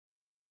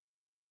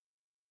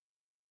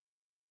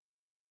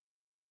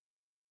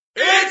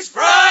It's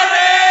Friday!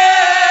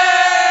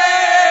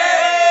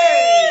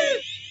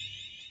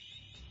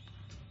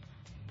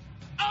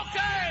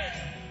 Okay,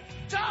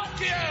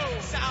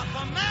 Tokyo, South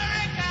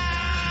America,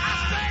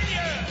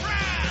 Australia,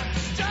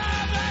 France,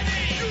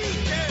 Germany,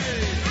 UK,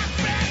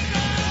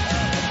 Africa.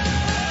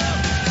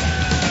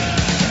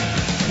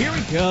 Here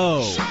we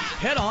go.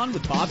 Head on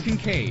with Bob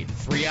Kincaid.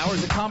 3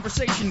 hours of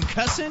conversation,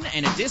 cussin'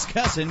 and a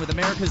discussin' with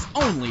America's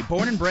only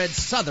born and bred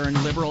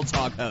Southern liberal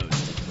talk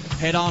host.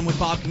 Head On with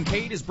Bob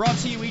Kincaid is brought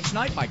to you each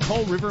night by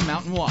Coal River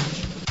Mountain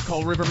Watch.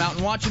 Coal River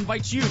Mountain Watch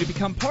invites you to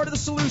become part of the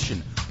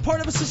solution,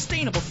 part of a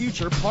sustainable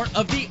future, part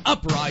of the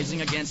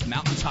uprising against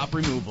mountaintop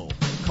removal.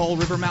 Coal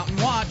River Mountain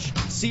Watch,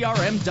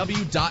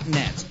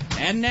 crmw.net.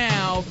 And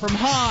now, from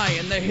high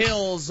in the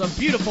hills of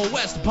beautiful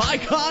West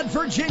Bicod,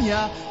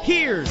 Virginia,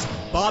 here's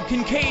Bob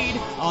Kincaid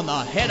on the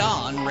Head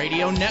On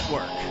Radio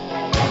Network.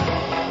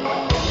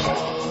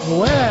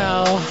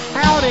 Well,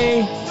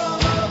 howdy.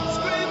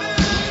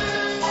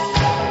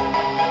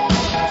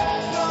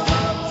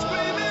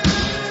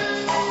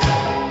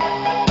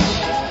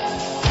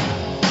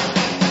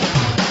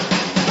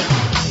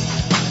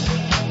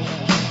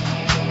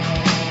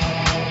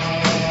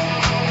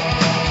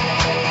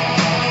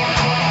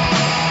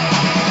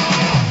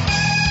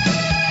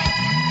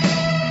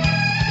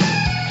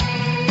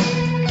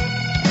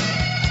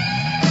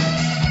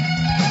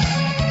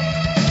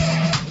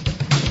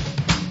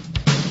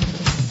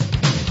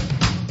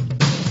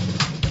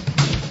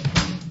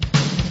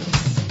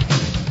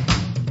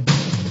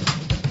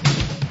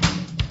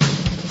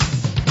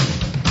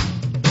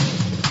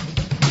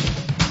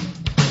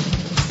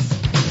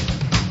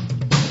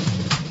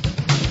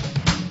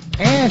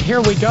 And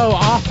here we go,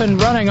 off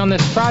and running on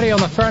this Friday on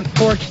the front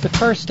porch, the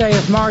first day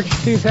of March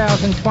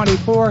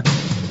 2024.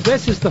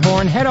 This is The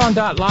Horn.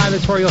 Headon.live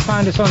is where you'll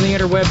find us on the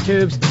interweb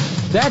tubes.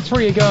 That's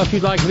where you go if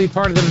you'd like to be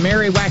part of the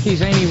merry, wacky,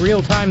 zany,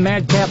 real-time,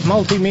 madcap,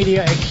 multimedia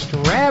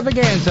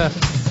extravaganza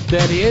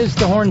that is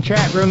The Horn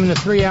chat room in the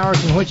 3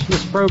 hours in which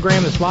this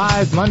program is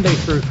live Monday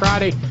through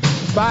Friday,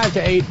 5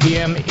 to 8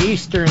 p.m.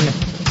 Eastern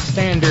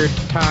Standard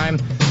Time.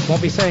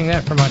 Won't be saying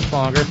that for much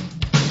longer.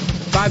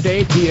 5 to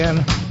 8 p.m.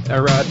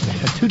 or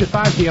 2 to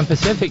 5 p.m.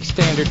 Pacific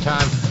Standard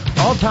Time,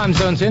 all time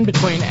zones in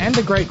between, and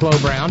the Great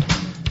Globe Round.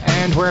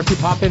 And where if you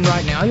pop in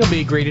right now, you'll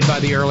be greeted by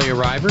the early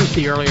arrivers.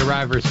 The early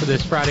arrivers for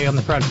this Friday on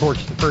the front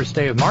porch, the first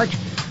day of March,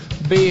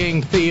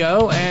 being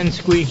Theo and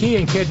Squeaky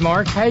and Kid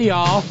Mark. Hey,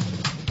 y'all.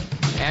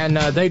 And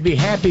they'd be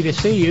happy to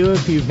see you.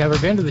 If you've never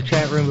been to the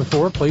chat room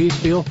before, please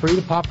feel free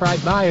to pop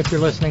right by if you're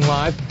listening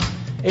live.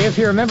 If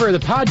you're a member of the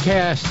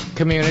podcast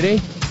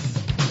community,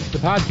 the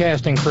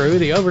podcasting crew,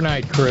 the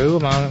overnight crew,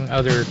 among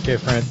other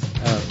different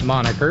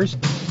monikers,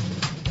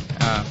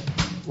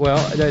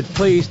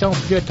 please don't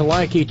forget to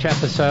like each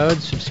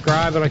episode,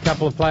 subscribe on a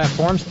couple of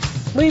platforms,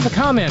 leave a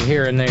comment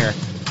here and there.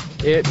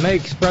 It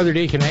makes Brother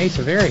Deacon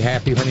Asa very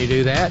happy when you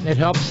do that, and it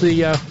helps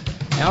the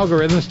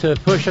algorithms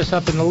to push us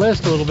up in the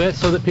list a little bit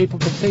so that people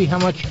can see how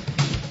much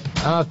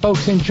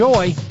folks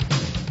enjoy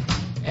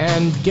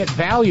and get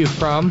value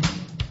from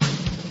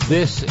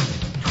this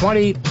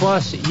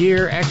 20-plus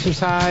year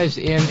exercise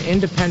in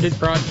independent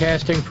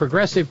broadcasting,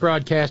 progressive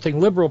broadcasting,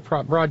 liberal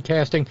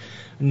broadcasting,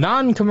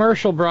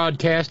 non-commercial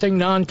broadcasting,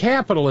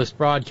 non-capitalist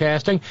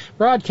broadcasting,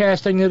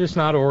 broadcasting that is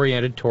not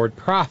oriented toward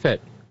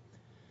profit.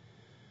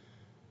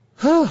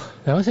 Whew,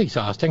 that was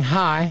exhausting.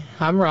 Hi,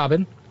 I'm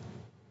Robyn.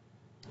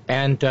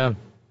 And,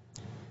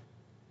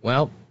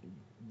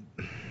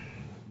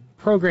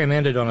 program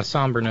ended on a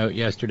somber note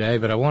yesterday,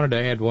 but I wanted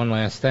to add one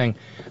last thing.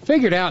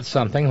 Figured out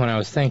something when I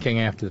was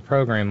thinking after the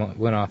program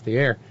went off the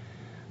air.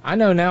 I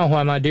know now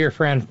why my dear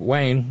friend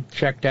Wayne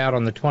checked out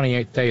on the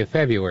 28th day of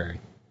February.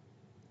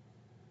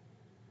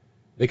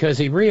 Because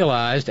he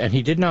realized, and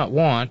he did not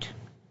want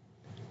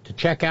to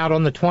check out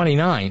on the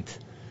 29th,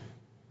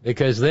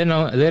 because then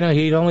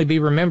he'd only be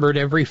remembered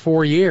every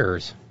 4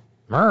 years.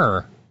 He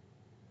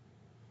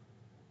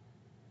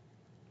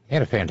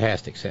had a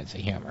fantastic sense of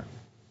humor.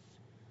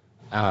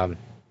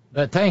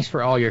 But thanks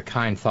for all your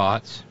kind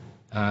thoughts.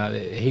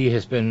 He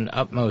has been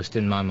upmost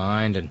in my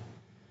mind, and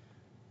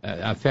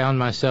I found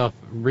myself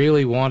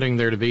really wanting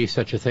there to be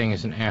such a thing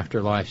as an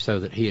afterlife so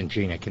that he and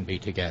Gina can be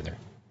together.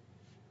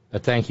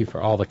 But thank you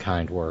for all the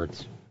kind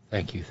words.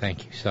 Thank you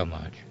so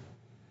much.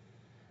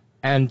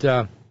 And,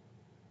 the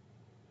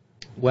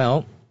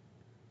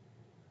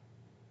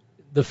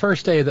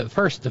first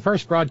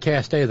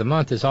broadcast day of the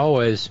month is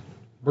always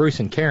Bruce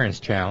and Karen's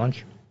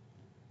challenge.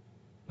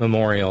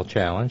 Memorial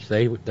Challenge.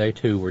 They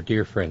too were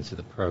dear friends of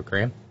the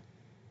program.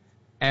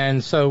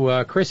 And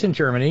so Chris in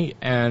Germany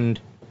and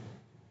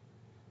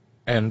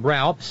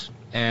Ralph's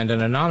and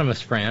an anonymous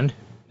friend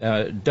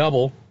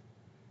double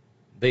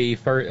the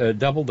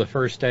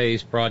first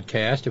day's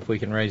broadcast if we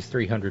can raise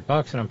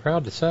 $300, and I'm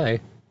proud to say,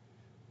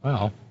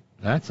 well,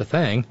 that's a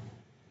thing.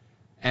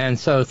 And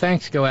so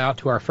thanks go out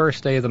to our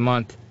first day of the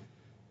month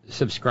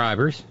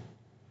subscribers,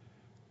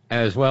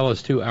 as well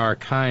as to our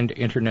kind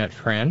internet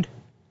friend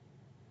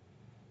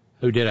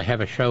who did have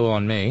a show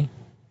on me.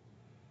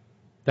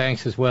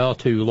 Thanks as well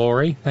to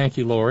Lori. Thank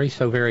you, Lori,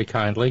 so very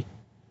kindly.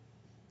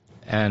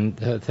 And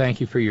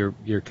thank you for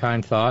your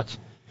kind thoughts.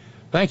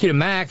 Thank you to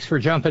Max for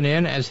jumping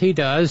in, as he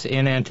does,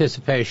 in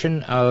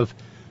anticipation of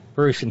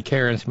Bruce and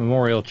Karen's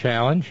Memorial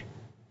Challenge.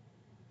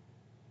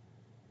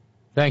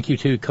 Thank you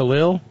to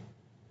Khalil.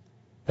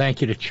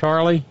 Thank you to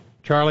Charlie.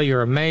 Charlie,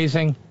 you're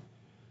amazing.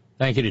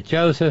 Thank you to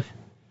Joseph.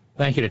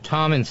 Thank you to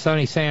Tom in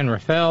sunny San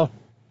Rafael.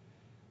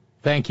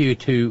 Thank you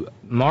to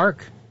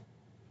Mark.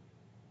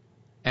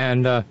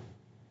 And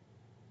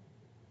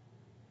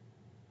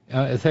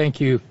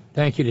thank you to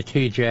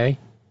TJ.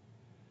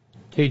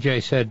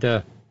 TJ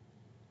said,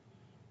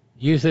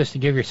 use this to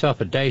give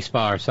yourself a day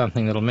spa or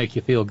something that'll make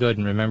you feel good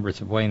in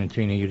remembrance of Wayne and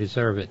Gina. You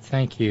deserve it.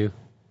 Thank you.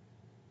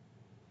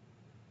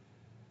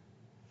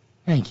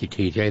 Thank you,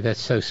 TJ. That's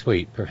so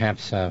sweet.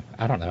 Perhaps I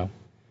don't know.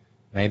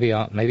 Maybe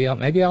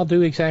I'll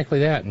do exactly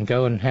that and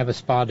go and have a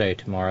spa day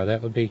tomorrow.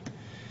 That would be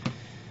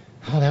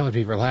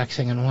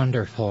relaxing and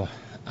wonderful.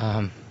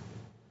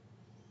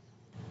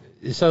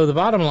 So the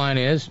bottom line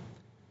is,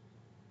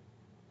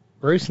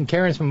 Bruce and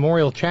Karen's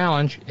Memorial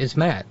Challenge is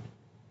met,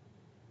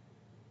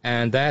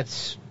 and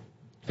that's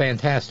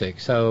fantastic.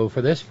 So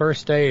for this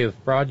first day of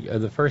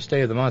the first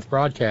day of the month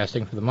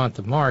broadcasting for the month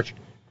of March,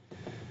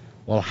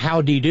 well,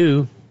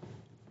 howdy-do,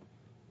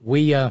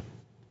 we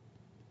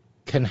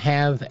can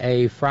have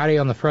a Friday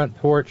on the Front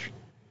Porch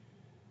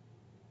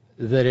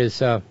that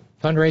is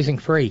fundraising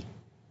free.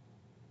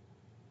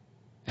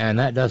 And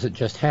that doesn't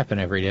just happen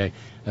every day.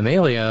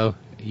 Emilio,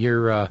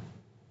 your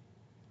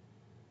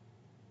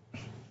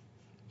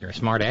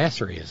smart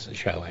assery is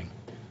showing.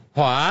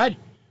 What?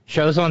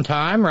 Shows on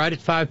time, right at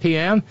 5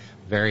 p.m.?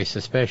 Very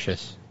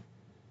suspicious.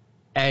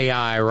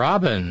 AI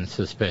Robyn,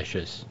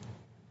 suspicious.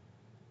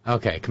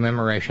 Okay,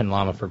 commemoration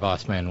llama for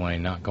Boss Man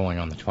Wayne not going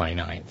on the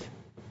 29th.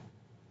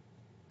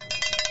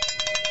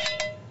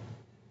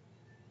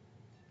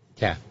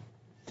 Yeah.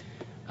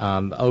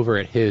 Over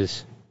at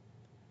his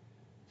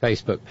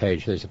Facebook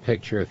page, there's a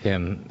picture of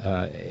him.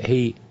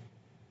 He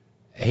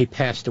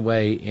passed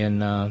away in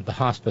the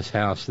hospice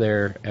house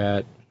there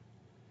at,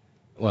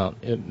 well,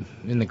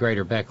 in the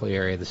greater Beckley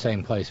area, the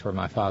same place where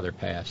my father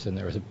passed. And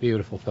there was a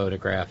beautiful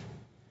photograph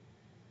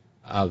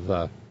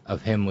of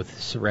him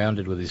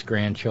surrounded with his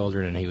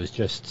grandchildren, and he was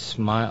just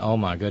oh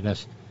my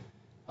goodness.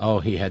 Oh,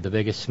 he had the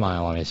biggest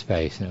smile on his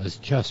face, and it was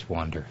just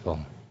wonderful.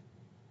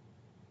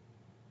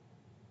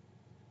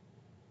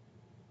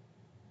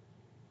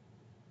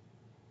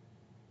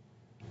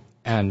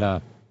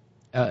 And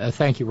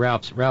thank you,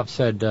 Ralph. Ralph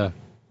said, I'm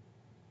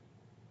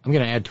going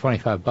to add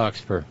 $25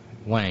 for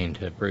Wayne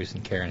to Bruce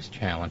and Karen's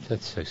challenge.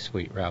 That's so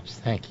sweet, Ralph.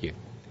 Thank you.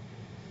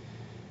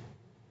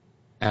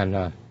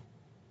 And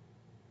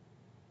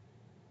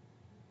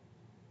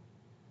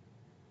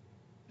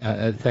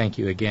thank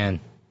you again,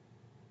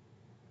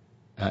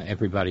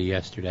 everybody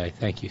yesterday.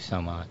 Thank you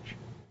so much.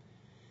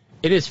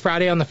 It is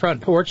Friday on the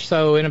Front Porch,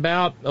 so in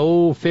about,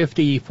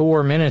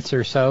 54 minutes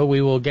or so, we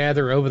will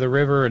gather over the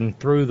river and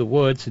through the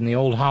woods in the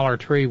old holler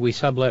tree we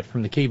sublet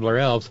from the Keebler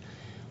Elves,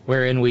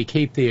 wherein we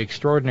keep the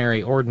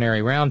extraordinary,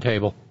 ordinary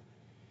roundtable,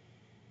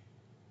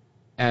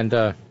 and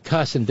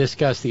cuss and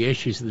discuss the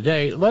issues of the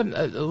day.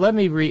 Let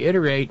me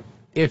reiterate,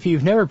 if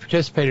you've never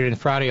participated in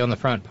Friday on the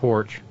Front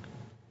Porch,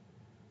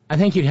 I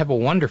think you'd have a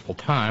wonderful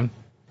time.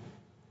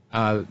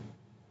 Our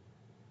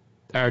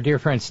dear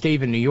friend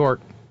Steve in New York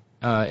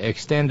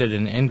extended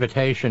an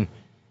invitation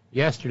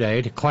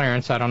yesterday to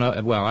Clarence. I don't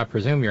know. Well, I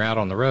presume you're out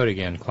on the road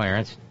again,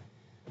 Clarence.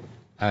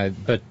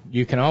 But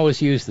you can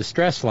always use the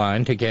stress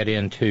line to get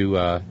into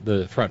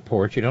the Front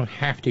Porch. You don't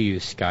have to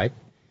use Skype.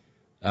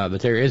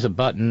 But there is a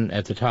button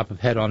at the top of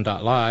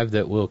headon.live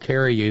that will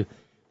carry you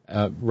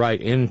right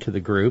into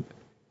the group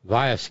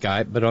via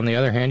Skype. But on the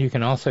other hand, you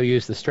can also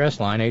use the stress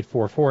line,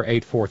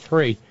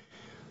 844-843-4676,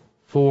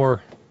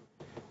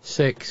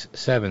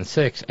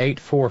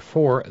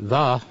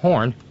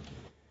 844-THE-HORN.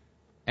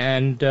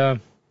 And, well,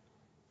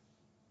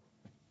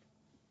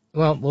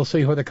 we'll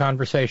see where the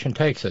conversation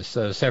takes us.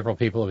 Several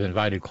people have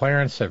invited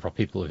Clarence. Several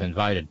people have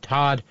invited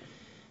Todd.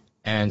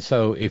 And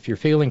so if you're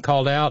feeling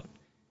called out,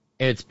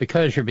 it's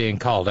because you're being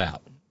called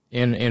out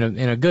in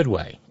a good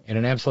way, in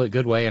an absolute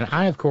good way. And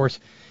I, of course,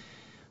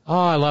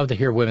 I love to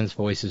hear women's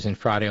voices in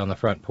Friday on the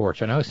Front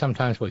Porch. I know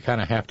sometimes we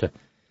kind of have to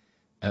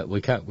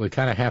we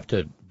kind of have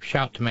to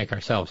shout to make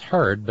ourselves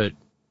heard, but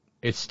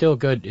it's still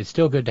good. It's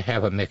still good to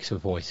have a mix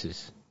of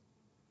voices.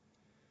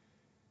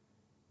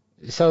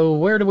 So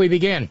where do we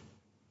begin?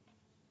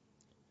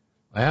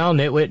 Well,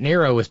 Nitwit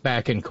Nero is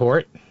back in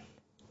court.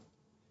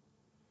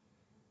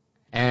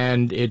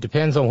 And it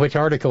depends on which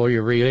article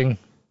you're reading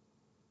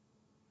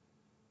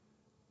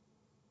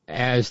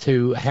as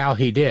to how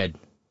he did.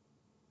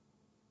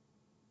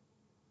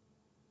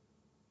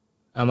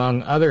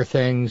 Among other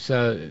things,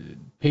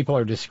 people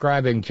are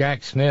describing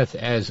Jack Smith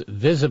as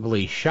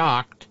visibly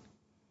shocked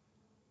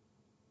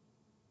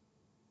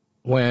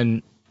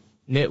when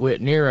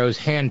Nitwit Nero's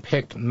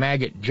hand-picked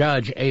maggot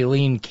judge,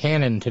 Aileen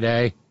Cannon,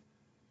 today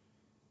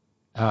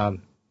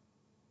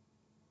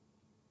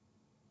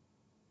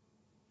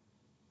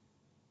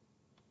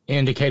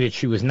indicated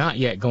she was not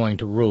yet going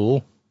to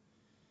rule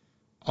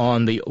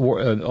on the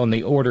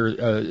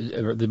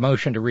order, the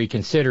motion to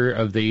reconsider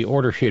of the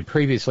order she had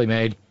previously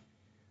made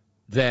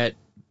that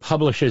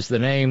publishes the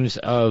names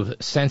of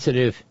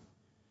sensitive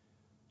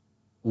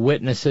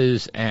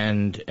witnesses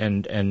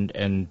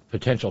and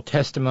potential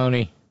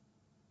testimony,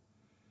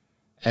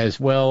 as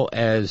well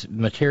as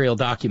material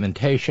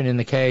documentation in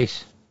the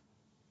case.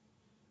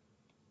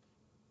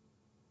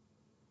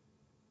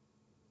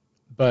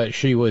 But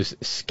she was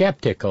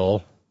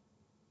skeptical,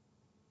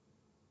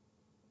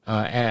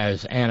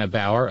 as Anna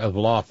Bauer of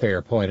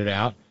Lawfare pointed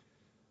out,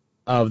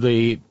 of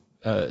the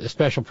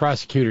special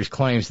prosecutor's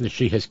claims that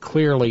she has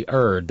clearly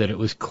erred, that it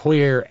was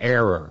clear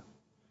error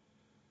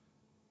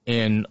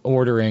in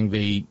ordering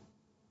the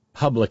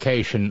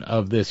publication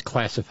of this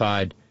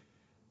classified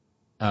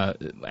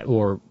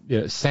or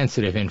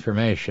sensitive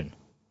information.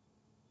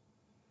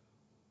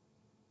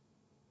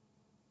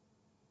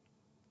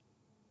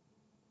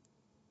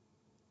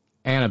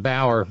 Anna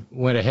Bauer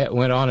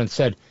went on and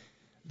said,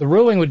 the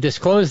ruling would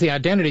disclose the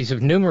identities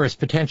of numerous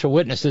potential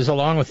witnesses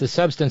along with the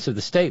substance of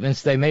the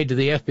statements they made to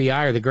the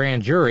FBI or the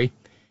grand jury,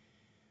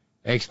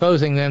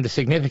 exposing them to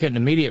significant and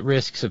immediate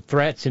risks of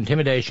threats,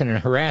 intimidation, and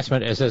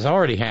harassment, as has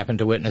already happened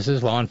to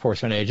witnesses, law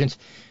enforcement agents,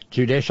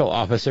 judicial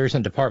officers,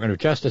 and Department of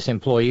Justice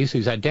employees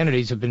whose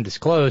identities have been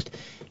disclosed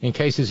in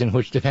cases in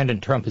which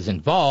Defendant Trump is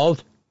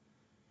involved.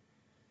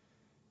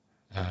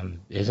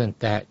 Isn't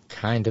that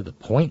kind of the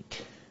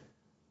point?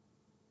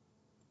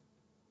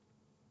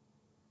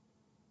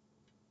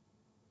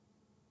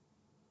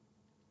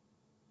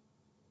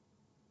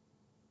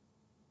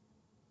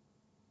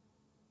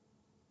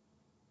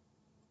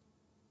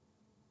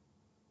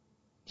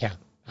 Yeah.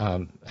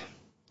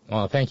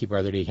 Well, thank you,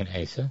 Brother Deacon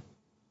Asa.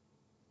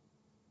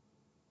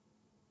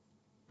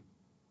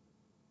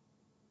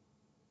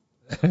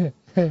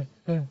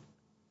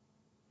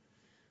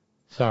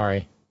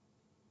 Sorry.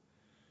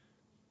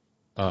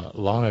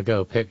 Long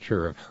ago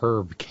picture of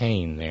Herb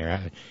Cain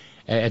there.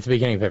 At the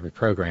beginning of every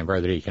program,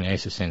 Brother Deacon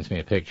Asa sends me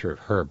a picture of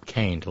Herb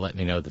Cain to let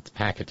me know that the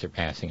packets are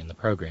passing and the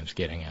program's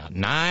getting out.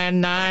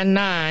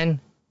 999.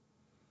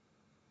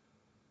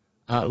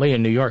 Lee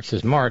in New York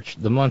says, March,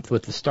 the month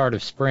with the start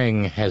of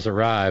spring, has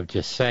arrived.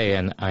 Just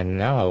saying, I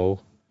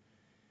know.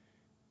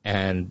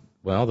 And,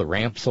 well, the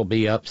ramps will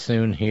be up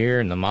soon here,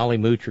 and the Molly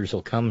Moochers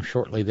will come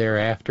shortly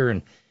thereafter,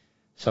 and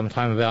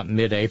sometime about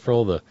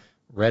mid-April, the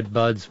red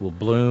buds will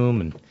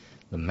bloom, and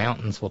the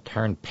mountains will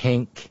turn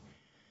pink.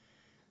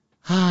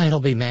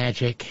 It'll be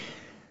magic.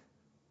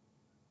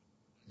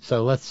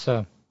 So let's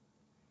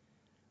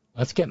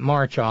get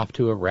March off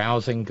to a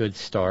rousing good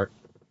start.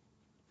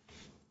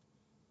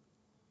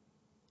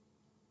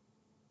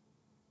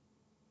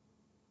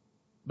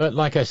 But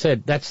like I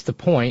said, that's the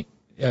point.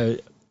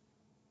 The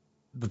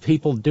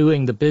people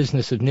doing the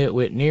business of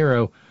Nitwit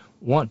Nero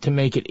want to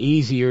make it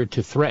easier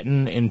to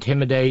threaten,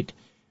 intimidate,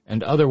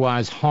 and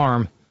otherwise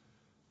harm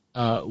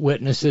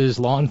witnesses,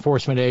 law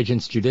enforcement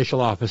agents,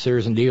 judicial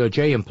officers, and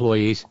DOJ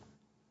employees.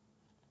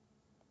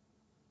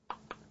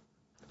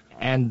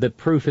 And the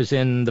proof is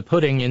in the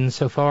pudding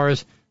insofar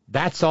as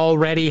that's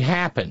already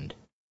happened.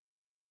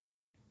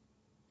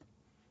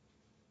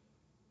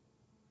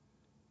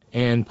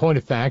 And point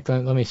of fact,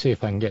 let me see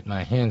if I can get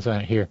my hands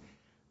on it here.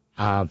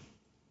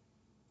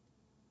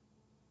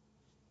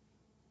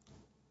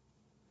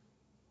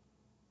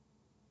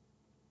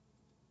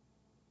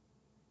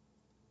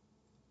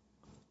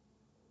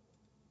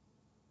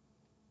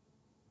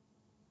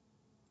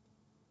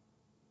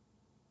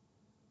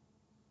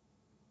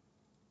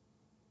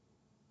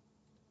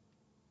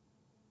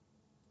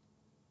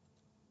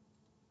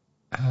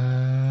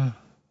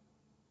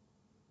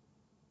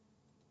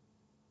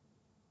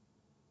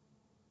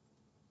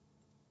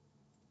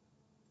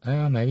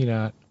 Well, maybe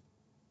not.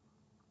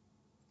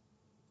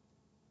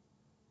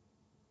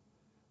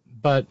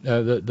 But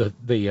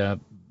the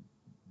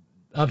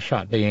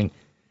upshot being,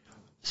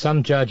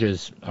 some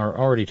judges are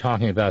already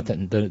talking about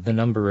the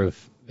number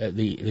of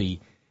the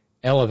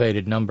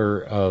elevated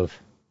number of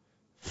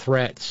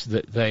threats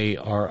that they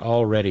are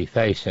already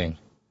facing.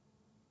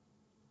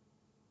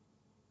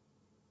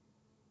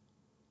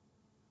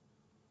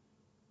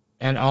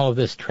 And all of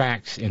this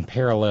tracks in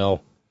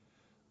parallel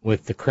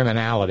with the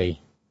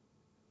criminality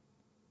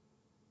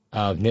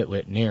of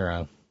Nitwit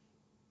Nero.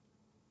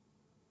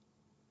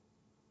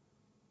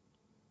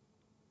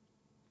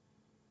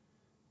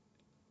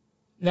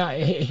 Now,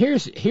 I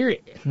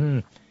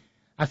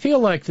feel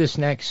like this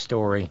next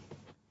story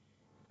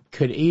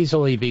could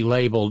easily be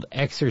labeled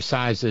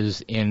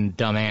exercises in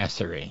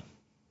dumbassery.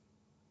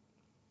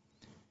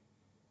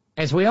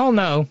 As we all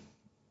know,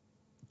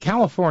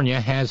 California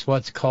has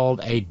what's called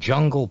a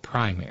jungle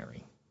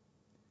primary.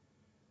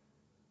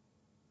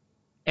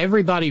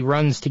 Everybody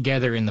runs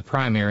together in the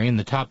primary, and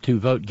the top two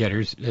vote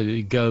getters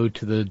go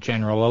to the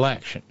general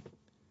election.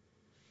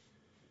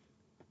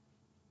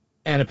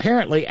 And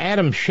apparently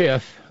Adam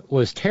Schiff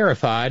was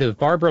terrified of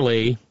Barbara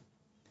Lee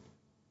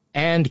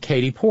and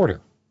Katie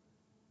Porter.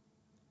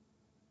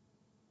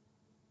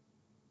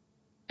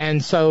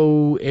 And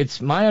so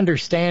it's my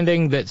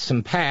understanding that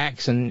some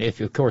PACs, and if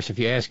you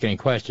ask any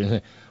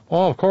questions,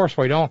 well, of course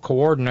we don't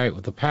coordinate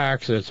with the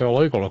PACs. It's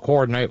illegal to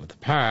coordinate with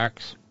the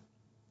PACs.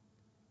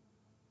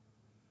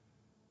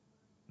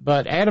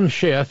 But Adam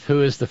Schiff,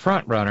 who is the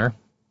front runner,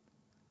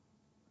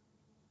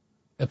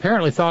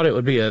 apparently thought it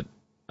would be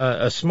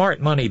a smart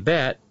money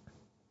bet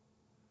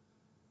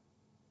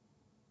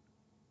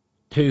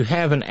to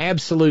have an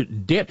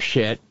absolute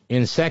dipshit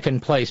in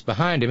second place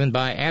behind him. And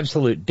by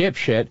absolute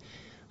dipshit,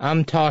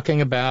 I'm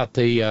talking about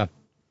the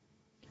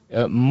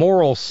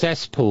moral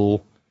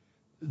cesspool,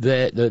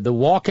 the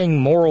walking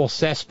moral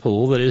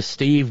cesspool that is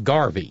Steve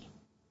Garvey,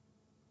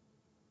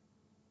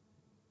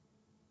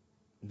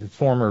 the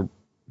former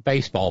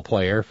baseball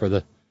player for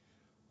the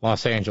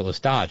Los Angeles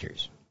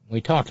Dodgers.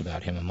 We talked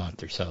about him a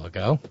month or so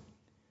ago.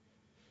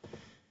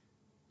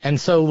 And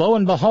so, lo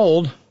and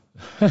behold,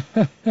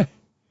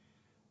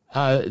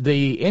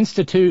 the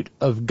Institute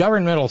of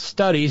Governmental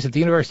Studies at the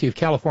University of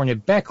California,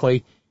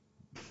 Berkeley.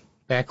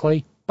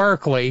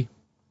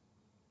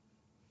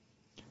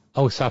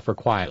 Oh, suffer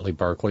quietly,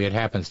 Berkeley. It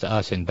happens to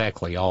us in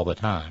Berkeley all the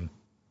time.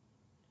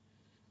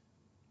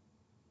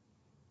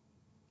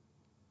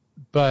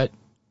 But,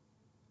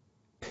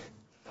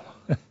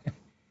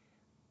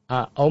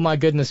 oh my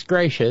goodness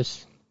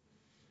gracious,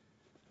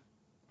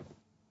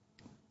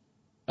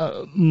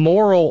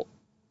 moral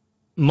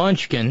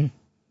munchkin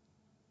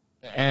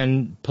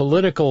and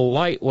political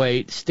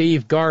lightweight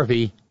Steve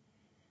Garvey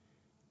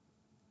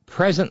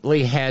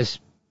presently has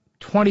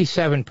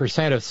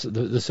 27%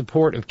 of the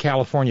support of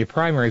California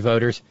primary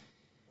voters,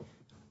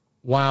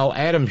 while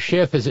Adam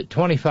Schiff is at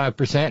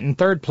 25%. In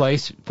third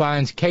place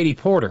finds Katie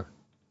Porter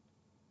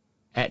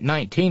at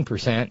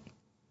 19%.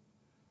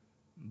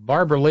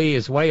 Barbara Lee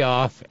is way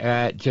off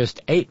at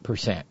just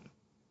 8%.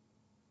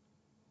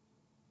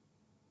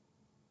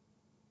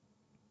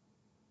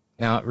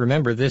 Now,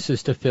 remember, this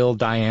is to fill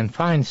Dianne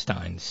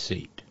Feinstein's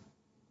seat.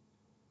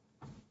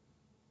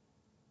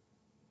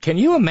 Can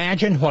you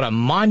imagine what a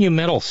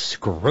monumental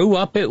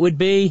screw-up it would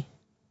be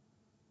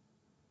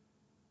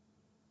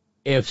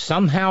if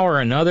somehow or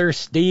another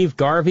Steve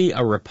Garvey,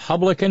 a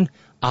Republican,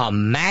 a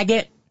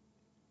maggot,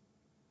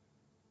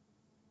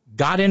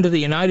 got into the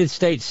United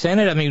States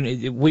Senate? I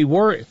mean, we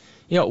worry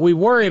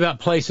about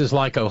places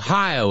like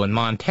Ohio and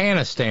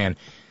Montanistan.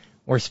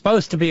 We're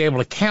supposed to be able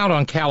to count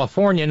on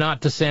California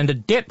not to send a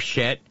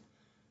dipshit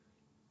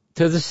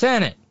to the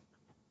Senate.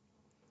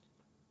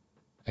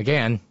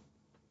 Again,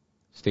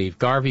 Steve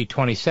Garvey,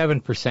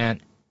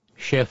 27%,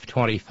 Schiff,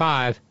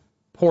 25%,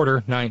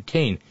 Porter,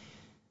 19%.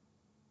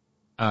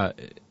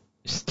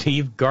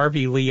 Steve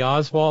Garvey, Lee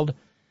Oswald,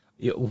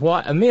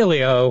 what,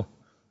 Emilio,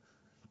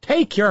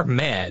 take your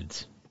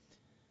meds.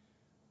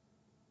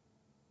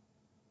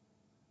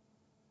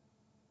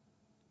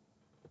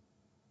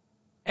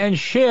 And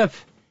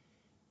Schiff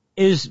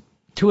is,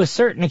 to a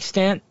certain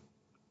extent,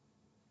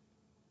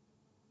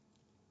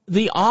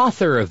 the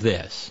author of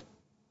this.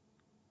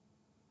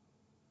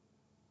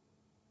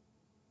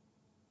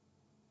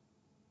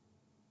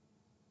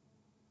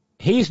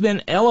 He's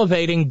been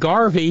elevating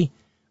Garvey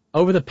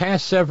over the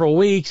past several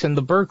weeks, and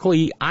the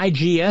Berkeley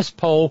IGS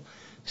poll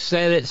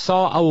said it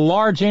saw a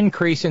large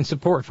increase in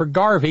support for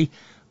Garvey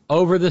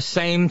over the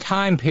same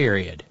time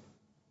period.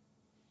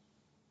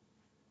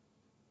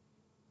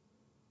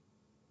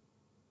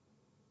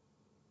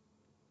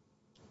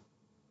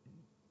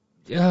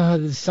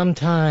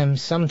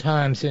 Sometimes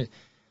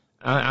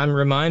I'm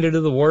reminded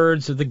of the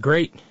words of the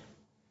great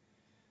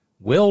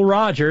Will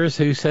Rogers,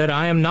 who said,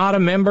 "I am not a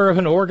member of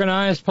an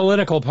organized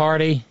political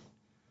party.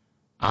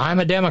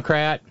 I'm a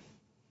Democrat."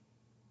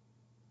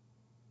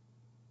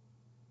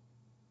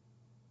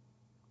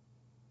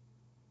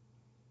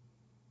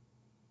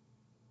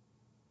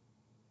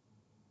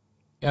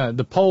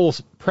 The poll's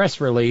press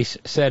release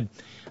said,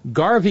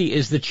 Garvey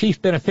is the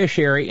chief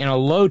beneficiary in a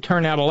low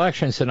turnout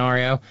election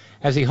scenario,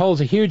 as he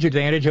holds a huge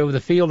advantage over the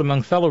field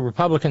among fellow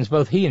Republicans.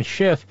 Both he and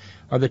Schiff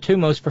are the two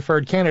most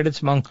preferred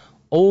candidates among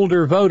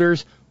older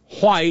voters,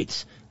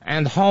 whites,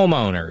 and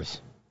homeowners.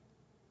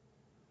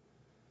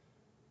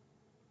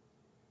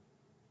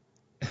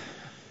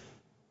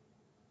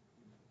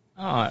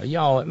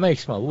 Y'all, it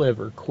makes my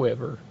liver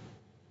quiver.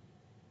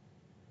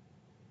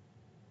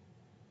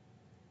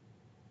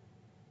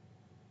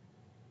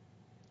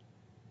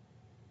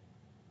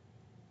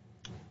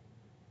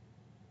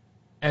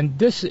 And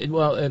this,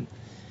 well,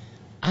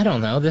 I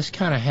don't know, this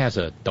kind of has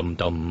a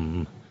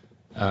dum-dum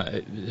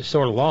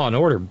sort of Law and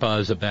Order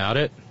buzz about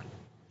it.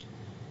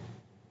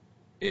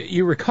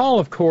 You recall,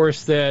 of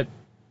course, that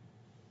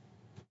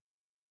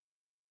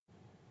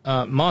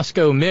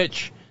Moscow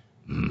Mitch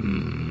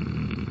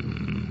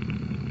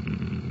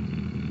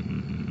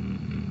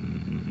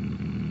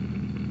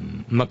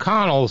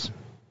McConnell's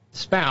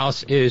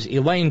spouse is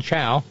Elaine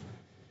Chao.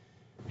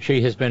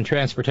 She has been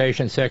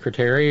Transportation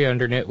Secretary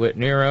under Nitwit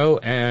Nero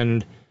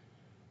and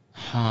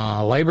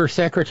Labor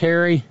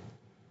Secretary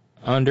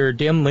under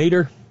Dim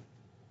Leader.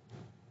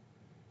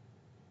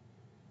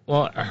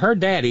 Well, her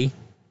daddy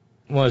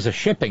was a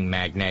shipping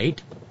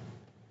magnate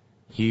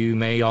You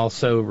may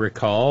also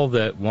recall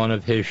that one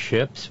of his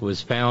ships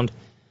was found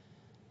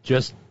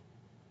just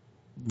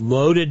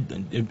loaded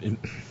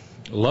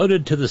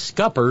to the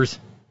scuppers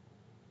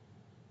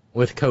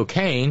with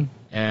cocaine,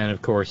 and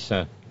of course,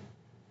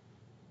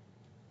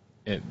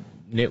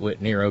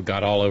 Nitwit Nero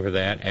got all over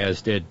that,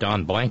 as did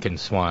Don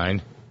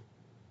Blankenswine,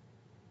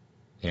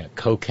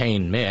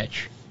 Cocaine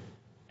Mitch,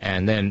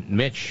 and then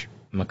Mitch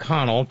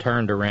McConnell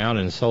turned around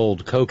and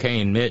sold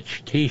Cocaine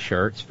Mitch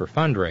T-shirts for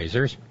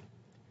fundraisers.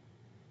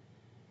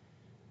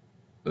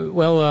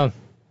 Well,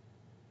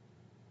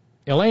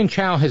 Elaine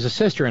Chao has a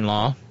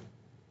sister-in-law,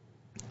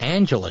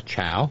 Angela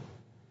Chao.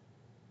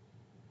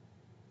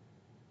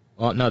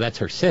 Well, no, that's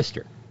her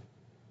sister.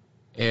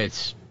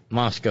 It's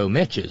Moscow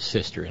Mitch's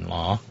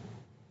sister-in-law.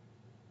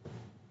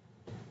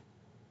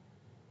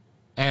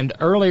 And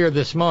earlier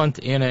this month,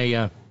 in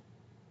a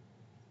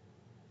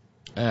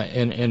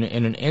in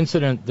an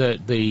incident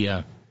that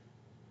the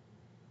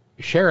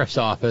sheriff's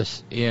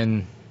office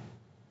in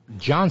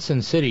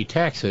Johnson City,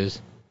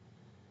 Texas,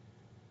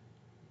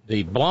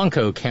 the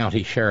Blanco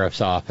County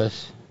Sheriff's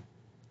Office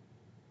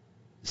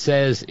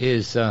says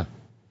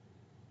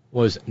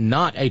was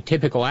not a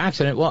typical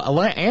accident.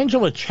 Well,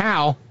 Angela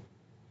Chao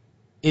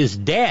is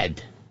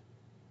dead.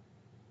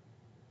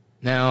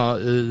 Now,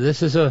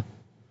 this is a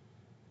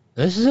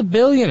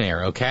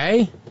billionaire,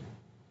 okay?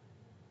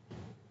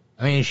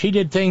 I mean, she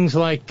did things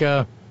like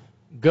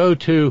go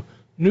to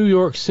New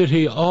York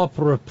City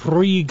Opera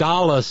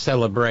pre-gala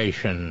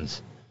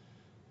celebrations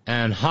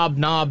and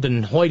hobnobbed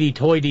and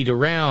hoity-toity'd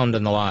around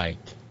and the like.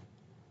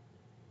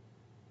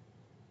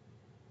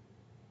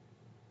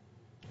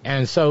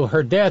 And so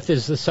her death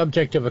is the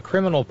subject of a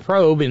criminal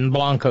probe in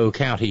Blanco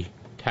County,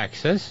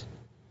 Texas.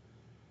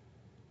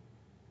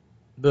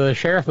 The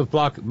sheriff of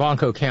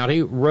Blanco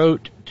County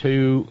wrote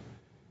to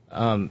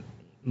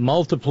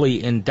multiply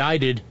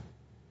indicted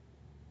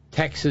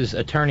Texas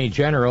Attorney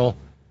General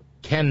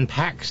Ken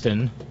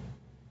Paxton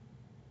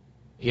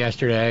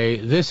yesterday.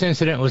 This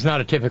incident was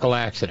not a typical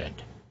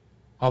accident.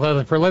 Although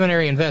the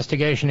preliminary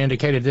investigation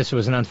indicated this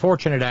was an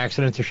unfortunate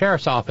accident, the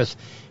sheriff's office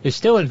is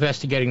still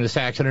investigating this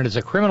accident as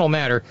a criminal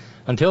matter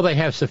until they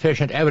have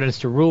sufficient evidence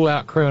to rule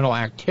out criminal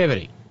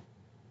activity.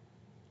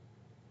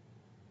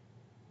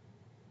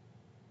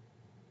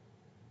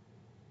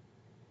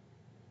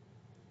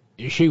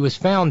 She was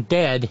found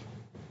dead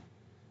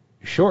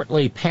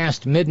shortly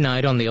past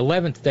midnight on the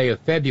 11th day of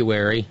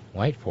February,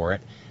 wait for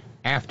it,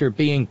 after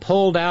being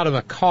pulled out of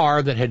a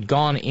car that had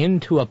gone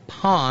into a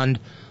pond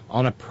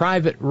on a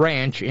private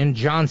ranch in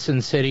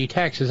Johnson City,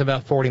 Texas,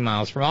 about 40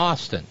 miles from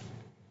Austin.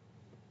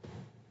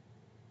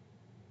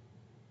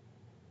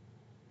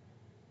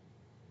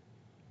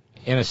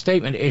 In a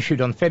statement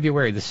issued on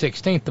February the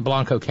 16th, the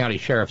Blanco County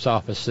Sheriff's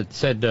Office had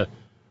said,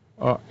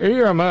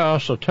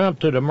 EMS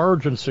attempted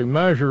emergency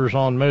measures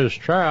on Ms.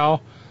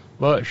 Chao,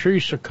 but she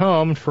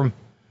succumbed from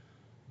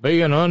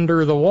being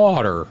under the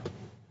water.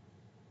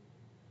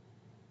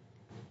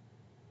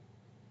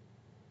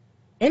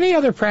 Any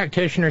other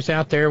practitioners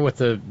out there with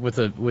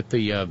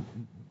the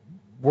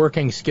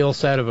working skill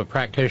set of a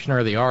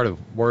practitioner, the art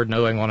of word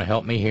knowing, want to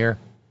help me here?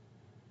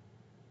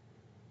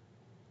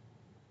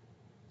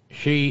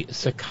 She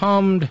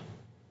succumbed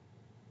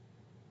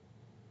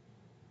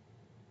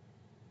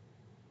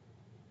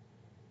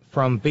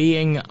from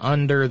being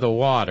under the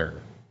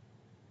water.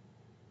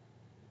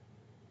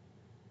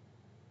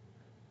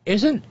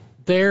 Isn't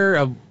there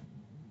a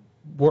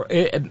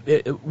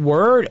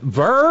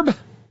verb?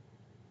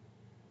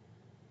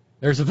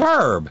 There's a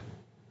verb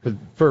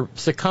for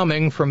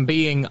succumbing from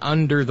being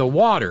under the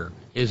water,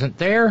 isn't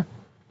there?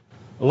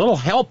 A little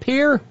help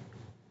here?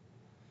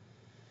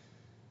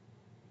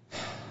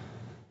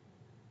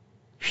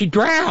 She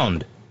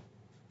drowned.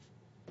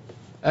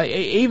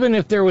 Even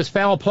if there was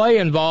foul play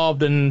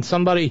involved and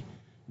somebody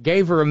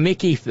gave her a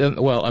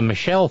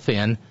Michelle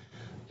fin,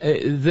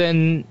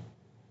 then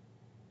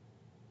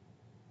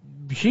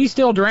she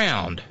still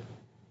drowned.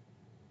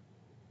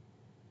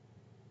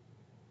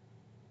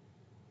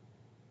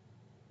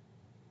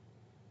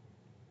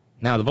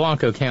 Now, the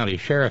Blanco County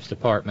Sheriff's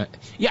Department.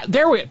 Yeah,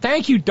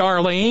 thank you,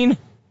 Darlene.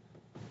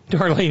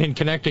 Darlene in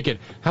Connecticut.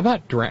 How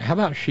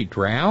about she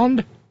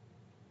drowned?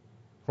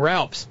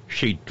 Ralphs,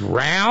 she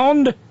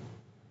drowned?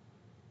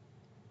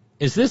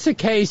 Is this a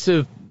case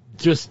of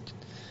just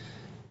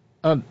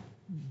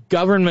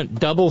government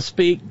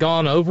doublespeak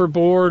gone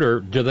overboard,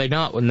 or do they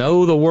not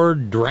know the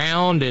word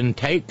drowned in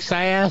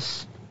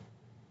Texas?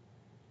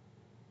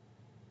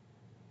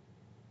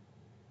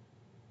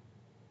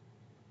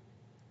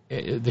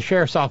 The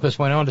sheriff's office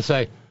went on to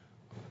say,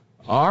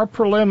 our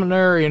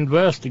preliminary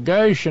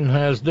investigation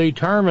has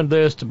determined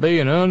this to be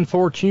an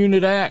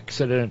unfortunate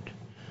accident.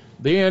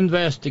 The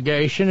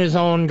investigation is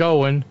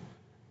ongoing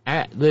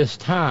at this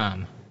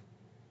time.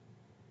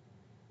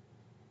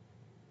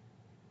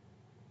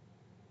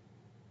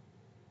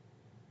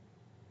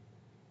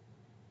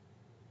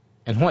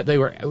 And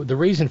the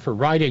reason for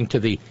writing to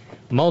the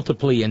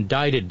multiply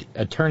indicted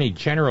Attorney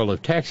General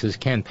of Texas,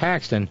 Ken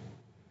Paxton,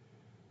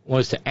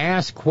 was to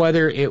ask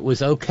whether it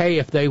was okay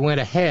if they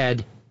went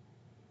ahead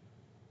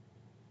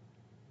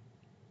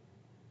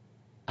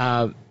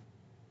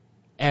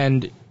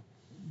and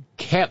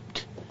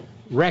kept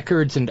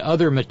records and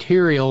other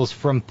materials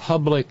from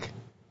public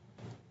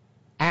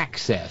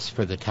access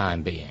for the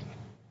time being.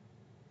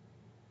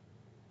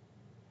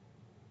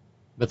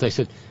 But they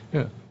said,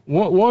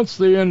 once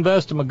the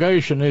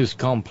investigation is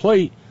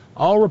complete,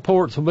 all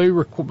reports will be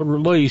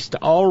released to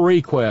all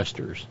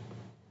requesters.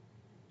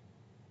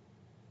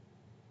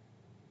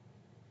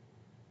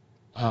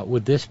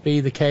 Would this be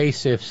the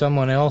case if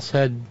someone else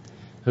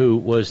who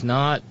was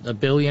not a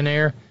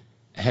billionaire,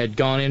 had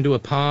gone into a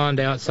pond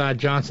outside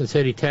Johnson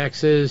City,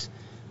 Texas,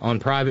 on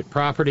private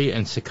property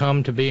and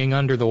succumbed to being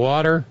under the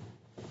water?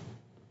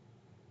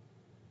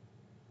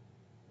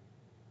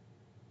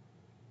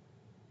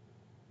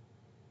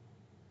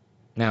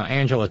 Now,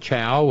 Angela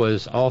Chow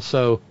was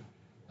also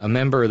a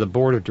member of the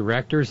board of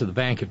directors of the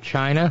Bank of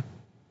China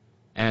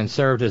and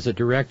served as a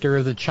director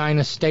of the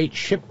China State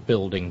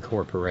Shipbuilding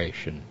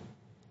Corporation.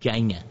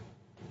 China.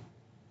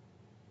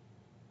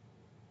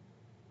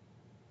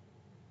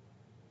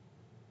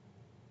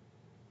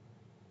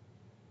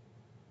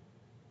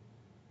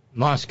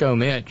 Moscow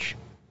Mitch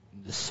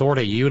sort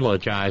of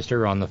eulogized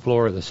her on the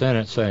floor of the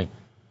Senate, saying,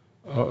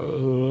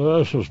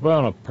 this has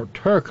been a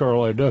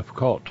particularly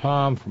difficult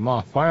time for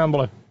my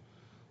family.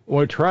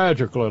 We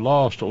tragically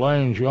lost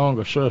Elaine's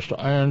younger sister,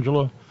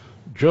 Angela,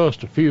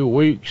 just a few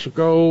weeks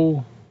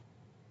ago.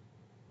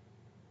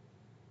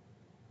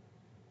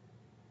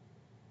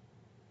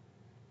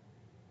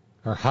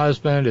 Her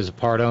husband is a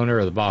part owner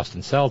of the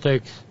Boston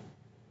Celtics.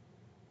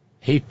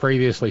 He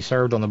previously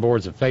served on the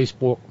boards of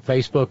Facebook,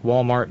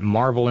 Walmart,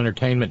 Marvel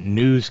Entertainment,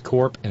 News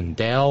Corp, and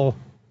Dell.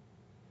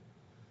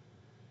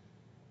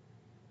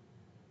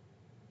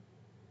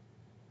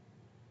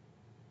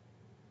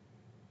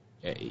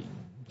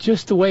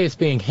 Just the way it's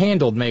being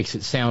handled makes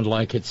it sound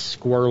like it's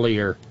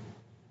squirrelier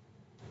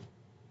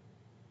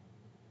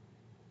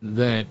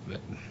than it,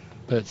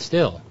 but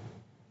still.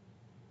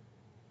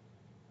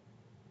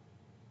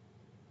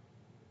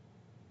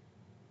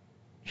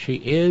 She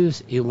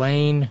is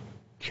Elaine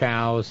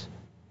Chow's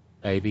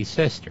baby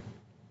sister.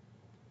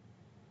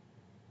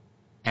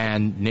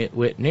 And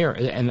Nitwit Nero.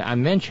 And I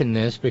mention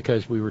this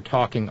because we were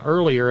talking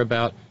earlier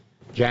about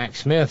Jack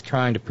Smith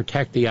trying to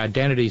protect the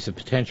identities of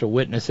potential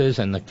witnesses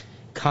and the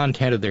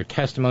content of their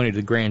testimony to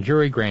the grand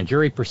jury. Grand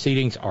jury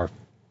proceedings are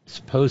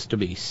supposed to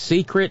be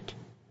secret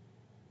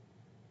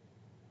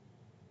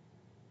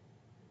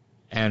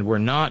and were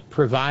not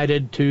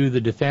provided to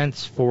the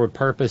defense for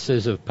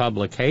purposes of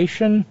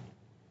publication.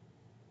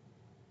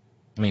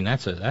 I mean,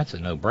 that's a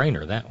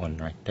no-brainer, that one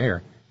right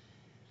there.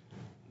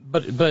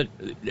 But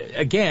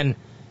again,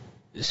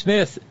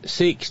 Smith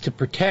seeks to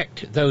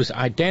protect those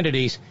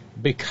identities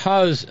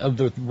because of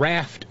the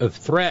raft of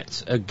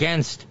threats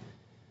against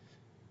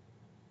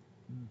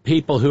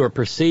people who are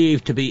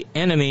perceived to be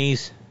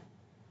enemies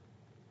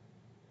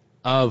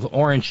of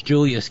Orange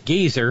Julius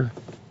Geezer.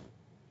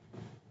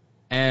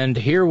 And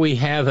here we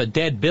have a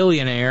dead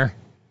billionaire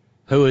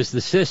who is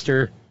the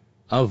sister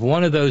of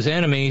one of those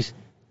enemies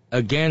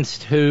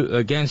against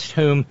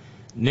whom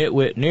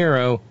Nitwit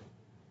Nero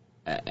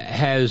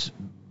has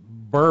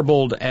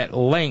burbled at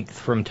length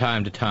from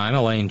time to time,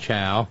 Elaine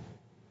Chow.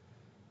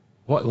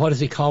 What does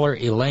he call her?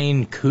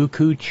 Elaine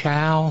Cuckoo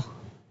Chow?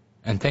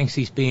 And thinks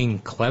he's being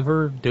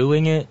clever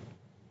doing it?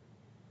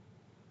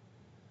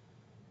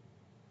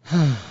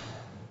 I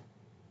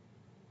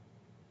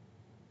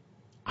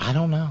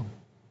don't know.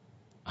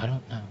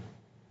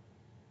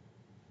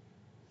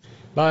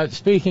 But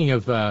speaking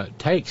of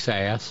takes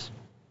ass,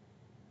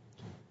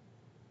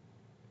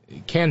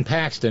 Ken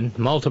Paxton,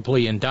 multiply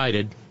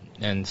indicted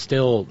and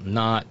still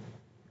not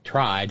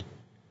tried,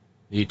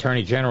 the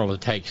Attorney General of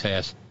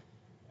Texas,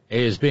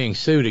 is being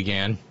sued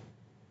again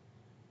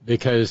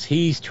because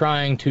he's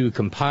trying to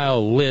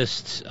compile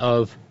lists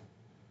of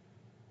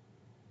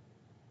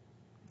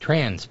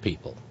trans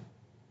people,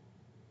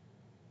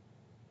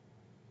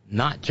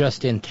 not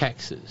just in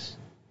Texas.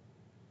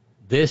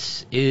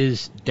 This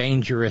is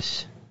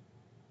dangerous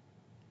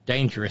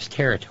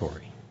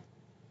territory.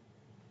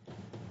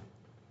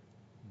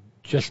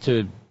 Just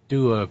to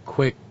do a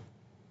quick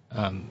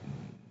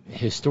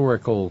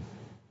historical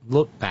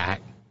look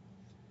back,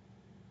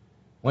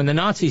 when the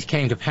Nazis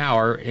came to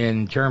power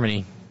in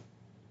Germany,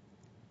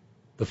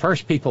 the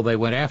first people they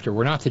went after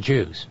were not the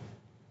Jews.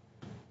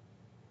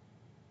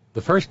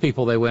 The first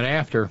people they went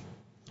after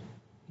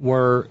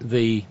were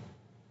the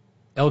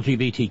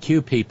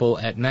LGBTQ people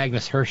at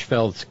Magnus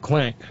Hirschfeld's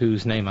clinic,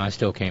 whose name I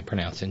still can't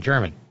pronounce in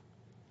German.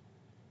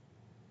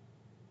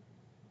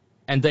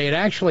 And they had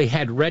actually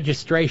had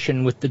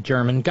registration with the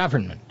German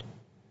government.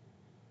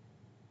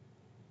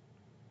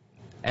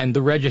 And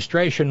the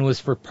registration was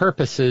for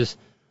purposes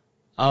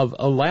of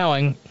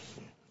allowing,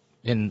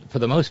 for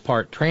the most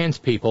part, trans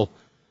people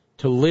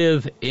to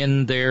live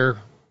in their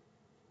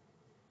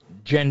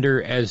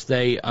gender as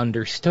they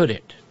understood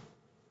it.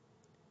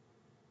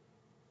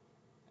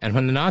 And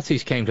when the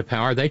Nazis came to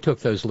power, they took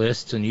those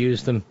lists and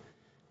used them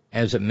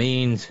as a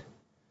means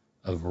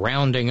of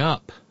rounding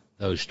up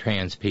those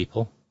trans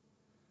people.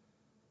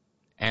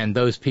 And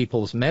those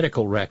people's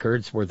medical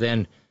records were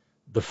then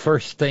the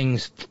first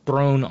things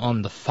thrown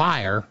on the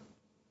fire,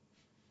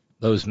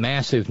 those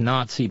massive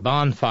Nazi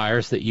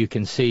bonfires that you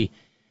can see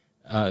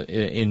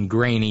in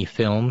grainy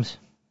films.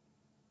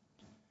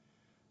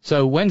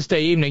 So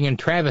Wednesday evening in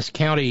Travis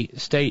County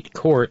State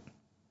Court,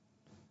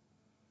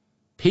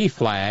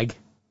 PFLAG,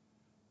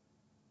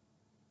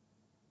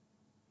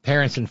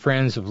 Parents and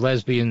Friends of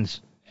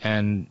Lesbians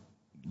and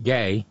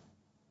Gay,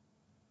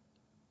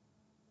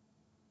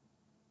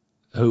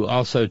 who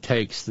also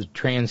takes the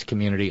trans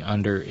community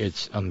under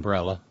its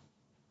umbrella,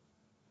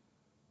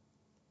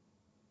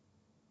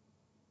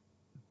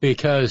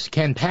 because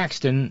Ken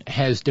Paxton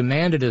has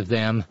demanded of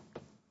them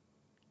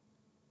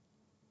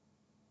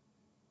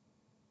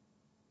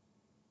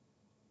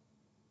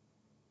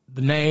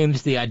the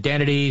names, the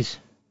identities,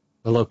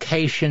 the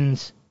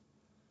locations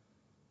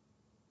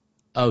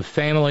of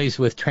families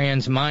with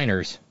trans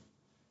minors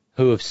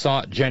who have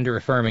sought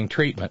gender-affirming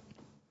treatment.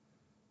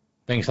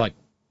 Things like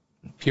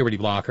puberty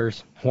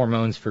blockers,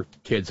 hormones for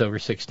kids over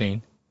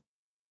 16.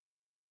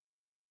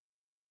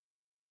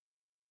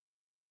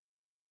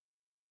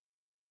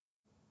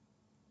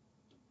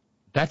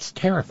 That's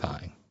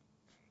terrifying.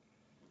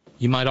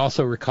 You might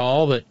also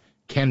recall that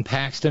Ken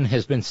Paxton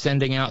has been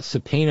sending out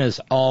subpoenas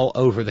all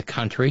over the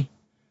country,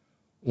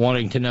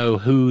 wanting to know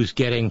who's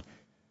getting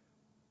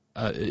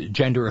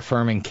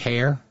gender-affirming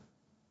care.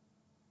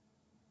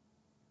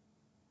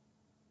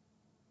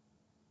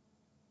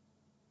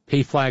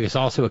 PFLAG is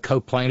also a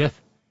co-plaintiff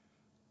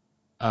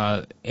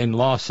in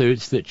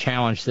lawsuits that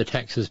challenge the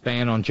Texas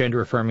ban on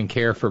gender-affirming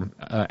care for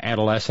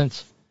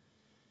adolescents,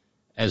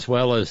 as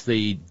well as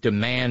the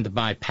demand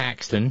by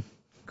Paxton,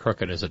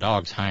 crooked as a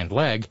dog's hind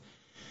leg,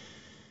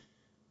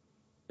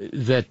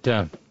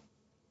 that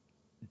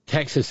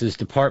Texas's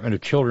Department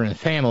of Children and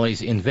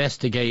Families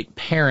investigate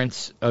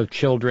parents of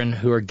children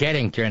who are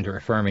getting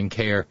gender-affirming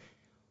care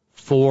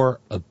for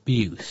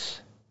abuse.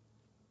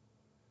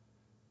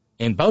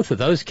 In both of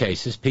those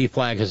cases,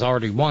 PFLAG has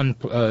already won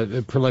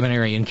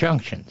preliminary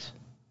injunctions.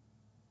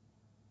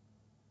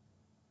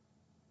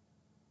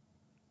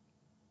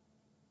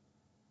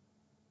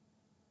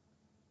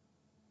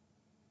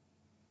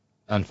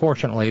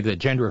 Unfortunately, the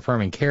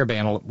gender-affirming care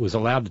ban was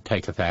allowed to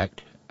take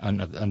effect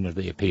under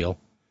the appeal,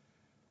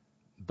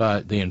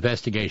 but the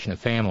investigation of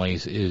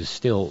families is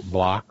still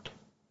blocked.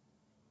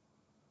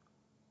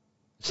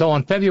 So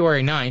on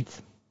February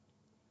 9th,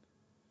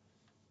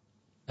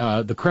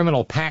 the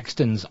criminal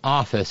Paxton's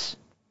office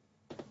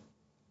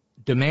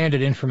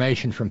demanded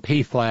information from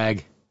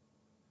PFLAG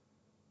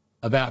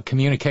about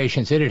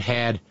communications it had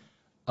had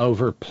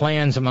over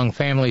plans among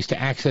families to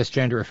access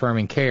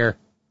gender-affirming care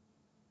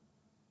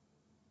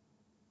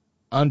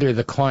under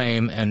the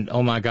claim, and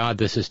oh my God,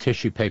 this is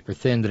tissue paper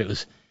thin, that it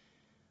was,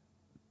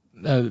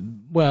 it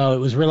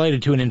was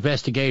related to an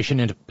investigation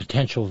into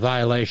potential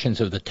violations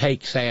of the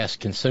Texas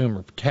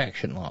consumer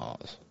protection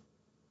laws.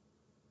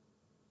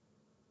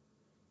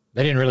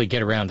 They didn't really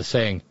get around to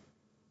saying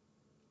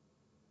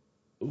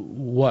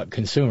what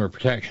consumer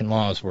protection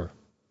laws were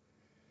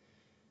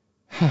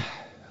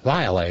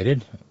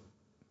violated.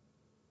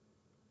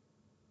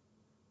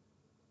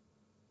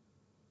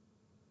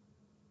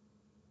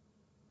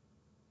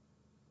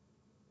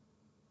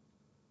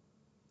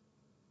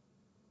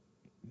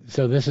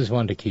 So this is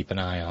one to keep an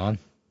eye on.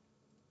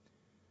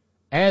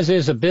 As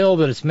is a bill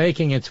that is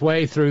making its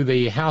way through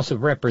the House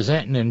of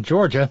Representatives in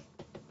Georgia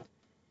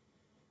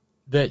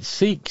that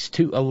seeks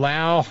to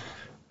allow...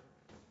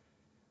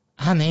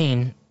 I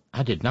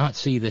did not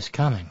see this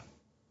coming.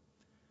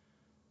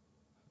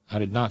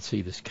 By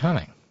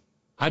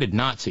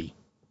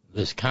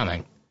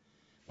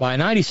a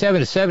 97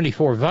 to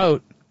 74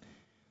 vote,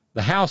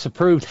 the House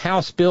approved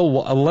House Bill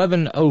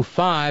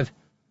 1105,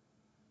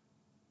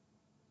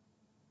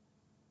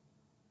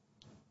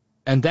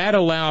 and that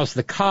allows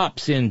the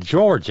cops in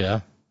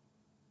Georgia,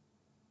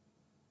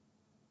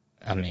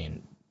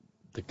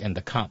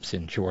 the cops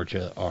in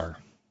Georgia are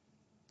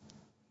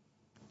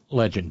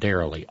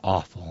legendarily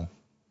awful.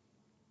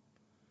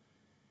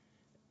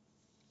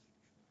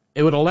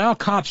 It would allow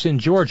cops in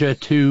Georgia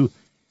to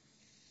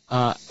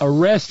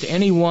arrest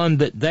anyone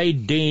that they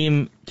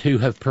deem to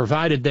have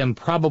provided them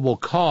probable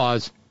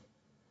cause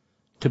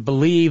to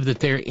believe that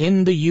they're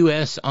in the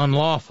U.S.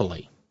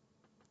 unlawfully.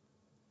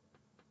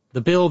 The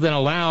bill then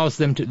allows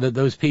them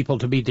those people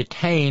to be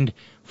detained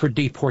for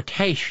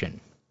deportation.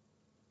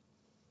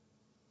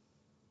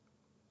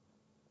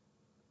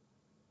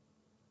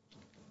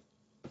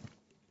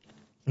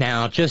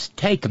 Now, just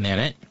take a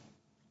minute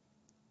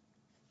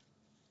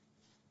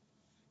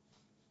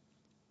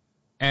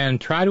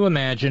and try to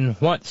imagine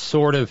what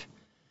sort of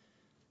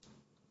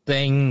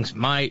things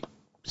might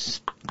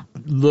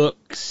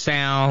look,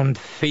 sound,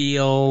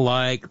 feel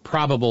like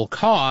probable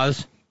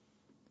cause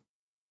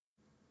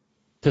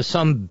to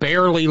some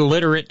barely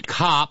literate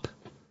cop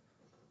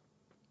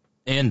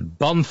in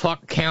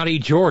bumfuck County,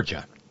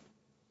 Georgia.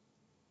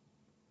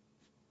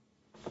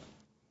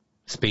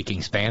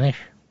 Speaking Spanish,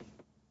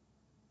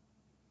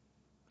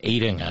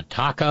 eating a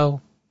taco,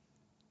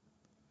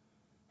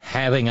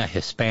 having a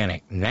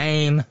Hispanic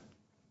name,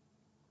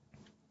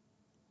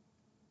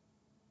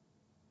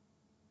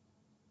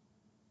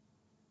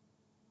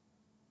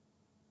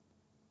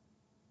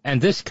 And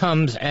this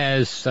comes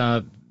as,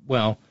 the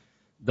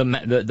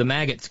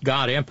maggot's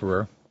god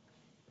emperor,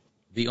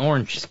 the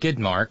orange skid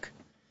mark,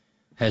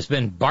 has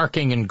been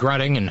barking and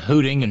grunting and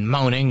hooting and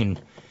moaning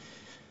and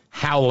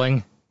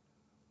howling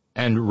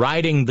and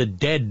riding the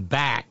dead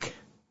back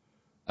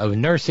of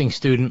nursing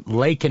student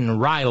Laken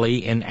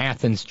Riley in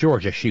Athens,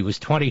 Georgia. She was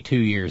 22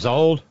 years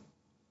old,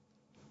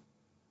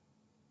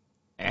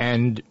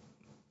 and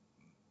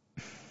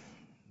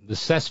the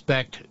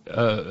suspect,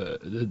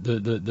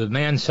 the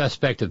man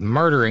suspected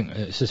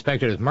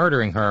of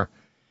murdering her,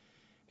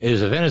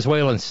 is a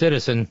Venezuelan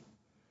citizen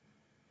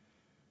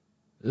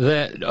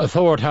that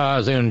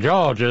authorities in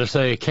Georgia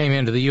say came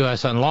into the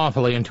U.S.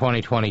 unlawfully in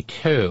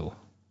 2022.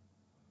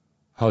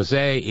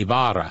 Jose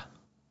Ibarra.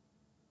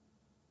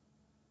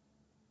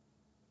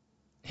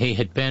 He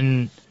had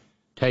been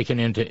taken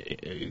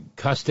into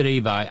custody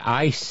by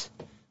ICE,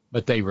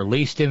 but they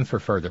released him for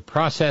further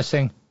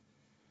processing.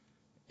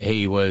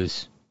 He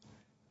was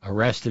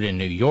arrested in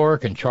New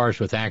York and charged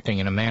with acting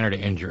in a manner to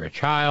injure a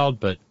child,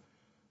 but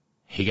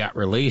he got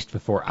released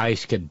before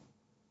ICE could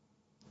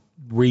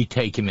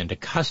retake him into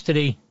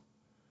custody.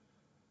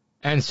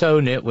 And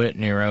so Nitwit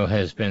Nero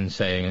has been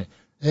saying,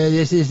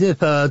 this is the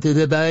fault of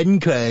the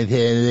Biden crime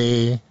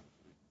family.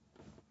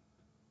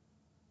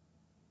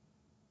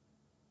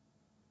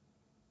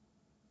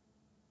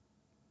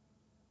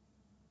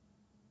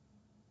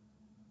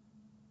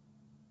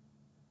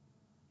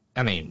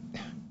 I mean,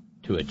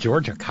 to a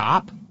Georgia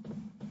cop?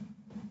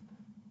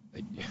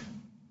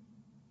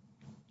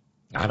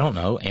 I don't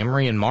know,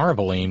 Emery and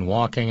Marveline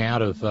walking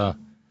out of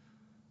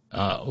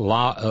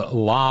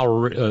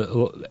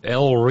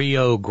El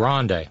Rio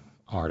Grande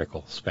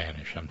article,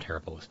 Spanish, I'm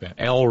terrible with Spanish,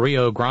 El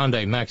Rio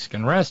Grande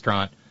Mexican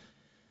restaurant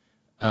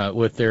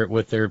with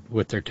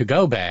their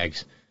to-go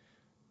bags.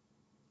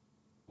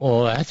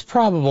 Well, that's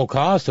probable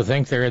cause to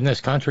think they're in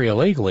this country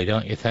illegally,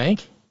 don't you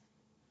think?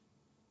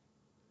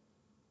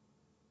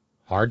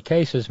 Hard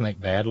cases make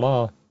bad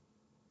law.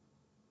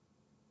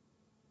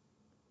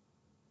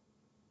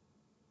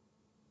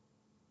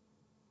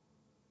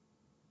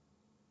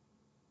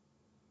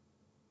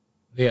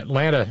 The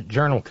Atlanta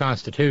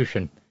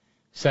Journal-Constitution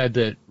said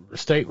that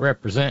State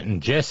Representative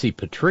Jesse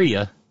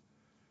Patria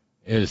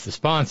is the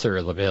sponsor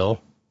of the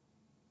bill,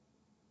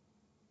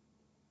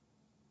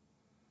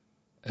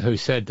 who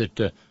said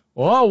that,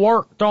 I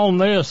worked on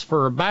this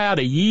for about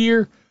a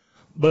year,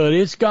 but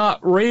it's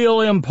got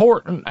real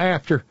important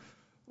after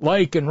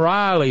Laken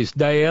Riley's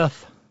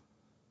death.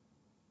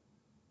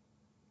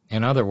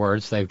 In other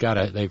words, they've got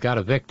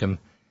a victim,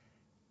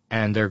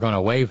 and they're going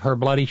to wave her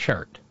bloody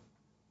shirt.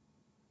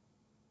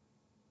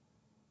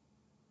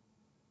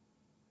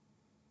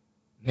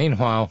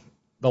 Meanwhile,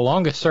 the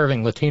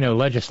longest-serving Latino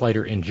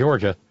legislator in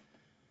Georgia,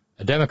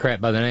 a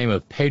Democrat by the name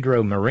of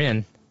Pedro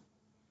Marin,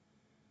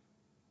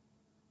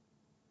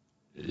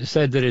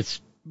 said that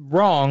it's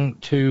wrong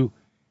to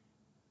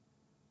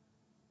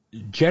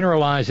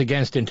generalize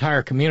against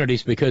entire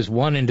communities because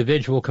one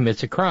individual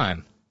commits a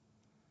crime.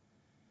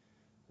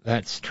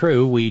 That's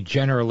true. We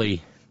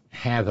generally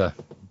have a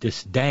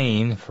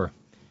disdain for,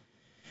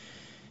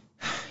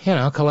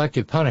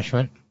 collective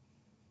punishment,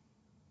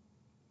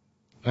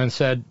 and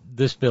said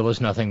this bill is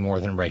nothing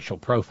more than racial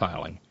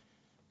profiling.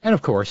 And,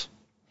 of course,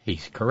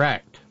 he's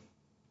correct.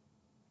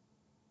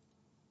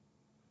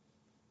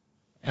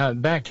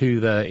 Back to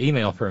the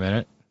email for a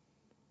minute.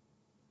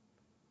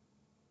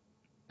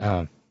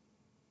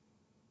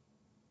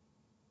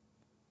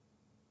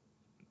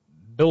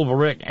 Bill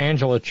Barick,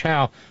 Angela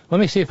Chow. Let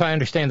me see if I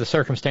understand the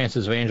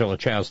circumstances of Angela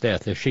Chow's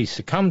death. If she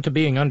succumbed to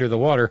being under the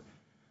water,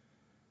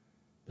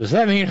 does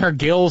that mean her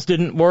gills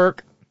didn't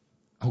work?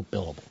 Oh,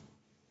 billable.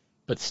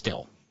 But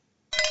still.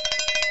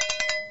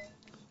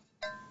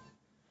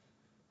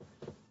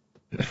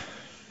 I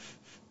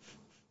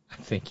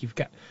think you've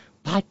got...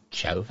 By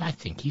Jove, I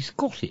think he's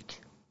got it.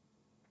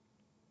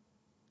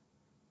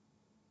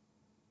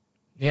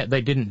 Yeah, they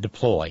didn't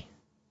deploy.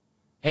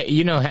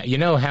 You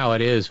know how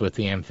it is with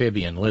the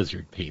amphibian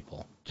lizard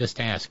people.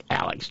 Just ask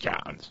Alex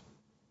Jones.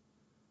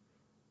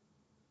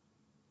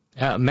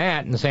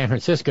 Matt in San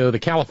Francisco, the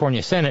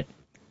California Senate.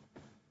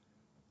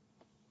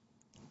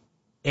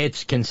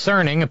 It's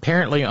concerning.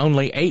 Apparently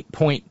only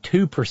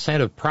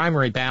 8.2% of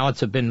primary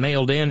ballots have been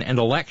mailed in, and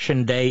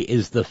Election Day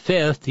is the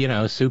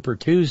 5th, Super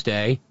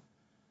Tuesday.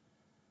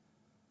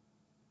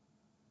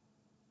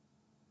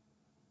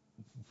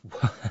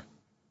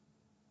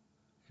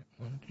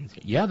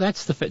 Yeah,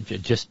 that's the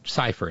just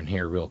ciphering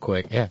here real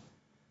quick. Yeah.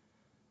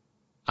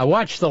 I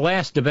watched the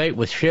last debate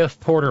with Schiff,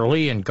 Porter,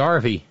 Lee, and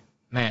Garvey,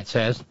 Matt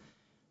says.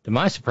 To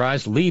my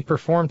surprise, Lee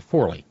performed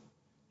poorly.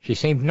 She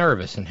seemed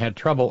nervous and had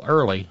trouble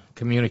early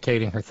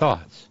communicating her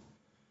thoughts.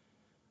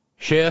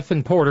 Schiff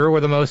and Porter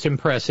were the most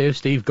impressive.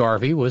 Steve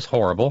Garvey was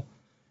horrible.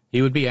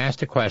 He would be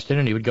asked a question,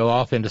 and he would go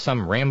off into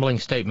some rambling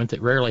statement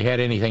that rarely had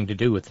anything to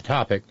do with the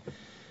topic.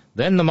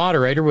 Then the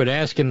moderator would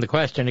ask him the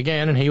question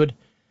again, and he would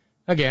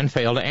again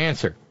fail to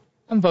answer.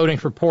 I'm voting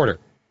for Porter.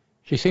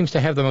 She seems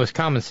to have the most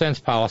common sense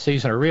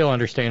policies and a real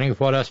understanding of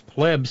what us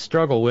plebs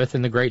struggle with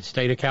in the great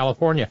state of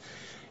California.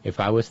 If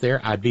I was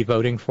there, I'd be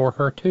voting for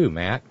her too,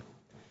 Matt.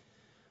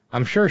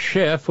 I'm sure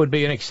Schiff would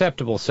be an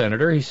acceptable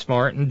senator. He's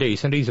smart and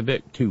decent. He's a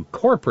bit too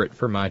corporate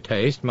for my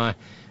taste. My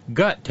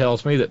gut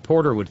tells me that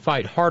Porter would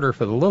fight harder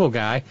for the little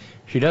guy.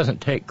 She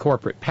doesn't take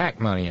corporate PAC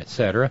money,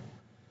 etc.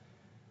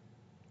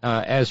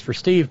 As for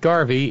Steve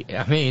Garvey,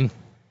 I mean,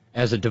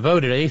 as a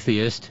devoted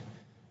atheist,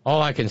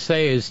 all I can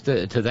say is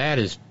to that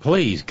is,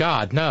 please,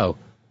 God, no.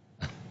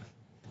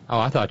 Oh,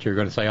 I thought you were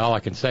going to say all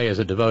I can say as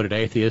a devoted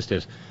atheist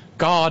is,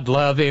 God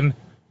love him.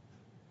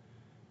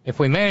 If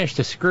we manage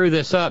to screw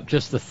this up,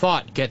 just the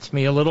thought gets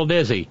me a little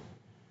dizzy.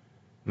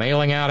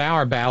 Mailing out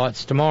our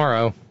ballots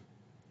tomorrow.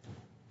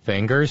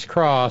 Fingers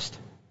crossed.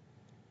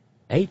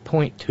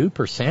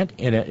 8.2%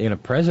 in a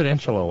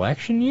presidential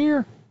election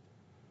year?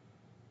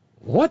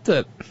 What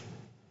the...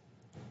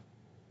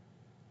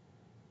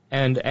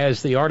 And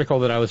as the article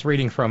that I was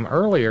reading from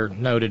earlier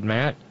noted,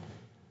 Matt,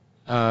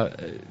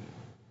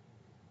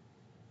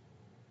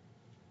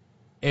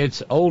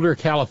 it's older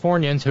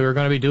Californians who are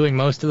going to be doing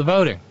most of the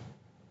voting.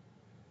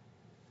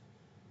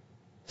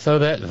 So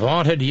that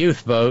vaunted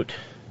youth vote,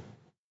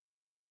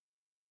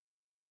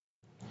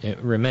 it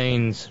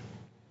remains,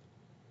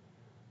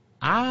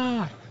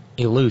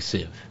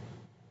 elusive.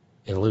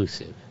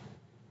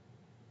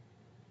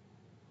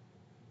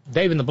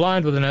 Dave in the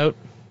Blind with a note.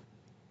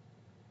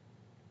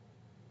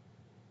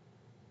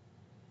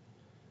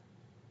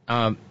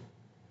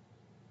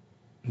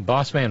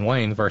 Bossman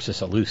Wayne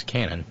versus a loose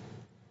cannon.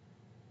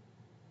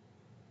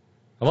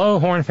 Hello,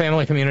 Horn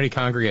Family Community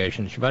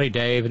Congregation. It's your buddy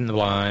Dave in the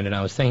Blind, and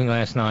I was thinking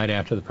last night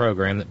after the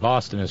program that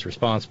Boston is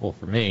responsible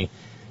for me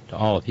to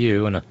all of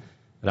you, and that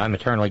I'm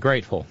eternally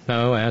grateful.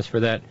 No, as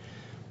for that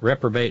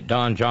reprobate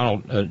Donald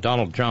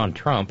John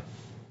Trump,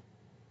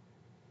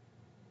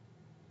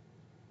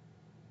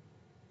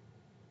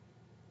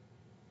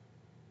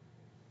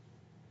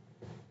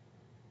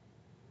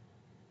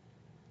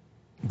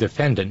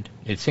 defendant,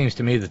 it seems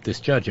to me that this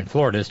judge in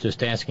Florida is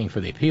just asking for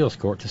the appeals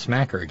court to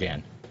smack her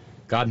again.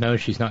 God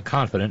knows she's not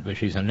confident, but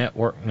she's a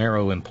Nitwit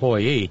Nero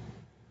employee.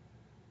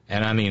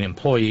 And I mean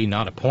employee,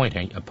 not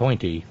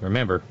appointee.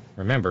 Remember,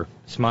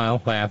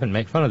 smile, laugh, and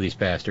make fun of these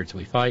bastards.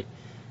 We fight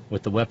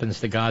with the weapons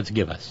the gods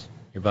give us.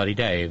 Your buddy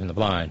Dave in the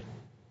Blind.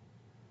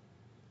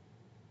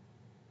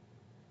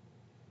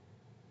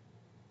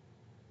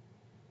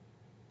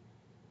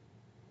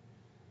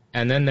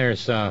 And then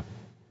there's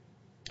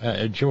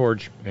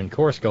George in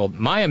Coarsegold.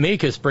 My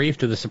amicus brief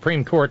to the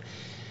Supreme Court.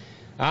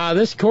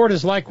 This court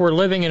is like we're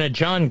living in a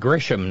John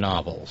Grisham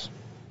novel.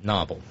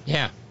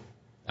 Yeah,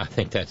 I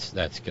think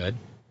that's good.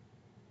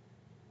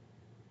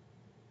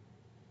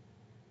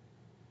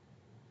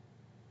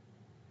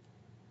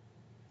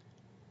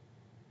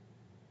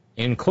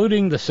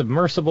 Including the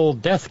submersible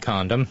death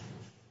condom.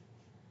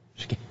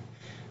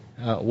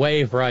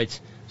 Wave writes,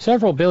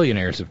 several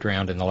billionaires have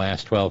drowned in the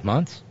last 12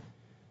 months.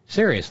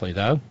 Seriously,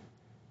 though,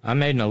 I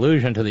made an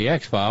allusion to the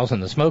X-Files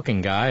and the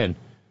smoking guy and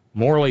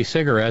Morley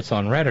cigarettes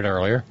on Reddit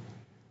earlier.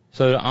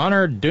 So to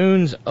honor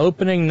Dune's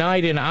opening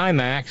night in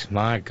IMAX,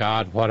 my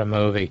God, what a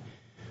movie.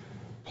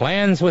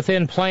 Plans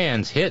within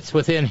plans, hits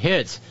within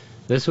hits.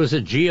 This was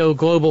a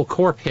geo-global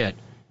corp hit.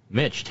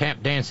 Mitch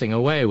tap dancing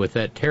away with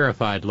that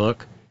terrified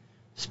look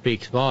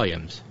speaks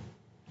volumes.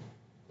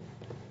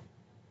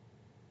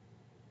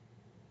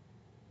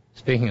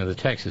 Speaking of the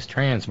Texas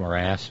trans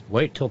morass,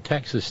 wait till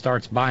Texas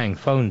starts buying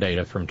phone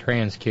data from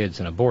trans kids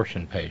and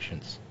abortion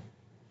patients.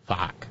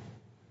 Fuck.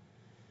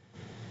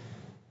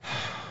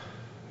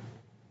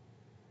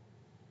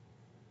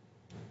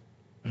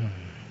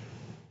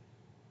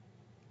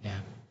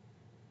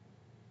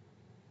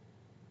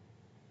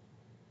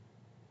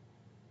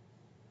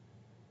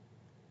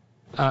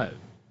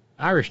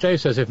 Irish Dave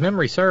says, if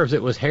memory serves,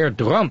 it was Herr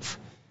Drumpf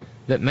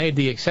that made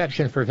the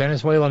exception for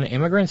Venezuelan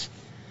immigrants.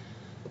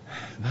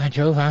 By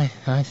Jove, I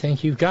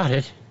think you've got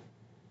it.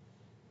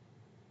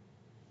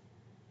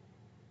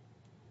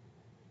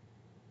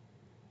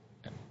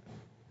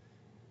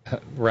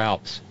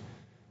 Ralph's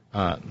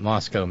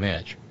Moscow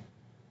Mitch.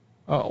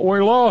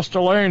 We lost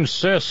Elaine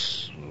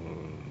Sister.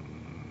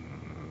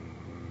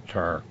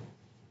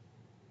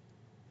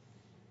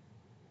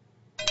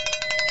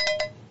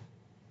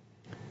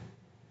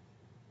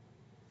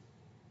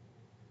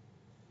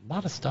 A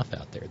lot of stuff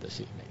out there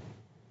this evening.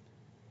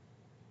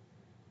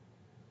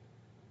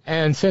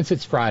 And since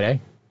it's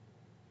Friday,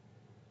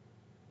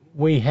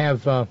 we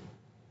have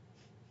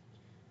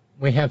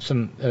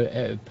some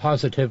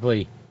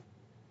positively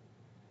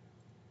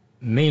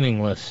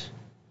meaningless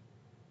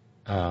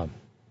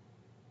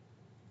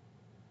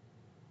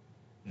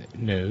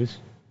news.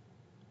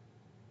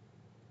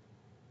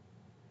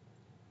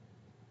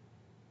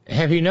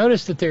 Have you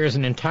noticed that there is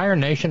an entire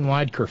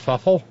nationwide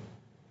kerfuffle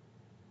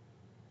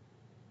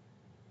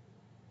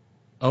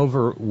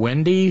over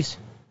Wendy's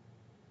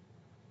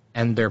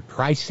and their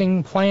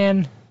pricing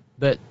plan?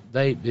 That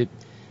I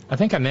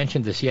think I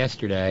mentioned this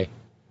yesterday.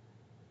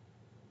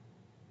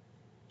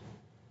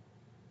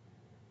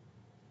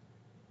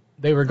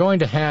 They were going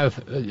to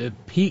have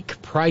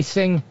peak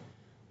pricing,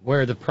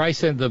 where the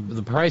price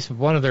of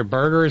one of their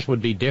burgers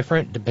would be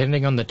different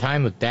depending on the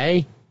time of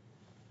day.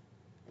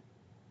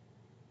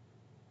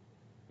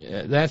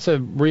 That's a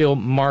real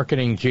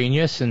marketing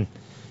genius. And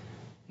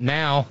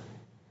now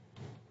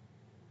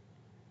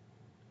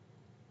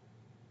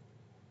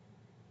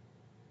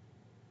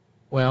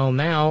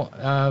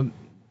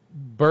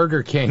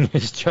Burger King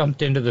has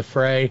jumped into the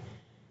fray,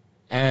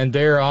 and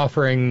they're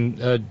offering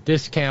a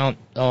discount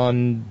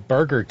on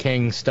Burger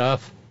King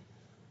stuff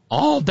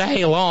all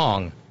day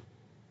long.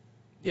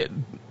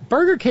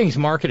 Burger King's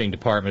marketing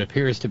department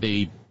appears to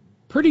be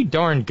pretty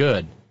darn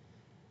good.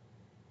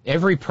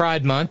 Every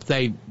Pride Month,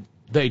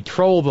 they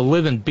troll the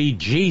living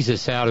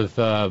bejesus out of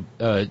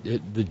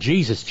the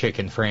Jesus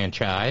Chicken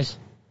franchise.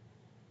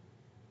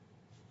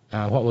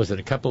 What was it?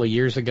 A couple of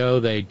years ago,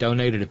 they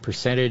donated a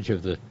percentage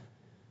of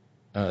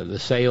the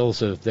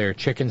sales of their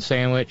chicken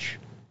sandwich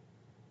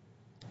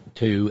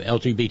to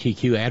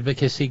LGBTQ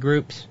advocacy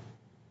groups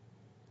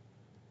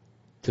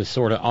to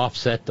sort of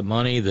offset the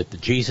money that the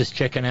Jesus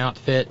Chicken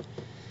outfit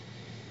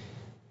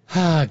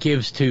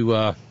gives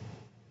to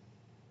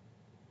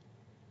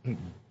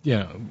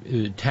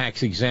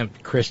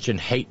tax-exempt Christian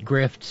hate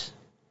grifts.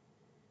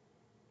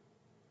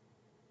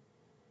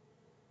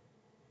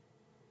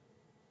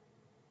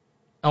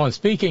 Oh, and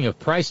speaking of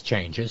price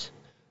changes,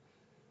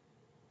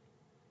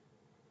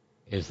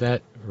 is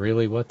that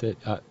really what the...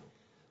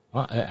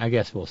 well, I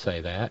guess we'll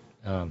say that.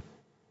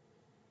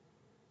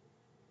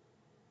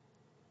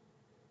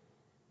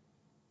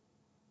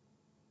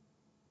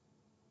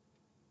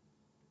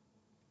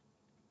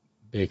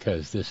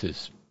 Because this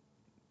is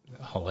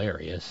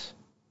hilarious.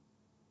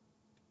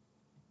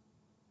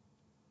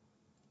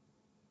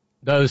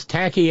 Those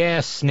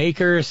tacky-ass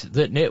sneakers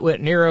that Nitwit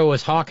Nero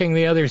was hawking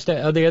the other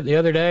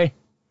day,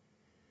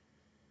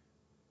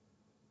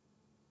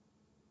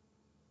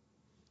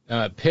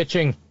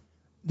 pitching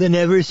the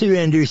Never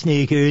Surrender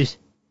sneakers,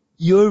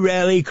 your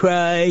rally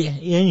cry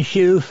in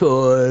shoe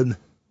form.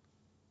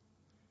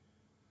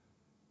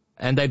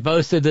 And they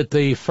boasted that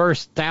the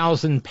first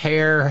 1,000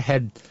 pair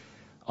had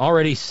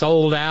already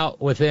sold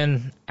out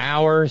within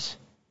hours.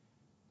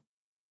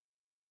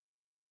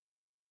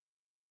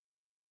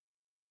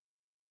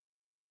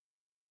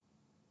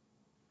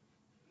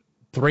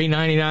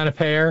 $3.99 a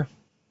pair.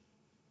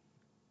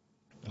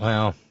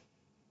 Well,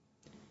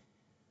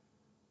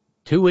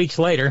 2 weeks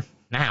later,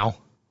 now,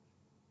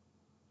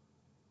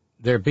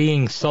 they're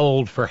being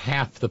sold for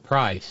half the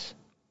price.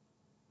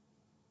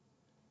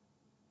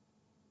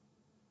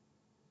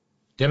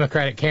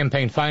 Democratic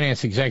campaign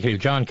finance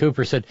executive John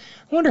Cooper said,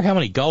 I wonder how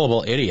many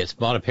gullible idiots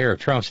bought a pair of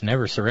Trump's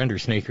Never Surrender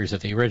sneakers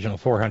at the original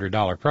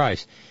 $400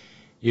 price.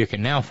 You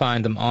can now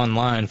find them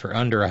online for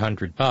under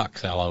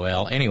 $100,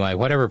 LOL. Anyway,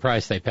 whatever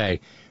price they pay,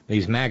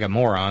 these MAGA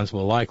morons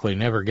will likely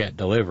never get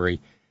delivery.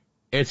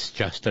 It's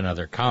just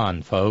another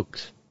con,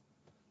 folks.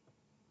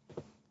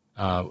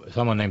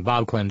 Someone named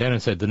Bob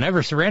Clendenin said, the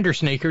Never Surrender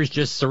sneakers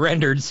just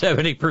surrendered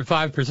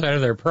 75%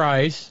 of their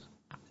price.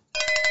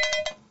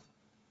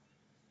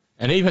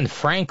 And even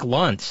Frank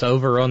Luntz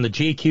over on the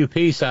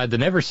GQP side, the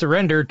Never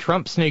Surrender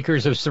Trump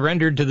sneakers have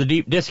surrendered to the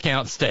deep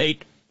discount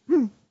state.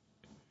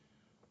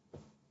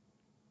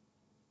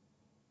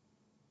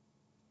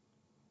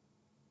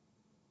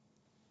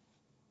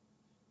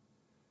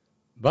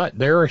 But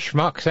there are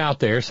schmucks out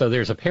there, so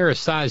there's a pair of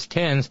size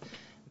 10s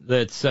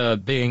that's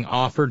being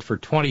offered for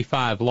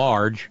 $25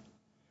 large.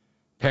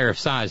 Pair of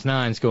size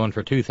 9s going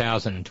for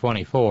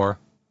 $2,024.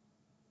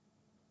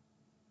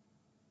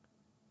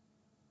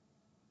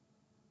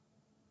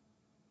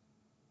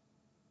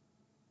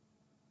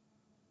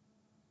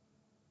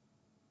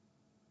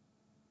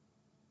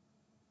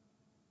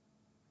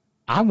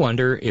 I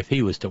wonder if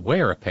he was to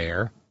wear a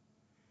pair,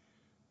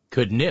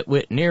 could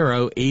Nitwit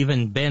Nero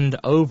even bend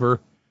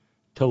over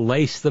to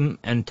lace them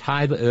and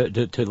tie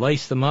to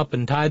lace them up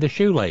and tie the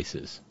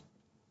shoelaces?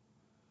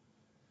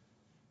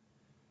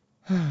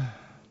 And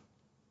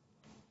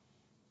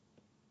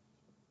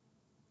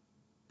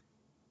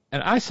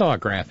I saw a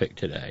graphic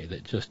today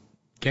that just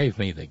gave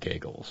me the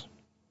giggles.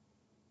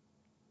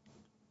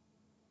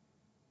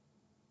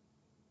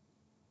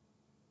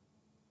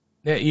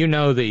 You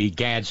know the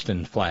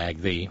Gadsden flag,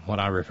 what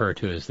I refer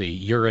to as the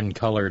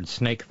urine-colored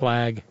snake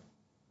flag?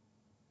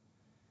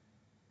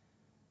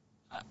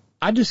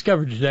 I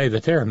discovered today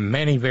that there are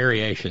many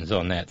variations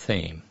on that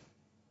theme.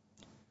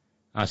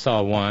 I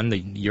saw one, the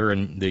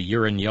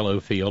urine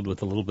yellow field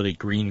with a little bit of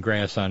green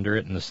grass under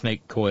it and the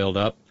snake coiled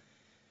up.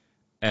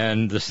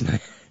 And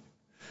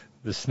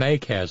the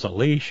snake has a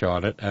leash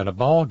on it and a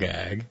ball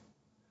gag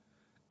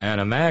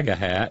and a MAGA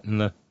hat, and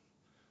the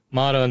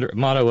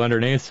motto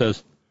underneath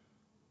says,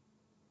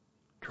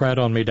 tread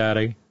on me,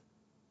 Daddy.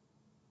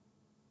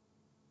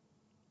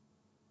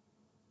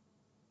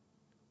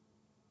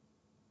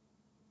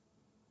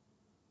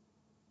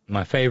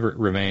 My favorite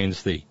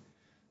remains the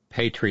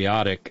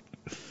patriotic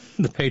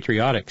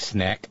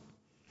snack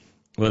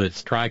with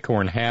its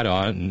tricorn hat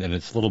on and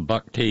its little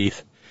buck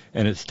teeth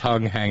and its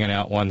tongue hanging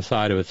out one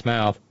side of its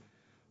mouth.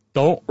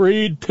 Don't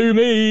read to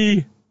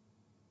me.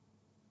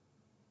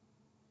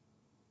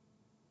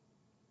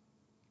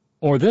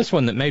 Or this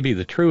one that may be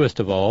the truest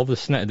of all,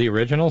 the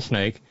original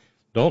snake.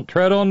 Don't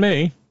tread on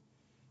me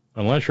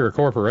unless you're a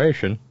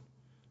corporation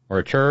or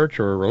a church,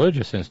 or a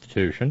religious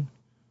institution,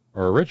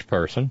 or a rich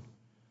person,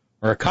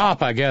 or a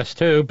cop, I guess,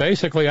 too.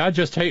 Basically, I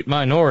just hate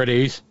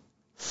minorities.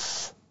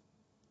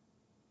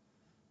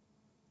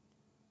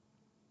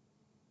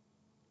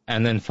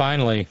 And then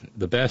finally,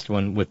 the best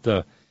one with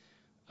the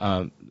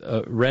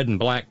red and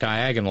black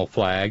diagonal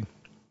flag,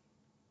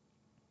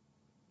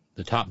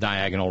 the top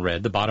diagonal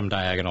red, the bottom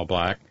diagonal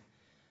black,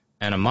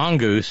 and a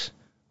mongoose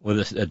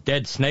with a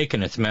dead snake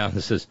in its mouth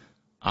that says,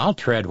 "I'll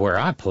tread where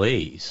I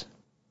please."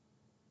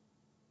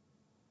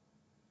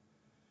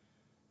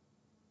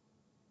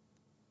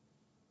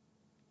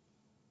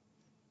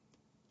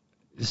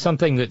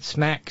 Something that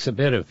smacks a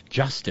bit of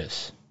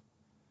justice.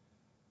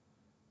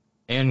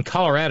 In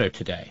Colorado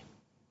today,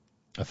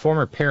 a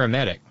former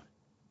paramedic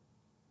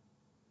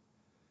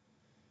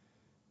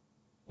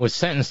was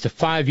sentenced to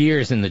 5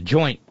 years in the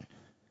joint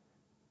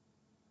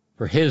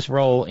for his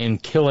role in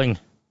killing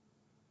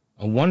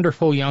a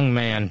wonderful young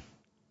man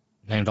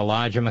named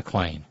Elijah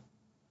McClain.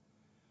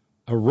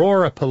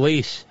 Aurora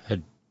police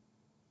had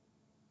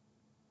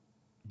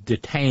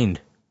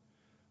detained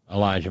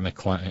Elijah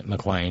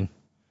McClain,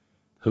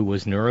 who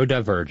was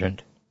neurodivergent,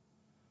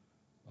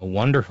 a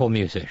wonderful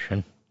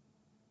musician.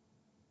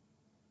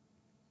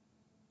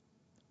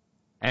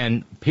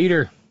 And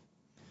Peter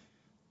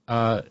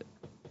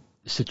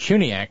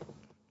Sachuniak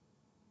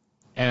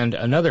and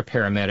another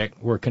paramedic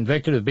were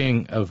convicted of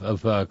being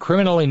of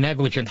criminally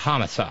negligent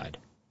homicide.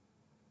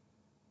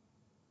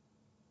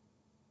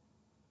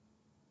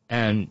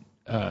 And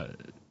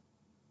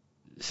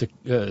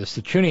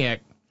Sachuniak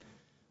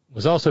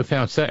was also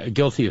found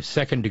guilty of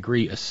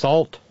second-degree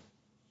assault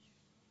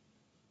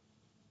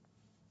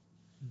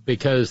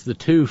because the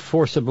two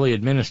forcibly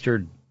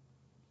administered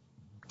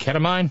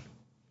ketamine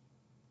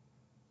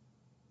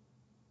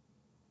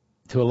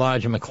to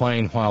Elijah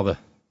McClain while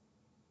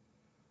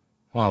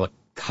the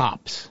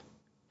cops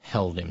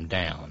held him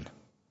down.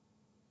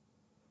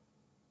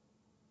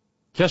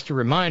 Just a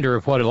reminder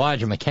of what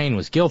Elijah McClain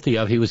was guilty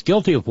of. He was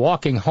guilty of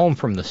walking home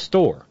from the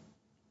store.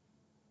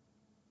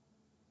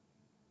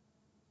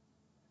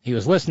 He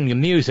was listening to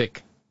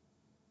music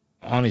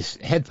on his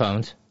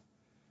headphones,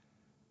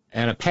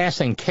 and a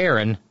passing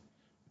Karen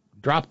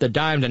dropped the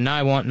dime to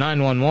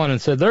 911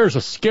 and said, "There's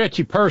a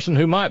sketchy person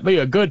who might be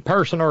a good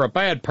person or a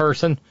bad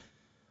person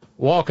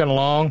walking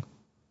along.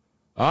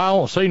 I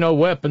don't see no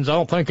weapons. I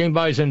don't think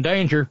anybody's in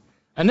danger."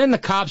 And then the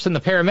cops and the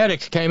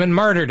paramedics came and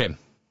murdered him.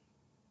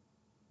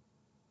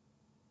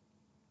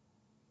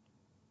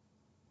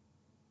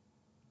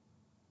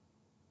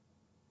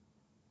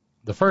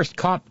 The first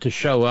cop to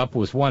show up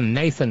was one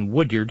Nathan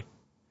Woodyard,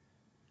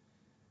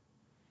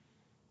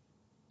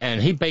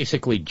 and he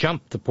basically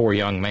jumped the poor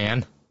young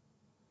man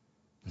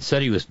and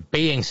said he was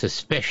being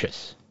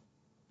suspicious.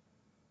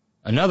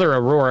 Another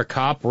Aurora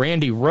cop,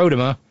 Randy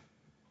Rodema,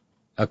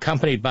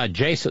 accompanied by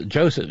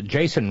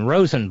Jason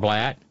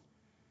Rosenblatt,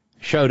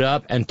 showed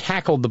up and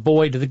tackled the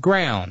boy to the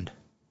ground.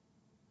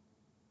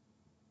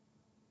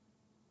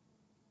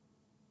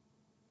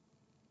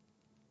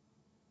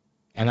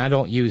 And I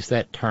don't use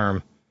that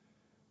term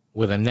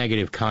with a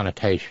negative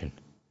connotation.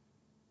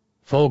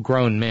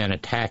 Full-grown men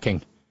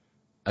attacking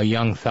a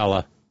young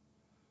fella,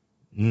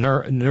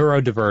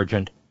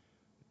 neurodivergent,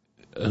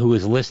 who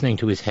was listening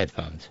to his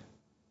headphones.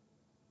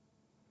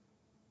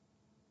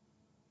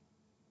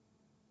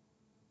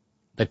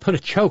 They put a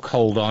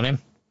chokehold on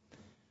him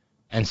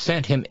and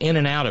sent him in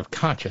and out of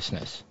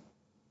consciousness.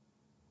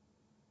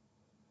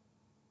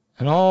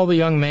 And all the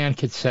young man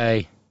could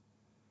say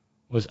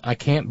was, "I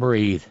can't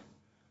breathe.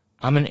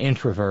 I'm an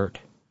introvert.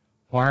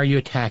 Why are you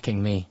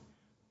attacking me?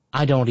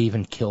 I don't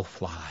even kill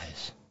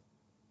flies."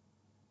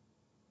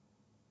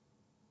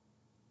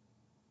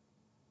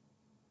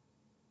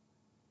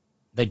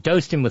 They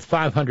dosed him with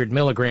 500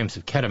 milligrams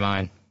of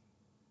ketamine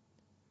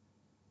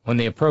when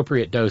the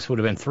appropriate dose would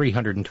have been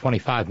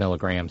 325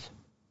 milligrams.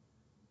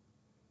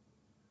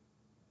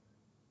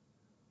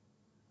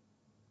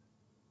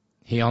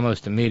 He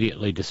almost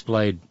immediately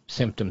displayed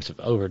symptoms of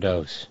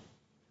overdose.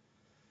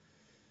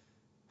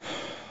 The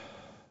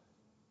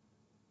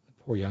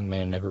poor young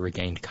man never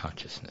regained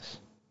consciousness.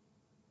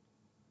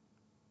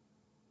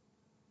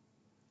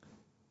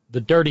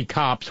 The dirty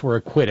cops were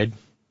acquitted.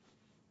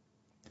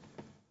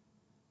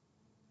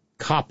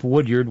 Cop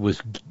Woodyard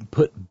was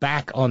put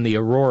back on the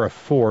Aurora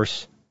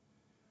force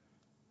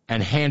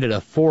and handed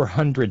a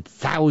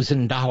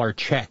 $400,000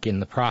 check in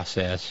the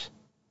process.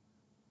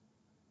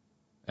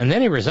 And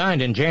then he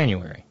resigned in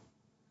January.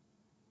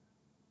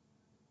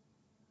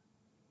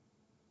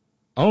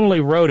 Only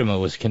Rodema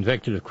was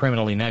convicted of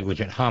criminally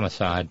negligent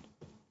homicide.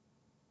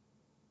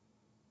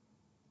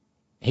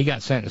 He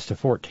got sentenced to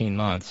 14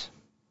 months.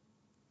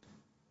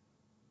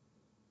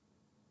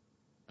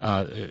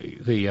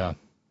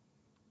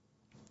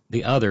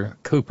 The other,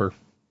 Cooper,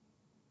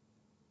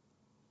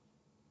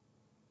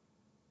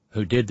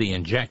 who did the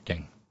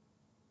injecting,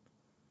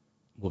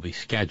 will be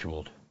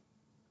scheduled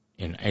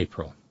in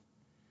April.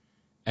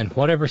 And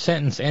whatever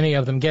sentence any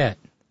of them get,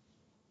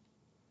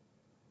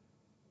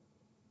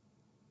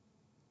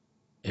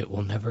 it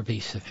will never be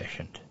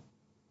sufficient.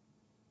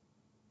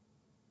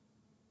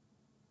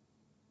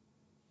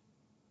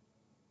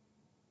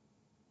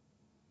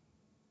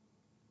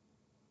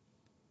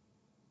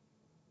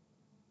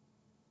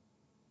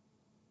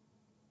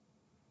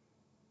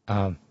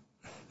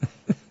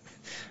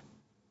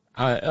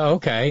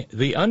 Okay.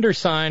 The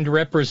undersigned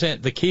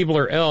represent the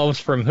Keebler elves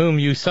from whom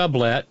you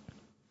sublet.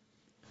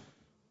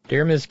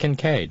 Dear Ms.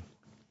 Kincaid,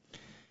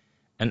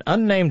 an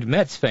unnamed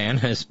Mets fan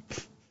has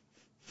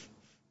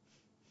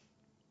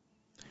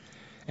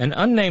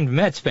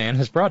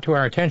brought to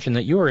our attention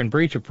that you are in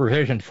breach of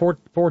provision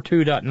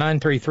 442.933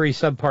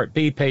 subpart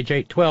B, page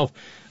 812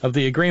 of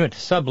the agreement to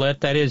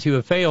sublet. That is, you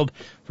have failed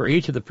for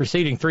each of the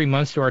preceding 3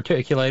 months to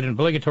articulate an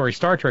obligatory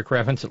Star Trek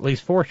reference at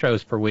least 4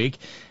 shows per week.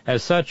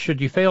 As such, should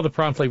you fail to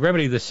promptly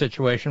remedy this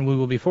situation, we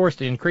will be forced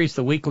to increase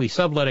the weekly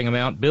subletting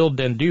amount billed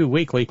and due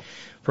weekly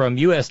from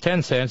U.S.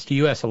 10 cents to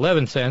U.S.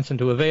 11 cents, and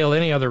to avail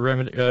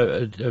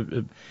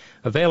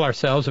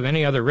ourselves of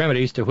any other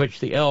remedies to which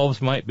the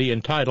elves might be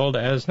entitled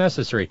as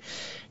necessary.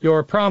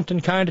 Your prompt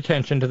and kind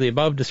attention to the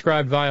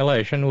above-described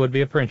violation would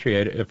be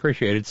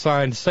appreciated.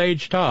 Signed,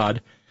 Sage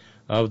Todd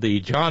of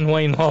the John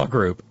Wayne Law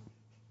Group.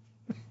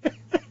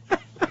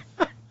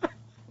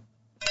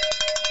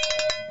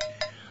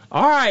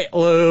 All right,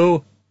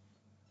 Lou.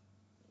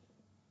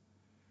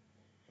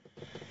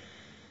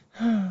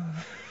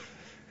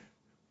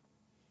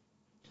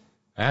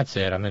 That's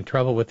it. I'm in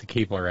trouble with the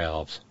Keebler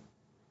elves.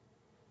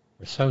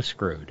 We're so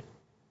screwed.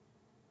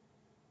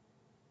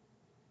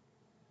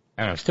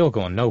 And I'm still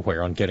going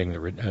nowhere on getting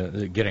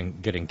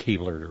getting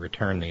Keebler to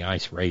return the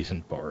ice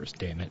raisin bars,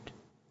 damn it.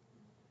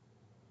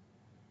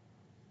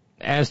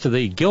 As to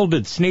the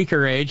gilded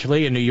sneaker age,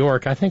 Lee in New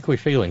York, I think we're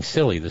feeling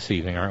silly this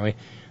evening, aren't we?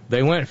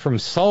 They went from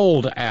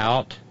sold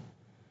out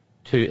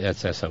to,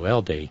 that's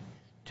S-O-L-D,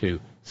 to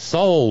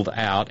sold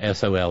out,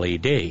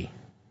 S-O-L-E-D.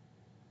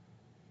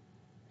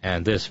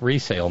 And this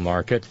resale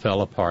market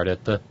fell apart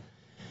at the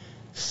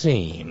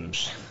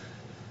seams.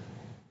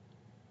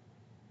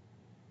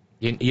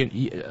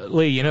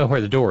 Lee, you know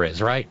where the door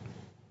is, right?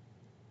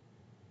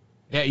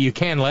 Yeah, you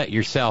can let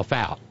yourself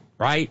out,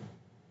 right?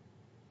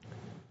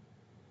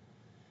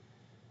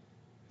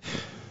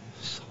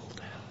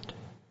 Sold out.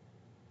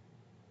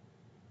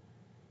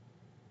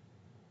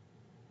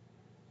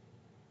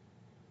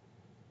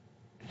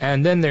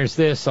 And then there's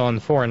this on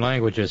foreign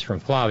languages from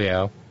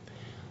Flavio.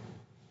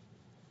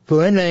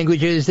 Foreign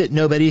languages that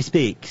nobody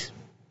speaks.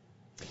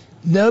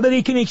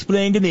 Nobody can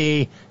explain to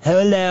me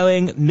how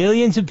allowing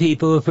millions of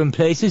people from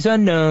places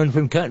unknown,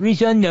 from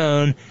countries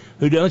unknown,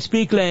 who don't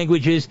speak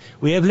languages,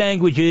 we have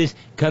languages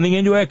coming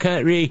into our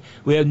country,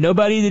 we have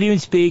nobody that even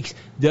speaks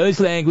those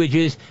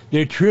languages,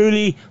 they're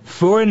truly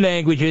foreign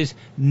languages,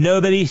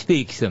 nobody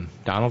speaks them.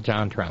 Donald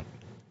John Trump.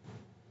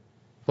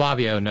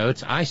 Flavio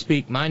notes, I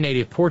speak my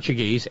native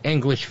Portuguese,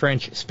 English,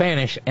 French,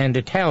 Spanish, and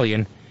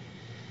Italian.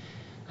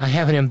 I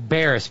have an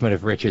embarrassment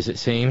of riches, it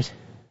seems.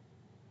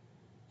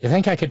 You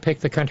think I could pick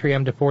the country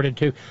I'm deported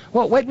to?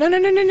 Well, wait,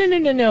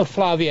 no,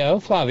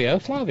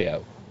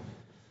 Flavio.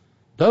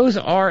 Those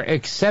are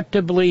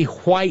acceptably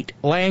white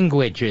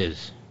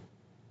languages.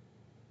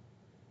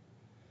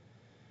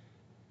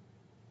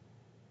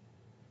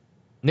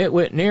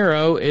 Nitwit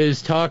Nero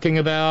is talking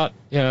about,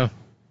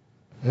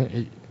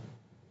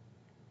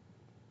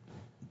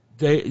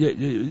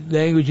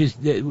 languages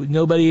that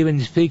nobody even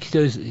speaks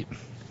those.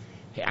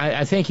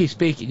 I think he's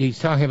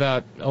talking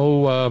about,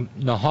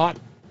 Nahat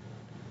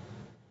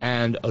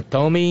and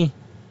Otomi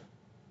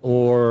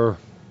or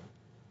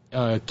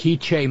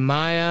Quiche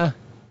Maya.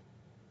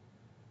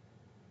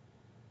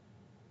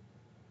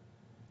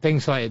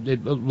 Things like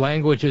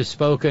languages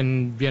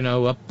spoken,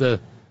 up the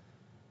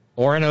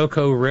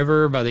Orinoco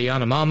River by the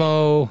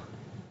Yanomamo,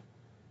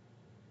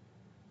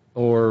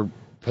 or,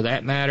 for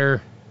that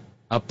matter,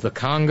 up the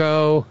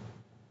Congo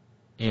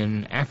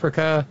in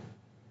Africa.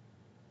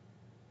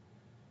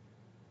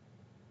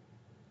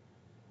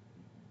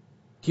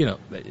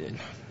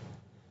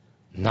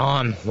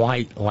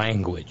 Non-white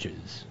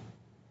languages.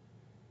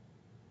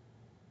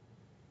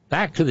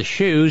 Back to the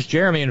shoes,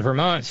 Jeremy in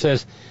Vermont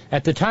says,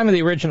 at the time of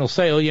the original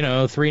sale,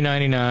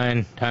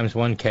 $3.99 times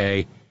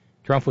 1K,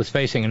 Trump was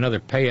facing another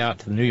payout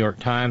to the New York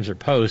Times or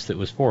Post that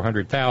was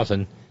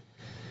 $400,000.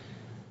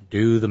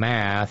 Do the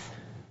math.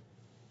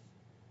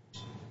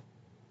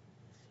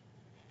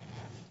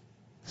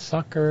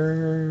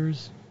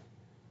 Suckers.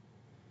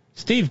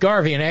 Steve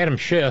Garvey and Adam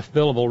Schiff,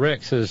 Billable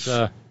Rick, says,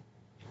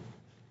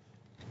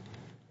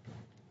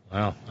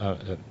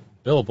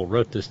 Billable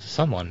wrote this to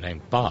someone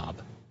named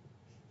Bob.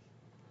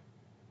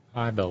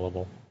 Hi,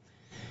 Billable.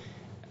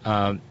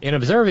 In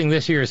observing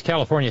this year's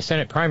California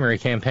Senate primary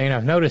campaign,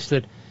 I've noticed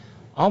that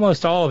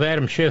almost all of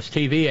Adam Schiff's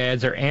TV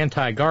ads are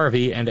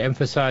anti-Garvey and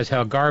emphasize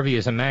how Garvey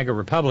is a MAGA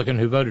Republican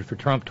who voted for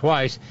Trump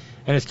twice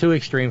and is too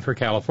extreme for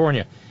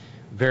California.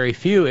 Very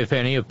few, if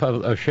any,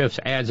 of Schiff's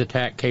ads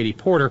attack Katie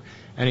Porter,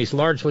 and he's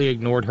largely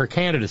ignored her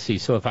candidacy.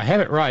 So if I have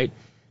it right,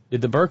 did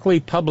the Berkeley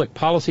Public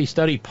Policy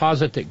Study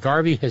posit that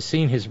Garvey has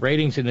seen his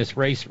ratings in this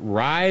race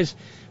rise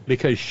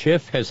because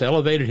Schiff has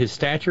elevated his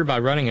stature by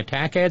running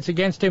attack ads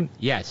against him?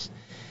 Yes.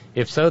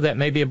 If so, that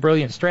may be a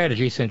brilliant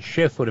strategy, since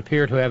Schiff would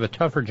appear to have a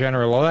tougher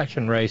general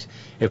election race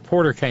if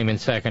Porter came in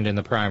second in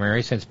the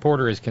primary, since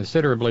Porter is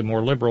considerably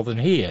more liberal than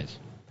he is.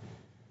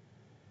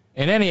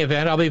 In any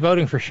event, I'll be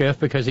voting for Schiff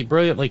because he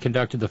brilliantly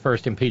conducted the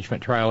first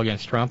impeachment trial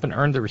against Trump and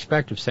earned the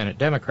respect of Senate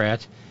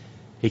Democrats.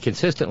 He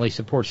consistently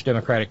supports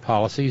Democratic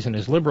policies and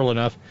is liberal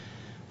enough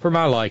for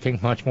my liking,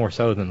 much more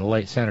so than the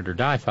late Senator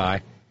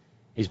Di-Fi.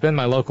 He's been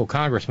my local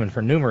congressman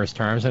for numerous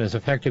terms and is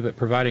effective at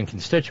providing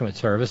constituent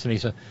service, and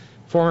he's a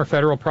former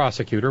federal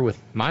prosecutor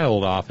with my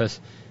old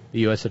office, the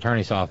U.S.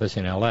 Attorney's Office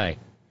in L.A.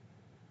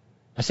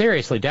 I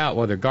seriously doubt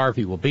whether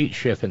Garvey will beat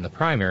Schiff in the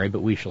primary,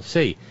 but we shall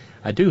see.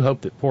 I do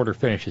hope that Porter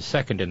finishes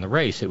second in the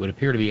race. It would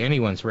appear to be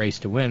anyone's race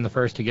to win. The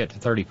first to get to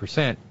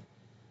 30%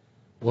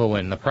 will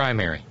win the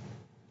primary.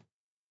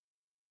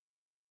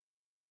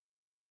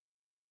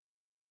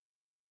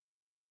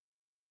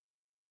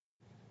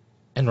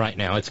 And right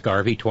now it's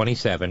Garvey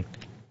 27,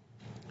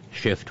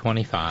 Schiff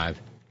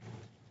 25,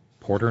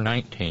 Porter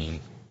 19,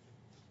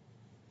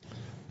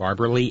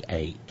 Barbara Lee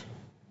 8.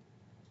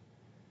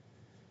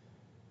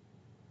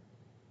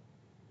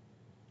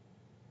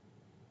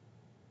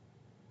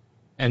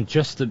 And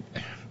just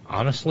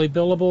honestly,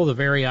 billable, the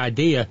very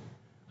idea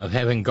of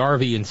having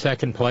Garvey in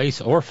second place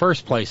or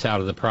first place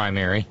out of the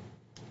primary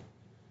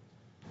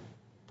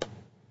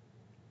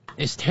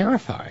is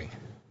terrifying.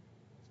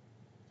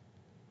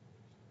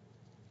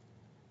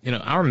 You know,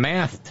 our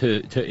math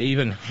to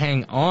even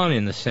hang on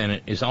in the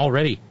Senate is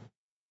already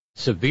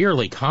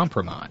severely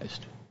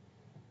compromised.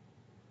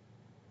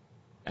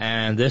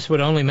 And this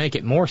would only make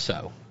it more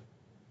so.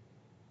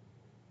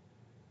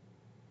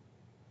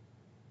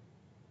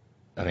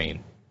 I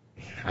mean,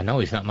 I know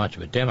he's not much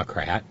of a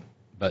Democrat,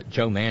 but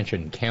Joe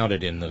Manchin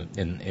counted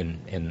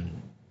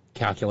in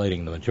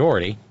calculating the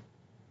majority.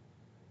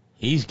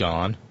 He's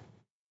gone.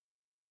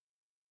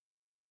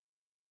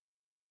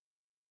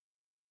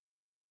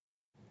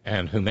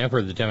 And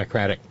whomever the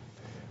Democratic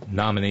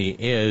nominee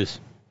is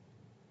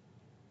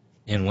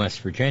in West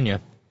Virginia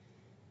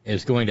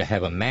is going to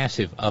have a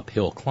massive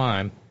uphill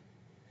climb,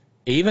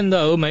 even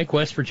though make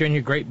West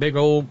Virginia great big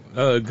old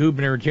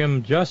Gouverneur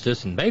Jim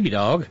Justice and Baby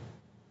Dog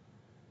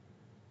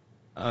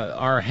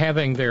are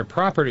having their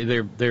property,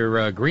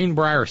 their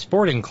Greenbrier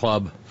Sporting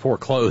Club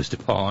foreclosed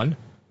upon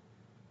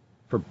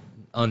for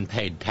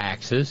unpaid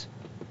taxes,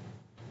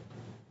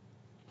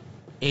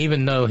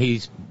 even though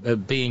he's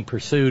being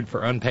pursued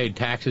for unpaid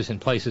taxes in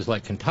places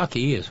like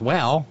Kentucky as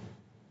well.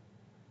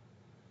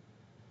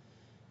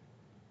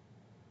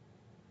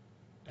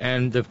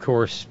 And, of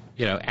course,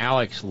 you know,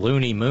 Alex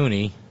Looney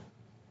Mooney,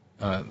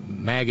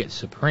 Maggot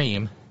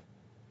Supreme,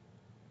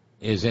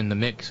 is in the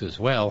mix as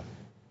well.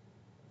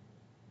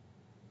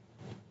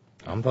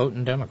 I'm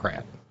voting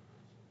Democrat.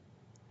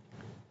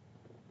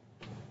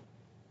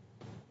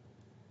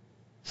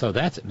 So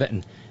that's...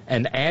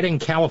 And adding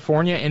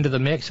California into the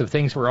mix of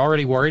things we're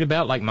already worried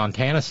about, like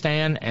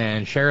Montanistan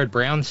and Sherrod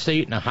Brown's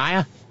seat in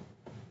Ohio,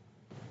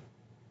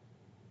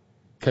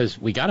 because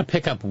we got to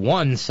pick up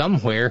one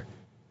somewhere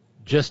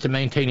just to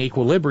maintain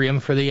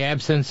equilibrium for the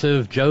absence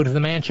of Joe to the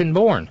Mansion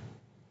born.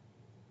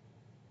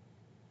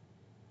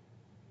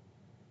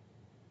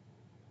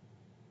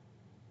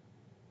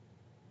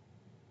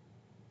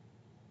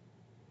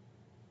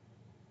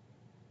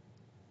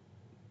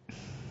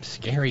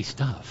 Scary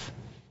stuff.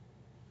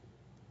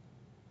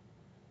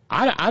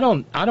 I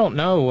don't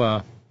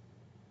know.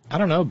 I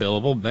don't know,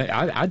 Billable. But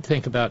I'd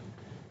think about,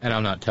 and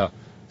I'm not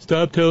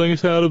stop telling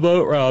us how to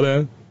vote,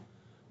 Robyn.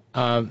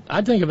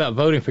 I'd think about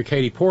voting for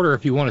Katie Porter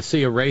if you want to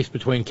see a race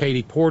between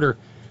Katie Porter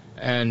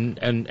and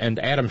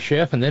Adam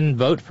Schiff, and then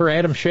vote for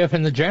Adam Schiff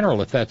in the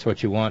general if that's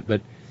what you want.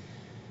 But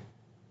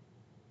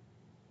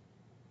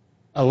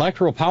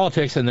electoral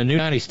politics in the new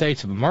United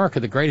States of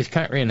America, the greatest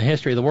country in the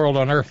history of the world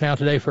on earth, now,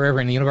 today,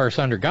 forever, in the universe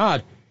under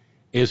God,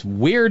 is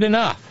weird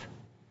enough.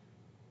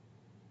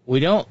 We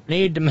don't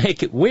need to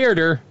make it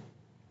weirder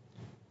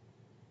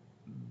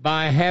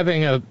by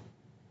having a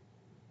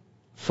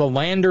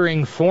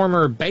philandering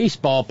former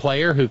baseball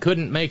player who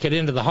couldn't make it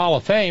into the Hall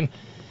of Fame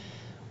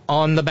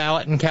on the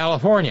ballot in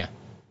California.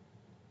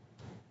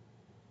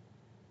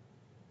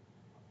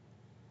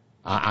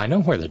 I know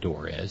where the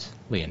door is,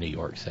 Leah New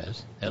York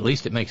says. At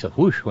least it makes a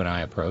whoosh when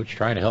I approach,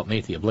 trying to help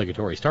meet the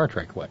obligatory Star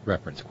Trek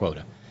reference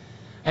quota.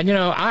 And, you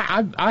know,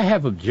 I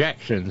have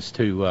objections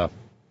to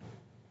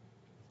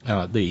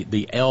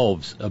the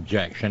elves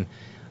objection.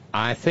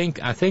 I think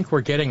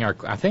we're getting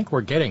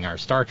our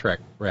Star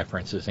Trek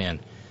references in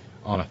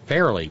on a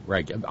fairly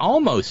regular,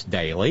 almost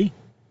daily.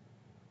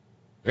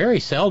 Very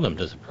seldom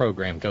does a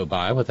program go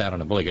by without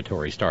an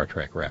obligatory Star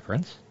Trek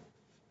reference.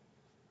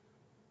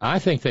 I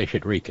think they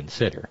should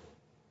reconsider.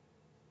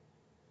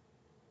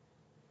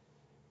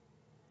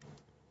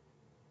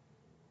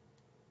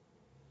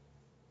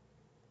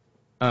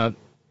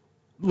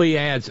 Lee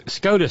adds,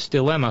 SCOTUS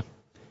dilemma.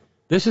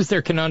 This is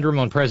their conundrum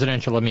on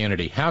presidential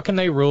immunity. How can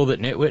they rule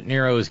that Nitwit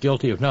Nero is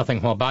guilty of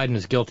nothing while Biden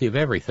is guilty of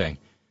everything?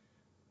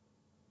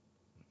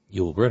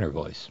 Yul Brynner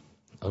voice.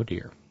 Oh,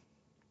 dear.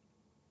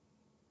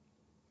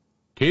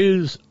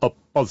 'Tis a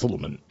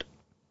puzzlement.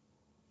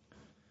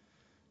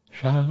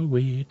 Shall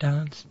we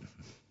dance?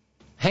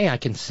 Hey, I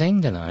can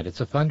sing tonight.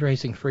 It's a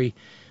fundraising-free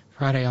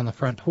Friday on the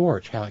front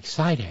porch. How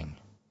exciting.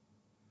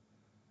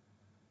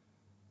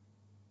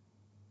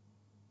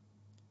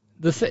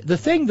 The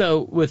thing,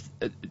 though, with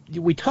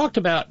we talked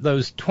about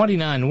those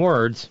 29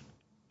 words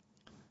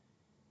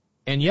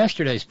in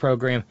yesterday's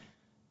program.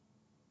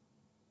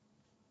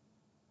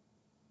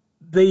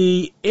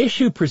 The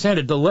issue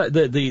presented,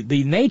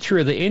 the nature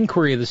of the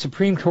inquiry of the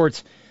Supreme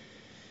Court's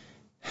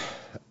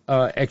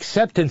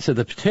acceptance of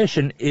the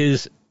petition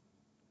is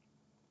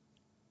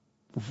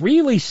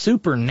really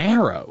super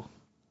narrow.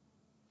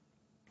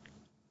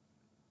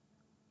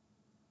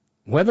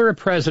 Whether a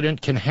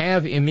president can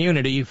have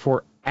immunity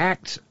for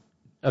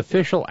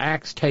official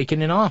acts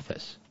taken in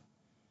office.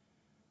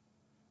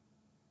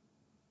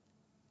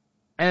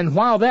 And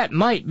while that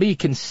might be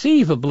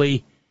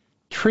conceivably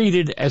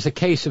treated as a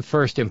case of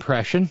first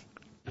impression,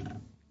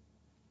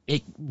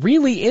 it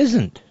really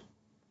isn't.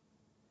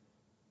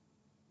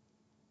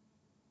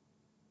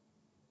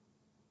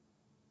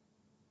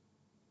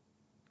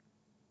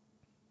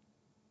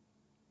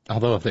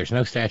 Although if there's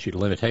no statute of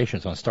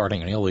limitations on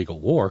starting an illegal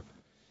war,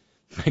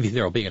 maybe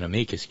there'll be an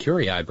amicus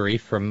curiae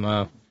brief from,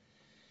 I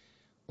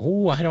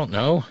don't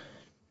know,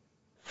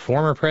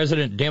 former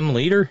President Dim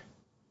Leader.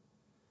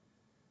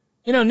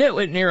 You know,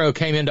 Nitwit Nero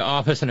came into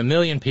office and 1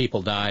 million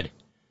people died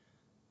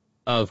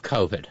of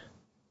COVID.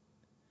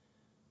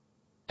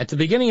 At the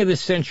beginning of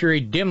this century,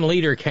 Dim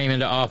Leader came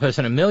into office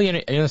and 1 million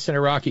innocent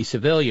Iraqi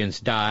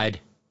civilians died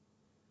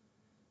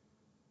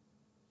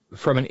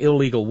from an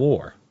illegal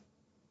war.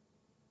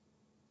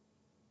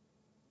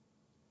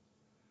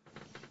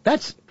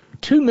 That's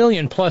 2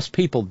 million plus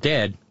people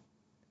dead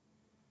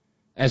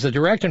as a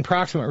direct and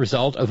proximate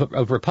result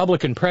of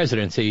Republican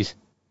presidencies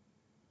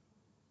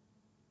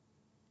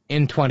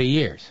in 20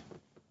 years.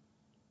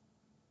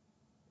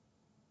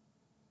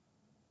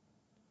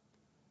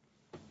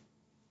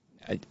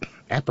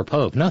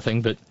 Apropos of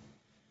nothing, but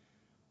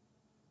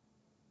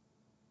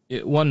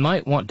one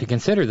might want to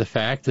consider the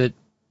fact that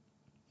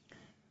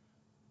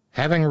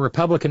having a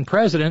Republican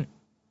president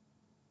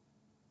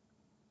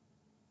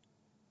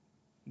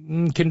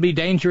can be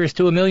dangerous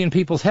to 1 million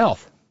people's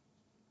health.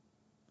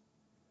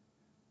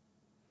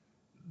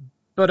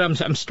 But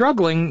I'm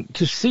struggling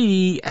to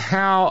see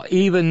how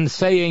even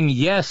saying,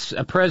 yes,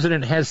 a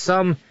president has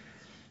some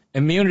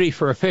immunity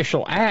for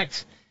official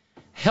acts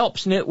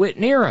helps Nitwit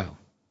Nero.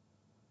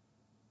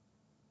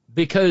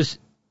 Because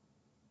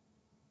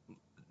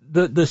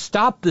the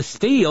stop the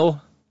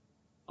steal,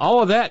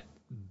 all of that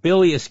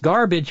bilious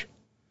garbage,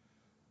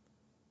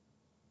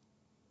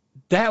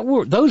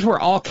 those were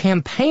all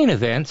campaign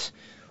events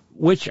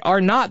which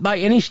are not by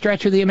any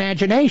stretch of the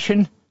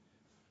imagination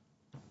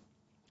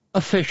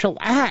official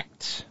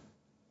acts.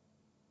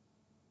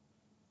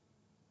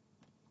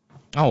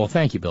 Oh, well,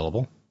 thank you,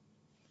 Billable.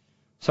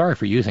 Sorry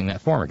for using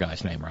that former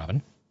guy's name,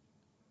 Robyn.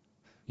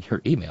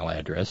 Your email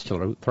address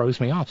still throws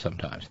me off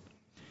sometimes.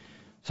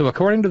 So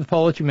according to the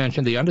poll that you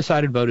mentioned, the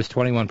undecided vote is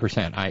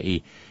 21%,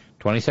 i.e.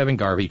 27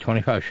 Garvey,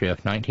 25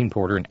 Schiff, 19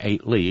 Porter, and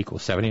 8 Lee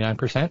equals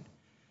 79%.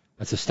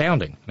 That's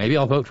astounding. Maybe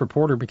I'll vote for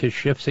Porter because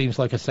Schiff seems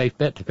like a safe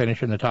bet to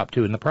finish in the top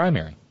 2 in the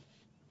primary.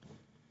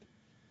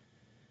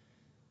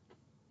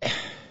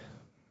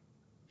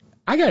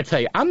 I got to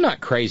tell you, I'm not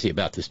crazy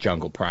about this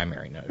jungle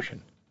primary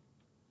notion.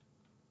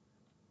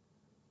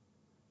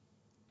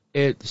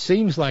 It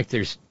seems like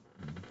there's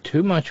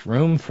too much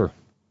room for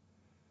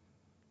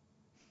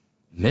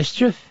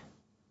mischief.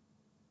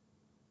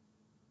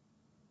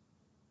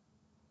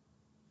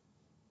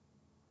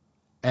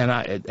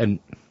 And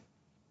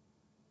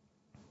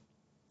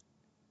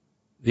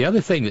the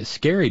other thing that's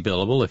scary,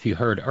 Billable, if you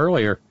heard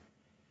earlier,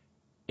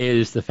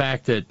 is the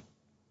fact that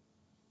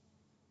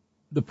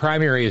the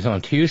primary is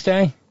on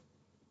Tuesday.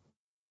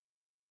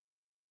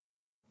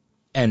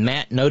 And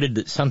Matt noted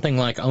that something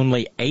like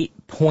only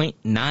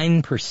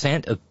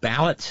 8.9% of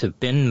ballots have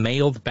been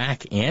mailed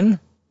back in.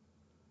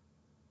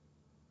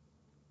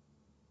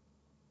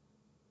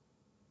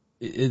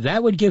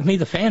 That would give me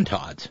the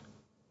fantods.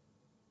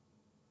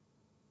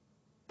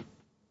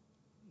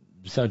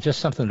 So just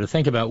something to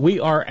think about.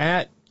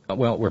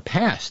 We're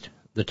past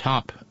the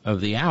top of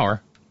the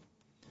hour.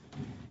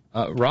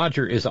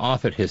 Roger is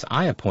off at his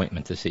eye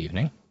appointment this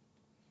evening.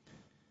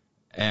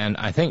 And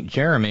I think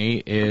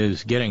Jeremy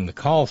is getting the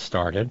call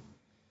started.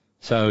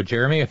 So,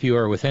 Jeremy, if you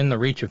are within the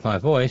reach of my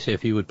voice,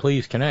 if you would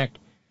please connect,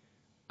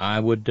 I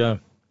would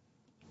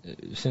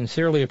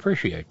sincerely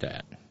appreciate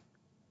that.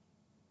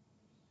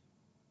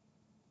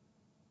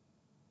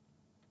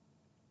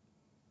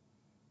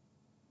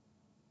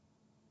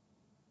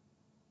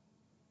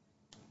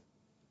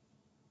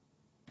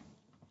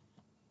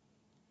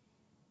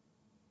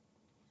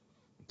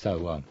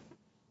 So,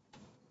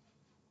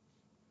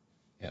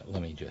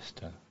 let me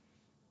just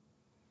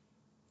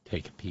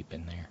take a peep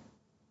in there.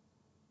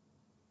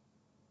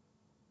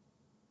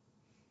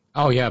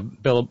 Oh, yeah,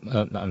 Bill,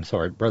 I'm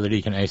sorry, Brother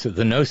Deacon Asa,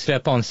 the no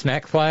step on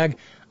snack flag.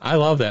 I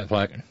love that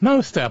flag. No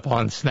step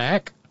on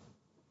snack.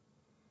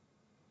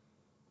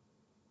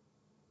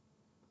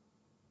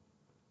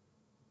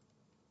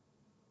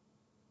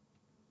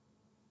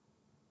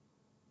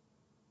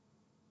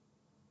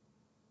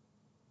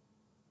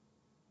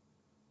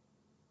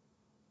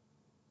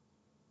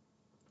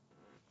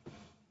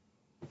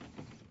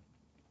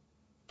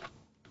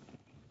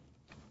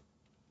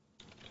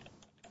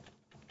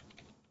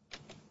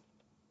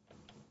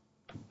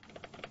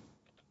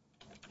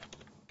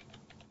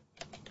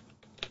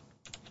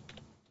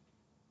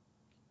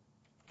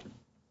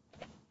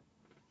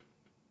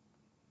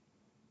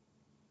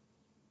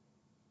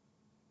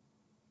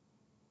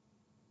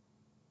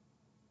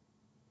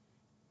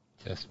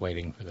 Just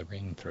waiting for the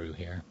ring through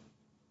here.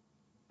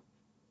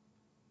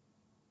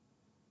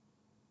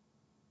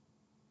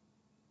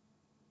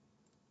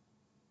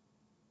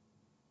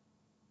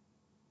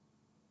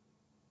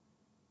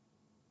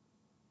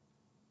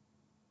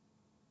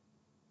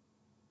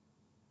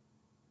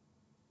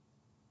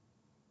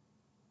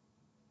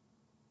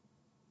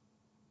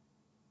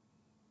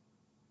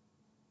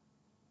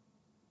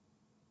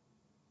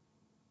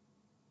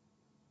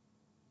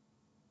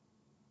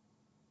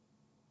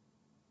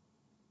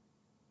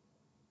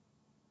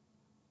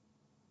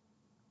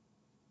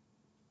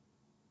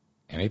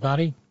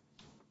 Anybody?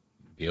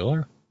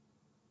 Bueller?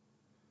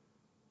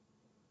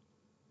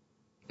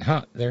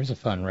 Huh, there's a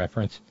fun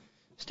reference.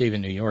 Steve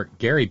in New York.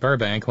 Gary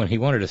Burbank, when he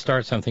wanted to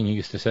start something, he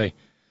used to say,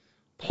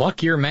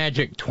 "Pluck your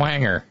magic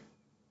twanger."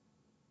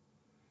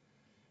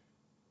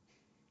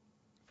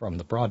 From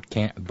the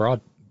Broadbank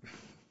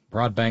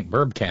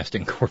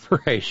Burbcasting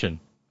Corporation.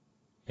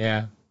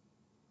 Yeah.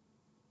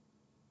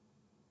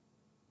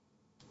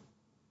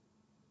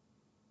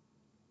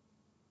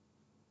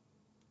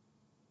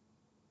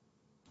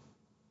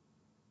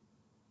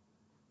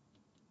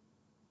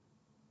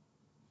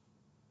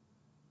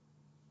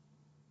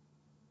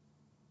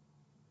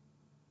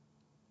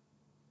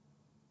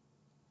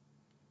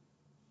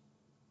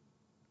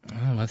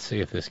 Well, let's see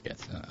if this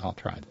gets... I'll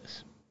try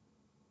this.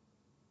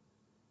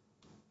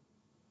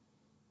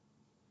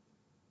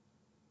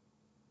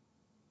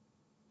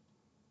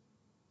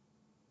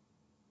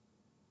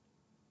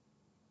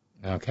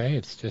 Okay,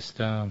 it's just...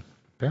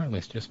 apparently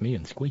it's just me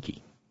and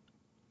Squeaky.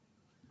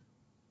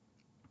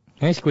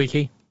 Hey,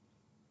 Squeaky.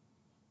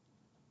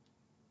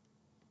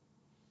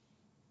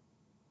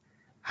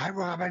 Hi,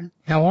 Robyn.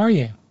 How are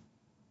you?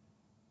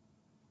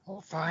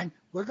 Oh, fine.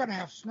 We're going to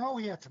have snow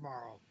here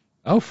tomorrow.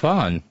 Oh,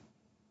 fun.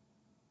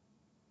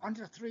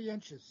 Under 3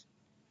 inches.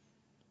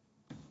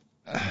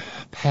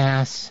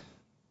 Pass.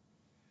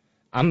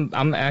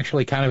 I'm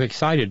actually kind of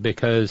excited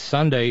because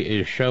Sunday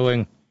is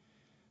showing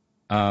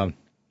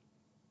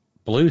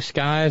blue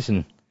skies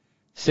and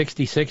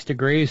 66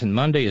 degrees, and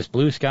Monday is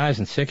blue skies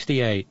and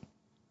 68.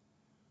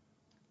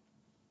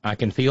 I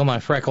can feel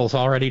my freckles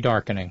already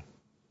darkening.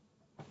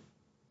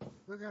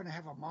 We're going to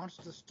have a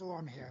monster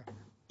storm here.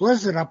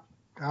 Blizzard up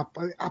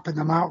in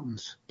the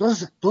mountains.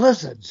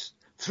 Blizzards.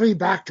 3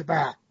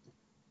 back-to-back.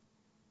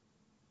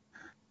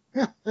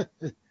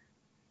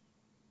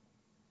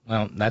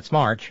 Well, that's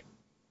March.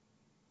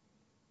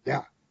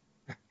 Yeah.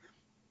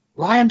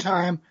 Lion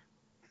time.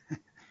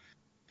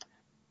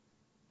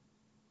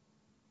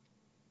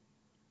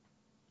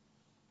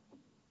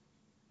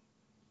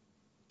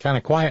 Kind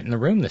of quiet in the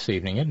room this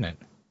evening, isn't it?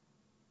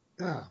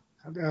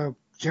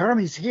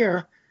 Jeremy's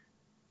here.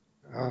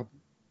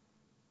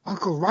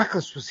 Uncle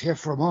Ruckus was here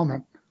for a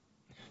moment.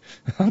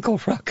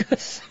 Uncle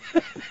Ruckus?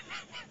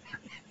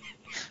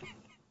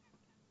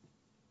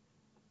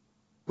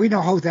 We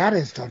know who that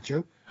is, don't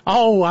you?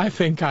 Oh, I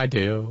think I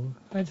do.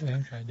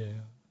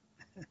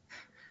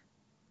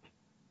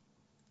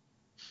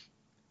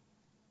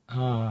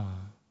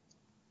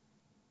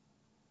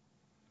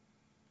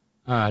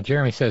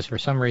 Jeremy says for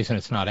some reason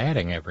it's not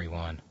adding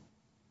everyone.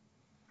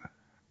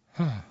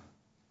 Huh.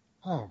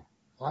 Oh,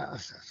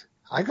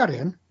 I got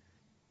in.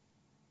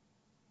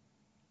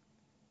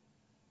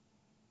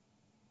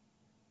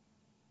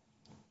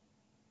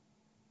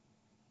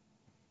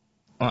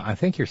 Well, I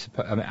think you're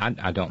supposed... I mean,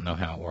 I don't know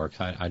how it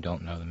works. I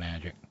don't know the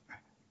magic.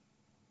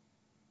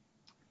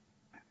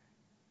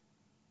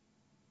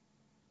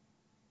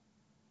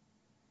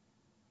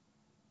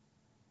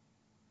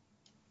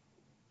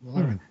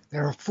 Well,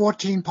 there are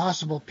 14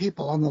 possible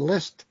people on the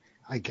list,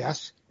 I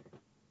guess.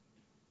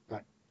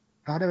 But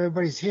not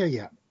everybody's here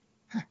yet.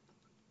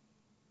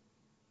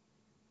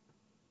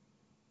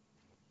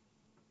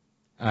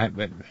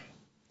 But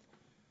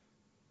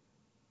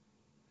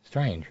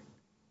strange.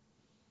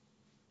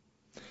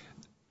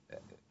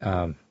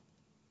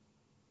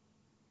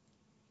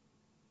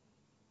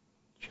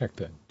 Check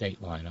the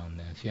date line on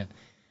this. Yeah,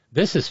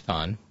 this is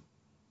fun.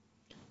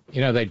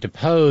 You know, they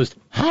deposed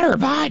Hunter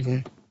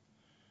Biden.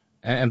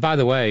 And by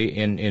the way,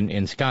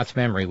 in Scott's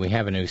memory, we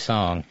have a new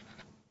song.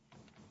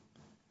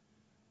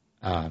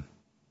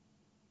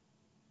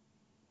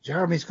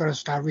 Jeremy's going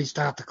to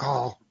restart the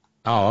call.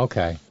 Oh,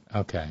 okay.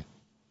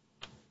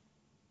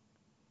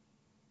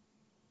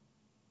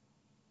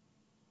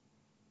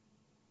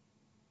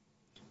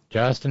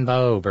 Justin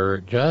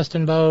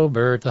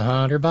Boebert, the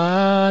Hunter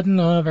Biden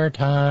of our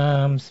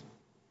times.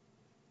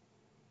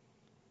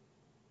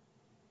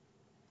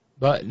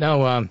 But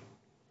no,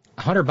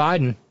 Hunter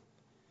Biden,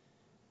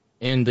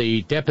 in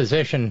the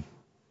deposition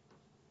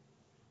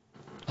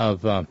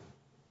in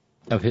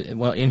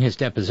his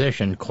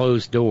deposition,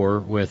 closed door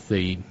with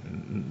the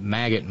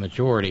maggot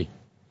majority,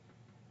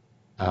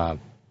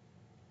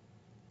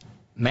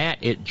 Matt,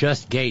 it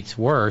just gets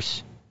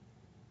worse,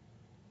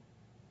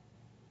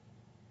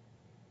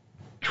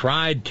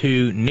 tried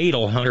to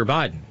needle Hunter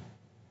Biden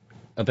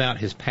about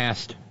his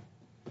past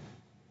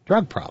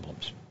drug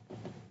problems.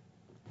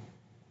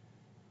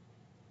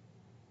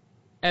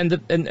 And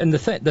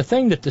the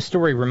thing that the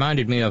story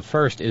reminded me of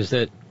first is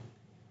that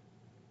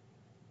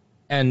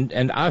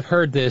and I've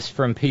heard this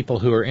from people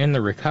who are in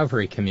the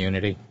recovery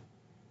community.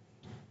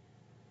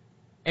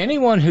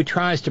 Anyone who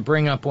tries to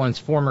bring up one's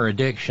former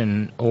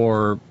addiction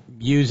or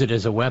use it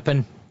as a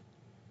weapon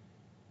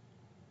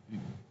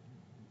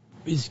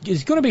is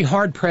going to be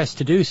hard pressed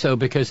to do so,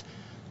 because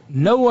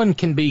no one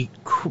can be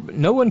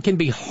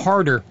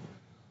harder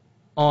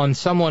on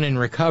someone in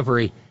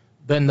recovery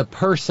than the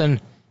person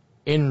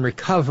in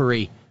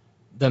recovery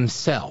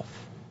themselves.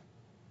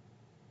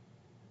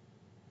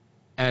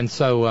 And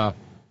so,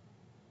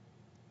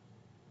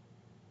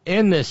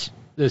 in this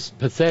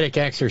pathetic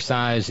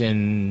exercise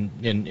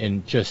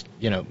in just,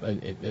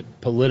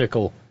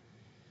 political,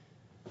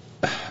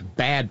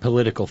 bad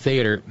political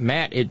theater,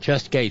 Matt, It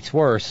Just Gets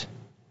Worse,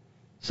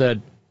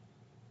 said,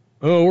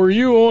 "Oh, were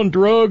you on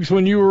drugs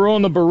when you were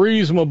on the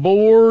Burisma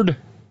board?"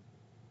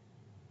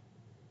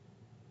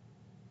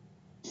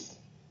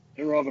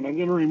 Hey, Robyn, I'm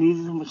going to remove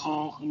you from the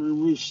call. I'm going to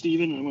remove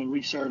Steven, and I'm going to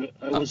restart it.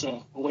 I was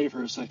away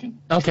for a second.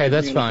 Okay,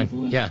 that's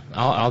fine. Yeah,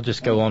 I'll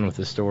just go on with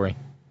the story.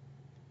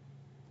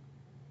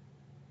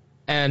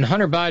 And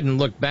Hunter Biden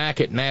looked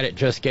back at Matt It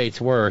Just Gets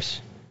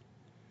Worse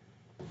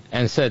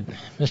and said,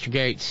 "Mr.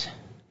 Gates,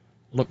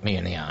 look me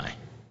in the eye.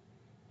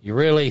 You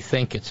really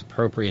think it's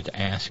appropriate to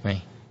ask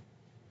me?"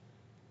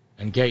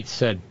 And Gates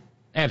said,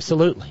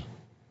 "Absolutely."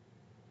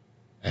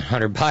 And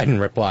Hunter Biden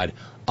replied,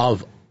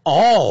 "Of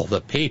all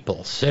the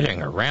people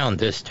sitting around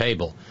this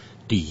table,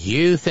 do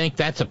you think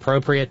that's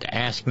appropriate to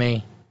ask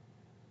me?"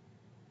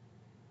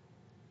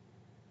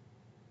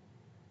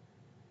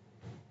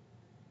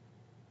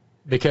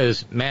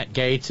 Because Matt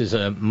Gates is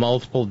a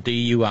multiple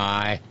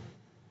DUI,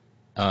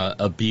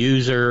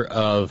 abuser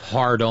of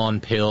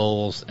hard-on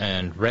pills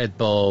and Red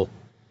Bull,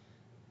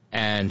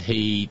 and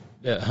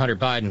Hunter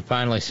Biden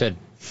finally said,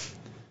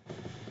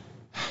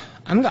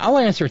 I'll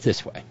answer it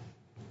this way.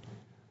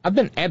 I've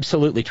been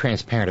absolutely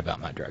transparent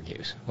about my drug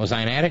use. Was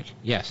I an addict?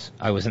 Yes,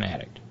 I was an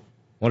addict.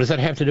 What does that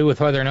have to do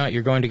with whether or not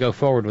you're going to go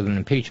forward with an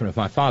impeachment of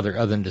my father,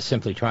 other than to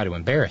simply try to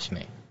embarrass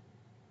me?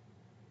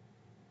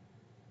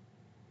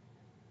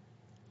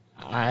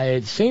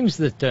 It seems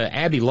that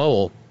Abby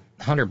Lowell,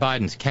 Hunter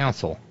Biden's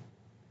counsel,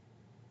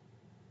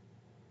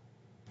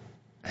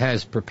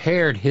 has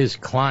prepared his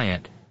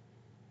client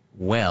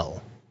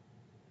well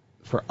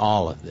for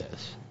all of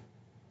this.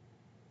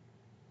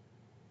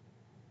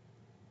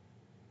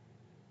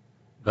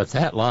 But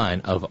that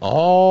line, "of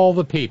all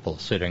the people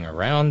sitting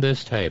around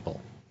this table,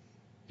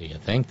 do you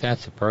think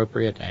that's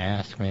appropriate to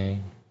ask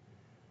me?"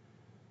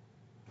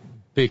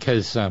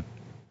 Because, the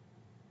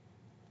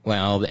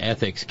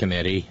Ethics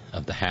Committee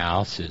of the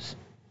House is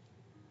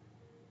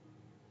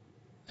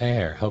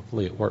there.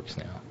 Hopefully it works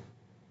now.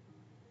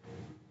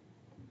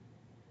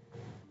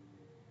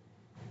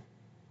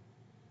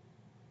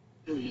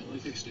 There we go. I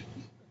fixed it.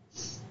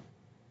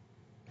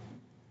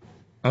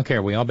 Okay,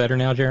 are we all better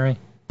now, Jeremy?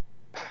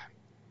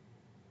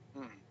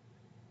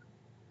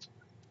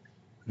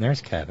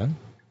 There's Kevin.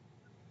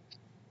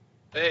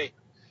 Hey,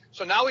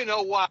 so now we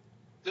know why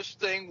this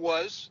thing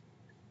was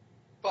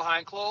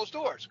behind closed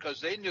doors, because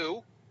they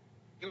knew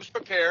he was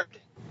prepared,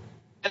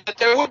 and that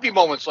there would be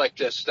moments like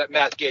this that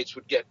Matt Gaetz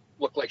would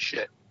look like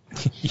shit.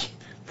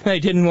 They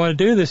didn't want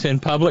to do this in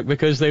public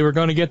because they were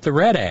going to get the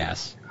red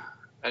ass.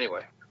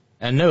 Anyway.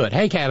 And knew it.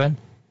 Hey, Kevin.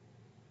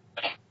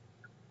 You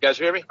guys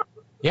hear me?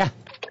 Yeah.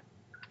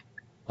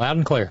 Loud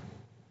and clear.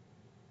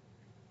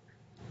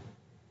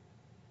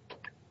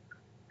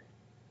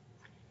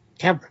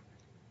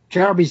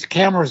 Jeremy's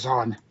camera's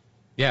on.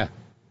 Yeah.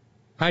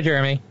 Hi,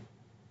 Jeremy.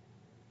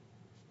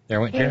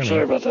 There went Jeremy.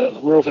 Sorry about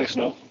that. We're all fixed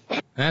now.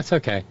 That's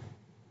okay.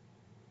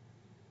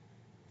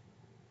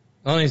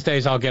 One of these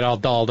days I'll get all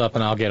dolled up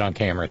and I'll get on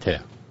camera too.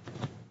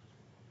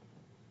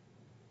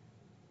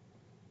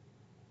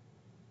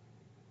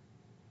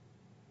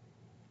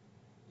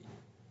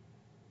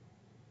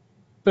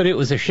 But it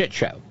was a shit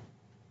show.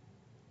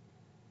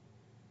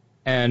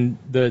 And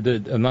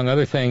the among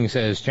other things,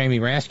 as Jamie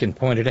Raskin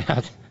pointed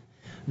out,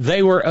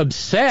 they were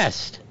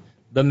obsessed.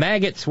 The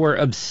maggots were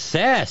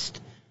obsessed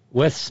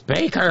with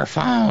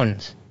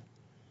speakerphones.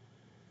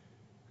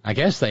 I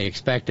guess they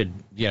expected,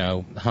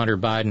 Hunter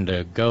Biden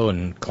to go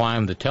and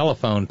climb the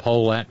telephone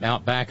pole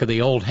out back of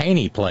the old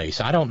Haney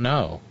place. I don't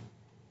know.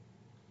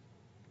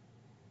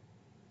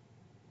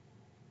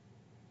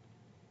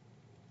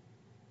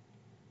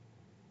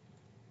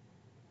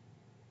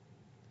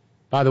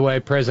 By the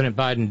way, President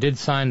Biden did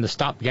sign the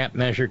stopgap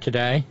measure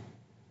today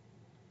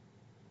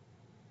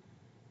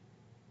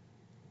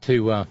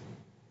to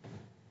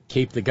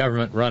keep the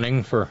government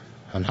running for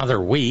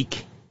another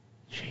week.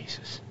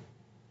 Jesus.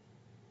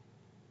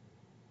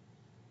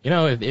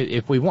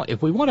 If we want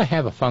to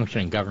have a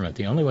functioning government,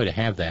 the only way to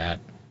have that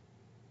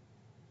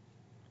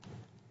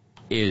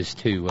is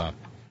to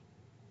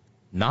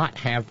not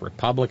have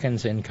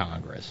Republicans in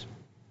Congress.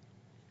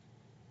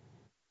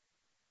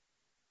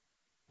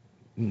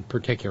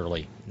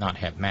 Particularly not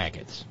have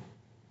maggots.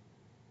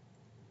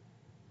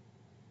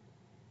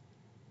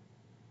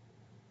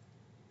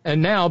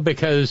 And now,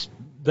 because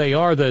they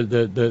are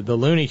the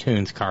Looney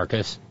Tunes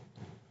carcass,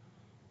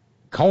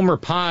 Comer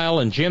Pyle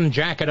and Jim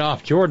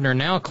Jacketoff Jordan are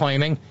now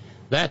claiming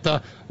that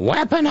the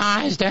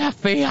weaponized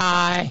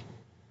FBI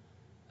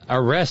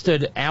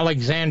arrested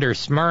Alexander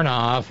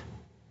Smirnov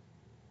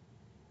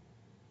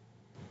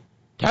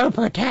to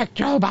protect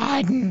Joe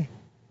Biden.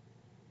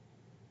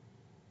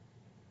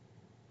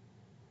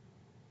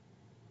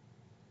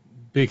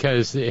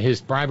 Because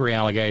his bribery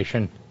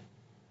allegation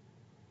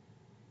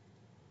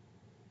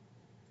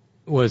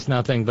was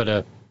nothing but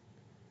a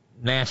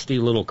nasty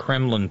little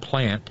Kremlin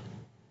plant.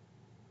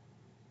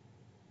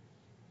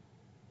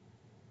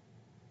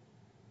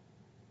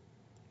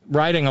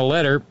 Writing a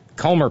letter,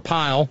 Comer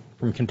Pyle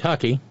from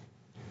Kentucky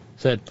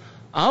said,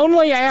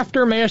 only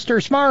after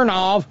Mr.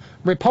 Smirnov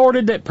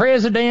reported that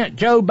President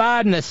Joe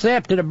Biden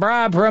accepted a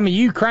bribe from a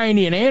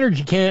Ukrainian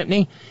energy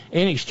company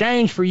in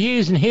exchange for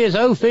using his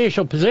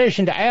official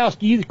position to oust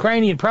the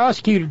Ukrainian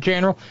prosecutor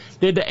general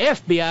did the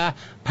FBI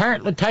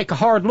apparently take a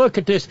hard look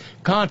at this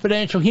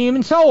confidential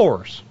human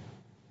source.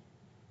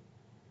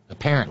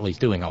 Apparently he's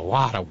doing a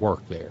lot of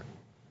work there.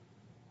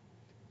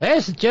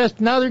 This is just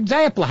another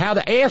example of how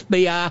the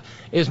FBI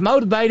is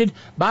motivated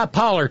by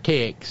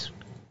politics.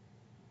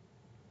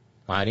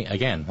 Why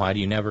do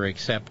you never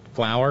accept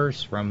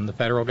flowers from the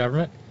federal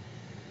government?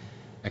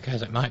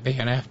 Because it might be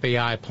an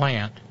FBI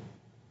plant.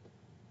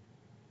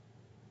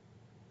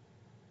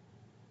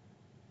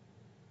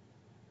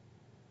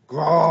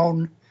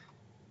 Grown.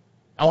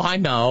 Oh, I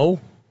know.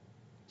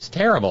 It's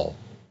terrible.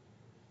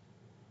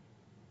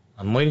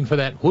 I'm waiting for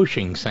that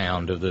whooshing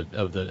sound of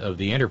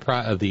the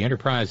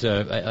Enterprise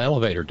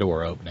elevator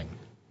door opening.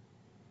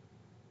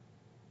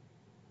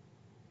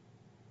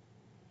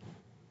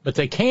 But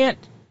they can't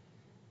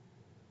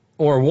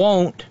or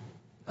won't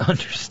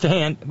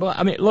understand. Well,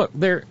 I mean, look,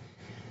 they're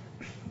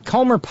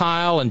Comer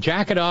Pyle and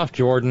Jacketoff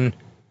Jordan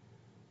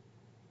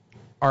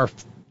are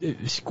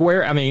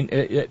square. I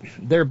mean,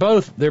 they're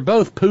both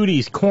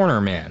Pootie's corner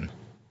men,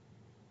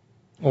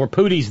 or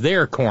Pootie's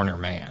their corner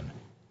man.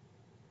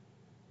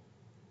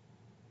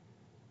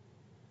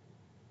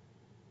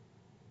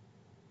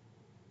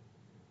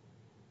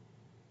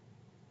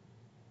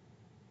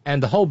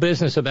 And the whole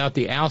business about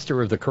the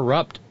ouster of the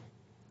corrupt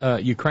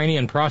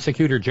Ukrainian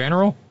prosecutor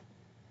general,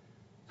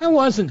 that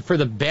wasn't for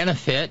the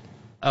benefit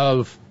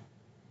of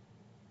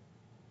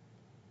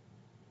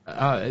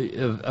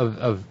Hunter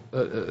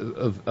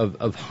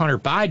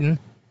Biden.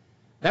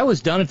 That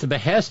was done at the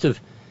behest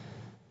of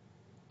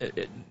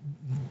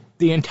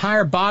the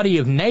entire body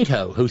of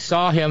NATO, who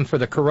saw him for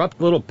the corrupt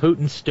little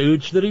Putin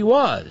stooge that he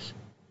was.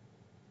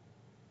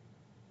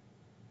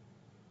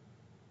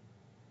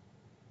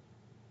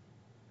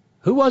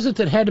 Who was it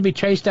that had to be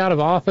chased out of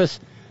office?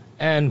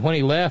 And when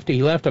he left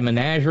a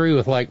menagerie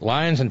with like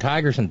lions and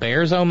tigers and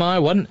bears. Oh my!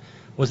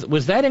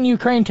 Was that in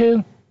Ukraine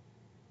too?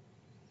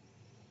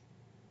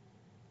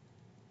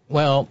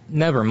 Well,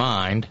 never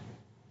mind,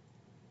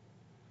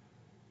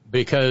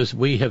 because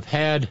we have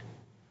had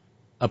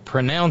a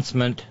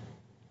pronouncement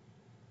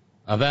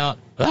about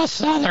the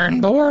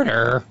southern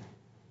border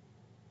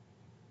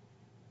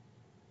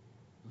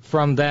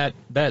from that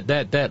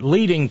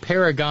leading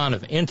paragon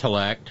of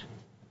intellect,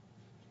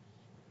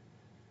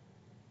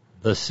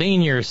 the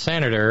senior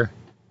senator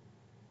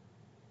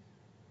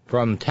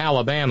from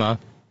Alabama,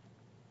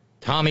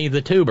 Tommy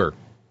the Tuber,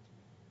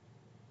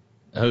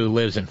 who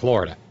lives in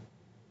Florida.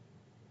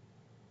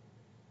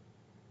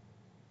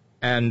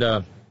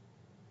 And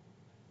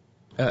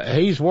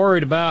he's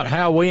worried about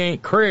how we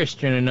ain't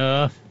Christian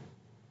enough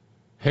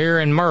here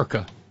in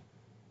Merca.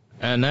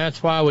 And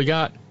that's why we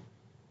got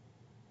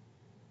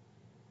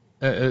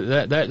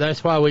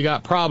that's why we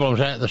got problems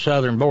at the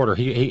southern border.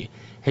 He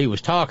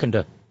was talking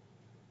to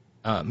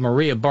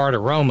Maria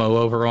Bartiromo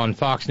over on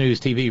Fox News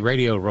TV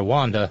Radio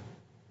Rwanda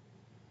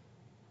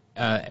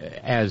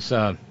as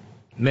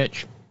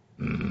Mitch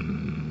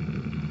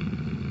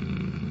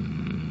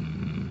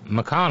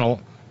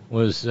McConnell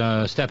was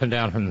stepping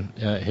down from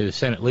his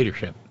Senate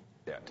leadership.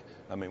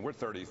 I mean, we're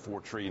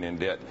 $34 trillion in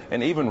debt,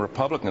 and even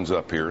Republicans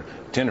up here,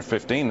 10 or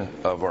 15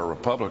 of our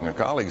Republican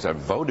colleagues have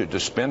voted to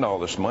spend all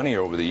this money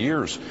over the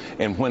years,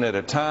 and when at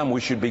a time we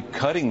should be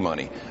cutting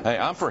money. Hey,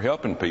 I'm for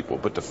helping people,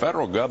 but the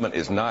federal government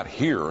is not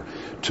here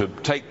to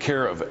take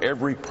care of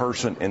every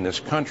person in this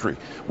country.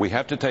 We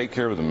have to take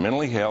care of the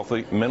mentally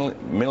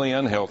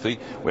unhealthy.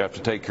 We have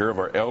to take care of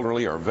our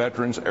elderly, our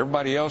veterans.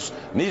 Everybody else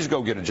needs to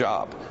go get a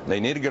job. They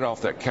need to get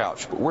off that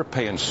couch, but we're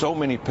paying so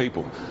many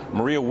people.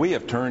 Maria, we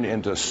have turned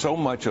into so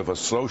much of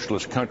a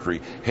socialist country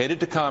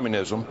headed to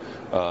communism,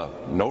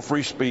 no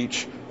free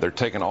speech. They're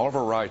taking all of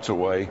our rights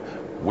away.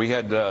 We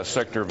had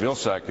Secretary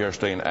Vilsack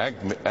yesterday, an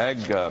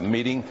ag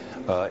meeting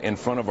in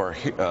front of our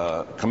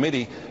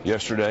committee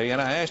yesterday, and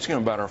I asked him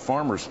about our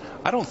farmers.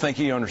 I don't think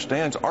he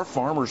understands. Our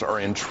farmers are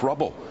in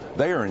trouble.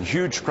 They are in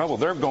huge trouble.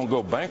 They're going to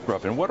go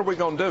bankrupt. And what are we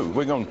going to do?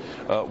 We're going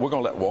to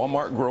let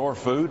Walmart grow our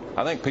food?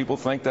 I think people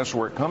think that's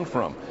where it comes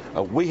from.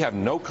 We have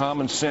no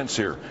common sense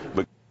here.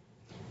 But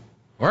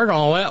we're going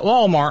to let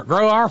Walmart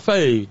grow our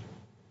food.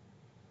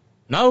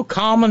 No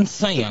common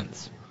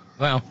sense.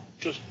 Well,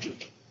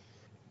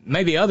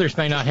 maybe others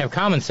may not have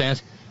common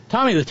sense.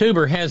 Tommy the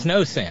Tuber has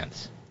no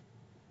sense.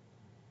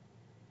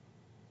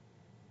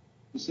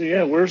 So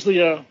yeah, where's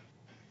the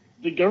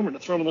big government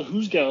to throw him in the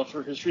who's gal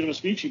for his freedom of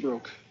speech he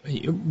broke?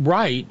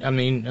 Right. I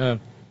mean,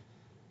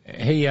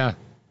 he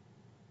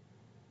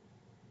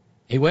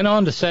went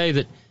on to say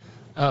that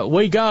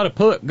we got to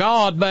put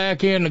God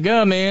back in the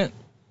government,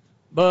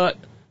 but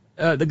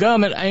the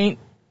government ain't.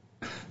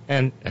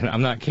 And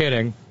I'm not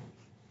kidding.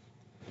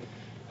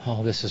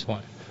 Oh, this is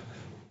one.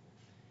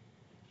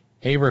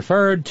 He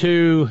referred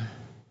to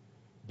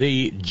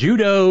the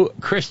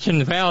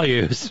Judeo-Christian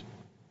values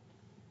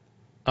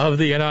of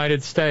the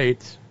United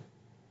States.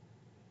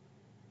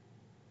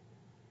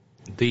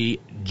 The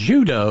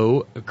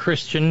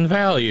Judeo-Christian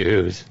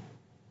values.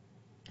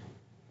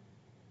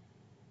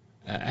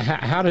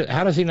 How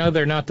does he know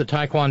they're not the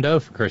Taekwondo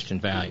for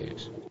Christian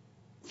values?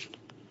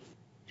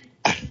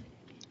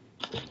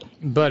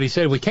 But he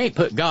said we can't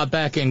put God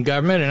back in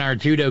government and our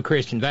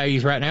Judeo-Christian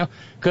values right now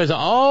because of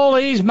all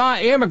these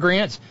my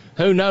immigrants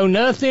who know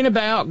nothing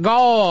about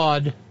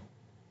God.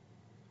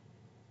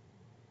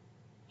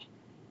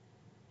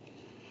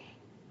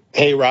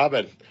 Hey,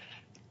 Robyn,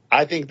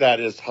 I think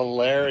that is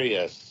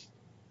hilarious,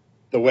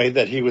 the way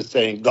that he was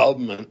saying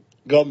government,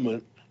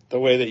 the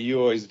way that you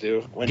always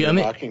do when you're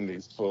mocking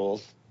these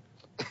fools.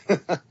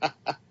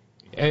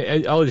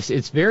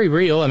 It's very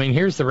real. I mean,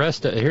 here's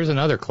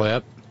another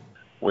clip.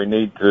 We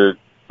need to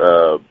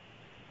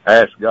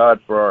ask God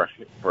for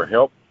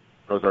help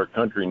because our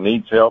country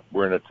needs help.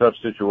 We're in a tough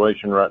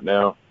situation right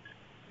now.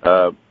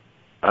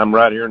 I'm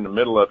right here in the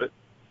middle of it.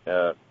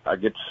 I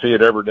get to see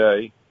it every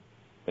day.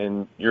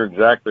 And you're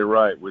exactly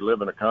right. We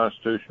live in a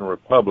constitutional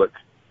republic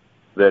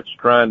that's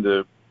trying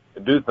to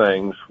do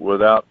things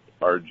without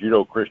our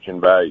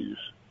Judeo-Christian values.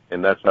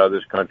 And that's how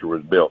this country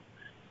was built.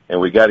 And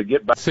we got to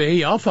get back.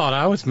 See, y'all thought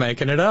I was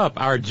making it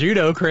up. Our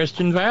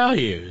Judeo-Christian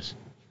values.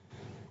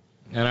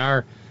 And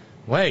our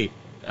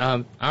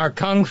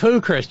Kung Fu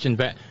Christian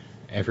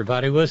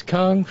everybody was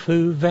Kung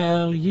Fu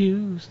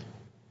values.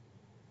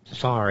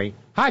 Sorry.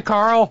 Hi,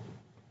 Carl.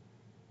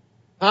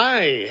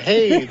 Hi.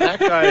 Hey,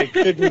 that guy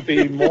couldn't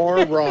be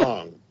more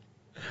wrong.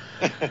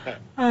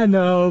 I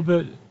know,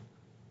 but...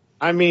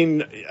 I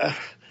mean,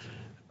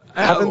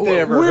 haven't they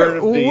ever heard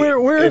of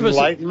the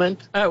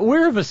Enlightenment?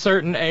 We're of a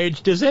certain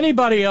age. Does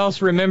anybody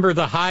else remember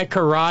the high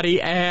karate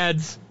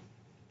ads?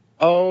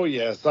 Oh,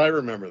 yes, I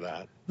remember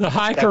that. The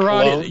high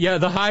karate, yeah,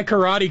 the high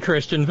karate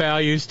Christian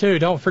values, too.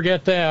 Don't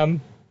forget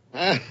them.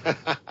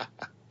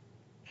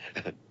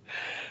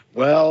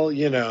 Well,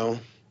 you know,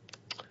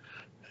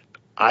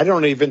 I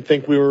don't even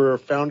think we were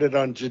founded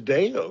on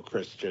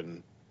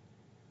Judeo-Christian.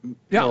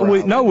 Yeah,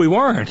 we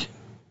weren't.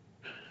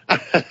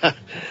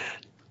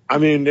 I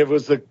mean, it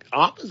was the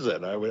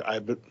opposite.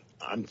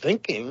 I'm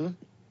thinking.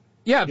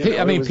 Yeah,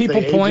 I mean,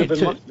 people point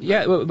to.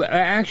 Yeah,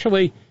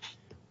 actually,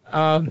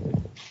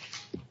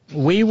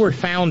 we were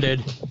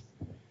founded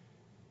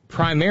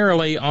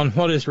primarily on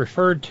what is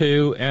referred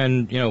to,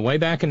 and way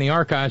back in the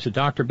archives of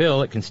Dr.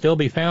 Bill, it can still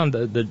be found.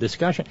 The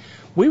discussion.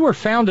 We were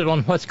founded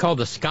on what's called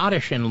the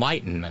Scottish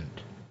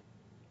Enlightenment,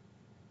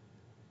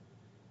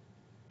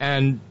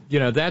 and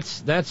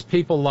that's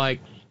people like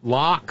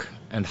Locke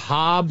and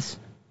Hobbes.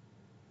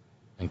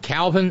 And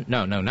Calvin?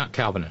 No, not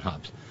Calvin and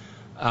Hobbes.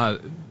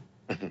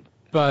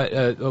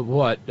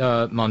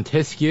 But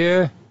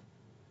Montesquieu?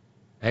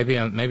 Maybe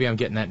I'm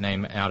getting that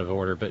name out of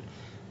order, but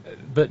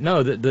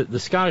no, the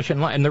Scottish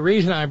Enlightenment. And the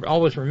reason I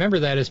always remember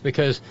that is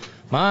because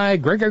my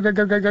great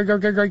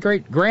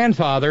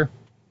grandfather,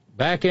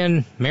 back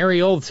in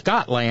merry old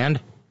Scotland,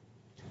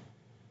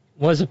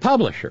 was a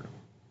publisher.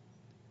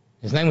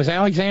 His name was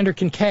Alexander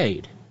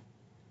Kincaid,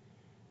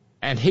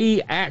 and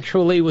he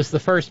actually was the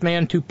first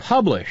man to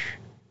publish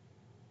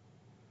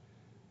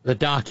the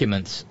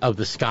documents of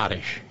the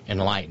Scottish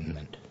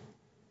Enlightenment.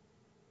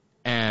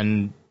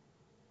 And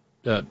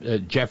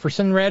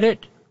Jefferson read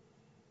it,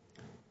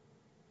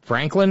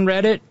 Franklin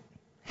read it,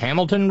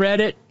 Hamilton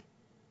read it,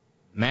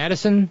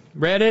 Madison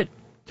read it,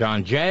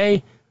 John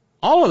Jay,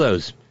 all of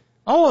those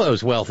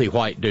wealthy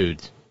white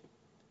dudes.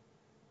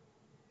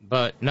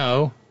 But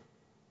no.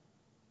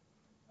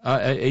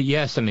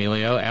 Yes,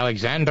 Emilio,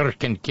 Alexander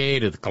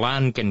Kincaid of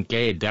Clan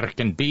Kincaid, there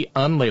can be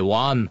only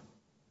one.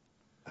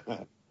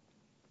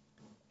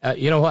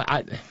 You know what?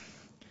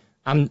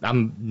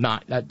 I'm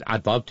not.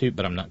 I'd love to,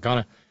 but I'm not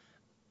gonna.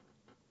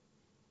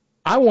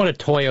 I want a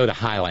Toyota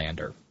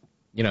Highlander,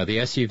 the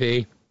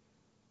SUV,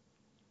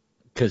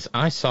 because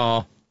I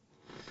saw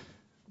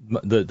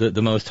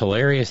the most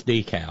hilarious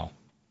decal.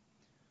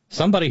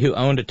 Somebody who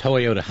owned a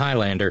Toyota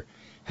Highlander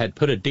had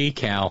put a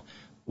decal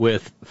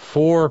with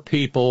 4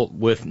 people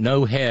with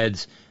no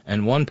heads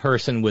and 1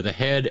 person with a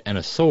head and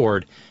a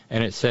sword,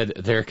 and it said,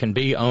 there can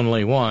be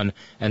only one,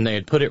 and they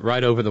had put it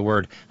right over the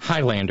word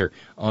Highlander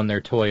on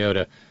their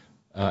Toyota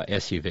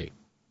SUV.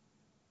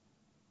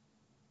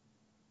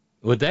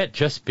 Would that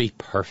just be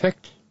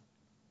perfect?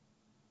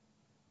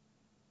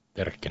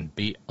 There can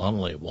be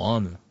only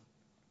one.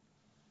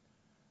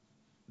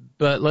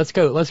 But let's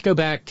go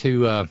back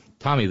to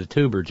Tommy the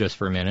Tuber just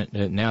for a minute,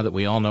 now that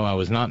we all know I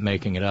was not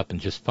making it up and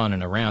just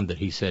funning around that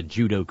he said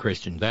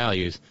Judeo-Christian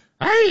values.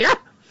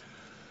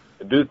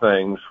 Do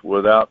things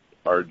without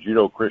are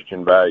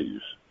Judeo-Christian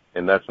values,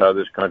 and that's how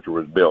this country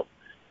was built.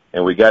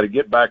 And we got to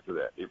get back to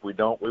that. If we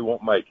don't, we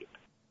won't make it.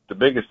 The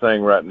biggest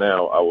thing right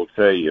now, I will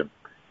tell you,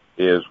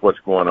 is what's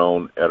going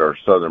on at our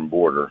southern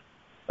border.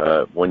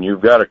 When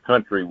you've got a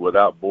country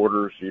without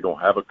borders, you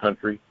don't have a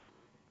country.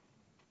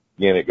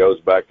 Again, it goes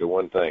back to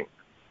one thing.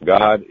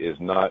 God is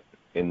not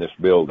in this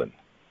building.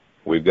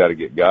 We've got to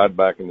get God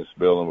back in this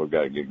building. We've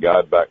got to get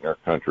God back in our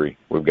country.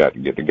 We've got to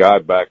get the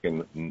God back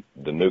in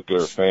the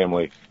nuclear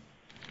family.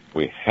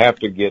 We have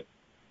to get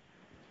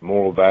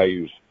moral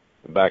values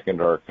back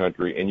into our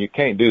country. And you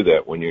can't do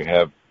that when you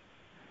have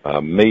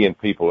a million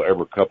people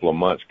every couple of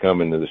months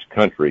come into this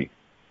country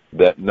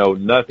that know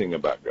nothing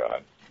about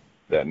God,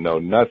 that know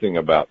nothing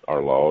about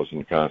our laws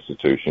and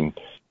Constitution.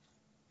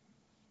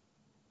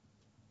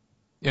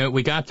 Yeah,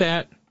 we got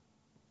that.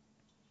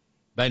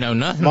 They know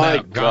nothing My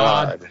about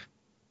God.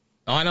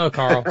 Oh, I know,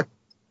 Carl.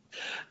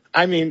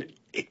 I mean,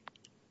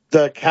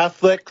 the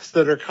Catholics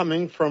that are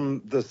coming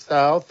from the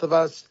south of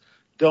us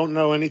don't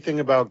know anything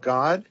about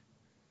God?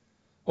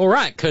 Well,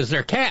 right, because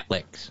they're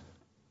Catholics.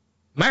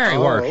 Mary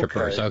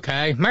worshipers,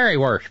 okay? Mary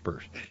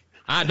worshipers.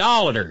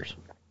 Idolaters.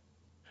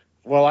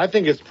 Well, I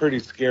think it's pretty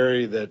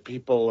scary that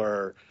people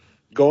are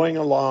going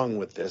along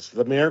with this.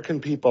 The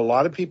American people, a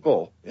lot of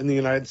people in the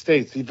United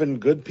States, even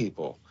good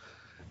people,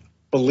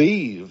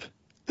 believe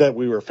that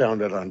we were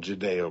founded on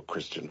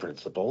Judeo-Christian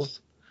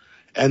principles.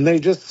 And they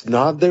just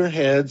nod their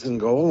heads and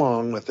go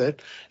along with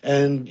it.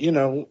 And, you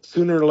know,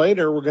 sooner or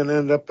later, we're going to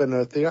end up in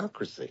a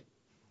theocracy.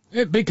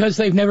 Because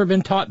they've never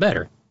been taught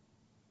better.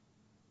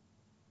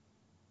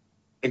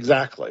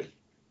 Exactly.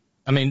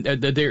 I mean,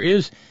 there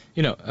is,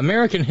 you know,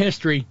 American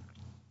history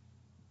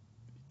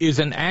is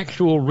an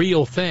actual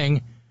real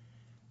thing.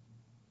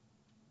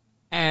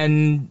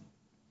 And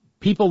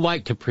people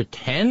like to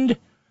pretend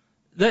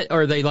that,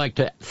 or they like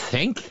to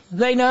think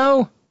they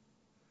know.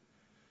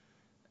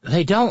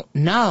 They don't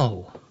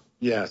know.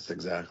 Yes,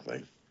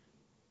 exactly.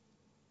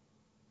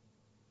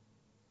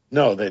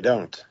 No, they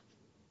don't.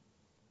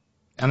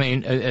 I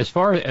mean, as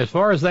far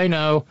as they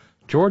know,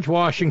 George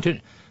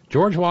Washington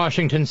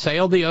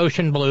sailed the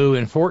ocean blue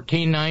in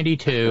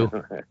 1492,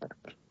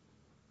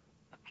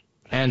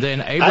 and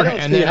then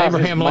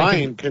Abraham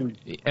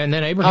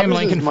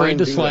Lincoln freed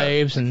the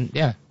slaves, and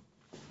yeah.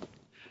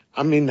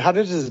 I mean, how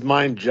does his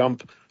mind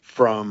jump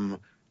from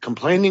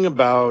complaining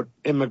about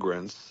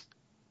immigrants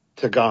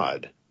to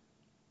God?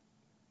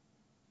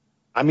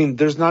 I mean,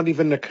 there's not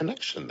even a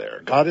connection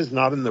there. God is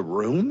not in the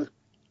room?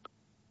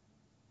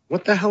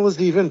 What the hell is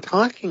he even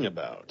talking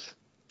about?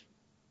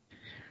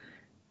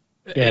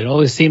 Yeah, it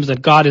always seems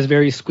that God is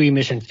very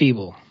squeamish and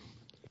feeble.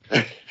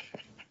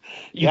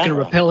 You can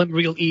repel him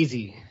real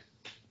easy.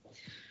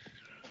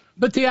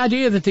 But the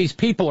idea that these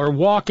people are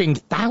walking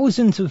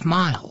thousands of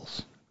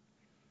miles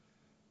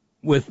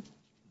with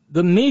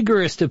the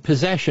meagerest of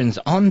possessions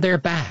on their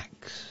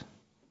backs,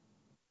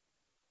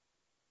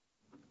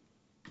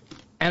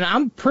 and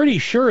I'm pretty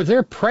sure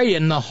they're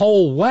praying the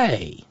whole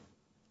way.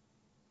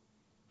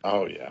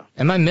 Oh, yeah.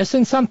 Am I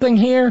missing something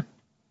here?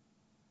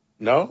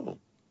 No.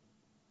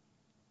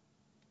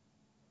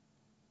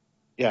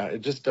 Yeah,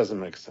 it just doesn't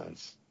make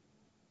sense.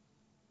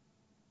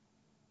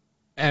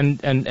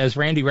 And as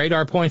Randy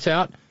Radar points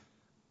out,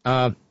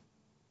 and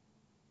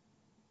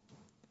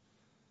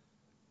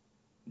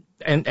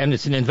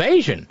it's an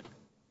invasion,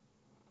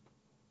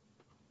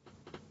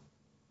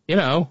 you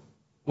know,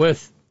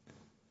 with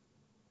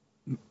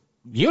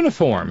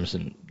uniforms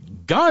and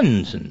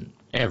guns and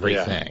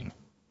everything.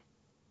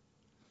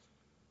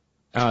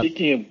 Yeah.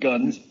 Speaking of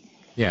guns,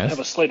 yes. I have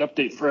a slight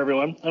update for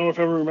everyone. I don't know if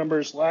everyone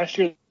remembers, last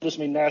year this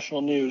made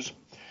national news.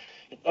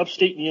 In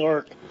upstate New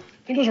York,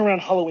 I think it was around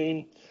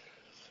Halloween,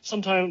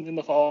 sometime in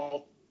the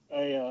fall,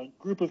 a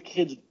group of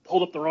kids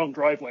pulled up the wrong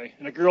driveway,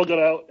 and a girl got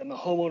out, and the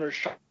homeowner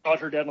shot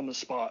her dead on the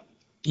spot.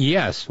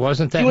 Yes,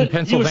 wasn't that in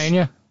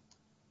Pennsylvania?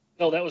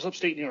 No, that was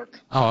upstate New York.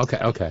 Oh,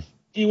 okay.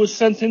 He was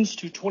sentenced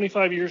to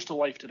 25 years to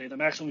life today, the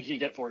maximum he could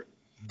get for it.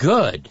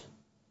 Good.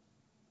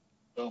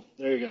 So,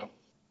 there you go.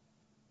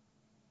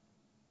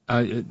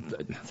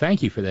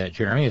 Thank you for that,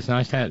 Jeremy. It's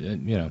nice to have,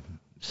 you know,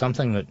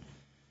 something that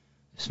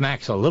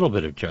smacks a little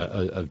bit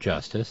of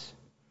justice.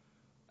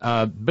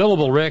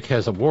 Billable Rick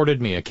has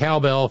awarded me a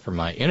cowbell for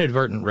my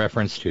inadvertent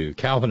reference to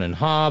Calvin and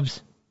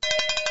Hobbes.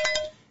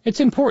 It's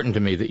important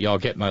to me that y'all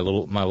get my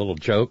little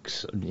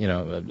jokes, you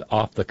know,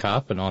 off the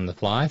cuff and on the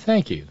fly.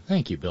 Thank you,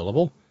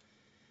 Billable.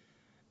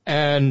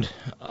 And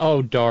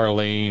oh,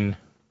 Darlene,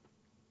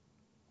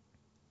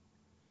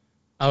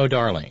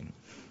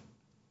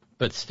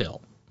 but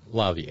still.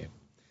 Love you.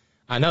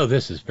 I know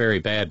this is very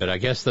bad, but I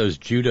guess those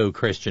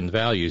Judeo-Christian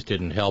values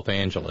didn't help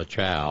Angela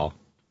Chow.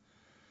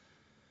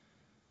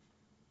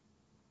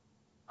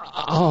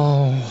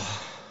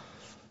 Oh.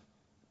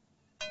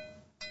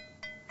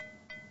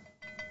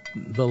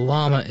 The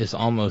llama is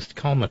almost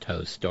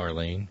comatose,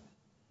 Darlene.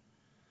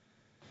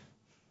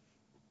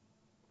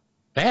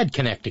 Bad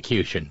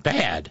connecticution.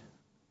 Bad.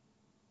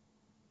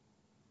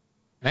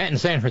 Matt in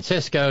San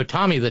Francisco,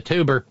 Tommy the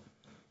Tuber.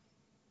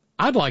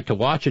 I'd like to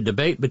watch a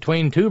debate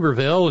between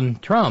Tuberville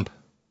and Trump.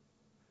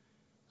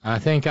 I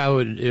think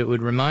it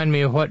would remind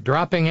me of what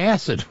dropping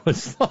acid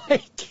was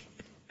like.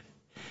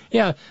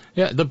 Yeah,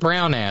 the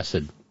brown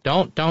acid.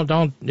 Don't.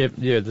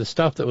 The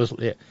stuff that was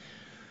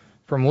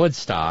from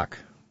Woodstock.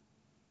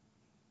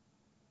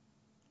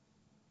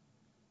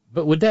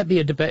 But would that be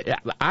a debate?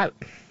 I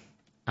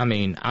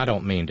mean, I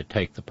don't mean to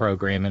take the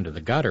program into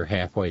the gutter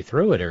halfway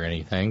through it or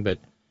anything, but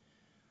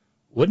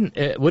wouldn't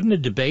a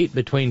debate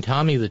between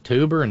Tommy the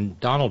Tuber and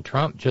Donald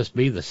Trump just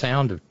be the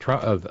sound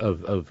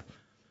of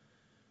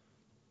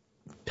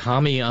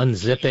Tommy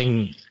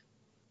unzipping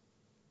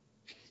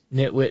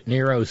Nitwit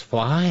Nero's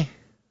fly,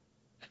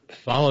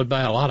 followed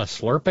by a lot of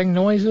slurping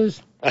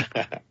noises?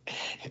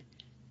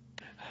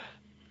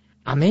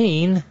 I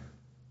mean...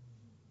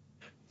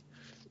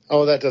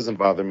 Oh, that doesn't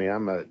bother me.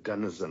 I'm a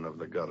denizen of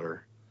the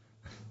gutter.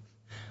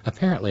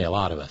 Apparently a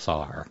lot of us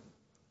are.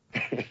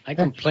 I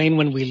complain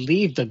when we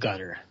leave the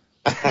gutter.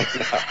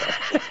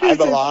 I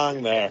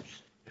belong there.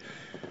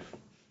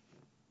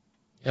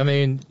 I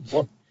mean,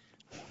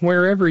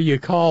 wherever you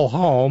call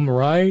home,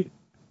 right?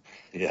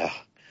 Yeah.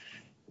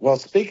 Well,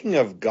 speaking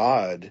of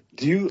God,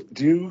 do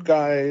you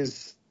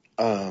guys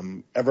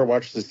ever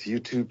watch this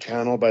YouTube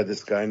channel by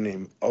this guy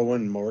named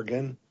Owen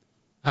Morgan?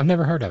 I've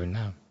never heard of him,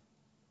 no.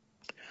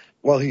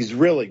 Well, he's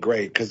really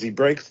great because he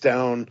breaks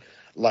down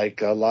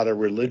like a lot of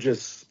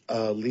religious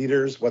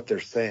leaders, what they're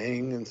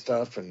saying and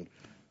stuff, and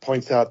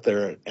points out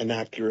their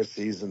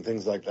inaccuracies and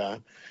things like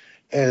that.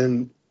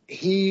 And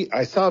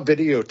I saw a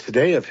video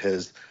today of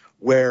his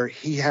where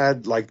he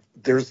had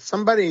there's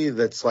somebody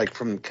that's like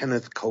from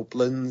Kenneth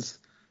Copeland's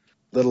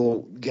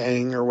little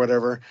gang or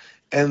whatever.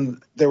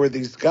 And there were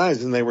these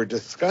guys and they were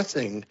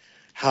discussing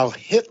how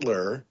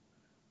Hitler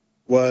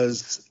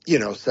was,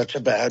 such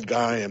a bad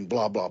guy and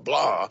blah, blah,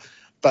 blah.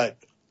 But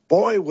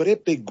boy, would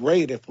it be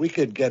great if we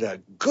could get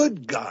a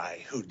good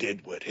guy who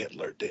did what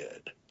Hitler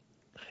did.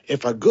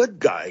 If a good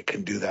guy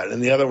can do that.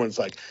 And the other one's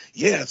like,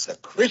 yeah, it's a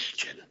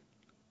Christian.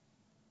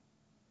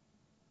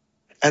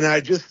 And I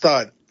just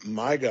thought,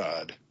 my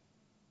God.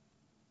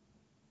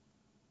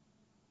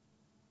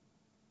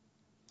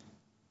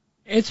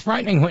 It's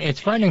frightening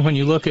when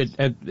you look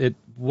at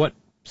what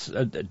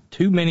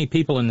too many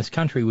people in this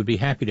country would be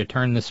happy to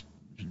turn this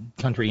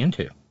country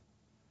into.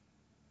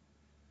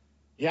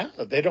 Yeah,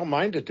 they don't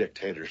mind a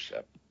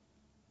dictatorship.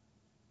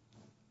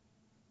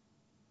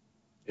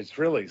 It's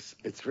really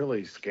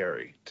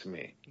scary to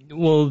me.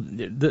 Well,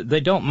 they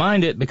don't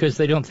mind it because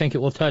they don't think it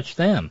will touch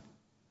them.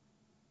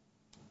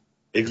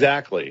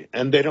 Exactly.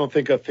 And they don't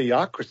think a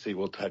theocracy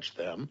will touch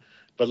them.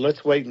 But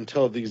let's wait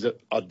until these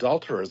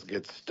adulterers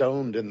get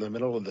stoned in the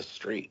middle of the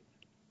street.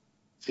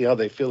 See how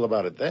they feel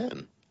about it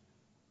then.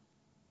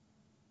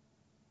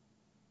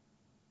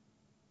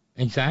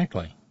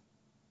 Exactly.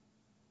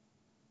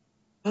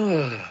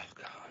 Oh,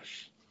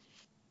 gosh.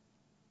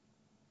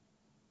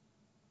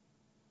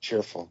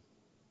 Cheerful.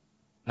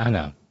 I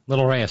know.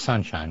 Little ray of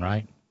sunshine,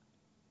 right?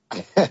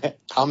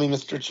 Call me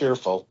Mr.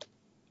 Cheerful.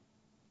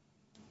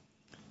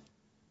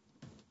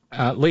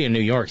 Lee in New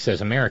York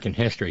says, American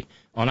history.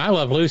 On I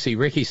Love Lucy,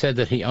 Ricky said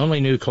that he only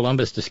knew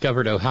Columbus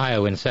discovered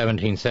Ohio in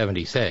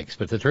 1776,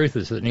 but the truth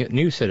is that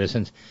new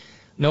citizens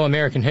know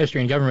American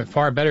history and government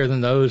far better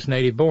than those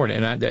native born,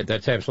 and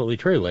that's absolutely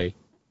true, Lee.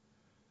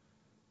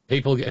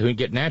 People who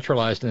get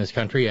naturalized in this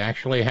country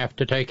actually have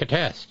to take a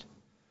test.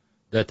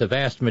 That the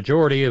vast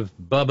majority of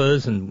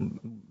Bubbas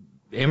and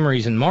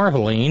Emerys and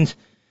Marvelines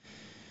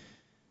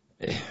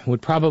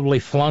would probably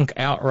flunk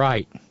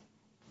outright.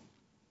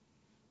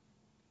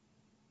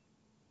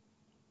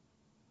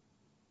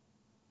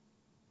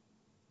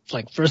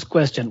 Like, first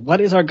question,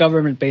 what is our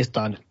government based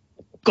on?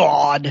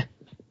 God.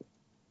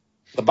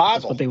 The Bible.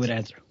 That's what they would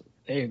answer.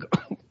 There you go.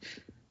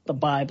 The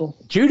Bible.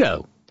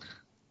 Judo.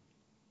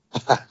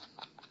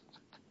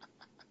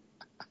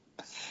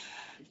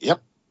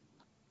 Yep.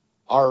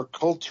 Our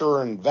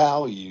culture and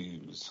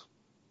values.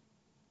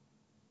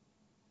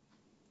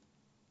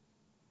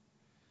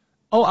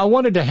 Oh, I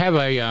wanted to have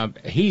a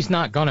he's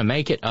not going to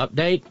make it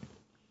update.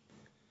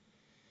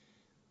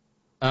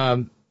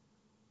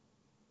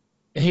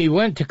 He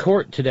went to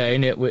court today,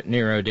 Nitwit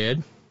Nero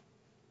did.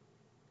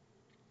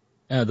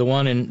 The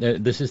one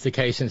this is the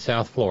case in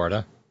South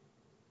Florida.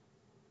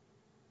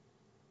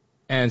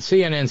 And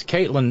CNN's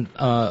Caitlin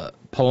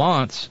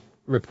Palance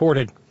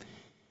reported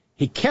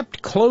he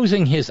kept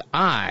closing his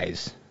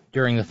eyes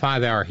during the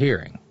 5-hour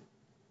hearing.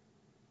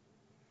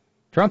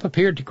 Trump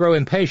appeared to grow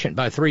impatient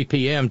by 3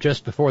 p.m.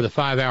 just before the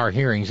 5-hour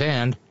hearing's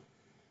end,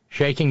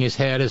 shaking his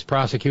head as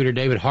prosecutor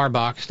David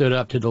Harbach stood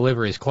up to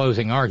deliver his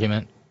closing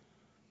argument.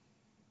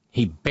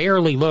 He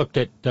barely looked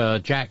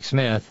at Jack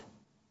Smith.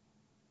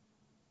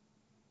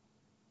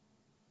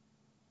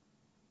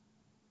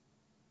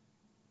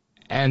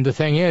 And the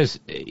thing is,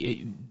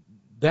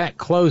 that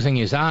closing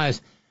his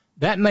eyes,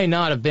 that may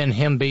not have been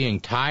him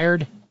being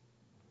tired.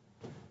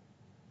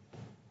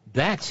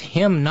 That's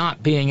him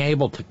not being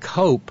able to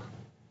cope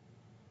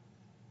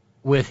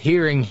with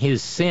hearing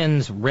his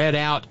sins read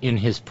out in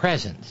his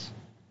presence.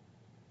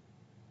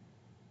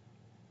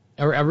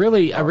 I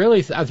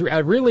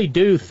really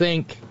do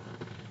think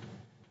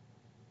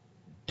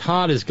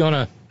Todd is going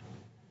to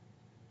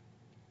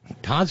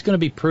Todd's going to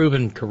be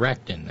proven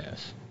correct in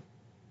this.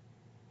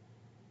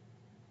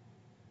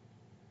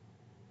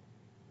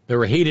 There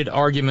were heated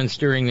arguments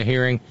during the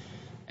hearing,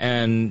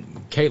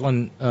 and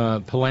Caitlin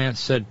Palance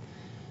said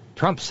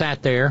Trump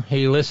sat there.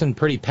 He listened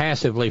pretty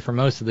passively for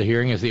most of the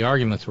hearing as the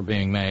arguments were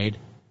being made.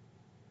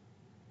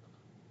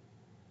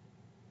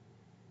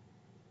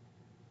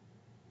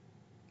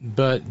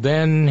 But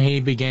then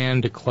he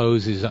began to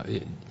close his,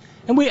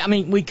 and we've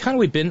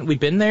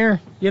been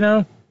there, you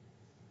know,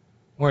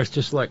 where it's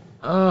just like,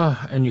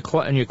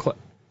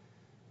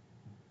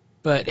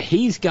 but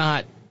he's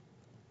got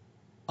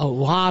a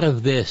lot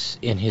of this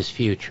in his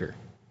future.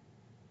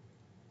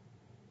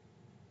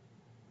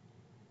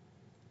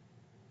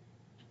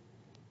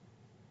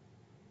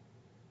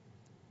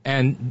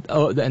 And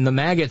the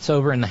maggots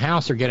over in the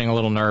House are getting a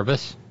little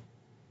nervous.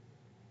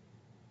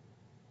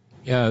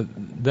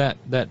 That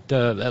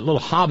little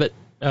hobbit,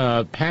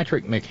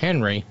 Patrick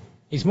McHenry,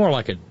 he's more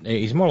like a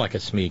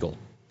Smeagol,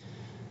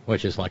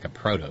 which is like a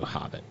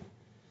proto-hobbit.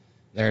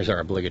 There's our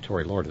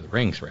obligatory Lord of the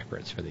Rings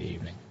reference for the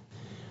evening.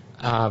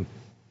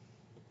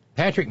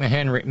 Patrick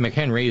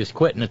McHenry is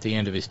quitting at the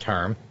end of his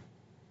term,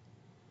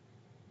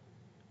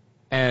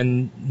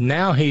 and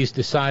now he's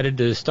decided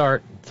to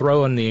start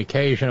throwing the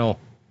occasional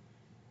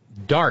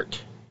dart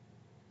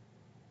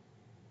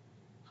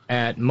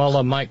at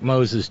Mullah Mike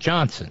Moses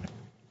Johnson.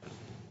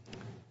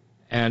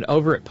 And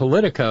over at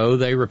Politico,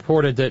 they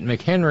reported that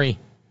McHenry,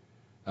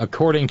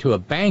 according to a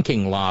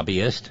banking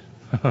lobbyist,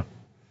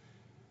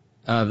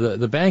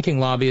 the banking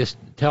lobbyist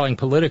telling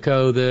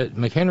Politico that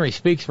McHenry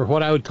speaks for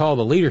what I would call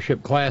the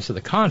leadership class of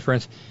the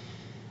conference,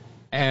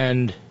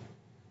 and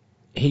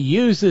he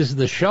uses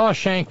the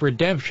Shawshank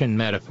Redemption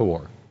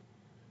metaphor.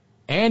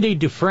 Andy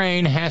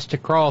Dufresne has to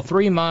crawl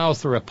 3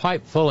 miles through a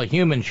pipe full of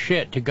human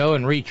shit to go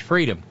and reach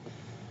freedom.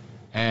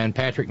 And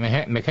Patrick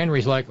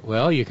McHenry's like,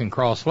 well, you can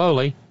crawl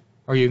slowly,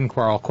 or you can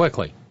crawl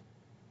quickly.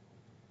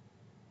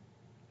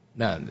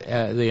 Now,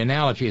 the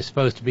analogy is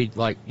supposed to be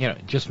like, you know,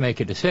 just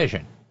make a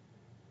decision.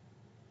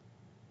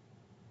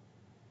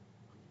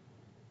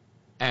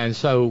 And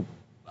so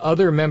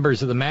other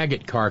members of the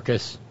maggot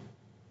carcass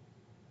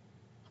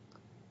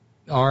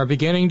are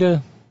beginning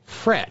to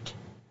fret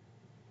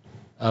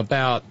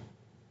about,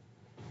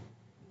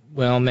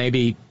 well,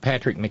 maybe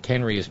Patrick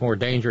McHenry is more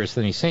dangerous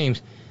than he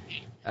seems.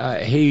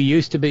 He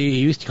used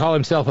to call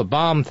himself a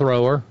bomb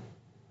thrower.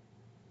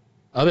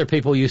 Other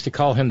people used to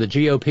call him the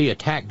GOP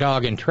attack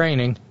dog in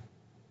training.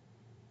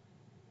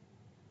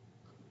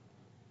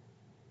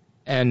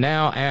 And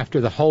now,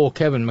 after the whole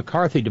Kevin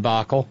McCarthy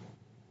debacle,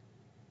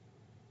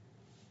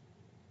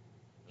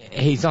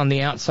 he's on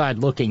the outside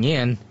looking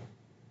in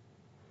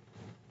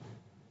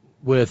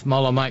with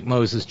Mullah Mike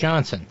Moses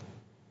Johnson.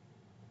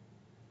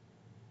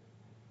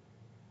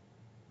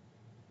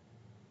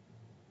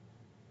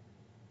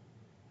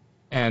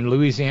 And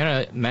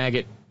Louisiana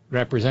maggot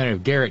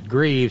Representative Garrett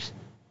Greaves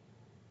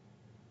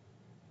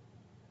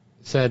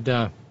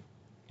said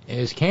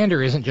his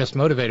candor isn't just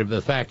motivated by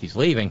the fact he's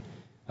leaving.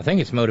 I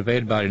think it's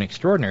motivated by an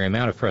extraordinary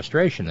amount of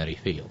frustration that he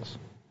feels.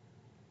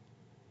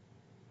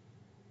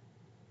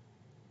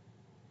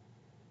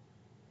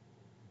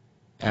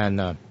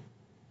 And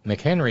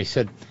McHenry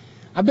said,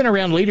 I've been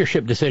around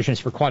leadership decisions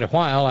for quite a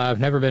while. I've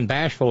never been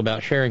bashful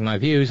about sharing my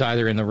views,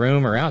 either in the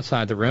room or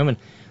outside the room, and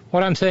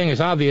what I'm saying is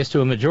obvious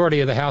to a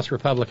majority of the House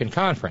Republican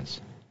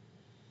Conference.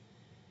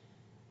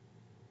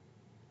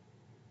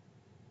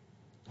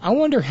 I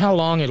wonder how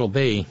long it'll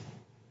be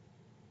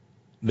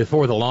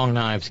before the long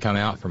knives come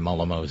out from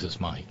Mullah Moses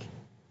Mike.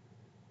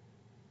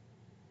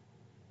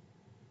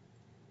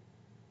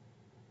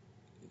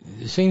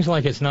 It seems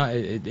like it's not.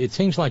 It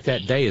seems like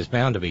that day is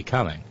bound to be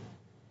coming.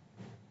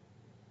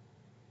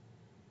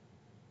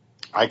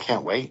 I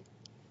can't wait.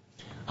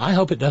 I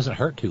hope it doesn't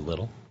hurt too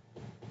little.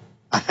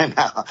 I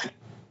know.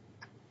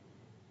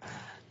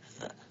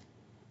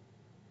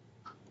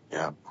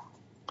 Yeah.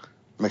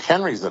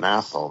 McHenry's an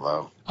asshole,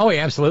 though. Oh, he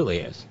absolutely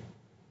is.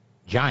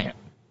 Giant.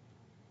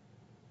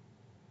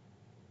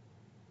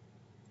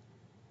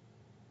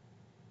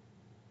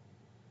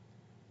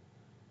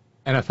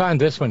 And I find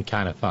this one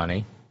kind of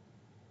funny.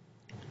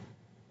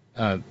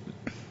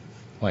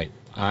 Wait,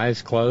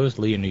 eyes closed?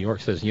 Lee in New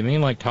York says, you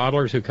mean like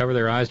toddlers who cover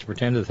their eyes to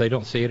pretend that if they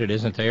don't see it, it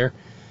isn't there?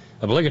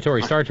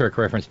 Obligatory Star Trek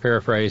reference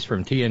paraphrase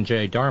from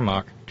TNJ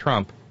Darmok,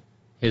 Trump,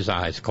 his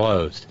eyes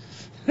closed.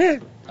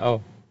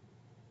 Oh.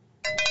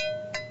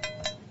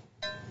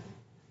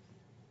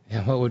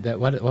 Yeah, what would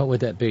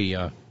that be?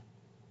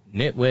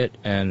 Nitwit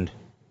and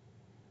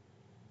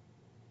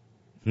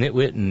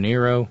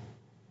Nero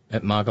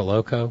at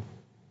Magaloko.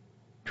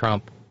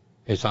 Trump,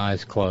 his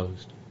eyes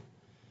closed.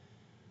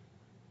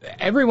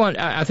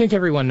 I think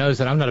everyone knows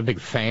that I'm not a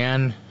big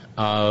fan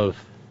of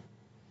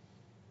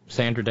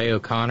Sandra Day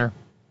O'Connor,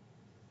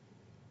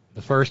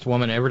 the first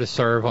woman ever to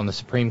serve on the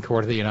Supreme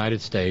Court of the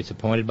United States,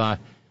 appointed by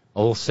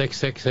old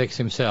 666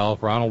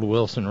 himself, Ronald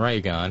Wilson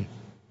Reagan,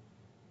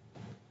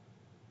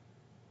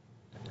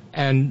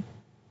 and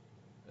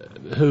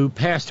who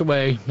passed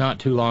away not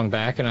too long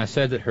back. And I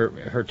said that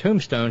her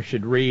tombstone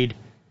should read,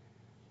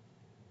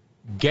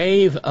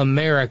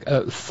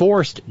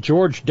 forced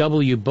George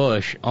W.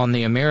 Bush on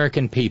the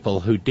American people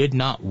who did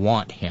not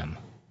want him.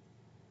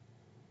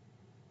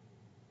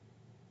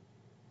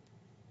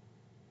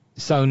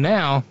 So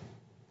now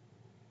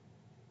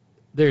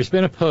there's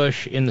been a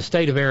push in the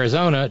state of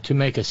Arizona to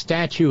make a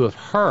statue of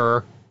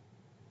her,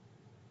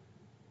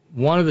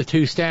 one of the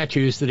two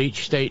statues that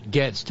each state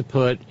gets to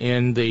put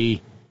in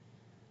the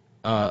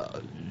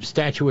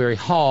statuary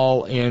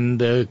hall in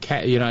the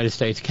United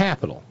States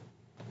Capitol.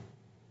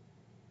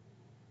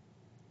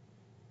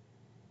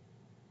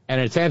 And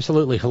it's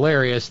absolutely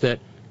hilarious that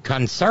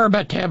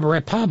conservative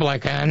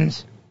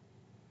Republicans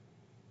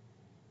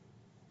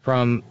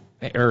from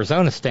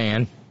Arizona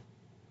stand.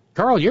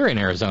 Carl, you're in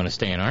Arizona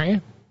stand, aren't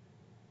you?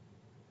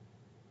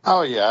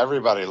 Oh, yeah,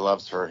 everybody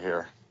loves her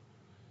here.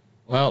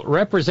 Well,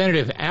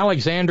 Representative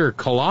Alexander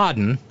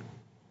Culloden,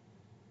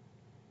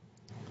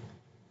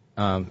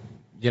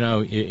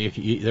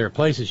 there are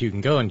places you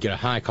can go and get a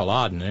high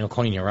Culloden, and it'll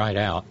clean you right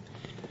out.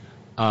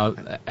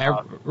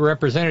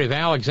 Representative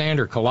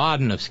Alexander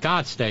Culloden of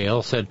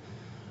Scottsdale said,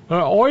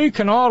 "We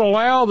cannot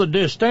allow the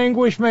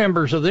distinguished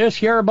members of this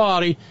here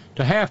body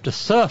to have to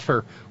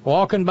suffer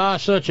walking by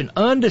such an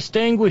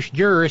undistinguished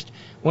jurist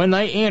when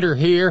they enter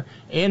here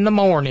in the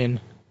morning."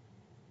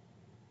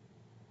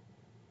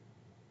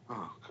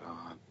 Oh,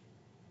 God.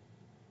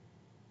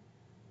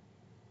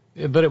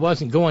 But it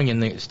wasn't going in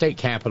the state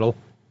capitol.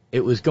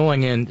 It was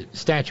going in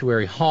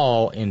Statuary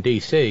Hall in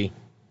D.C.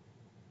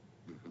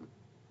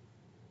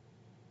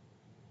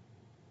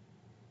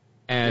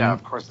 And, yeah,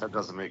 of course, that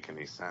doesn't make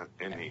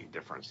any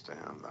difference to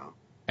him, though.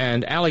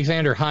 And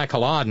Alexander High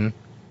Culloden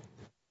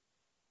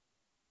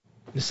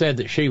said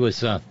that she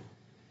was a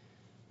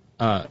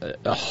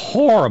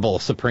horrible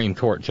Supreme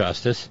Court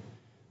justice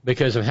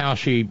because of how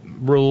she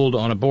ruled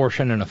on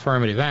abortion and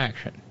affirmative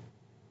action.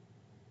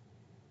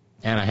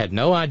 And I had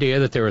no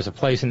idea that there was a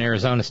place in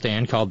Arizona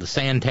stand called the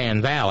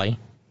Santan Valley,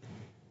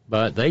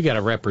 but they got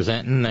a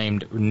representative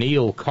named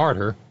Neil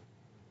Carter.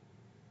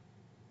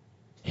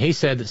 He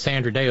said that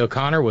Sandra Day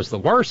O'Connor was the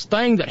worst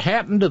thing that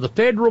happened to the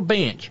federal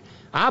bench.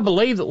 "I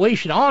believe that we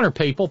should honor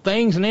people,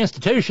 things, and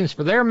institutions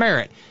for their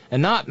merit,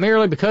 and not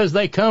merely because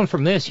they come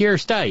from this here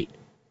state."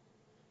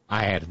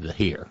 I added the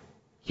here.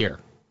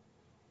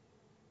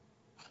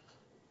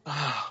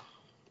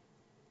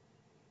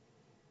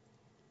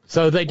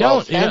 So they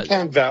don't... Well,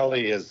 Santan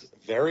Valley is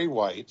very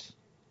white,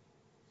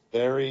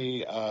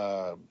 very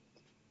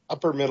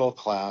upper middle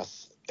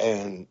class,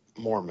 and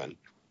Mormon.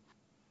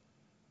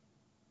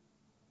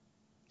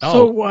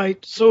 So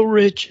white, so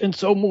rich, and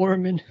so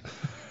Mormon.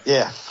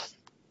 Yeah.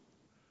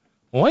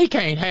 We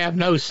can't have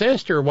no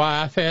sister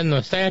wife in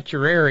the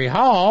statuary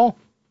hall.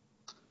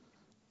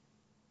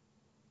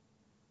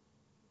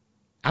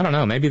 I don't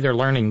know. Maybe they're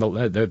learning the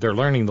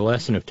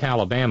lesson of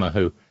Alabama,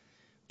 who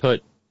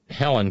put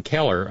Helen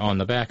Keller on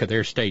the back of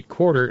their state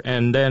quarter,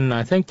 and then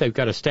I think they've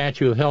got a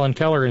statue of Helen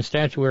Keller in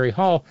Statuary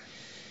Hall.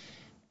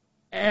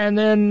 And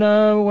then,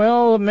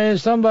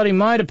 somebody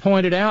might have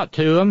pointed out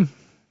to them,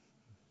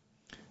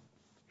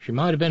 she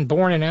might have been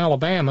born in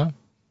Alabama.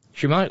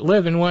 She might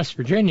live in West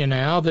Virginia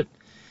now, that,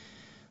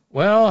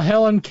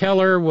 Helen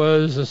Keller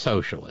was a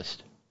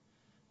socialist.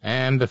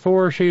 And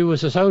before she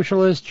was a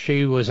socialist,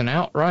 she was an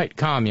outright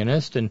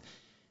communist, and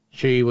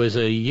she was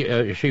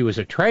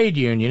a trade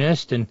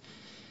unionist, and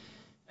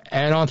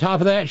on top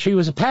of that, she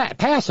was a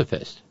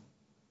pacifist.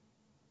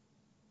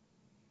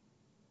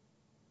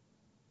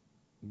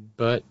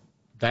 But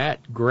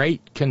that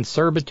great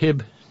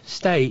conservative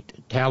state,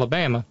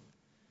 Alabama,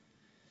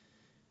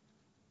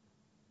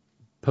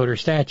 put her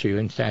statue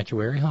in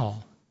Statuary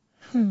Hall.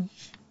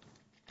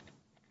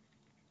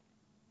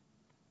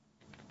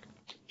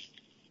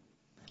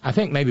 I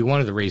think maybe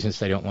one of the reasons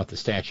they don't want the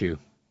statue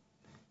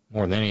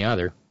more than any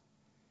other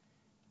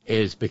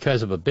is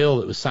because of a bill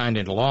that was signed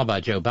into law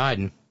by Joe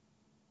Biden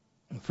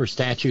for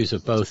statues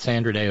of both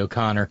Sandra Day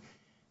O'Connor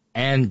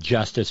and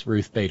Justice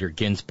Ruth Bader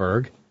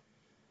Ginsburg.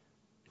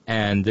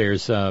 And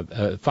there's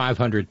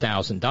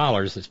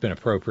 $500,000 that's been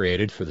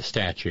appropriated for the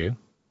statue.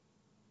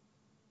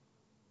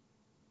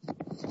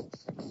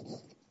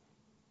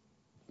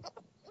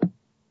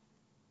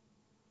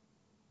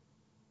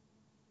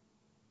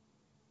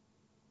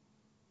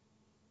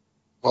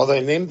 Well,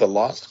 they named the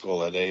law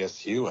school at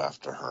ASU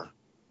after her.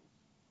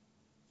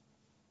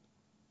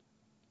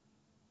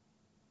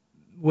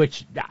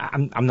 Which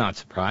I'm not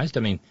surprised.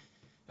 I mean,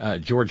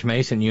 George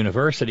Mason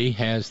University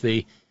has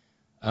the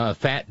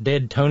Fat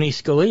Dead Tony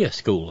Scalia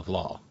School of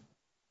Law.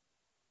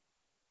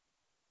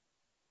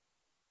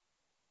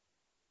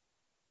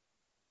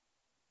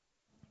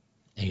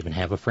 I even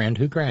have a friend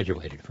who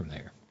graduated from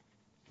there.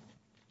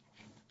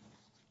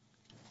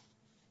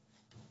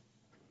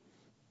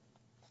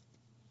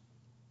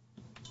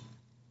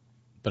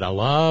 But I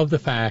love the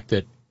fact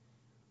that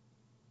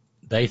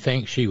they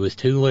think she was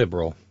too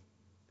liberal,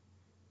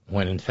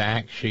 when in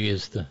fact she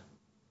is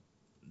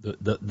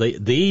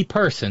the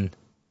person,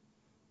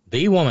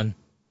 the woman,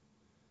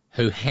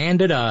 who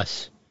handed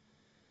us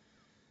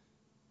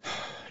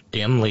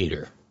dim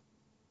leader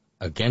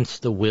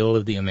against the will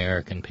of the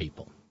American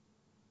people.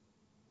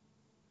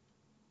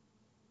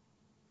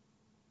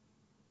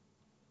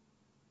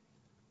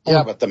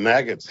 Yeah, but the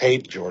maggots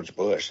hate George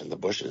Bush and the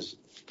Bushes.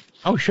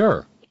 Oh,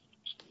 sure.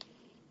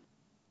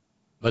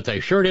 But they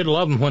sure did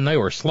love them when they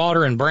were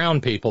slaughtering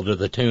brown people to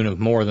the tune of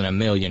more than 1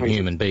 million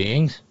human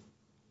beings.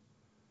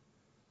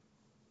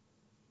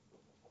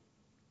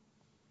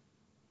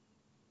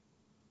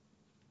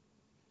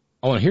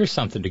 Oh, and here's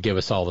something to give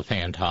us all the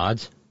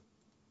fantods.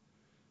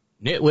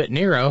 Nitwit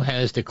Nero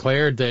has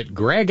declared that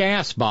Greg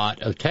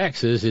Asbot of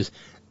Texas is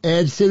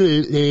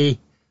absolutely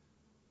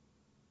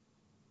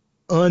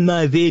on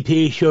my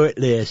VP short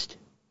list.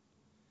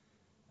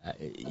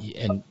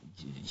 And,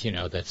 you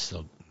know, that's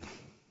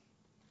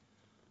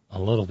a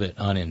little bit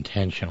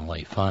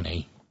unintentionally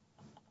funny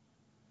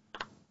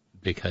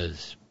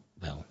because,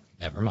 well,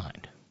 never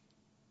mind.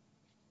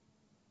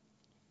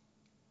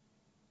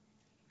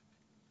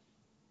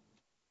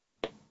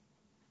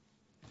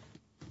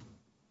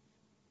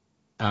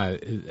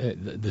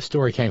 The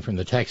story came from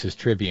the Texas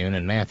Tribune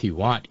and Matthew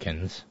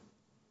Watkins.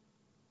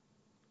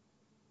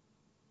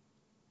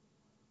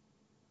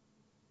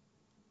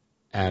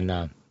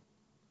 And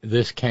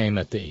this came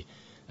at the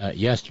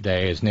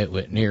yesterday as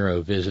Nitwit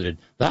Nero visited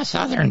the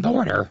southern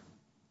border.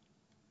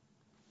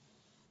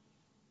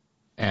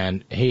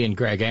 And he and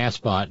Greg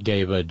Asbot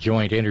gave a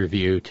joint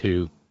interview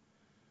to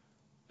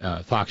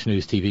Fox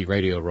News TV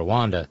Radio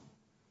Rwanda.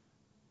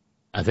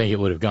 I think it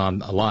would have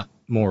gone a lot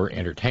more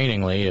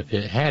entertainingly if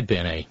it had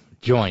been a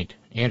joint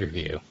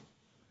interview.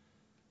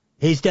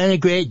 He's done a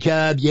great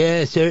job.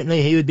 Yeah,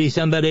 certainly he would be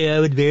somebody I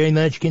would very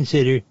much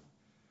consider.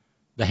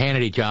 The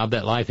Hannity job,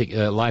 that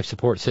life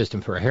support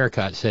system for a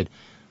haircut, said,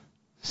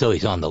 so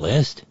he's on the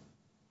list?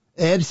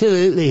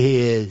 Absolutely he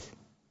is.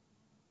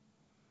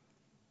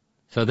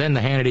 So then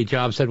the Hannity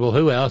job said, well,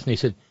 who else? And he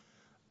said,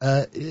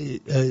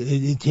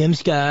 Tim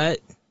Scott,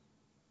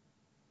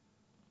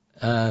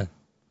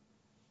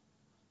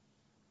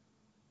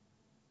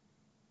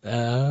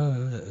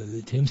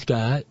 Tim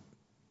Scott.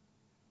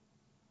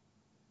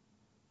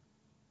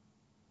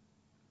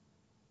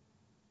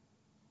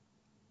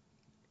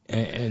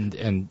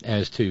 And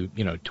as to,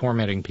 you know,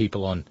 tormenting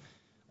people on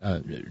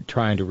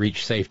trying to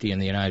reach safety in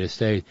the United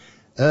States,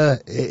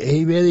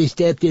 he really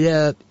stepped it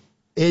up.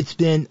 It's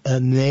been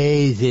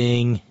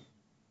amazing.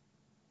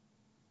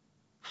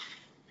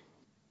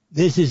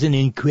 This is an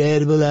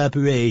incredible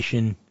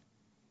operation.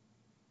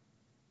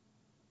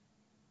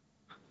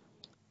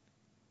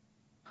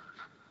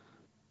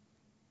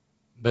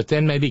 But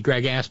then maybe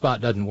Greg Asbot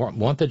doesn't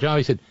want the job.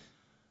 He said,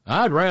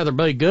 I'd rather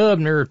be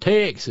governor of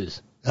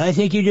Texas. I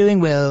think you're doing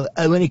well.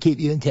 I want to keep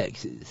you in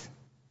Texas.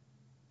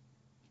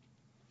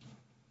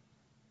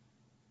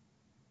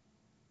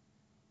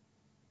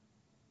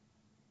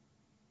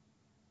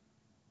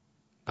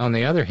 On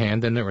the other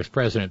hand, then there was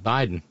President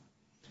Biden.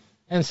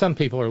 And some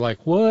people are like,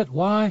 what?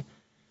 Why?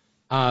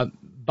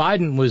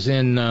 Biden was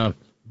in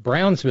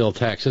Brownsville,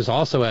 Texas,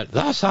 also at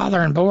the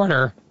southern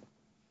border,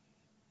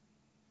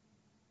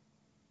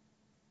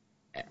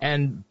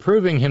 and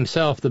proving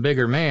himself the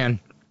bigger man,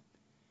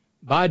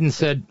 Biden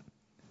said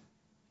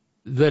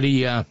that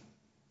he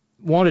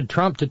wanted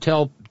Trump to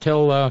tell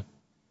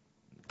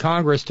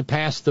Congress to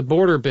pass the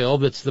border bill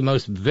that's the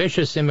most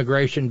vicious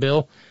immigration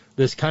bill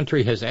this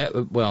country has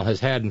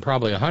had in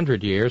probably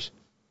 100 years.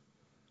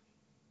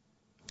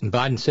 And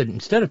Biden said,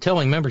 instead of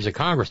telling members of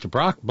Congress to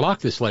block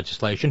this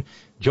legislation,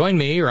 join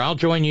me or I'll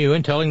join you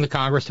in telling the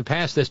Congress to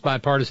pass this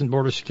bipartisan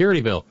border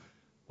security bill.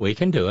 We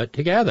can do it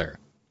together.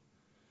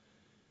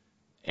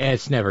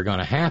 It's never going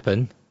to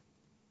happen.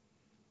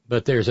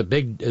 But there's a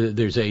big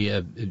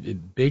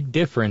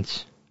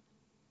difference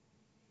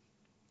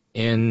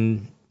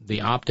in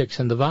the optics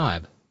and the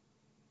vibe.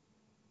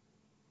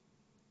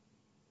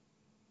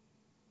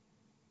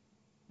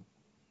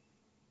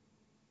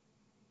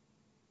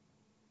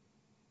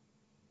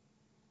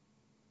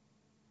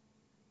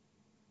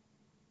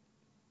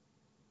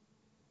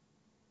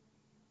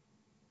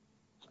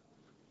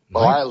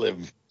 Well, I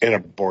live in a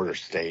border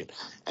state,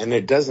 and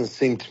it doesn't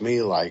seem to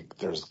me like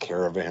there's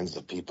caravans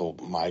of people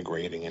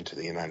migrating into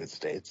the United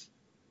States.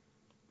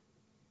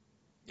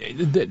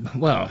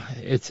 Well,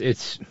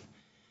 it's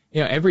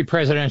you know, every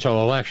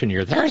presidential election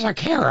year, there's a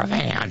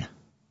caravan.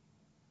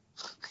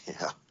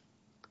 Yeah.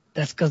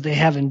 That's because they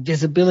have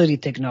invisibility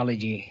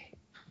technology.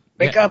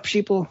 Wake up,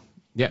 sheeple.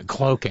 Yeah,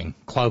 cloaking.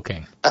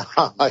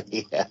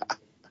 Yeah.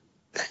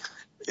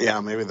 Yeah,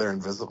 maybe they're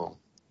invisible.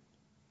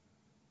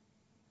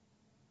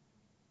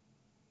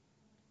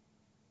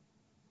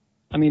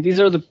 I mean, these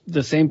are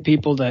the same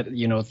people that,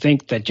 you know,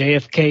 think that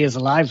JFK is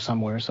alive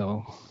somewhere,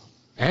 so.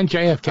 And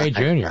JFK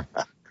Jr.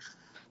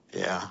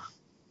 Yeah.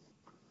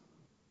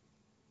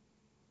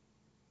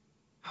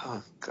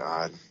 Oh,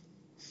 God.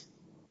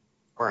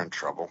 We're in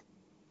trouble.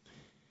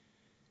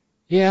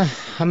 Yeah,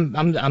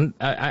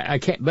 I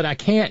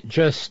can't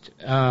just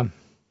I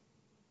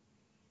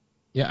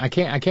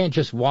can't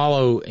just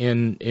wallow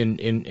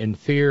in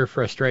fear,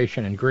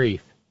 frustration, and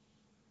grief.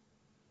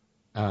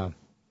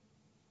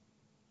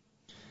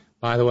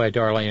 By the way,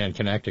 Darlene in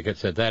Connecticut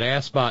said that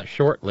Asbot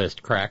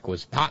shortlist crack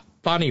was not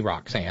funny,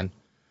 Roxanne.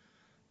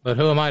 But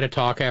who am I to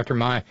talk after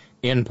my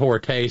in poor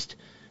taste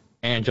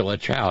Angela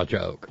Chow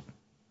joke?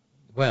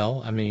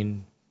 Well, I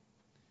mean,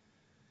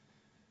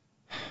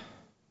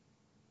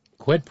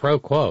 quid pro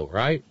quo,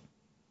 right?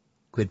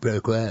 Quid pro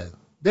quo.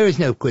 There is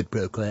no quid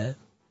pro quo.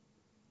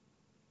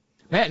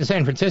 Matt in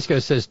San Francisco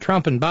says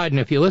Trump and Biden,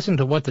 if you listen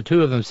to what the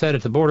two of them said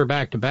at the border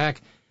back to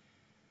back,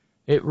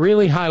 it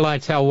really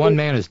highlights how one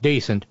man is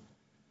decent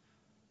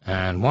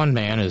and one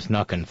man is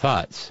knuckin'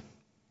 futz.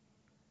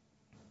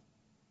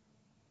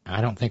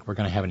 I don't think we're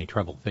going to have any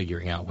trouble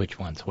figuring out which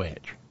one's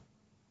which.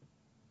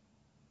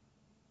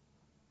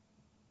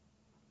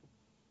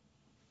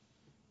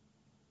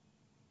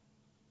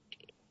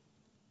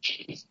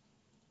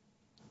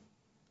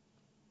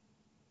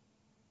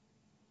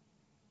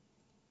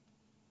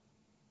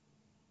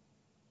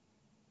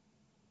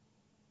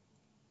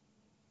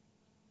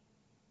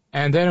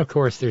 And then, of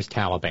course, there's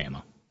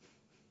Alabama.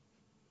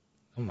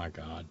 Oh, my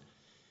God.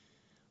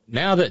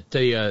 Now that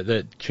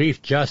the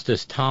Chief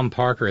Justice Tom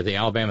Parker of the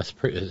Alabama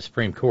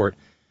Supreme Court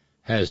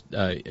has,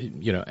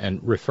 and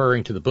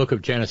referring to the book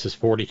of Genesis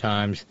 40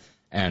 times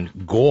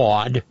and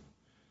God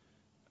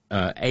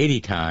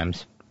 80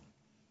 times,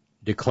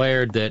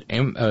 declared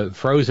that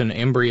frozen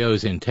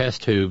embryos in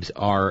test tubes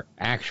are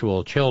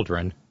actual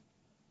children,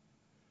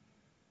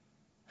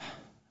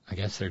 I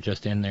guess they're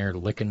just in there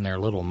licking their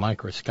little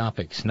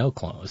microscopic snow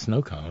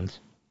cones.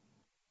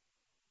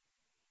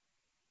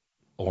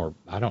 Or,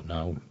 I don't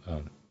know,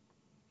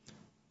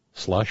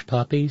 slush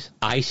puppies,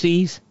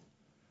 ices.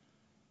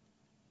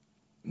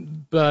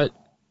 But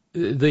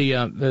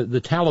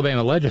the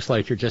Alabama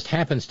legislature just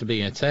happens to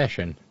be in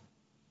session.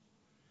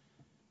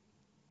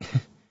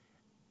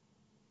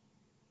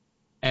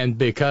 And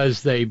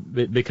because they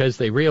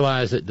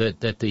realize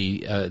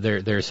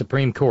that their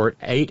Supreme Court,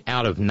 8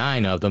 out of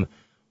 9 of them,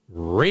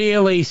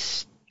 really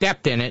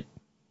stepped in it.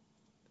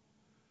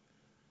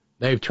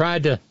 They've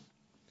tried to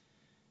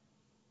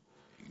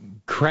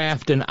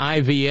craft an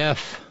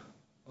IVF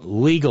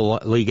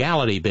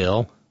legality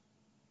bill,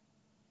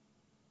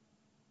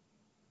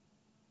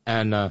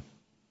 and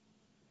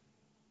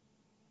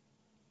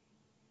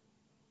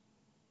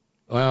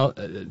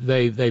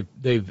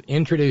they've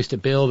introduced a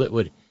bill that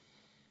would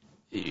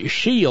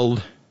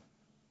shield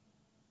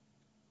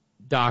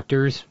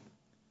doctors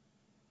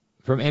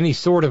from any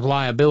sort of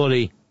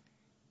liability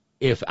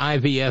if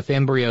IVF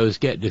embryos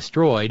get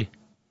destroyed.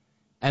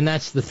 And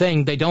that's the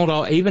thing, they don't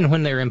all, even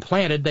when they're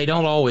implanted, they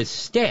don't always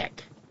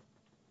stick.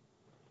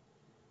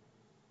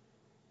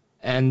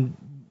 And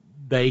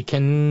they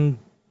can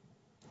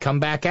come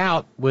back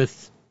out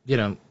with,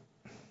 in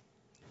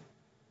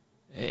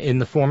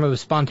the form of a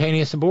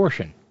spontaneous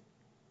abortion.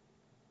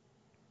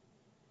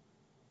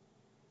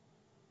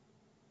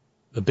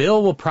 The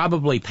bill will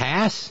probably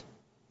pass,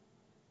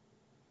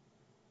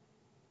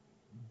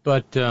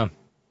 but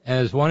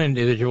as one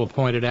individual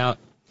pointed out,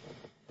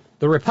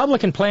 the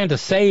Republican plan to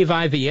save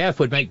IVF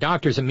would make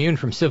doctors immune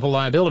from civil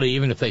liability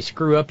even if they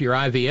screw up your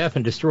IVF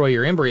and destroy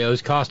your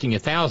embryos, costing you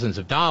thousands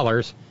of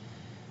dollars.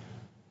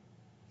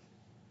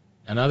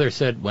 Another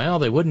said, well,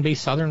 they wouldn't be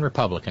Southern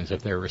Republicans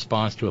if their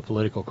response to a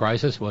political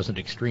crisis wasn't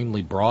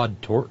extremely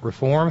broad tort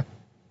reform.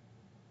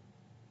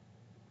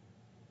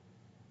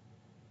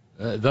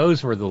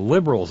 Those were the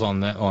liberals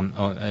on that,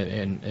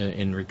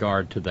 in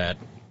regard to that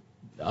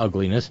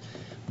ugliness.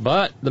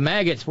 But the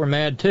maggots were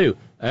mad too.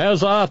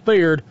 As I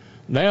feared,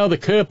 now the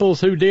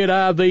couples who did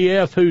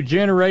IVF who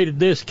generated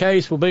this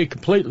case will be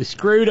completely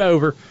screwed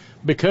over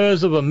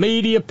because of a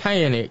media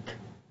panic.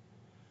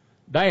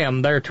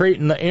 Damn, they're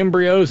treating the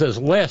embryos as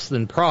less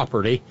than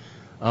property.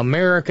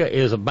 America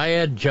is a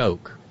bad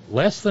joke.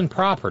 Less than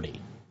property.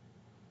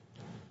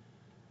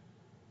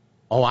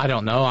 Oh, I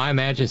don't know. I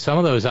imagine some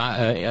of those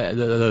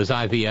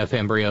IVF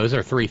embryos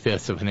are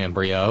 3/5 of an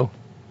embryo.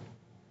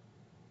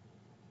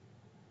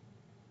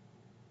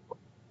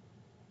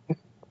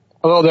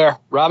 Hello there,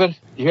 Robyn.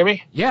 You hear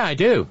me? Yeah, I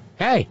do.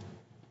 Hey.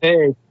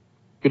 Hey.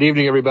 Good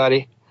evening,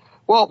 everybody.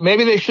 Well,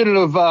 maybe they shouldn't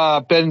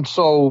have been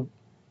so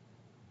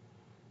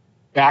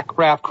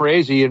backcraft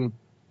crazy and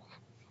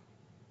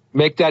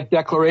make that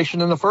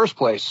declaration in the first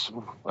place.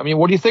 I mean,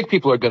 what do you think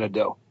people are going to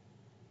do?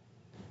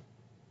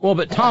 Well,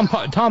 but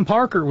Tom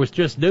Parker was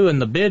just doing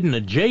the bidding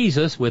of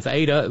Jesus with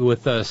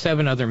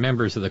 7 other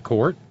members of the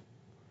court.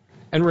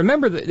 And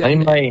remember that,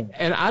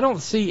 and I don't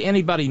see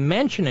anybody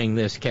mentioning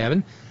this,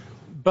 Kevin,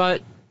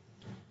 but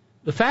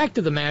the fact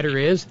of the matter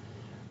is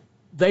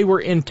they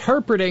were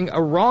interpreting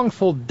a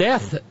wrongful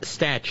death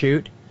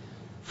statute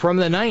from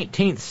the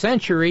 19th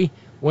century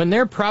when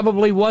there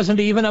probably wasn't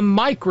even a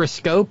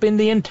microscope in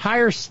the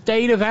entire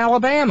state of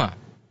Alabama.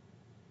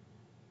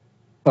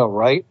 Oh,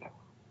 right.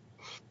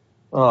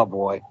 Oh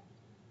boy.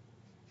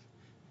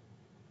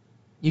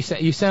 You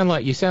sound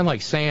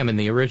like Sam in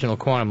the original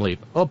Quantum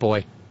Leap. Oh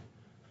boy.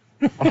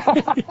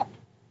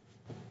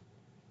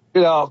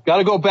 Got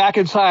to go back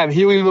in time,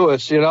 Huey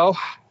Lewis. Oh,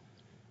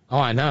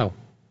 I know.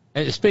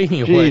 And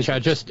speaking of which, I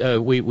just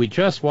we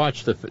just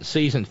watched the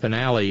season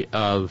finale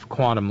of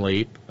Quantum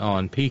Leap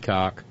on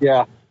Peacock.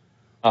 Yeah.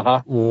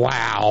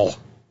 Wow.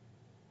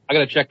 I got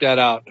to check that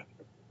out.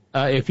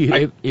 If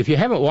you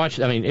haven't watched,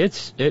 I mean,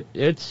 it's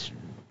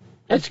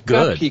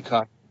good.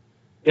 Peacock.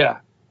 Yeah.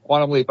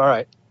 Quantum Leap. All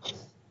right.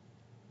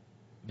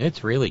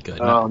 It's really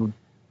good. I've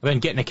been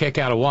getting a kick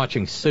out of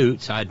watching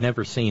Suits. I'd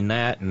never seen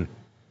that, and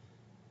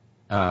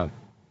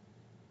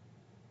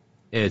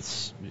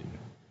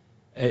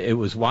it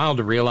was wild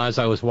to realize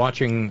I was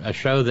watching a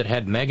show that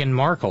had Meghan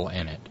Markle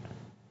in it.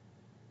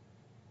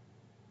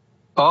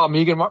 Oh,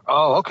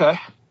 oh, okay.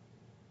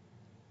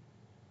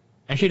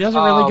 And she does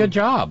a really good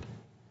job.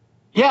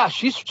 Yeah,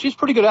 she's a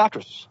pretty good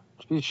actress.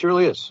 She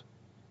surely is.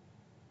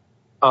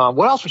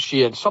 What else was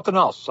she in? Something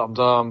else.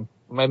 Am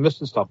I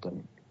missing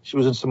something? She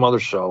was in some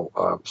other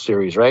show,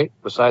 series, right?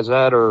 Besides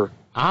that, or?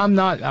 I'm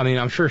not, I mean,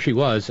 I'm sure she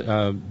was,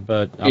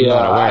 but I'm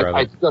not aware of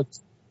it.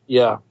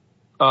 Yeah.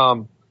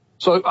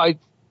 So I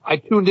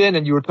tuned in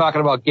and you were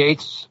talking about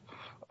Gates,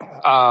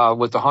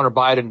 with the Hunter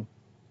Biden,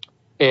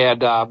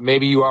 and,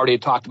 maybe you already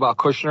had talked about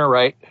Kushner,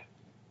 right?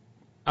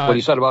 What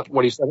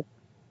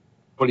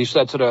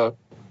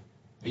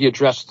he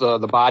addressed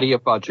the body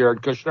of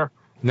Jared Kushner.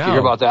 No. Did you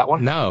hear about that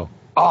one? No.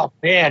 Oh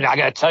man, I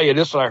gotta tell you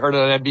this one. I heard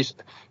it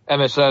on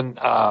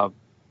MSN,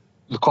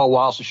 Nicole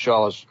Wallace's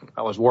show.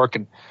 I was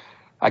working.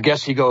 I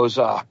guess he goes,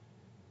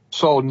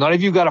 so none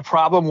of you got a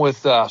problem with,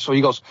 so he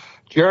goes,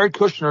 Jared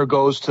Kushner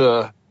goes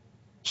to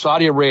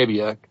Saudi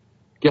Arabia,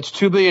 gets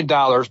 $2 billion,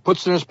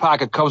 puts it in his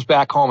pocket, comes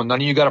back home, and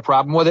none of you got a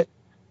problem with it?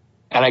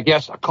 And I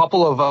guess a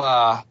couple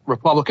of,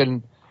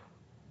 Republican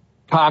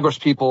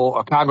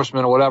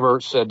congressmen or whatever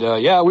said,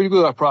 yeah, we do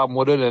have a problem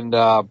with it. And,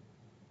 I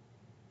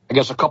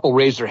guess a couple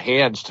raised their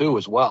hands too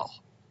as well.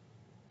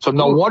 So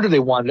no wonder they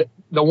wanted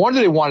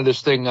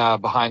this thing,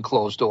 behind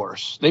closed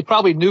doors. They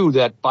probably knew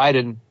that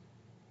Biden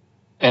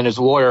and his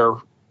lawyer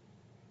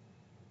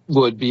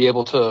would be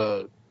able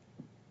to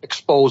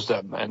expose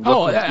them. And look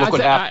what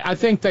happened. I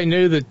think they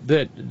knew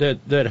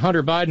that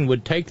Hunter Biden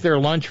would take their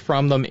lunch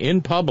from them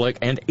in public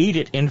and eat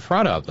it in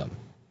front of them.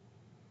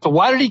 So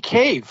why did he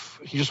cave?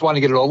 He just wanted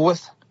to get it over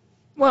with?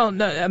 Well,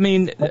 no, I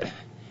mean,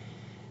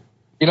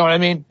 you know what I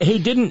mean? He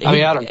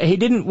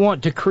didn't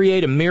want to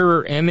create a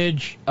mirror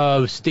image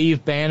of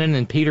Steve Bannon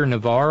and Peter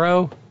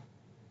Navarro.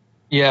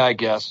 Yeah, I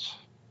guess.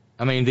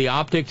 I mean, the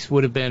optics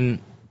would have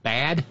been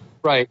bad.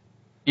 Right.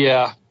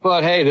 Yeah.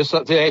 But hey,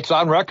 it's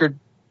on record.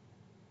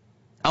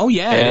 Oh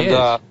yeah, it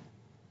is.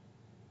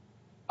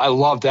 I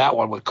love that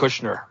one with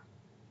Kushner.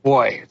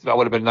 Boy, that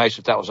would have been nice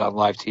if that was on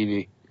live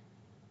TV.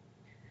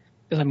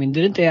 I mean,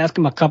 didn't they ask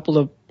him Hunter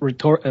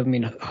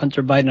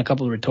Biden a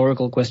couple of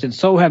rhetorical questions?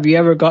 So have you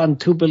ever gotten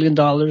 $2 billion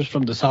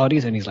from the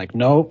Saudis? And he's like,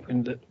 no.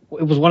 And it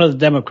was one of the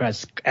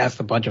Democrats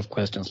asked a bunch of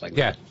questions like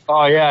that.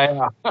 Oh,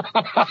 yeah.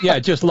 Yeah,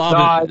 just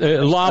lobbing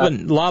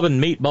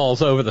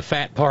meatballs over the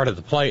fat part of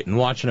the plate and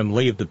watching them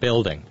leave the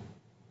building.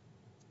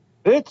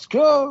 It's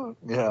good.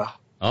 Yeah.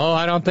 Oh,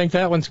 I don't think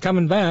that one's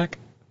coming back.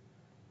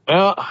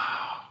 Yeah.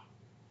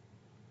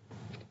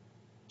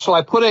 So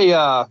I put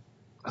a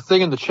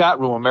thing in the chat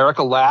room,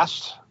 America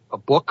Last, a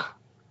book.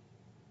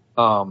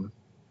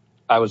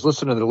 I was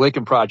listening to the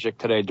Lincoln Project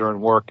today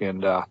during work,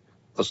 and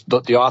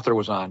the author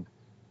was on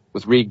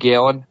with Reed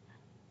Galen.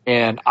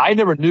 And I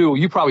never knew,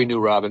 you probably knew,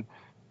 Robyn,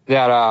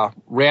 that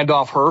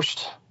Randolph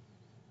Hearst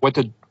went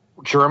to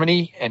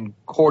Germany and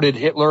courted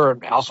Hitler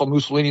and also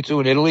Mussolini too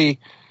in Italy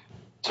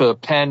to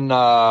pen,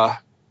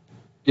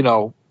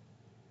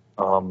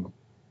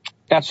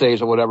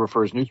 essays or whatever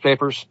for his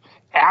newspapers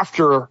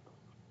after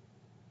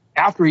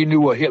he knew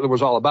what Hitler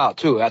was all about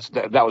too.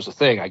 That was the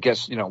thing. I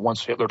guess,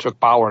 once Hitler took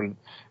power and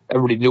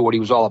everybody knew what he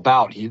was all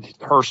about,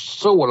 Hearst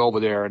still went over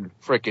there and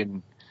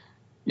frickin',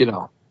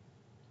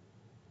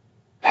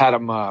 had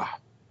him,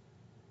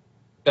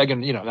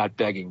 begging, not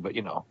begging, but,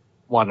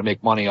 wanted to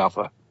make money off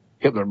of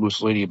Hitler and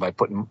Mussolini by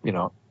putting,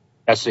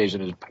 essays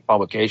in his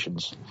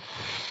publications.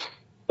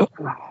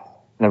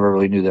 Never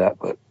really knew that,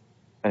 but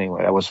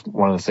anyway, that was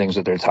one of the things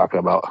that they're talking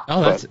about.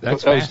 Oh,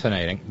 that's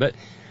fascinating. But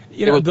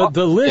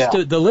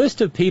the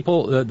list of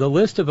people, the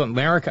list of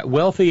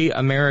wealthy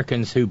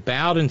Americans who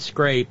bowed and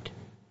scraped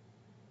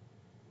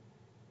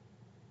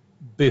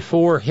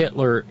before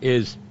Hitler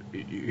is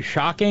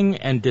shocking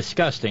and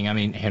disgusting. I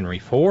mean, Henry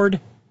Ford,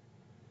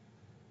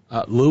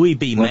 Louis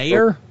B.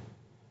 Mayer,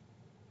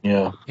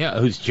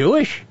 who's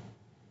Jewish,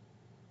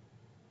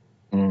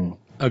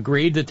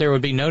 agreed that there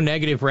would be no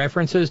negative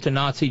references to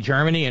Nazi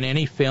Germany in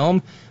any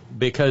film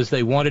because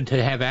they wanted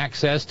to have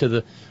access to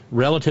the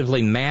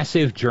relatively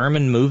massive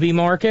German movie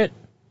market.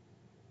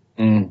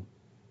 And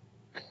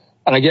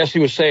I guess he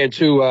was saying,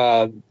 too,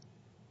 I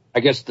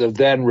guess the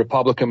then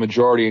Republican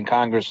majority in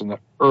Congress in the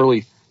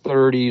early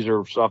 30s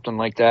or something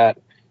like that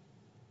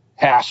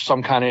passed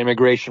some kind of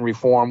immigration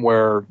reform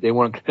where they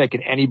weren't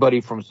taking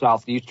anybody from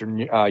southeastern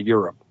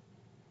Europe.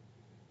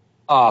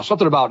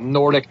 Something about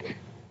Nordic,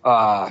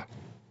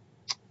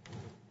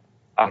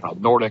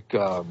 Nordic,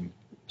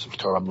 what's the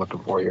term I'm looking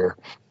for here?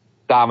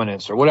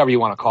 Dominance or whatever you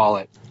want to call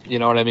it. You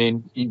know what I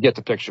mean? You get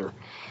the picture.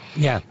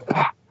 Yeah.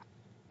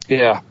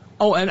 Yeah.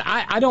 Oh, and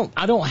I don't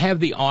have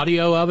the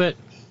audio of it,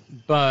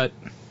 but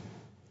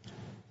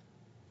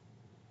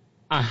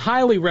I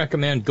highly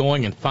recommend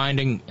going and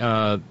finding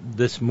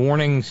this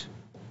morning's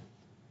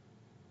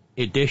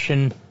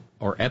edition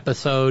or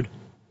episode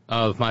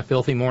of My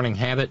Filthy Morning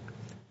Habit.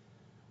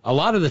 A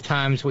lot of the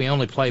times we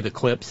only play the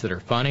clips that are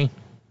funny.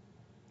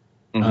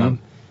 Mm-hmm.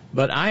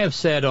 But I have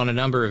said on a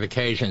number of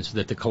occasions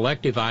that the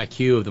collective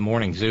IQ of the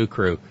Morning Zoo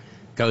crew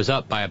goes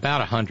up by about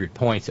 100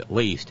 points at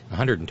least,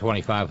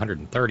 125,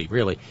 130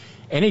 really,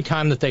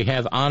 anytime that they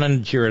have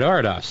Anand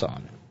Giridharadas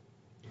on.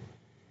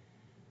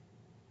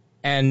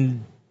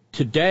 And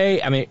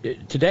today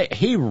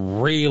he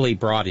really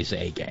brought his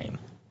A game.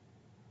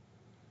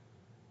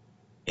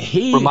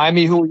 Remind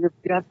me who you're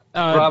again,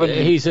 Robyn?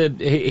 He's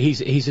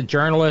a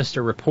journalist,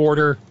 a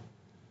reporter,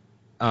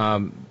 I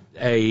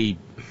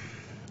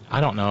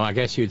don't know, I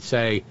guess you'd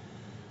say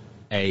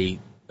a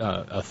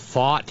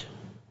thought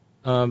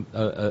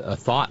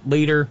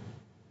leader.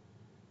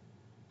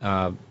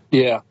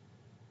 Yeah.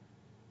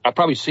 I've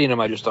probably seen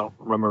him, I just don't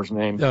remember his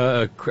name.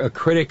 A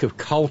critic of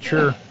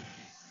culture.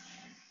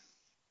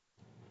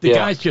 The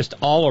guy's just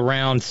all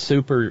around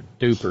super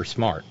duper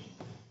smart.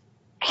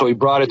 So he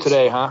brought it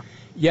today, huh?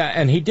 Yeah,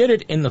 and he did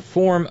it in the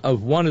form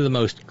of one of the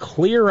most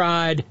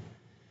clear-eyed,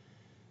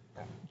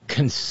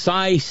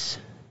 concise,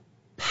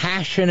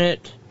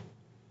 passionate,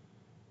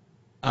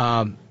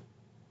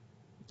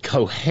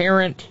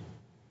 coherent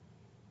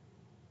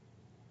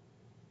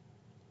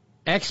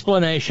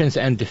explanations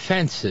and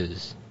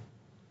defenses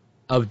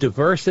of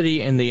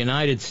diversity in the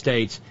United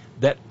States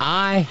that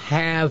I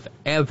have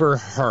ever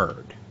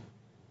heard.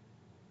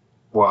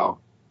 Wow.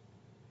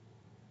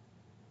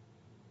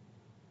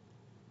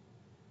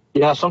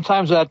 Yeah,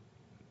 sometimes that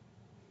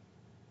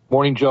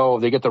Morning Joe,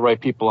 if they get the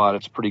right people on,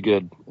 it's pretty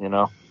good, you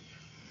know.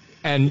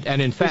 And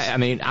in fact, I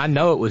mean, I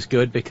know it was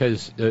good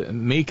because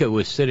Mika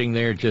was sitting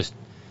there just,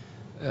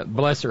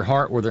 bless her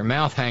heart, with her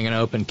mouth hanging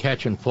open,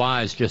 catching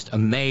flies, just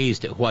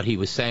amazed at what he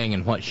was saying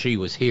and what she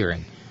was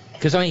hearing.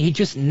 Because, I mean, he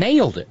just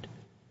nailed it.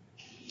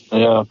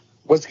 Yeah.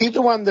 Was he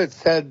the one that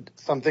said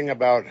something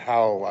about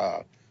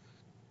how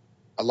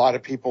a lot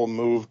of people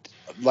moved,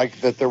 like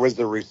that there was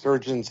a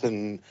resurgence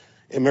in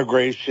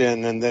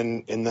immigration and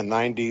then in the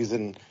 90s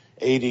and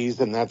 80s,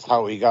 and that's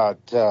how he got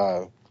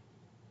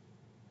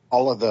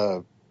all of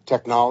the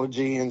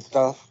technology and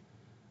stuff?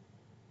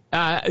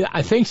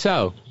 I think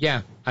so.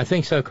 Yeah, I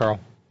think so, Carl.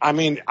 I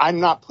mean, I'm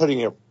not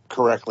putting it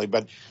correctly,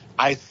 but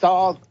I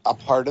saw a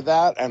part of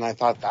that, and I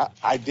thought that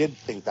I did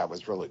think that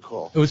was really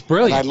cool. It was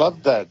brilliant. And I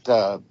loved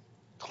that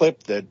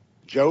clip that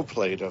Joe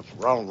played of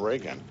Ronald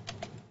Reagan.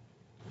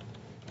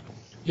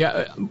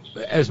 Yeah,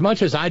 as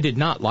much as I did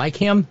not like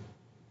him,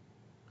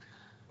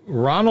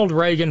 Ronald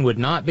Reagan would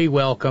not be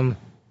welcome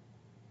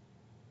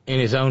in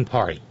his own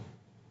party.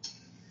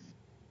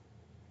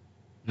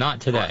 Not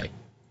today.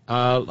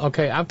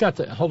 Okay, I've got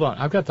the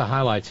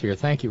highlights here.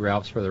 Thank you,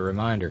 Ralphs, for the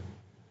reminder.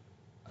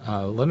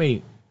 Let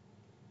me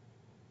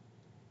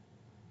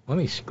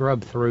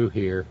scrub through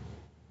here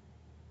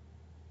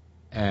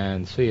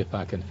and see if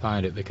I can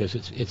find it, because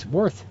it's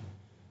worth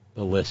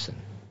the listen.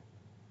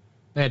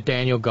 They had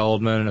Daniel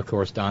Goldman and, of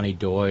course, Donnie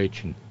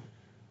Deutsch, and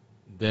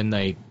then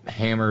they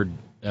hammered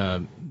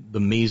the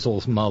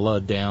measles mullah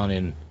down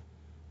in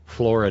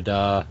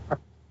Florida.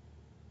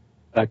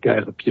 That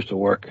guy's a piece of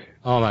work.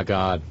 Oh my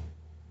God,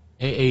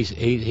 he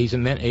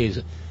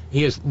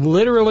is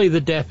literally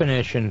the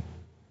definition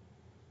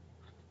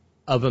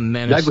of a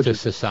menace to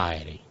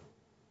society.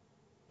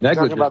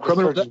 Talking about the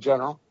Surgeon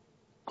General.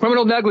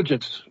 Criminal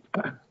negligence.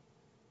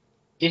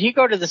 Did he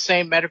go to the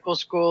same medical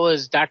school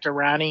as Dr.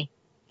 Ronnie?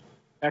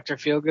 Dr.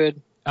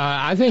 Feelgood?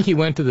 I think he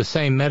went to the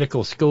same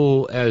medical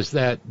school as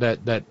that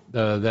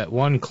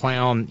one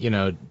clown, you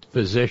know,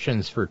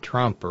 Physicians for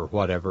Trump or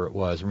whatever it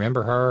was.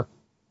 Remember her?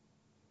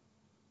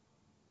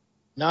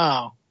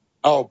 No.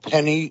 Oh,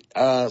 Penny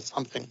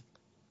something.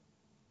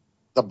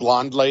 The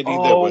blonde lady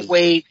that was... Oh,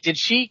 wait. Was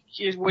she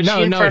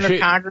in front of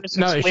Congress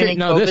explaining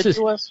COVID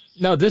to us?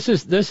 No, this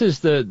is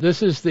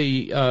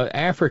the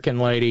African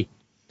lady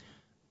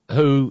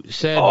who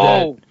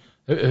said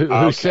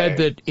who said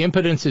that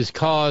impotence is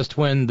caused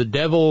when the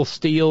devil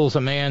steals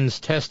a man's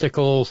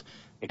testicles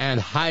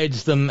and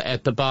hides them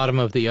at the bottom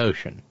of the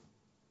ocean.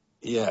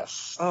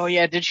 Yes. Oh,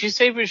 yeah. Did she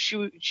say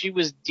she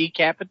was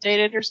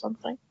decapitated or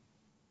something?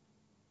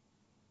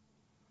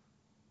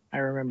 I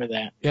remember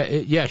that.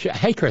 Yeah.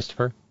 Hey,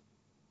 Christopher.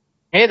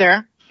 Hey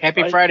there.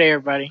 Happy Friday,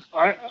 everybody.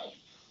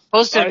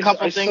 Posted a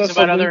couple things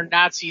about other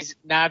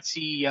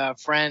Nazi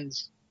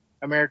friends,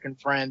 American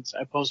friends.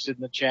 I posted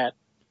in the chat.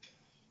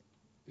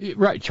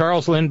 Right,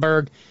 Charles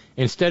Lindbergh.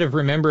 Instead of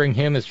remembering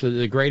him as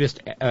the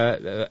greatest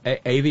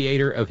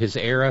aviator of his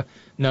era,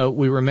 no,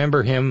 we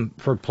remember him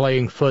for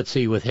playing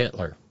footsie with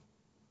Hitler.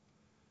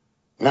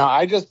 Now,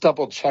 I just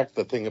double-checked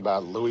the thing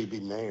about Louis B.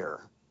 Mayer,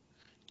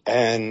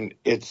 and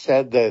it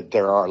said that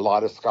there are a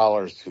lot of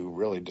scholars who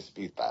really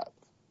dispute that.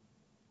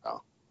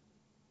 So.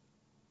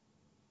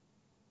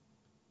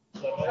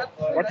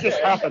 What just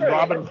happened?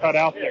 Robyn cut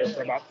out there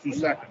for about 2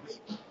 seconds.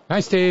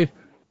 Hi, Steve.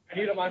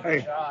 Hey,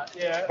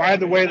 by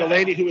the way, the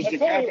lady who was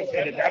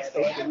decapitated, that's the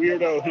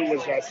weirdo who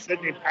was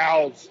Sidney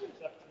Powell's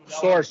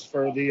source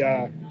for all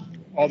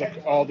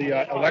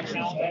the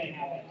election stuff.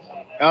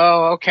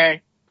 Oh,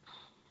 okay.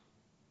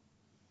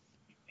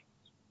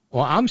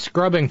 Well, I'm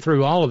scrubbing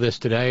through all of this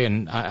today,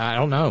 and I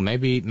don't know.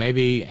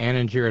 Maybe Anna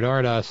and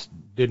Girardas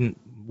didn't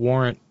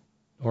warrant,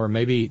 or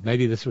maybe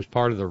this was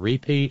part of the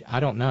repeat.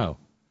 I don't know.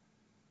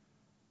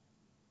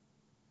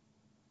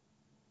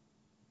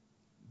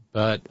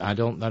 But I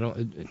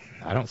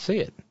don't see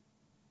it.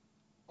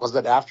 Was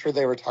it after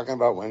they were talking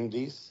about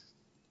Wendy's?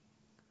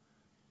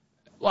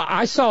 Well,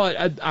 I saw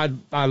it.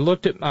 I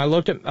looked at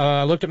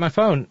my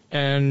phone,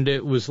 and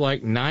it was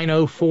like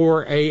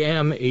 9:04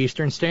 a.m.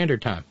 Eastern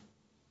Standard Time.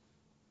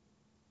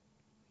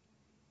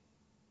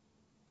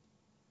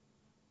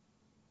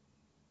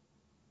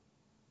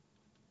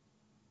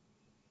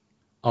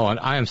 Oh,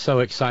 and I am so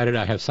excited.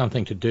 I have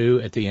something to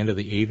do at the end of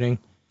the evening.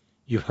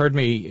 You've heard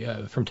me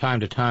from time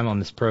to time on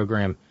this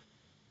program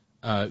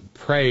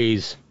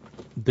praise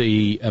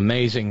the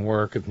amazing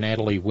work of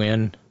Natalie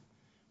Wynn.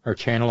 Her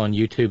channel on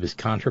YouTube is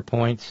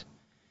ContraPoints,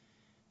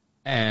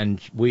 and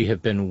we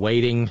have been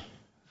waiting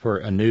for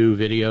a new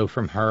video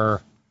from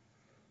her.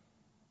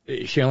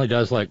 She only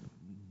does like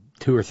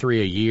 2 or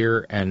 3 a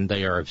year, and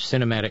they are of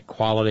cinematic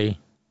quality.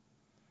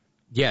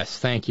 Yes,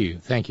 thank you,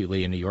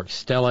 Lee in New York.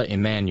 Stella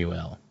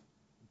Emanuel,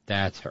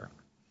 that's her.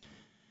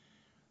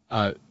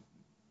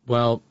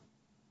 Well,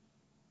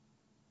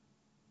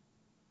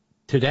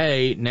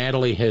 today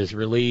Natalie has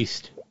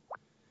released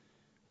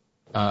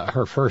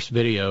her first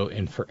video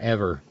in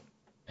forever.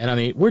 And I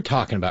mean, we're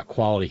talking about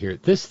quality here.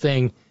 This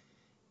thing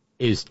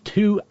is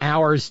 2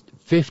 hours,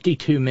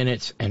 52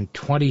 minutes, and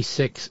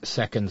 26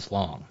 seconds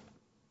long.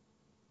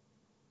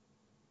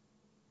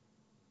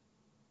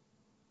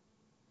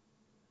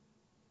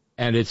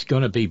 And it's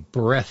going to be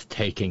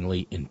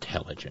breathtakingly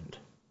intelligent.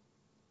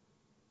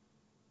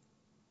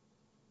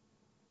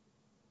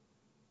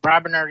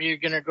 Robyn, are you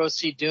going to go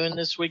see Dune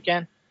this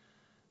weekend?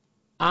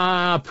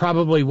 I'll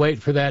probably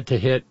wait for that to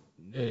hit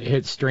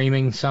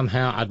streaming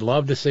somehow. I'd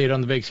love to see it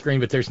on the big screen,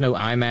 but there's no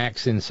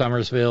IMAX in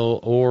Somersville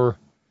or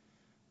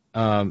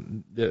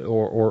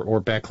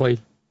Beckley.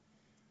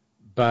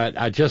 But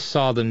I just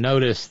saw the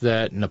notice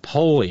that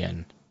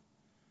Napoleon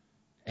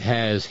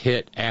has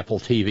hit Apple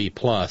TV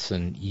Plus,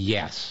 and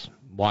yes,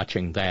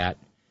 watching that.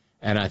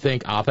 And I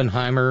think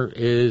Oppenheimer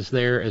is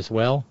there as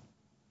well,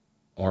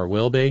 or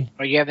will be.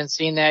 Oh, you haven't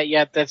seen that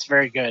yet? That's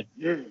very good.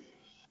 You're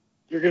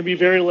going to be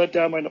very let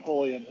down by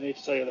Napoleon. I hate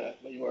to tell you that,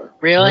 but you are.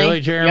 Really,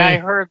 Jeremy? Yeah, I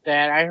heard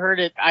that. I heard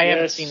it. I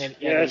haven't seen it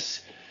yet.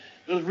 Yes.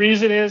 The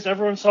reason is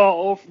everyone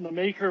saw, from the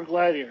maker of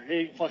Gladiator.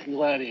 Hey, fucking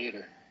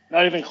Gladiator.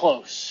 Not even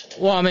close.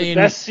 Well, I mean, the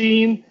best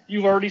scene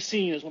you've already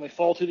seen is when they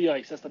fall through the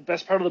ice. That's the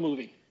best part of the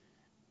movie.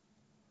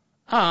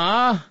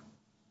 I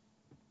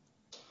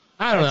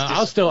don't know.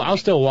 I'll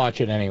still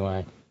watch it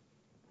anyway.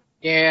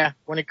 Yeah,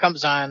 when it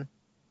comes on.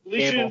 At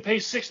least you didn't pay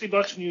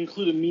 $60 when you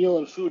include a meal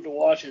and food to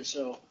watch it.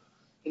 So.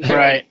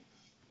 Right.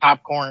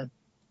 Popcorn.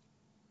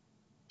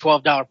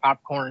 $12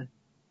 popcorn.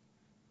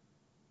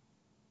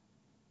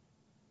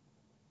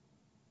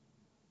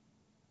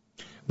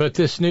 But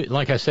this new,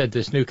 like I said,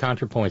 this new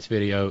ContraPoints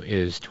video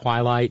is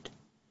Twilight,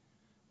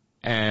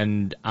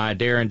 and I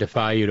dare and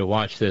defy you to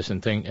watch this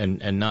and think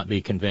and not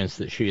be convinced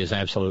that she is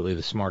absolutely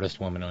the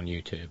smartest woman on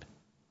YouTube.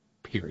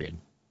 Period.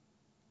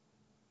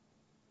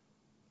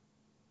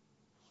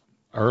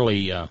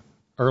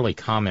 Early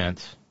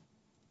comments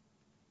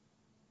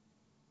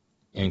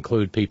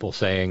include people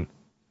saying,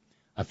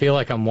 I feel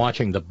like I'm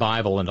watching the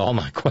Bible and all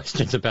my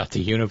questions about the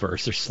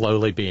universe are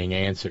slowly being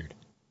answered.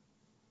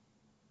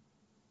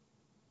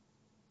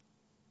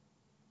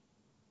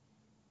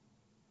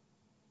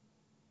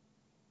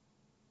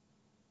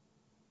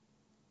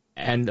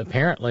 And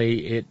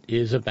apparently it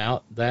is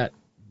about that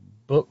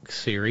book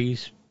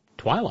series,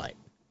 Twilight.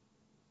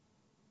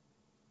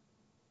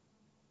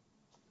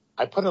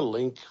 I put a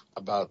link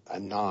about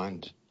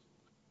Anand,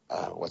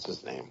 what's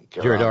his name?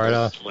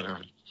 Girardas.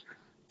 Whatever.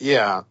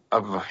 Yeah,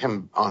 of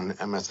him on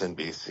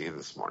MSNBC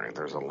this morning.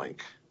 There's a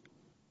link.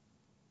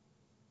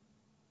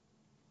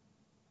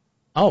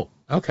 Oh,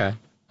 okay.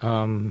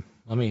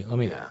 Let me.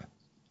 Yeah.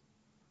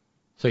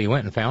 So you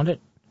went and found it?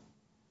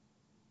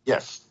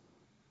 Yes.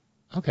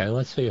 Okay,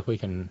 let's see if we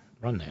can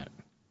run that.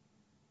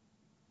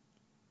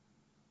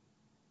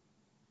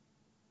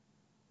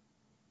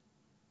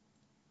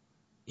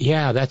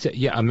 Yeah, that's it.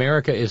 Yeah,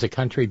 America is a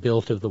country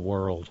built of the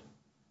world.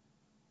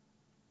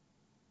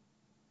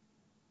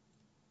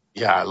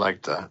 Yeah, I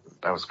liked that.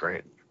 That was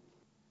great.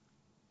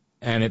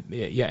 And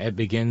it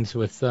begins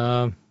with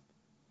that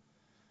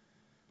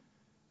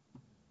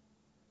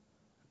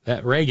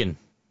Reagan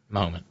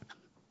moment.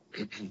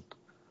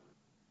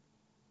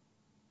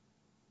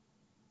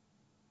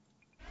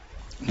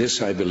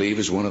 This, I believe,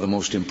 is one of the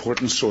most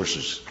important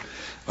sources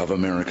of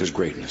America's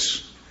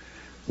greatness.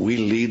 We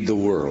lead the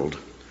world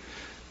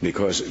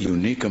because,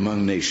 unique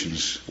among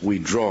nations, we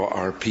draw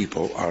our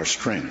people, our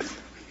strength,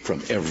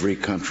 from every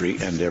country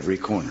and every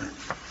corner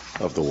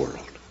of the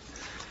world.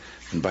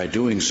 And by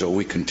doing so,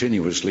 we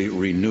continuously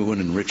renew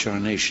and enrich our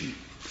nation.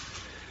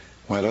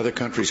 While other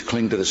countries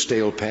cling to the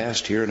stale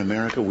past, here in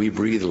America, we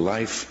breathe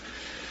life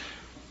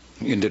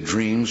into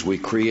dreams, we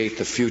create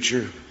the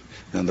future,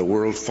 and the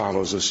world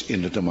follows us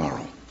into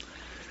tomorrow.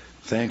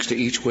 Thanks to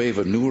each wave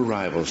of new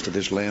arrivals to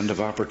this land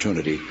of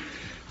opportunity,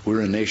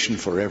 we're a nation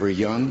forever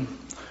young,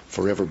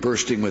 forever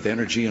bursting with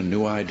energy and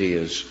new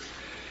ideas,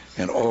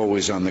 and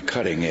always on the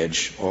cutting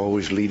edge,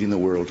 always leading the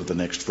world to the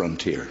next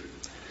frontier.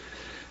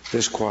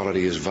 This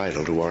quality is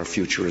vital to our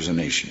future as a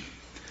nation.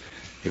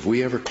 If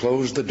we ever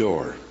closed the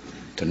door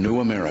to new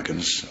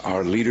Americans,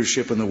 our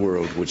leadership in the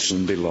world would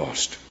soon be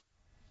lost.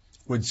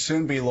 Would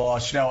soon be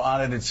lost. You know,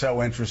 on it, it's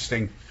so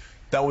interesting.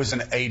 That was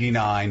in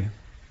 89.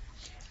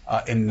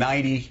 In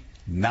 90,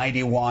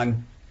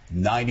 91,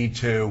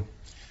 92,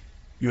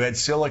 you had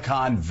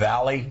Silicon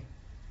Valley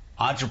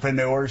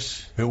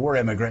entrepreneurs who were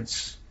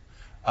immigrants.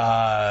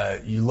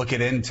 You look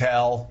at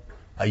Intel.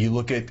 You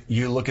look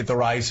at the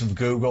rise of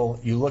Google.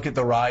 You look at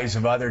the rise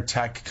of other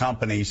tech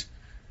companies,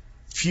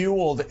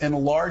 fueled in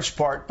large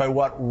part by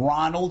what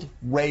Ronald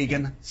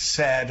Reagan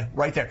said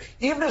right there.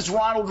 Even as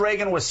Ronald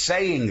Reagan was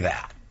saying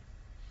that,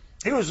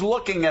 he was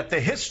looking at the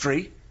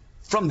history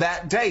from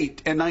that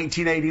date in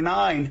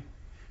 1989.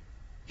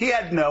 He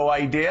had no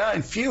idea,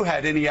 and few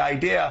had any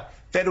idea,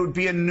 that it would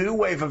be a new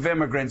wave of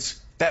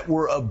immigrants that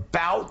were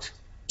about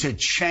to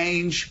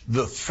change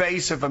the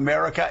face of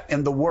America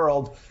and the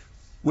world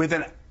with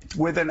an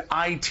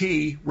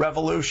IT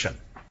revolution.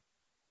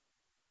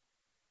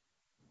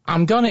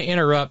 I'm going to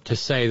interrupt to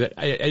say that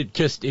it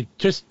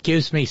just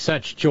gives me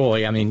such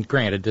joy. I mean,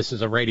 granted, this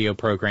is a radio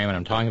program and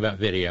I'm talking about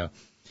video,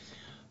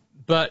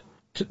 but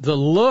the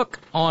look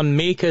on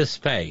Mika's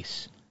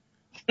face,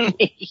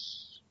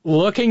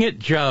 looking at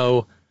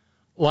Joe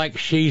like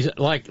she's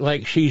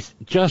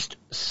just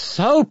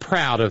so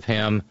proud of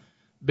him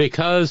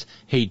because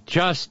he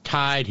just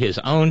tied his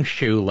own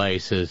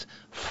shoelaces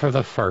for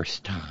the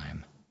first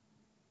time.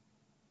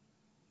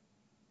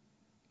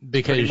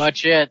 Because, pretty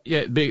much it.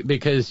 Yeah,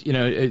 because, you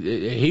know,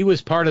 he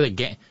was part of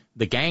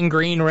the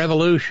gangrene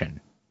revolution.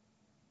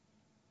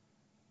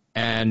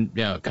 And,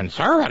 you know,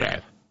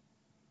 conservative.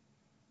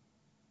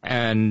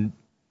 And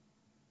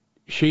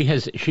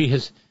she's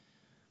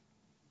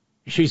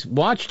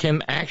watched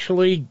him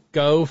actually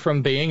go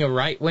from being a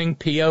right-wing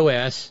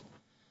POS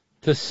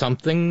to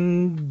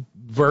something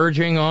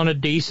verging on a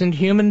decent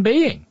human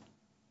being.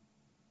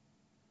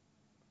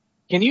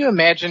 Can you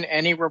imagine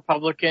any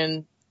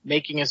Republican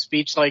making a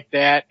speech like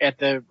that at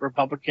the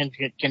Republican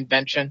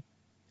convention?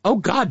 Oh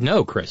God,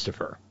 no,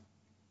 Christopher.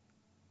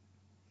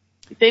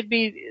 They'd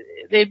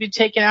be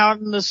taken out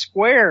in the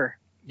square.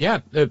 Yeah,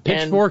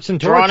 pitchforks and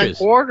drawn torches. and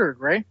quartered,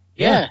 right?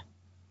 Yeah.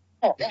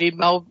 It'd be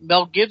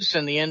Mel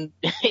Gibson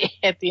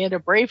at the end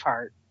of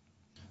Braveheart.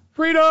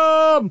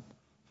 Freedom!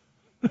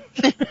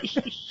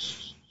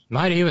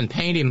 Might even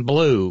paint him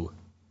blue.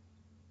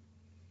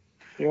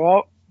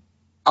 Well,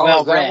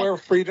 is that red. where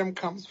freedom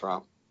comes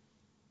from?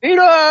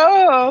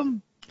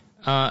 Freedom!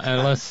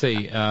 And let's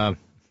see.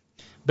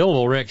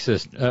 Bill Rick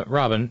says,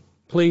 Robyn,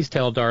 please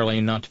tell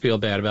Darlene not to feel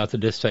bad about the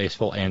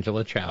distasteful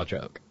Angela Chow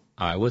joke.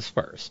 I was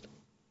first.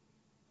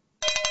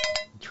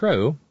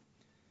 True.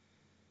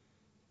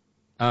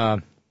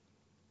 Let's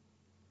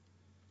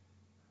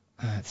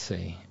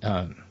see.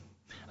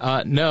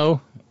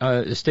 No,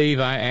 Steve,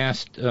 I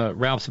asked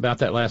Ralphs about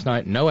that last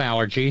night. No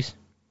allergies.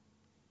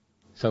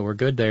 So we're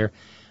good there.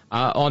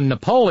 On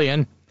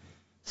Napoleon,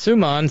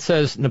 Suman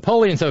says,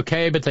 Napoleon's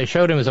okay, but they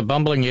showed him as a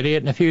bumbling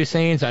idiot in a few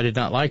scenes. I did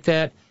not like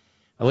that.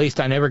 At least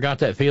I never got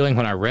that feeling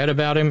when I read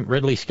about him.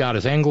 Ridley Scott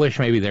is English.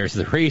 Maybe there's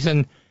the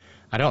reason.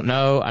 I don't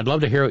know. I'd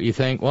love to hear what you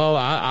think. Well,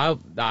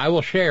 I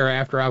will share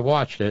after I've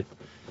watched it.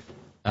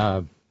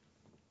 Of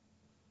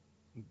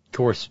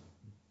course,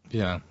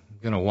 yeah, I'm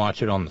going to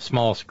watch it on the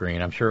small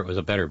screen. I'm sure it was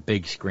a better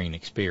big screen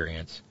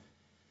experience.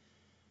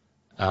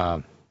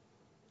 Hey,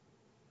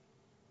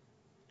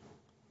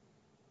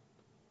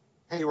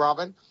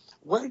 Robyn,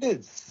 where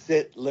did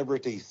Sit,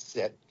 Liberty,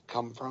 Sit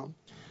come from?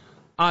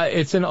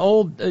 It's an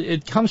old,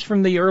 it comes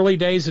from the early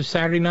days of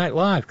Saturday Night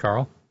Live,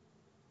 Carl.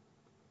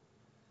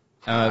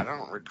 I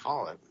don't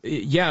recall it.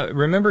 Yeah,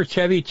 remember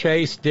Chevy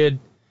Chase did,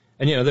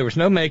 and you know, there was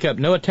no makeup,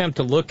 no attempt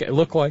to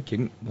look like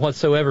him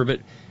whatsoever,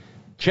 but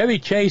Chevy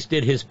Chase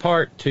did his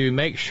part to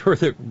make sure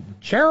that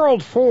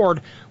Gerald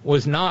Ford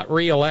was not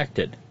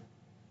reelected,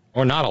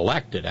 or not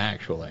elected,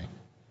 actually,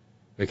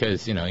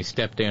 because, you know, he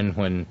stepped in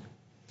when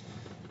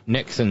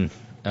Nixon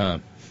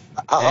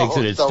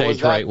exited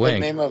stage right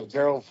wing. Was that the name of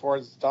Gerald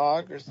Ford's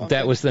dog or something?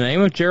 That was the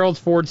name of Gerald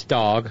Ford's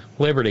dog,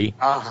 Liberty.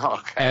 Oh,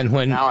 okay. And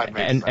when now it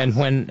makes sense.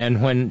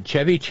 when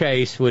Chevy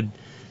Chase would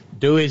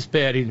do his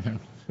bit, he'd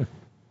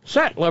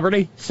sit,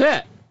 Liberty,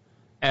 sit.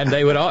 And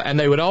they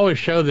would always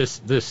show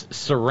this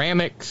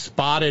ceramic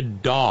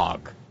spotted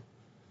dog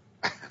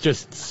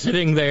just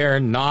sitting there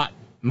not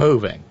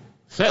moving.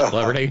 Sit,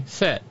 Liberty,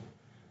 sit.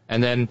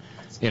 And then,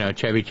 you know,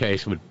 Chevy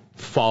Chase would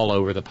fall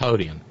over the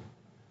podium.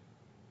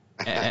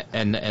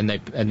 And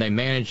they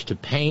managed to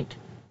paint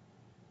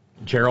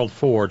Gerald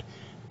Ford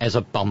as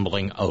a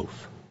bumbling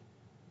oaf.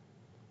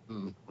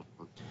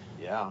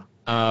 Yeah.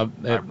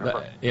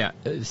 Yeah.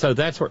 So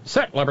that's where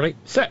sit, Liberty,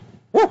 sit,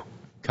 woo,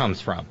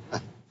 comes from.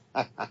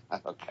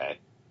 Okay.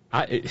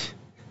 It's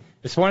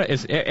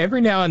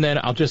every now and then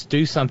I'll just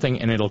do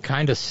something and it'll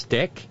kind of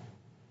stick.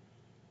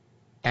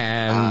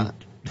 And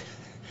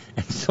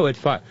so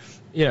it's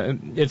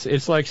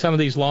like some of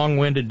these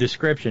long-winded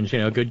descriptions,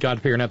 good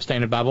God-fearing,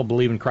 upstanding,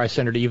 Bible-believing,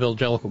 Christ-centered,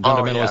 evangelical,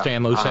 fundamentalist,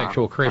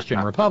 homosexual, Christian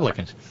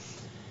Republicans.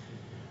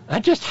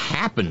 That just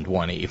happened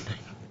one evening.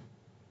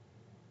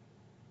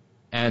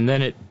 And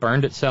then it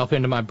burned itself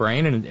into my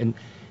brain, and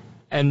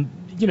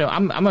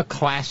I'm a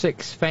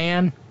classics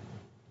fan,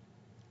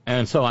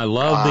 and so I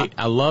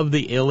love the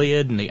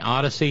Iliad and the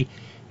Odyssey,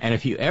 and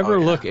if you ever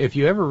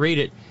read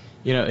it,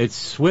 it's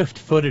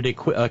swift-footed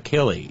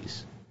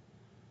Achilles,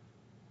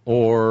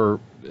 or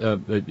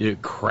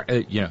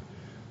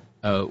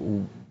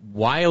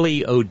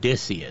wily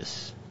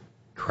Odysseus,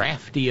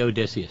 crafty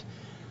Odysseus.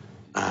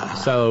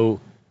 So,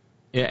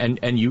 and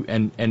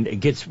it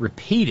gets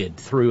repeated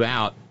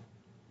throughout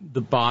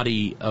the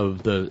body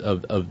of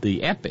the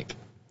epic,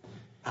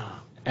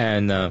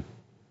 and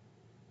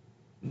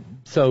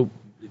so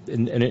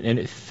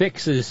it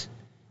fixes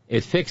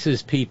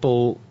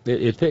people.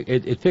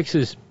 It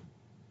fixes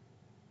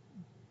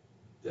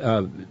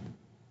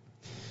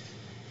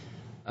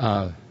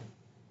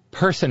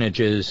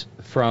personages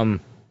from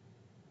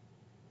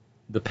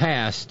the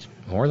past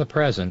or the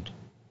present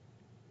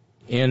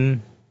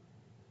in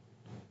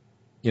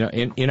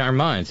our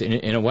minds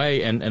in a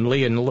way. And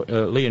Lee in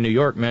New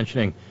York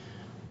mentioning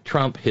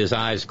Trump, his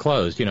eyes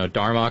closed.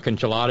 Darmok and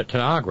Jalad at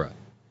Tanagra.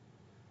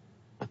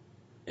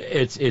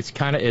 It's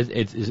kind of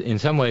in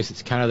some ways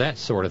it's kind of that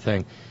sort of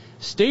thing.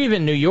 Steve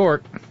in New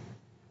York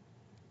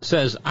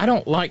says, I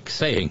don't like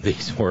saying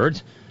these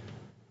words.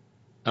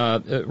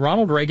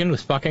 Ronald Reagan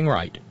was fucking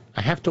right.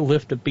 I have to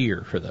lift a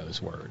beer for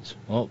those words.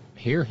 Well,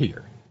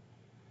 here.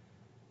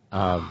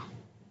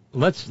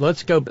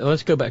 Let's go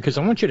back, because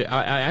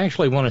I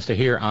actually want us to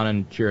hear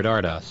Anand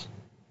Giridharadas.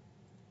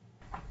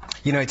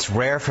 It's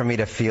rare for me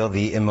to feel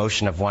the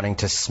emotion of wanting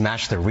to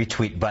smash the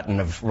retweet button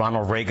of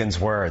Ronald Reagan's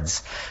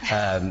words.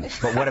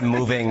 But what a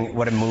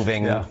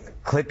moving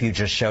clip you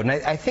just showed. And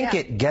I think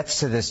it gets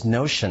to this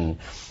notion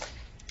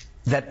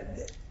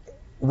that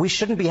we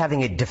shouldn't be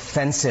having a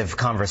defensive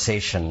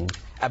conversation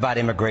about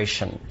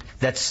immigration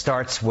that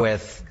starts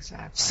with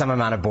some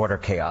amount of border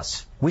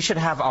chaos. We should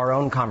have our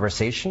own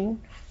conversation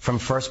from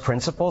first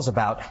principles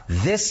about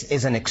this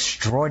is an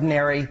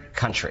extraordinary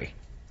country.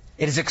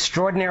 It is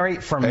extraordinary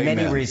for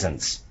many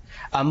reasons.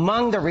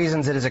 Among the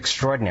reasons it is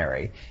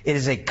extraordinary, it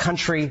is a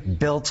country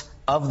built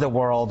of the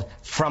world,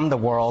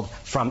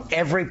 from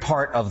every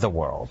part of the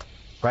world,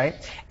 right?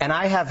 And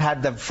I have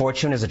had the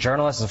fortune as a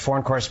journalist, as a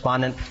foreign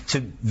correspondent, to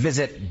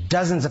visit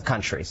dozens of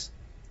countries.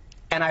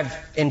 And I've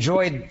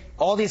enjoyed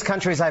all these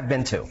countries I've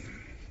been to.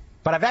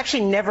 But I've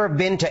actually never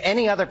been to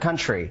any other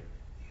country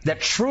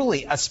that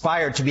truly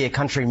aspired to be a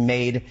country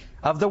made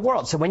of the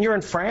world. So when you're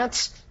in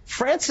France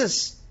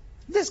is...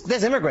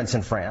 There's immigrants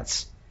in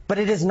France, but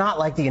it is not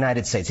like the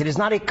United States. It is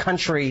not a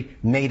country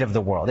made of the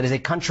world. It is a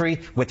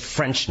country with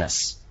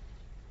Frenchness.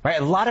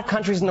 Right? A lot of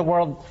countries in the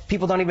world,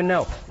 people don't even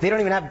know. They don't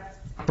even have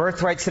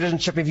birthright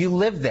citizenship if you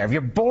live there. If you're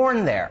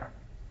born there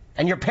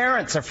and your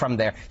parents are from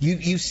there,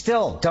 you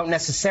still don't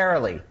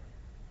necessarily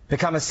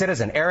become a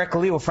citizen. Eric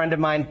Liu, a friend of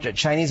mine,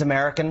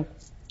 Chinese-American,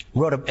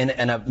 wrote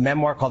in a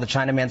memoir called The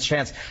Chinaman's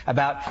Chance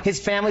about his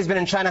family's been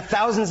in China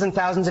thousands and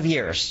thousands of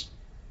years.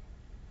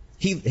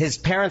 His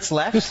parents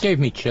left. This gave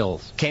me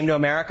chills. Came to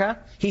America.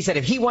 He said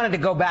if he wanted to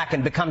go back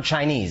and become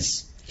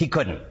Chinese, he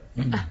couldn't.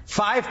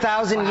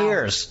 5,000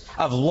 years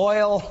of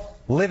loyal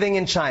living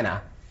in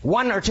China.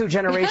 1 or 2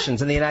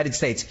 generations in the United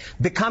States.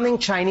 Becoming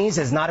Chinese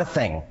is not a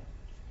thing.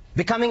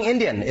 Becoming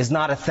Indian is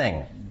not a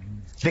thing.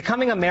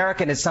 Becoming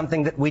American is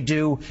something that we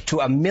do to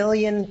 1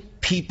 million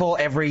people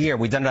every year.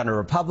 We've done it under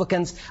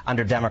Republicans,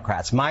 under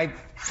Democrats. My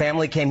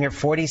family came here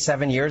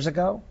 47 years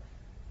ago.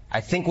 I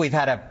think we've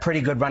had a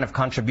pretty good run of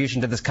contribution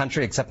to this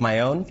country, except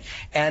my own.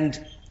 And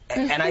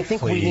I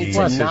think we need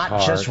to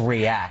not just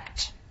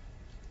react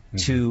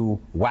to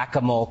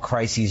whack-a-mole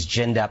crises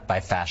ginned up by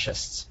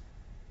fascists,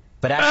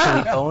 but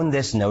actually own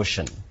this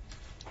notion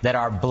that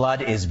our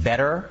blood is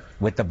better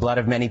with the blood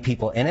of many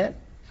people in it.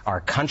 Our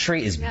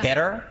country is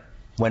better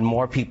when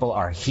more people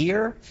are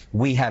here.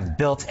 We have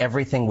built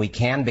everything we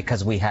can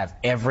because we have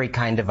every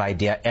kind of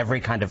idea,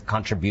 every kind of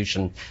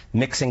contribution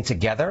mixing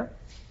together.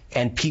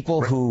 And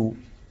people who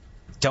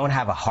don't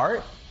have a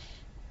heart,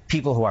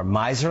 people who are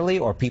miserly,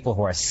 or people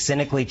who are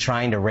cynically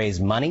trying to raise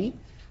money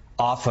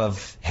off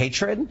of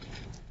hatred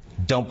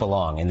don't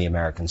belong in the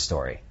American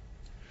story.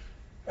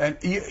 And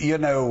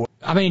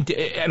I mean,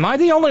 am I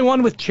the only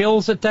one with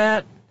chills at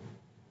that?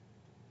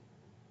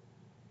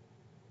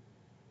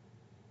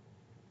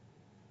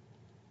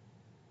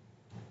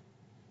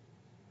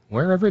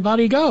 Where'd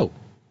everybody go?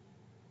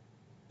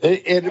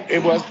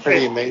 It was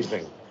pretty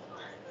amazing.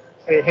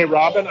 Hey,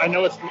 Robyn, I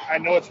know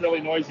it's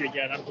really noisy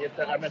again.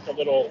 I'm at the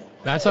little.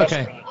 That's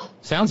okay. Restaurant.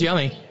 Sounds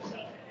yummy.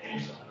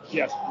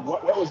 Yes.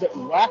 What was it?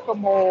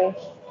 Whack-a-mole.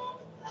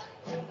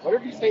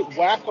 What did you say?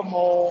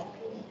 Whack-a-mole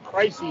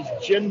crises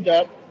ginned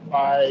up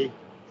by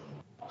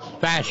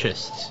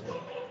fascists.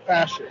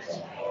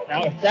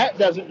 Now, if that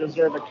doesn't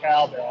deserve a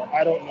cowbell,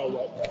 I don't know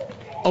what does.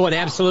 Oh, it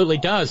absolutely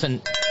does.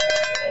 And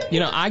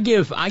I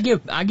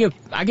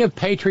give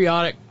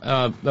patriotic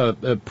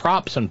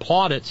props and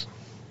plaudits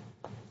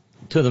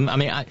to them. I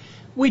mean,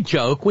 we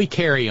joke, we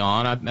carry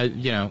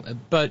on,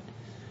 but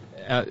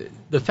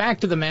the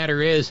fact of the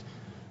matter is,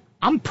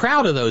 I'm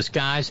proud of those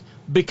guys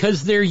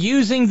because they're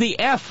using the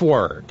F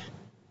word.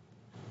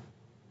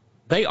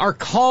 They are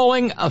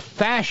calling a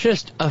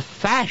fascist a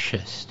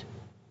fascist.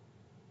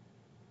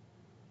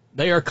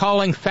 They are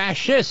calling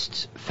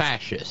fascists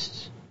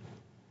fascists.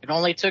 It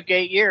only took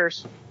 8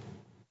 years.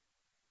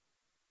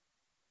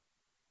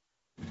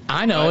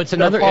 I know it's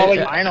another.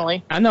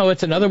 Finally. I know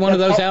it's another one of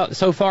those out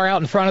so far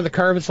out in front of the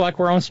curve. It's like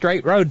we're on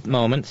straight road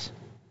moments.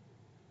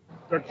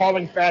 They're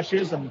calling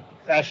fascism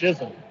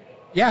fascism.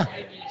 Yeah.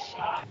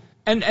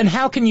 And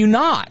how can you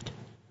not?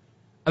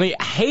 I mean,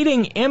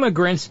 hating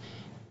immigrants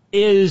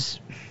is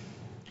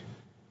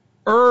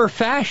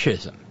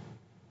fascism.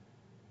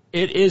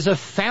 It is a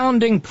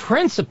founding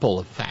principle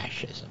of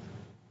fascism.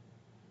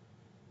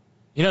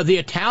 The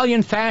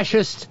Italian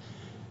fascists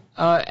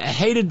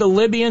hated the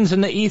Libyans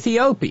and the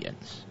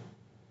Ethiopians.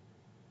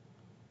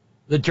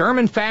 The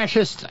German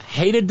fascists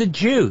hated the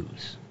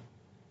Jews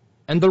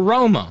and the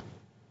Roma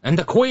and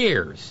the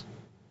queers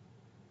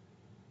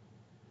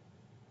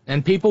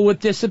and people with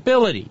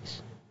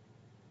disabilities.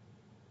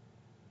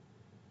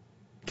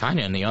 Kind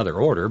of in the other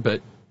order,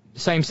 but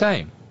same.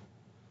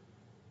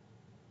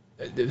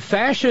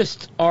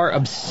 Fascists are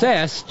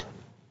obsessed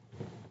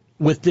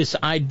with this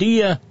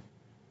idea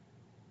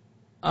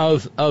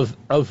of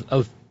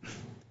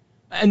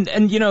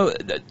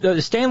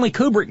Stanley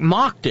Kubrick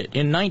mocked it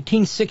in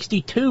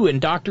 1962 in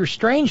Dr.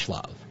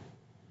 Strangelove.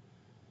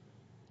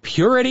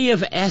 Purity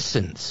of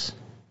essence.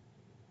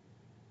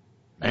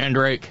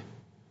 Mandrake,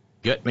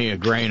 get me a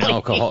grain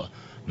alcohol.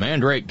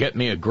 Mandrake, get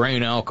me a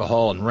grain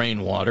alcohol and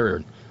rainwater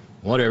and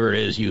whatever it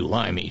is you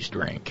limeys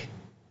drink.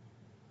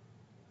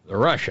 The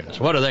Russians,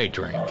 what do they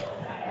drink?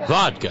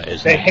 Vodka,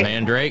 isn't it,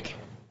 Mandrake?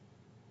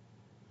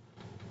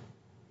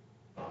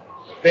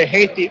 They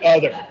hate the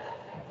other.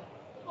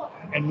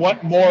 And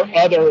what more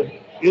other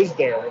is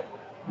there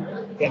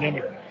than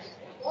immigrants?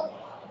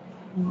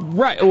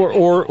 Right,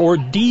 or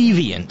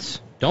deviants.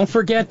 Don't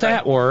forget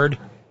that word.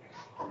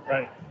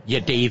 Right.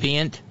 You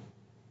deviant.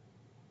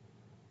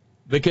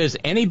 Because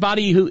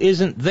anybody who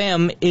isn't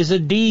them is a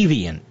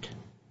deviant.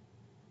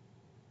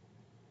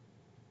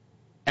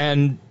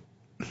 And,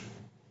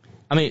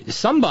 I mean,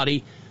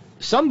 somebody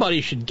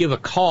should give a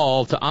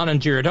call to Anand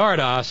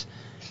Giridharadas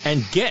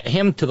and get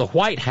him to the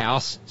White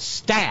House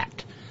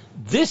stat.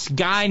 This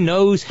guy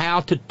knows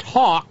how to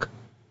talk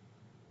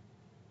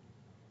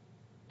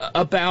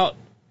about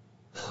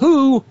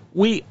who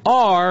we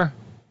are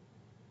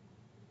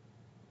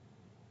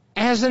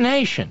as a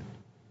nation.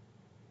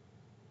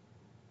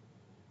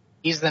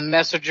 He's the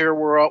messenger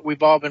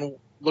we've all been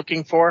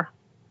looking for.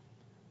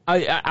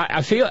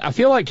 I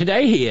feel like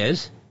today he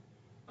is.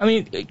 I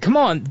mean, come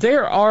on,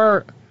 there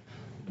are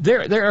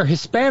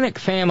Hispanic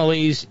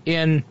families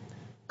in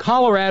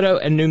Colorado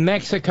and New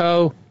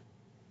Mexico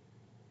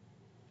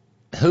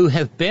who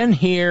have been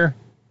here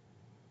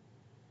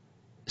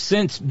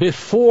since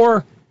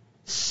before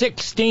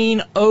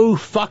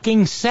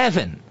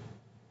 1607,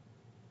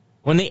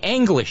 when the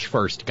English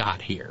first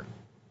got here.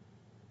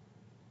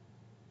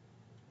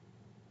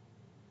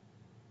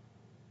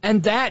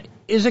 And that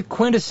is a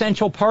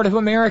quintessential part of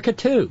America,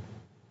 too.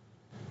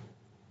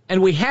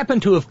 And we happen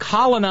to have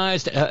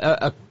colonized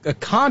a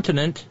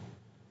continent,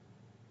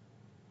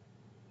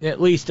 at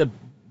least a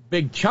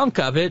big chunk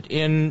of it,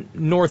 in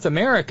North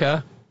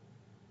America,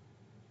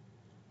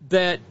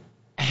 that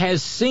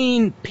has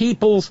seen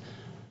peoples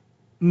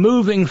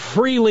moving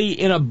freely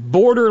in a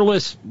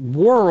borderless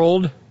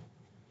world,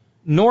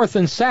 north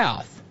and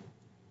south,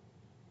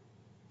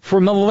 for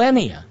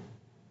millennia.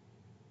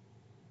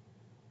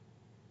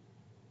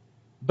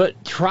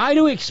 But try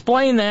to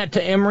explain that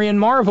to Emery and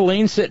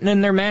Marveline sitting in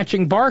their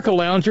matching Barca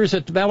loungers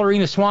at the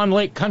Ballerina Swan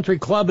Lake Country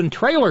Club and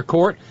Trailer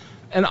Court,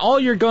 and all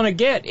you're going to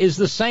get is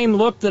the same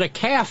look that a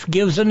calf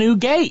gives a new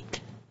gate.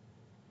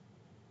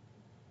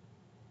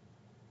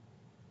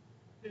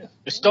 You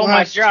stole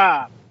my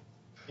job.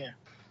 Yeah.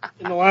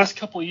 In the last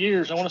couple of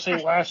years, I want to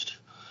say last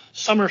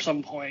summer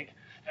some point,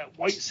 at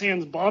White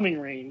Sands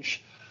bombing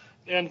range,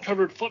 they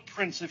uncovered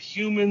footprints of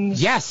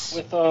humans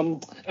with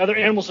other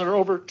animals that are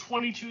over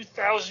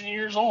 22,000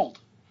 years old.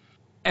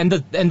 And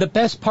the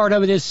best part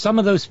of it is some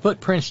of those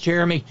footprints,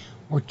 Jeremy,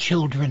 were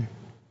children.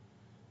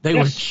 They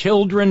were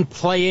children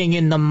playing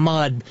in the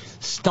mud,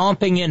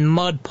 stomping in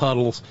mud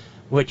puddles,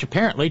 which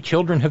apparently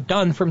children have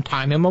done from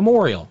time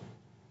immemorial.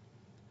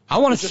 I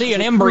want to see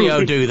an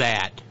embryo do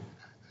that.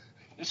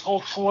 This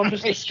whole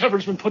Columbus discovery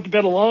has been put to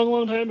bed a long,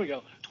 long time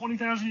ago,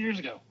 20,000 years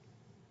ago.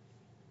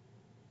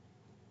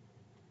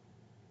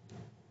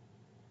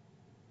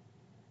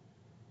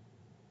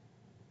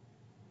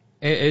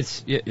 I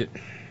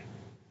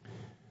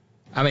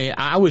mean,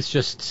 I was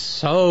just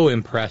so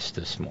impressed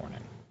this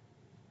morning.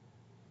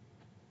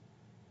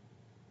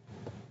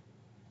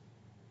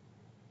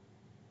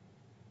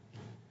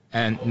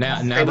 And now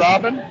hey,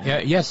 Robyn? Yeah,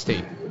 yes,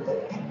 Steve.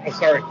 Oh,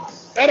 sorry.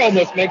 That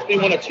almost makes me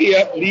want to tee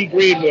up Lee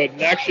Greenwood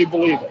and actually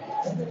believe it.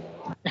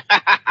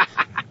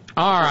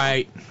 All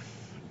right.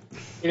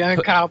 You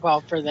don't cop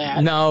out for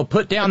that. No,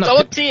 put down the...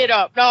 Don't tee it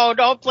up. No,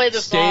 don't play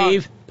the song.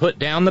 Steve, put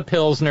down the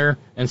Pilsner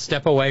and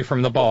step away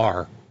from the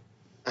bar.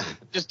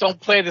 Just don't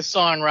play the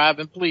song,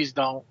 Robin. Please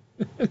don't.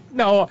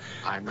 No.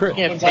 I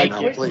can't take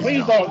it.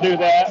 Please don't do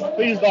that.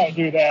 Please don't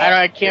do that.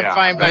 I can't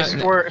find my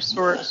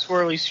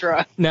swirly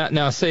straw.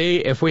 Now, see,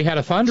 if we had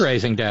a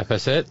fundraising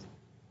deficit,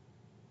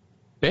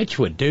 bitch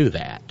would do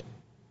that.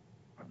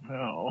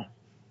 No.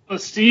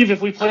 But Steve,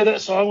 if we play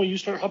that song, will you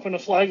start humping a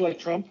flag like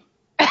Trump?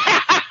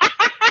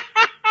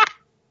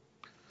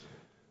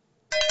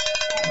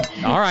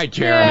 All right,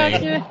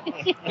 Jeremy.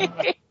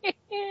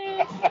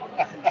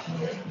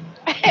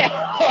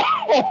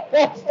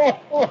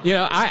 You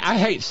know, I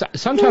hate,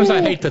 sometimes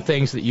I hate the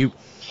things that you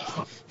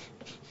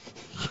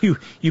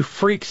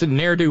freaks and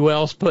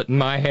ne'er-do-wells put in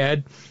my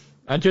head.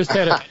 I just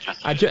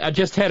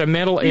had a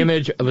mental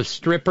image of a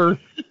stripper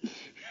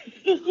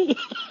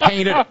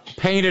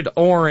painted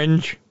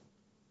orange.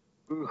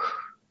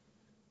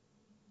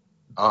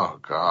 Oh,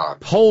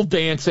 God. Pole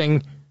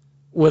dancing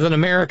with an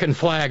American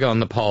flag on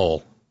the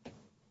pole.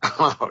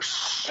 Oh, I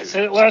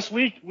said it last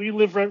week. We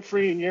live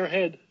rent-free in your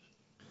head.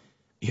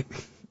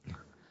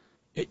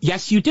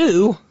 Yes, you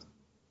do.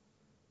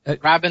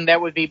 Robin,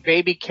 that would be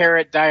baby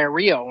carrot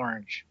diarrhea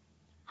orange.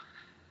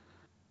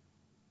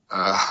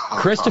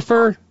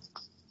 Christopher,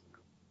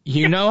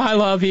 you know I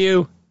love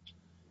you.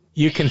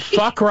 You can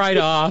fuck right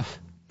off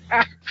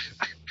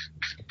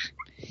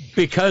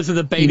because of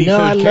the baby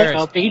food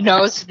carrots.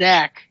 No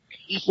snack.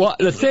 Well,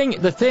 the thing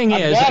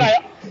is,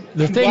 I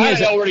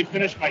already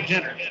finished my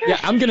dinner. Yeah,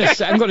 I'm gonna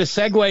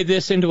segue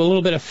this into a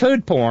little bit of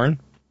food porn.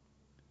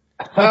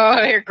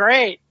 Oh, you're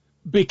great.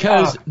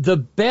 Because the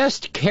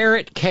best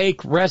carrot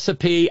cake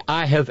recipe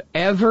I have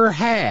ever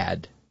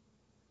had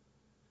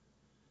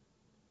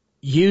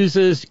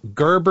uses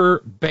Gerber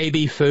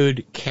baby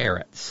food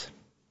carrots.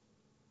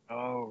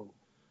 Oh.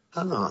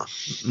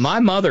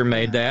 My mother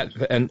made that,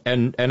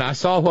 and I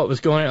saw what was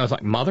going on. I was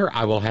like, Mother,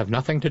 I will have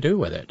nothing to do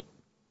with it.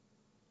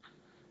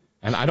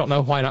 And I don't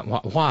know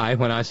why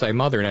when I say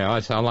mother now, I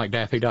sound like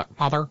Daffy Duck.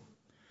 Mother.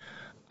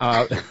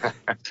 But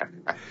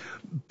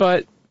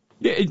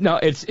no,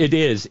 it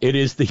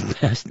is the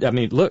best. I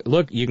mean,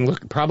 look, you can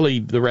look probably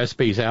the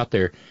recipes out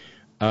there.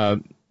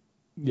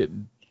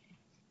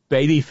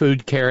 Baby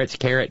food carrots,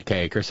 carrot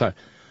cake or something.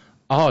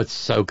 Oh, it's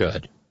so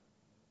good.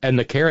 And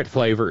the carrot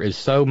flavor is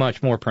so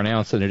much more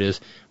pronounced than it is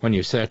when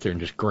you sit there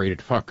and just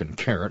grated fucking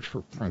carrots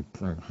for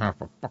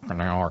half a fucking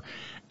hour.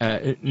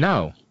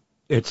 No,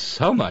 it's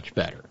so much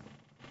better.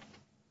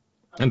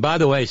 And by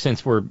the way,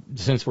 since we're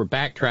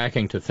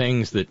backtracking to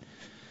things that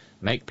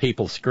make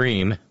people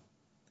scream,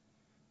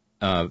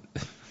 what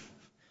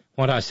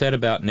I said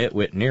about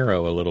Nitwit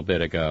Nero a little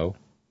bit ago,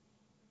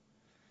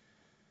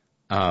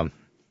 I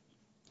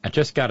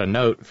just got a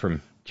note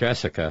from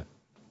Jessica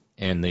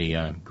in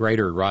the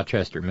greater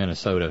Rochester,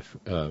 Minnesota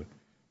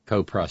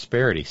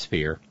co-prosperity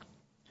sphere.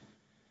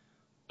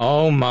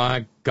 Oh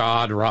my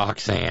God,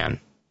 Roxanne.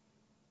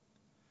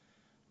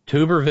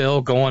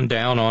 Tuberville going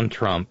down on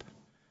Trump.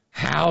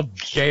 How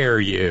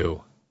dare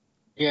you?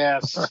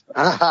 Yes.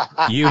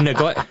 You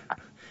neglect,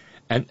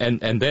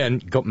 and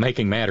then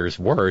making matters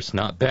worse,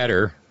 not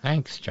better.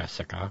 Thanks,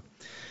 Jessica.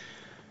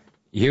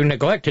 You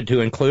neglected to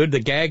include the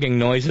gagging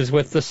noises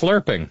with the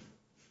slurping.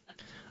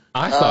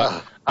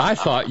 I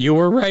thought you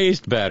were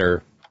raised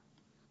better.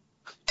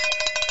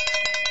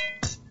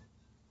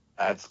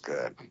 That's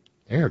good.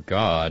 Dear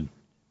God.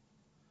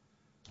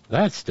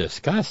 That's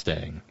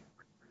disgusting.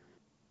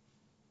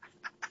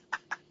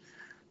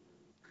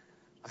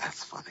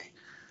 That's funny.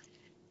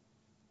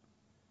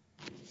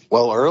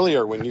 Well,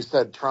 earlier when you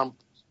said Trump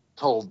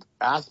told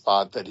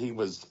Aspot that he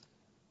was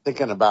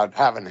thinking about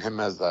having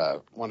him as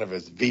one of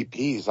his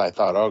VPs, I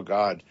thought, oh,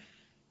 God,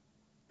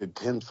 did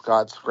Tim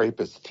Scott scrape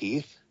his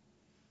teeth?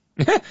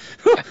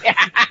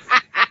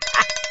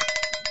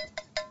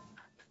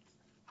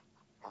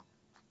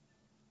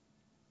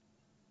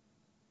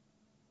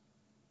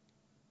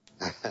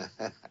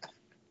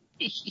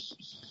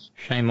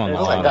 Shame on the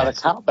I got a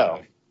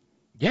cowbell.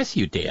 Yes,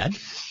 you did.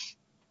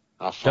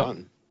 How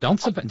fun. Don't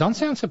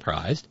sound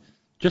surprised.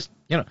 Just,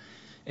 you know,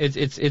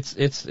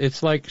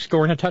 it's like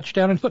scoring a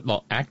touchdown in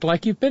football. Act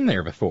like you've been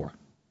there before.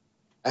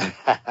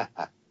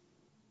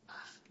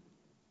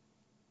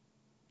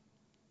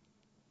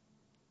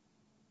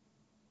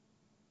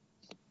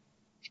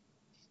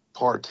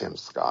 Poor Tim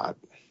Scott.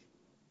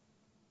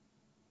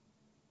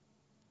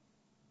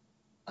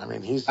 I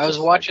mean, I was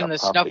watching the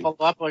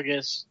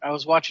Snuffleupagus. I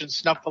was watching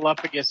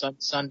Snuffleupagus on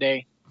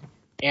Sunday,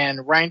 and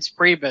Reince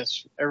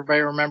Priebus.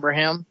 Everybody remember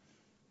him?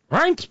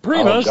 Reince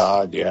Priebus. Oh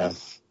God,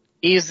 yes.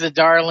 He's the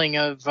darling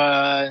of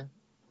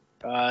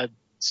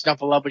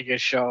Snuffleupagus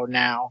show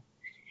now,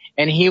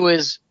 and he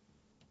was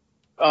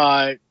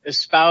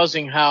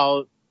espousing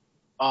how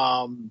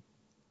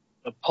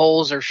the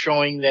polls are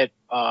showing that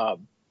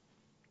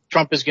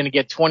Trump is going to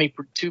get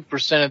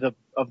 22%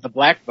 of the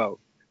black vote.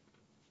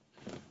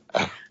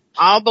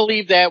 I'll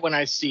believe that when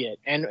I see it.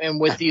 And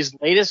with these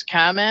latest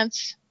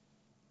comments,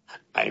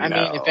 I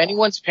mean, if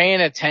anyone's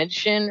paying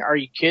attention, are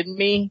you kidding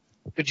me?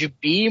 Could you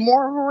be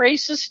more of a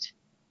racist?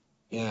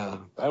 Yeah,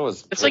 that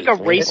was. It's like a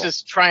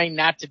racist trying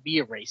not to be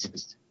a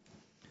racist.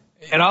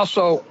 And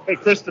also, hey,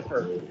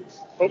 Christopher.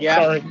 Oh, yeah.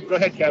 Sorry. Go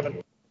ahead,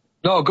 Kevin.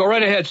 No, go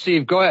right ahead,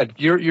 Steve. Go ahead.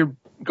 You're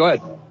go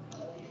ahead.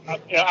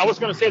 I was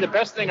going to say the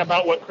best thing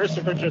about what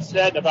Christopher just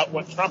said about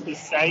what Trump is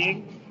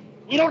saying.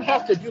 We don't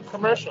have to do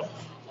commercials.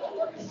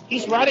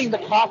 He's writing the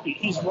copy.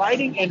 He's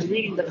writing and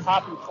reading the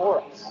copy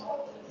for us.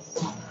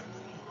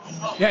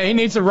 Yeah, he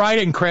needs a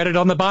writing credit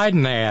on the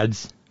Biden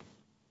ads.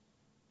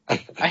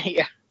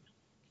 Yeah.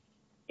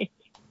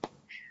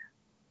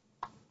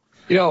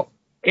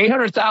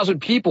 800,000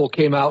 people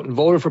came out and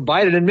voted for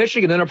Biden in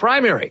Michigan in a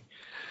primary.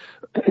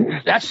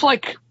 That's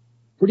like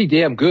pretty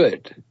damn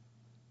good.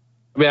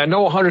 I mean, I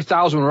know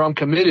 100,000 were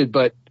uncommitted,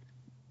 but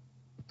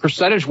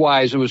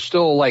percentage-wise, it was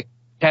still like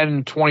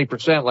 10,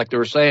 20%, like they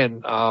were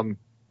saying.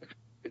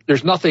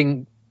 There's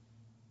nothing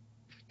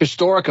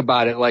historic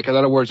about it. Like, in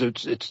other words,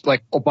 it's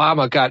like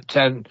Obama got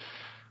 10,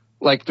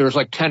 like there's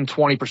like 10,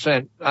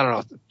 20%, I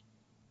don't know,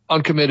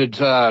 uncommitted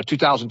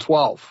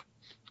 2012.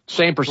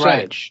 Same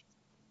percentage. Right.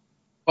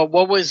 But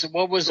what was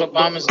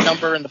Obama's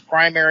number in the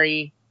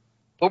primary?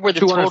 What were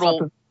the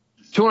total?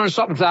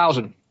 200-something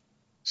thousand.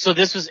 So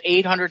this was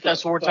 800.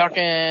 So we're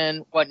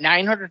talking, what,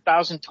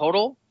 900,000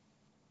 total?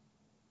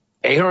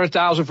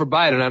 800,000 for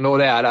Biden. I know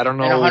that. I don't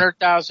know. And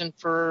 100,000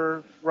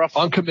 for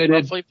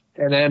uncommitted. Roughly.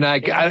 And then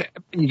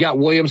you got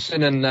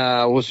Williamson and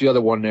what's the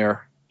other one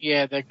there?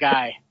 Yeah, the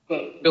guy.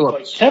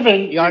 Phillips.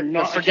 Kevin,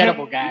 the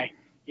forgettable guy.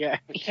 Yeah.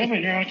 But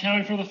Kevin, you're not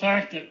accounting for the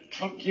fact that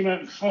Trump came out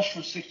and crushed for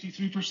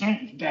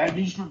 63%. It's bad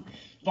news for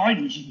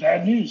Biden. It's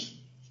bad news.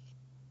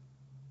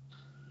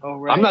 Oh,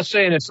 right. I'm not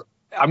saying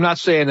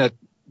that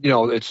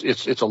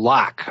it's a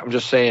lock. I'm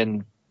just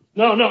saying.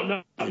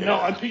 No.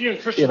 I'm picking on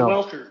Christian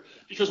Welker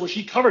because when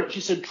she covered it,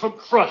 she said Trump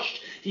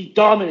crushed. He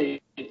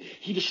dominated.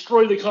 He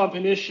destroyed the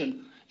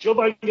competition. Joe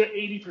Biden got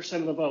 80%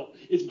 of the vote.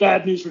 It's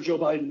bad news for Joe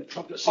Biden that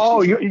Trump got 60%.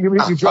 Oh,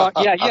 you draw,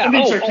 yeah. I'm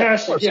being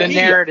sarcastic. The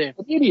narrative.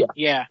 The media.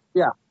 Yeah.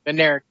 The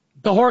narrative.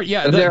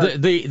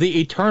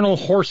 The eternal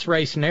horse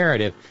race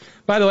narrative.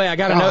 By the way, I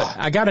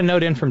got a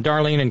note in from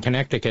Darlene in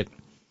Connecticut.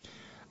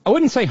 I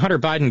wouldn't say Hunter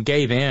Biden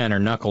gave in or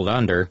knuckled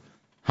under.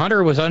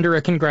 Hunter was under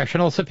a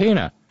congressional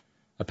subpoena.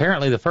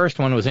 Apparently, the first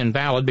one was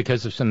invalid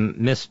because of some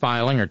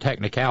misfiling or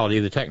technicality.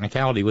 The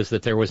technicality was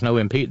that there was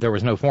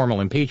no formal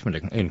impeachment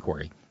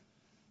inquiry.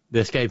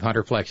 This gave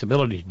Hunter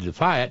flexibility to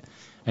defy it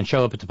and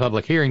show up at the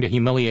public hearing to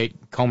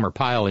humiliate Comer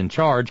in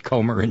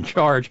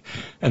charge,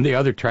 and the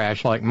other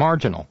trash like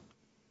Marginal.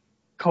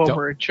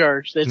 Comer in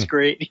charge. That's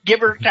great.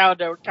 Give her a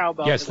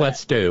cowbell. Yes,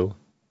 let's do.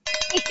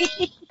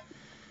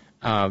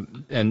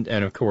 And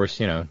of course,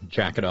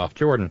 jack it off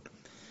Jordan.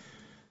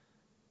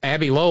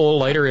 Abby Lowell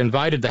later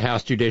invited the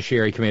House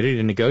Judiciary Committee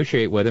to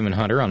negotiate with him and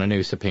Hunter on a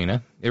new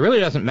subpoena. It really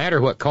doesn't matter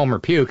what Comer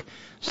Puke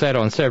said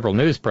on several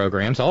news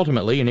programs.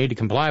 Ultimately, you need to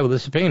comply with the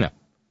subpoena,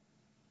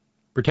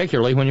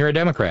 particularly when you're a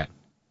Democrat.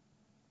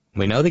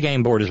 We know the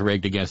game board is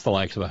rigged against the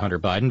likes of Hunter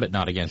Biden, but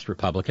not against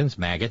Republicans,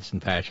 maggots,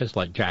 and fascists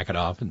like Jack It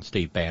Off and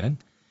Steve Bannon.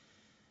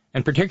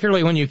 And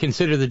particularly when you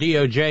consider the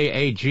DOJ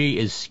AG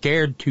is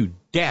scared to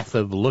death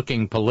of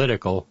looking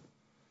political.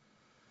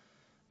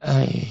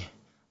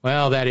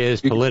 Well, that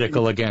is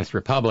political against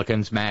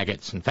Republicans,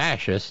 maggots, and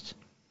fascists.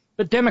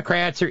 But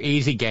Democrats are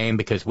easy game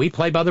because we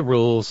play by the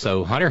rules,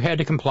 so Hunter had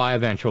to comply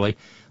eventually.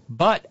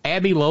 But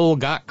Abby Lowell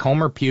got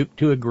Comer Puke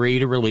to agree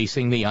to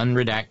releasing the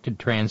unredacted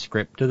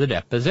transcript to the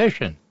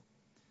deposition.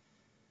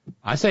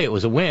 I say it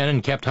was a win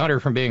and kept Hunter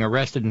from being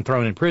arrested and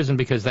thrown in prison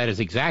because that is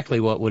exactly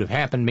what would have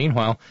happened.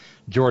 Meanwhile,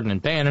 Jordan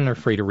and Bannon are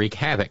free to wreak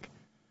havoc.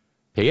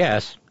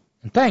 P.S.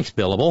 And thanks,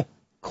 Billable.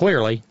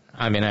 Clearly,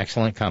 I'm in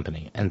excellent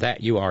company, and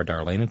that you are,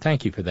 Darlene, and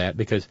thank you for that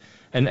because,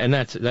 and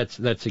that's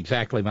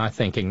exactly my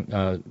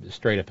thinking,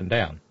 straight up and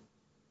down.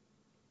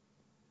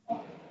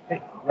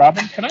 Hey,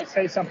 Robyn, can I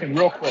say something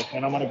real quick,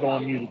 and I'm going to go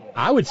on mute again?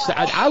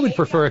 I would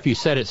prefer if you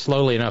said it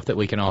slowly enough that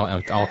we can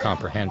all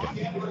comprehend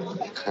it.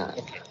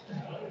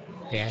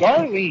 Yeah.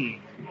 Darlene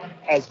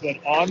has been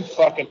on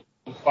fucking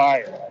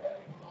fire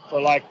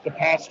for like the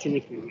past 2 or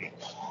 3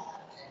 weeks.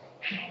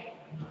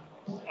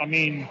 I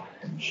mean,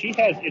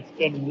 it's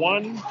been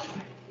one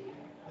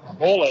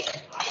bullet,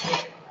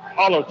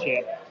 hollow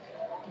tip,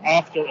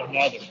 after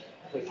another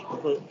for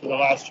the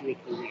last 2 or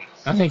 3 weeks.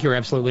 I think you're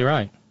absolutely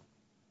right.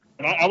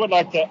 And I would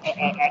like to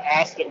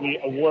ask that we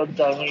award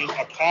Darlene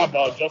a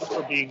cowbell just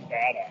for being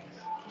badass.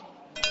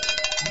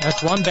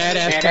 That's one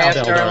badass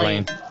cowbell,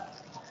 Darlene.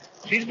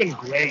 She's been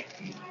great.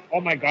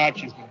 Oh, my God,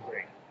 she's been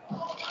great.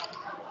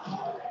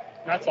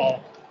 That's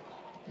all.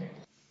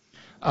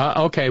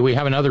 Okay, we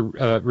have another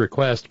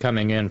request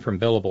coming in from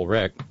Billable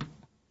Rick.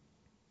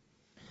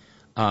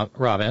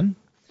 Robyn,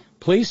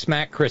 please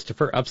smack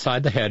Christopher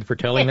upside the head for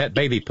telling that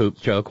baby poop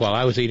joke while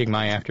I was eating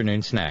my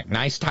afternoon snack.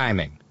 Nice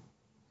timing,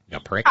 you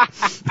prick.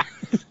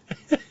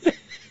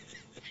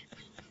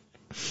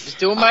 Just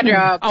doing my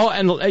job. Oh,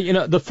 and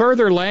the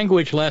further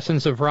language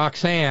lessons of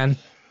Roxanne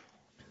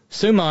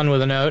Suman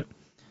with a note.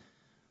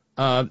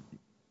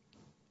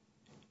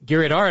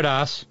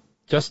 Giridharadas,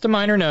 just a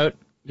minor note.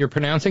 You're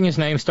pronouncing his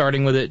name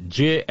starting with a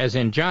G as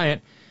in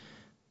giant.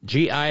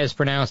 G-I is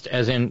pronounced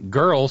as in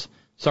girls.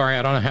 Sorry,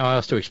 I don't know how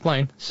else to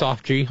explain.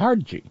 Soft G,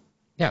 hard G.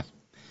 Yeah.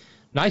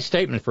 Nice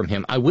statement from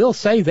him. I will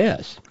say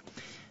this.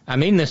 I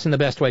mean this in the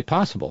best way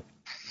possible.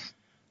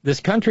 This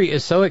country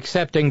is so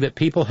accepting that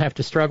people have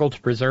to struggle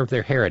to preserve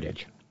their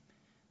heritage.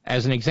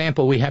 As an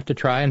example, we have to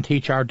try and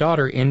teach our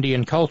daughter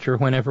Indian culture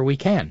whenever we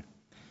can.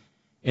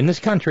 In this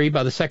country,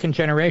 by the second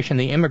generation,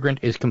 the immigrant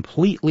is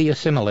completely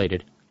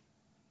assimilated.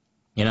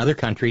 In other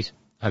countries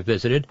I've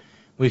visited,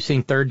 we've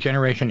seen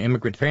third-generation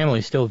immigrant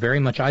families still very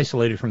much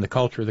isolated from the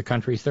culture of the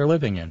countries they're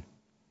living in.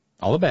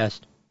 All the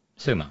best,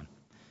 Suman.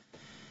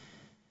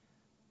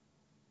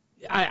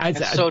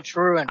 That's so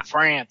true in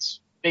France,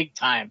 big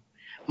time,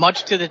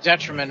 much to the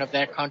detriment of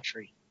that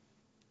country.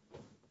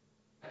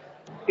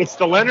 It's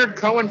the Leonard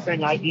Cohen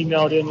thing I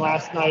emailed in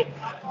last night.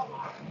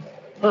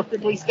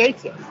 Perfectly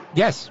states it.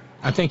 Yes,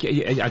 I think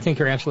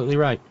you're absolutely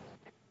right.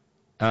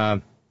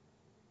 And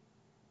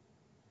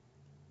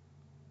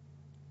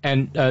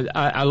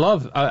I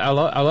love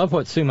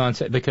what Suman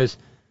said, because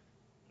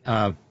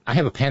I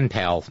have a pen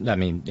pal. I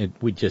mean,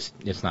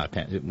 it's not a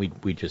pen.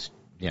 We just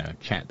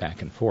chat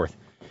back and forth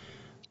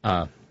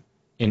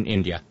in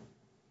India.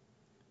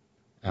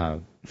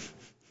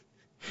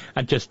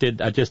 I just did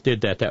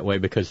that way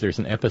because there's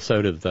an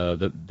episode of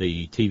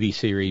the TV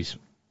series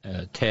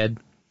Ted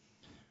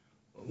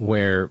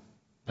where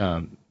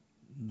the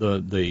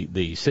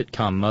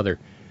sitcom mother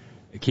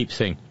keeps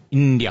saying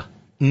India,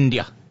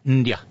 India,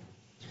 India.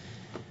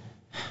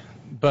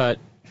 But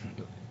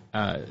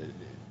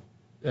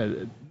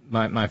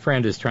my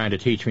friend is trying to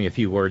teach me a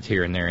few words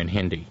here and there in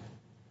Hindi,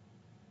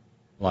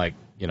 like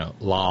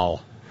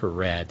lal for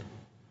red,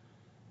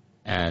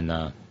 and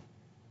I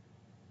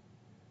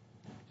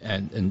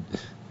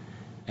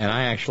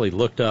actually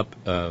looked up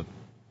the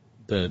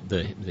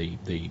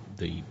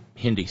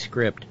Hindi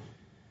script,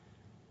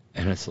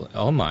 and it's like,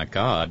 oh my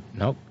God,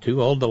 nope,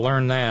 too old to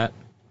learn that.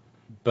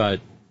 But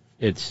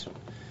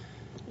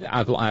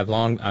I've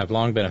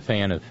long been a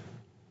fan of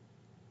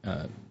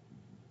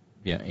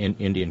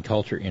Indian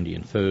culture,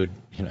 Indian food.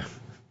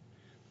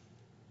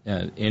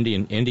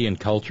 Indian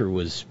culture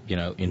was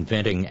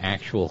inventing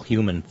actual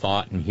human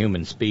thought and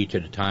human speech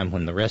at a time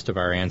when the rest of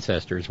our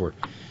ancestors were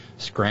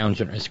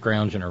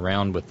scrounging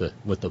around with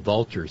the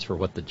vultures for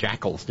what the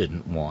jackals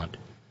didn't want.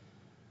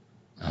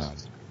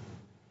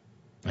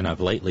 And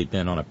I've lately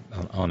been on a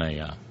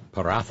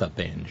paratha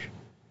binge.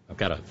 I've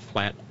got a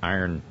flat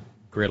iron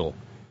griddle,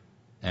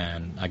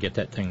 and I get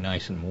that thing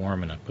nice and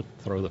warm, and I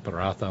throw the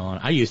paratha on.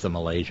 I use the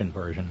Malaysian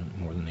version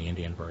more than the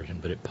Indian version,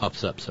 but it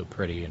puffs up so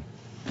pretty, and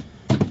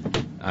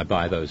I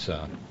buy those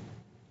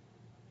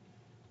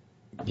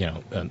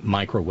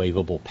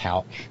microwavable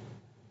pouch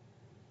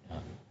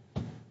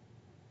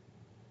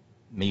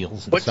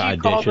meals and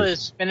side dishes. What do you call the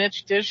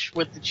spinach dish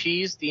with the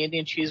cheese, the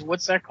Indian cheese?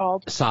 What's that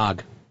called?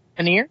 Saag.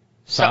 Paneer?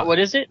 What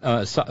is it?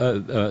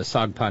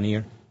 Saag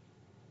paneer.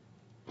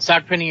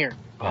 Saag paneer.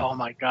 Yeah. Oh,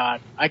 my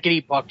God. I could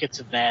eat buckets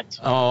of that.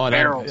 Oh,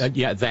 barrels.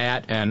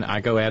 That, and I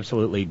go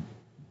absolutely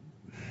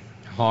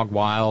hog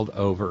wild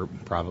over,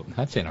 probably,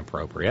 that's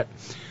inappropriate,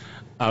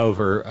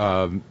 over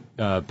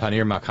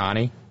paneer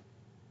makhani,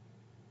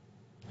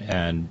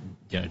 and,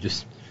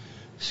 just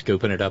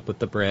scooping it up with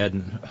the bread,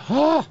 and,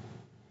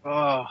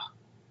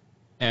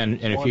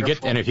 and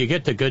if you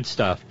get the good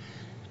stuff,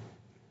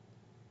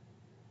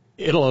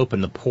 it'll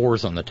open the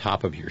pores on the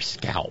top of your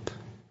scalp,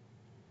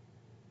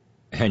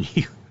 and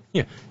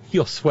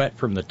you'll sweat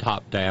from the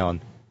top down.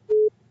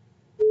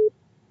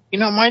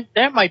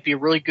 That might be a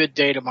really good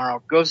day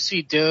tomorrow. Go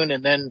see Dune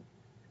and then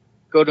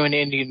go to an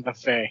Indian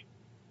buffet.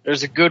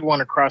 There's a good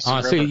one across the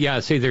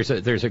river.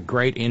 There's a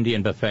great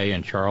Indian buffet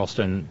in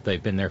Charleston.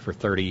 They've been there for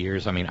 30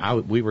 years. I mean,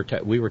 we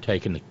were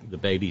taking the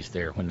babies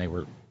there when they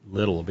were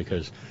little,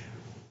 because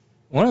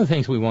one of the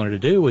things we wanted to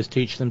do was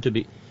teach them to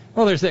be.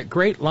 Well, there's that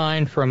great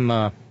line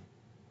from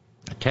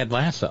Ted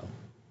Lasso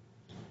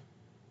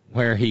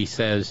where he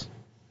says,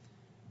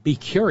 "Be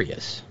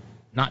curious,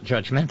 not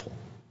judgmental."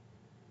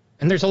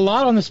 And there's a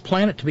lot on this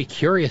planet to be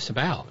curious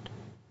about.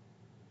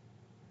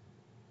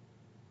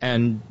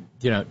 And,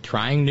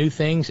 trying new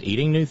things,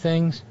 eating new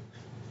things.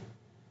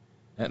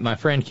 My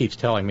friend keeps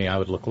telling me I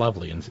would look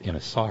lovely in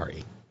a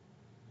sari.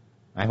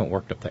 I haven't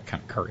worked up that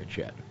kind of courage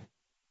yet.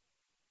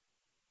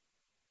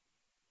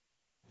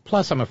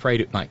 Plus, I'm afraid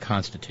it might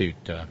constitute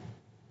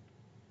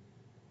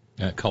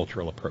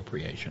cultural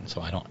appropriation,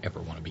 so I don't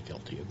ever want to be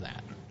guilty of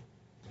that.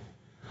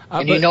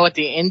 And you know what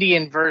the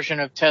Indian version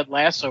of Ted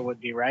Lasso would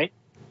be, right?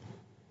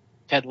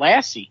 Ted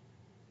Lassie.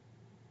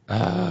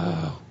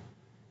 Oh.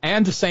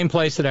 And the same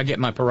place that I get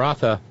my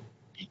paratha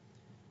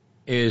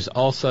is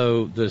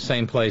also the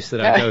same place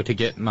that I go to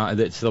get my.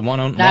 That's the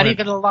one on. Not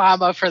even a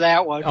llama for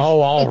that one.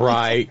 Oh, all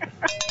right.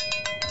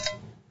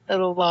 A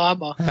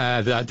llama.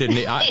 I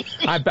didn't.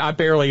 I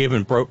barely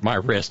even broke my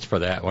wrist for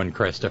that one,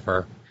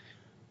 Christopher.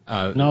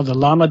 No, the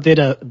llama did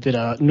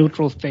a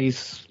neutral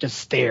face, just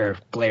stare,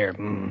 glare.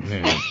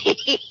 Yeah.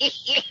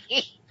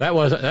 That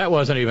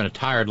wasn't even a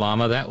tired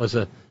llama. That was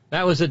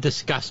a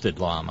disgusted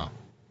llama.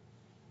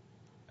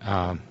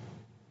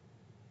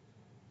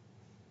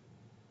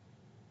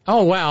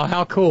 Oh wow,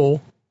 how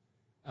cool!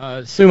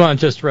 Suman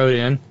just wrote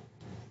in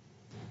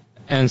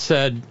and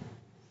said,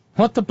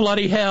 "What the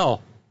bloody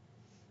hell?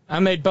 I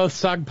made both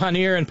sag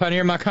paneer and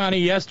paneer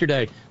makhani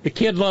yesterday. The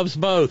kid loves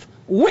both.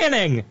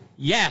 Winning,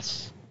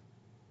 yes."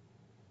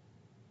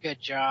 Good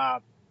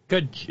job.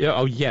 Good.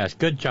 Oh yes,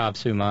 good job,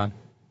 Suman.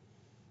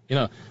 You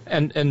know,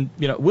 and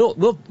you know,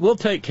 we'll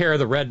take care of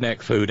the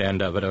redneck food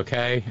end of it,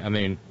 okay? I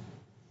mean,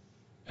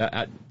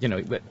 you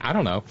know, but I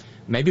don't know.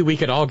 Maybe we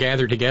could all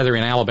gather together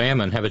in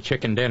Alabama and have a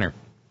chicken dinner.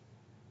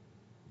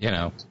 You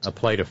know, a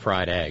plate of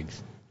fried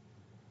eggs.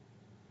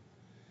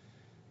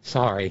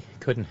 Sorry,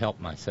 couldn't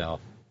help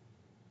myself.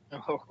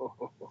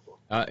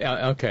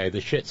 Okay,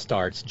 the shit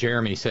starts.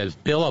 Jeremy says,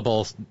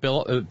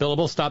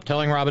 Billable, stop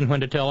telling Robyn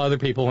when to tell other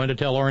people when to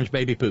tell orange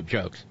baby poop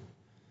jokes.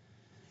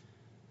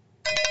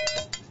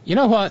 You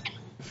know what?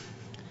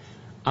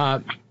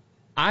 I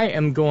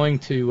am going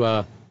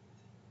to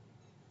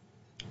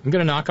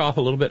knock off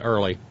a little bit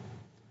early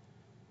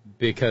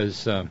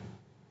because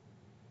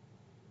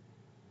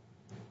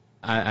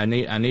I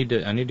need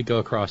to go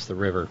across the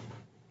river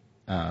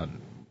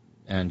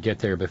and get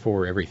there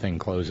before everything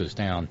closes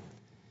down.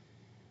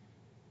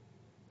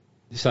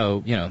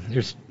 So, you know,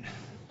 there's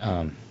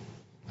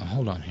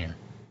hold on here.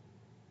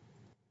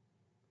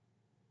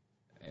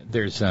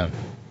 There's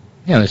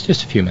there's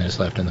just a few minutes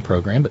left in the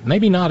program, but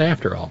maybe not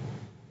after all.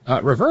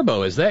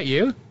 Reverbo, is that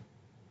you?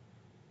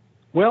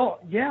 Well,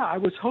 yeah, I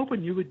was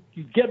hoping you'd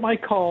get my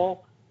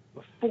call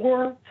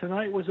before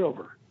tonight was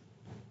over.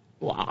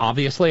 Well,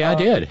 obviously I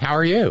did. How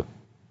are you?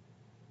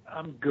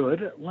 I'm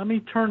good. Let me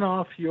turn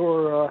off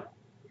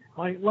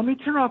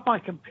my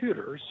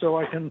computer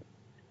so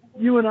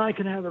you and I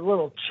can have a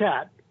little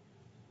chat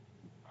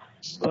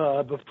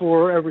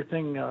before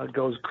everything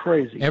goes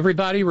crazy.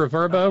 Everybody,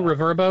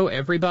 Reverbo,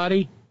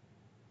 everybody.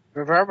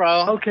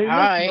 Reverbo. Okay,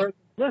 hi.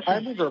 Listen. Hi,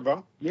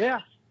 Reverbo. Yeah.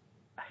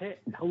 Hey,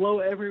 hello,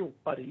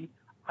 everybody.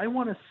 I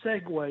want to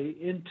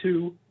segue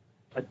into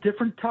a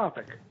different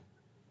topic.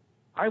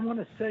 I want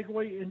to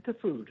segue into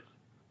food.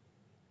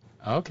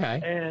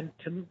 Okay. And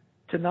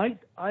tonight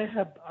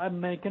I'm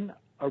making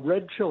a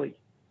red chili.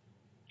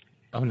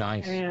 Oh,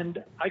 nice.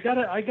 And I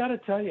gotta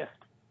tell you,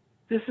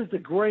 this is the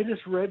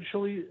greatest red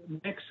chili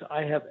mix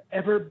I have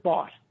ever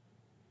bought.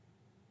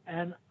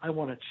 And I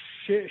want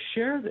to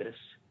share this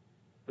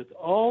with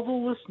all the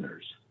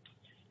listeners.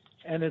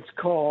 And it's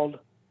called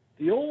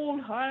the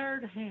Old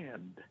Hired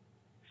Hand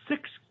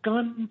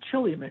 6-Gun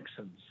Chili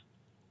Mixins.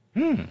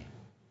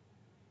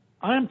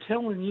 I'm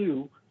telling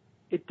you,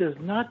 it does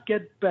not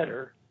get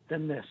better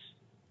than this.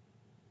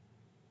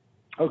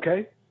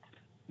 Okay?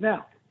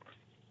 Now,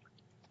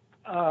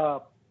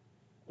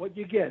 what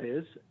you get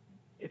is,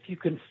 if you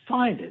can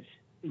find it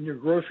in your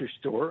grocery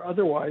store,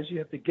 otherwise you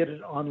have to get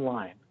it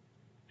online.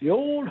 The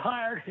Old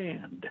Hired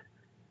Hand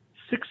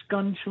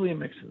 6-Gun Chili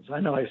Mixins. I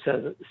know I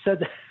said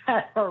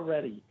that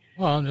already.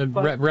 Well,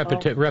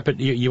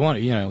 you want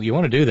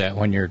to do that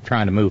when you're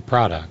trying to move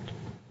product.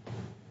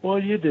 Well,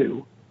 you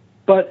do,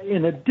 but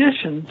in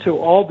addition to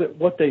all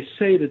what they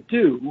say to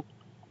do,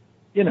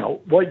 you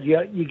know what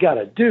you got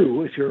to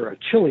do if you're a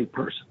chili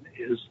person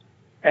is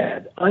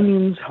add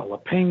onions,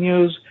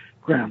 jalapenos,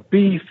 ground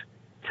beef,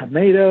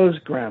 tomatoes,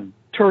 ground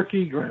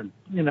turkey, ground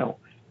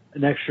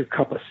an extra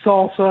cup of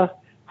salsa,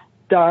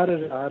 da da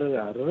da da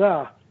da da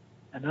da.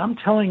 And I'm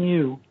telling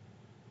you,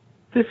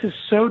 this is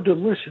so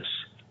delicious.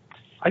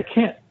 I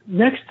can't,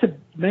 next to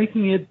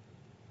making it,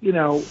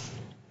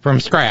 from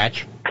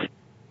scratch.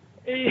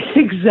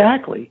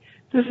 Exactly.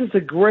 This is the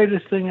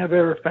greatest thing I've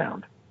ever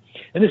found.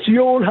 And it's the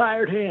Old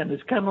Hired Hand.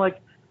 It's kind of like,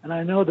 and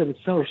I know that it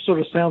sort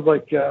of sounds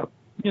like,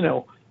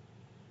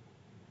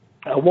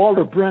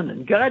 Walter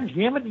Brennan. God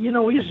damn it,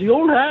 he's the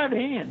Old Hired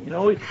Hand.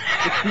 It's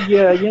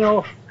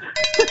the,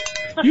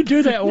 You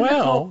do that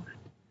well.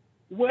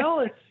 Well,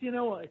 it's,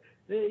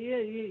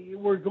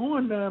 we're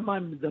going,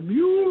 the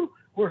mule,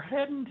 we're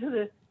heading to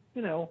the,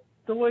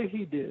 the way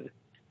he did.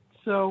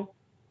 So,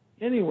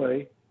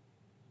 anyway,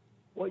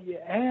 what you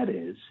add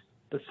is,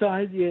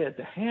 besides you add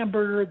the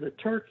hamburger, the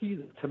turkey,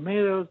 the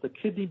tomatoes, the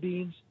kidney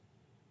beans,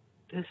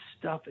 this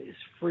stuff is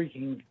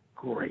freaking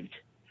great.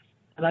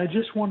 And I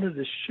just wanted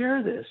to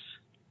share this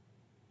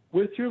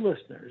with your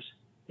listeners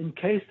in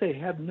case they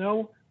have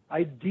no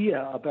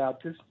idea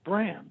about this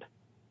brand.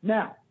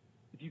 Now,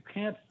 if you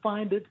can't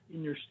find it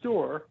in your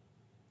store,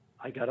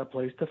 I got a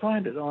place to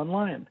find it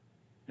online.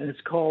 And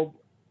it's called,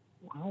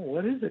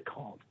 what is it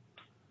called?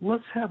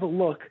 Let's have a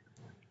look.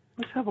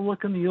 Let's have a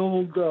look in the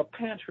old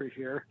pantry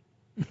here.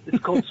 It's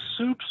called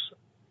Soups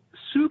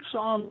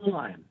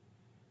Online.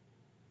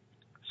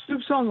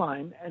 Soups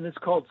Online, and it's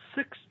called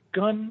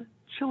 6-Gun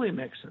Chili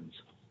Mixins.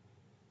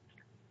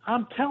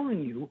 I'm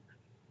telling you,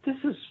 this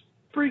is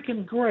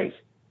freaking great.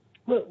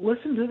 Look,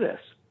 listen to this.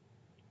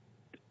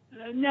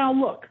 Now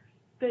look,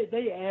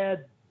 they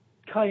add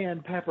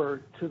cayenne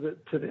pepper to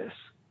this.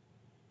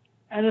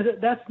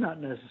 And that's not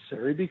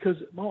necessary because,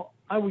 well,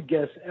 I would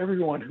guess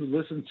everyone who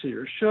listens to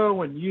your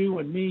show and you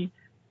and me,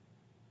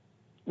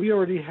 we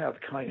already have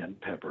cayenne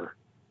pepper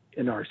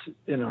in our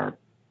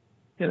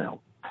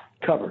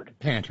cupboard.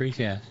 Pantries,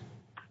 yes.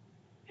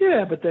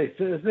 Yeah, but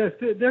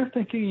they're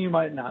thinking you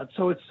might not.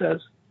 So it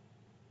says,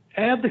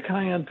 add the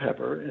cayenne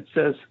pepper. It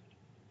says,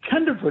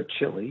 tenderfoot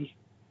chili.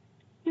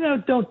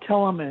 Don't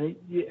tell them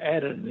you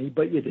added any,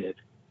 but you did.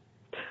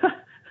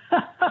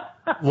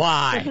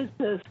 Why?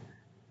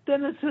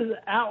 Then it says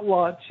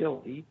outlaw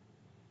chili,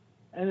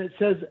 and it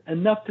says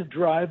enough to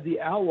drive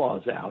the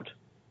outlaws out.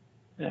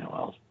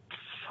 Well,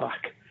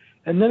 fuck.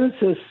 And then it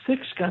says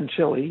 6-gun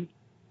chili.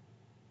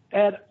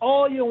 Add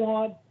all you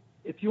want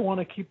if you want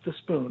to keep the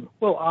spoon.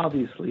 Well,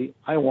 obviously,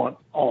 I want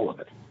all of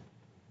it.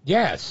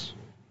 Yes.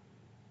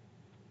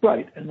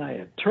 Right, and I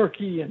had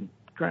turkey and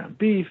ground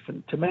beef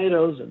and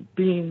tomatoes and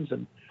beans,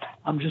 and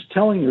I'm just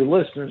telling your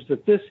listeners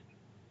that this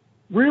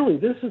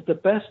is the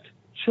best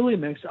chili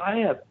mix I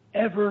have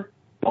ever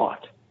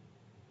bought.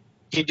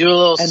 You do a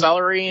little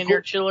celery in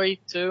your chili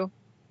too?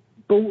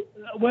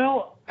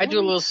 Well, I do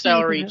a little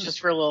celery just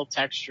for a little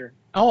texture.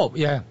 Oh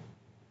yeah,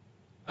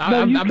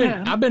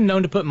 I've been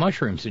known to put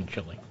mushrooms in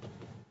chili.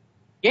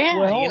 Yeah,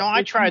 well,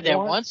 I tried that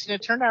once and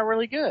it turned out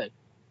really good.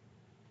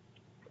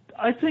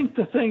 I think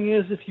the thing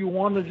is, if you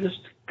want to just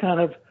kind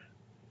of,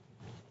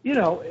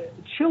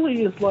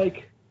 chili is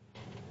like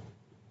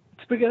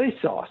spaghetti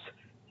sauce.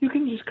 You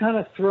can just kind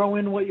of throw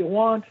in what you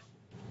want,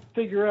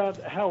 figure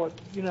out how it,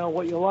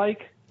 what you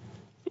like.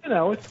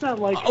 It's not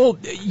like. Oh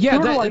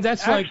yeah,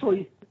 that's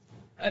actually.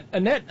 Like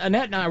Annette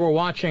and I were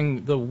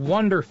watching the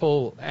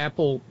wonderful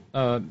Apple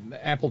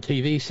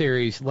TV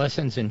series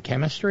Lessons in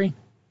Chemistry,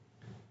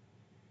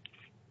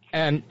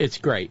 and it's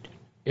great.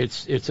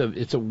 It's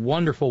a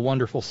wonderful,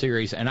 wonderful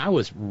series, and I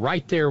was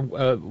right there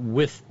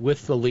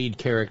with the lead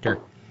character,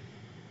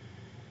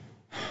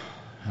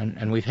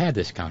 and we've had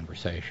this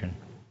conversation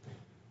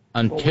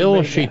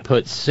until she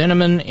put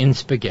cinnamon in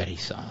spaghetti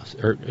sauce,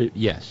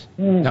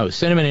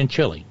 cinnamon in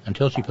chili.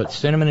 Until she put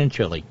cinnamon in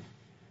chili,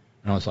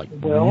 and I was like,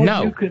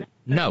 no.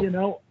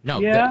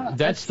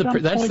 That's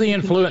the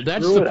influence.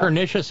 That's the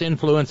pernicious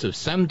influence of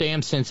some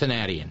damn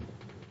Cincinnatian.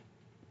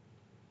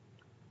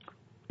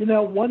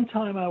 One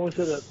time I was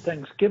at a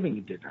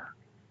Thanksgiving dinner.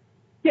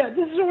 Yeah,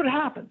 this is what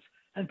happens.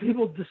 And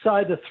people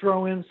decide to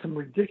throw in some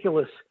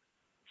ridiculous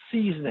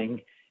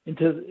seasoning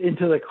into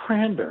the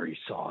cranberry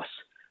sauce.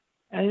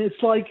 And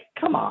it's like,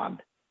 come on.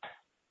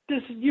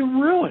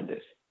 You ruined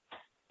it.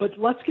 But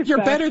let's get You're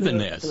back better to than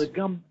the, this. To the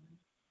gum.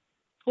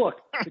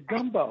 Look, the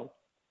gumbo.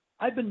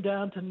 I've been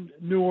down to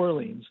New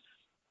Orleans.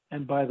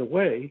 And by the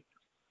way,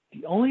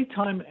 the only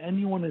time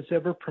anyone has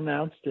ever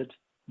pronounced it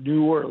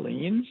New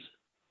Orleans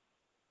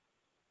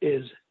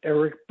is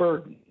Eric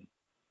Burden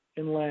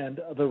in Land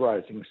of the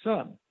Rising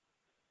Sun.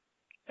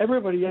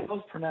 Everybody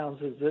else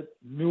pronounces it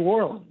New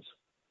Orleans.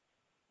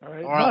 All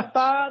right. My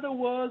father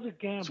was a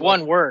gambler. It's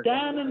one word.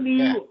 Down in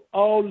New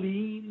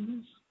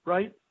Orleans,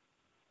 right?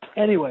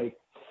 Anyway,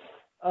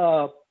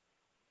 I'm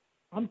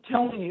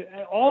telling you,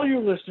 all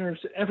your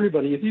listeners,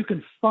 everybody, if you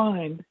can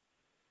find,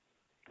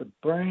 the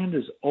brand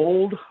is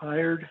Old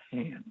Hired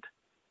Hand.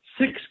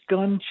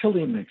 6-gun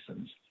chili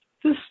mixins.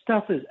 This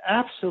stuff is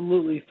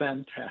absolutely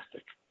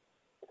fantastic.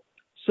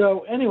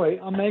 So anyway,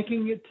 I'm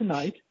making it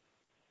tonight,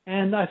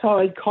 and I thought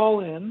I'd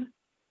call in,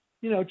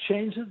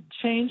 change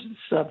the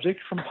subject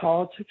from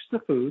politics to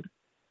food,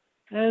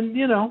 and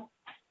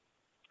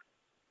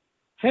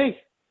hey,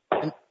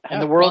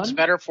 and the world's fun.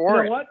 better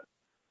for it. What?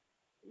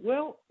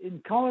 Well,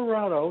 in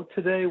Colorado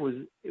today it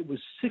was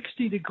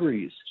 60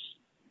 degrees,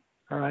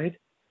 all right,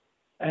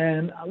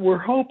 and we're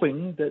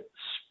hoping that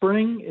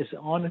spring is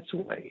on its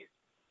way.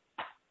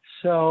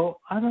 So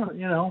I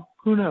don't,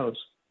 who knows.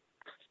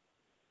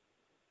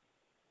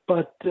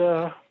 But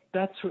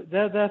that's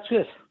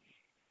it.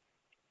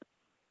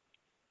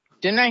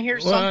 Didn't I hear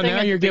something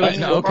now you're in the giving,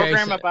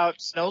 program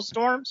about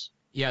snowstorms?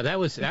 Yeah, that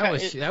was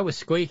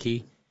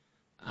squeaky.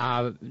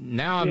 Now I'm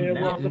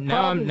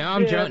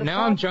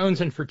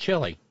jonesing for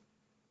chili.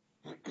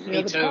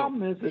 Me too.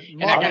 Problem is that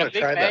and I got a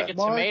big bag of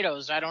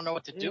tomatoes. I don't know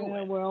what to do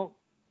with. Well,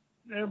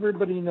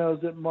 everybody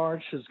knows that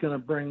March is going to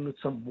bring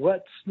some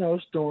wet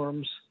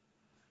snowstorms.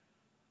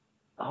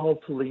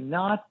 Hopefully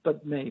not,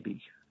 but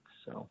maybe.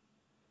 So.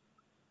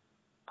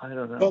 I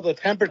don't know. Well, the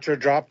temperature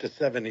dropped to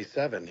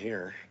 77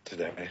 here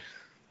today.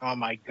 Oh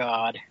my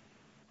God,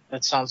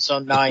 that sounds so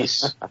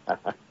nice.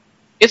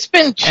 It's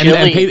been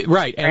chilly,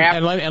 right?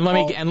 And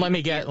let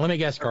me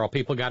guess, Carl.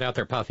 People got out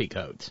their puffy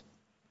coats.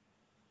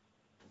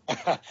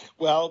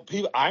 Well,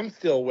 I'm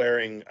still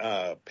wearing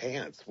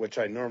pants, which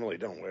I normally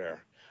don't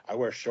wear. I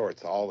wear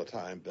shorts all the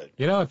time, but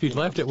if you'd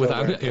left it with,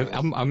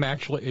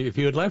 if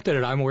you had left it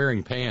at I'm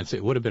wearing pants,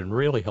 it would have been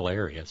really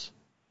hilarious.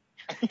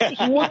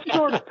 What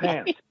sort of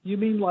pants? You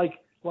mean like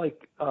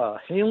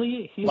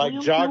helium like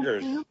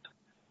joggers? Pants?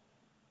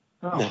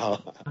 Oh, no.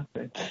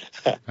 Okay.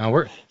 Now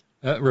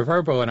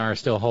Reverbo and I are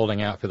still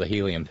holding out for the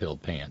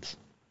helium-filled pants.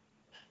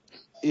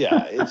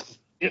 Yeah,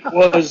 It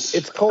was.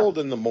 It's cold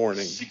in the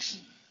morning.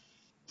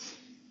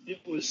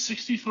 It was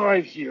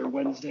 65 here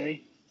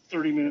Wednesday,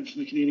 30 minutes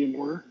from the Canadian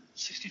border.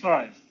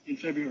 65 in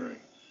February.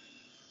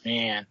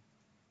 Man.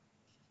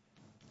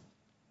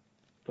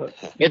 But,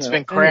 it's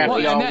been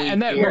crappy all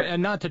week here.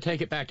 And not to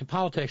take it back to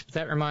politics, but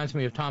that reminds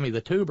me of Tommy the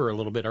Tuber a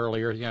little bit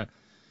earlier,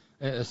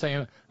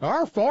 saying,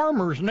 our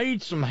farmers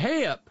need some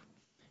help.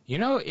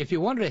 If you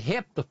wanted to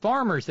help the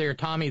farmers there,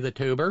 Tommy the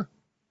Tuber,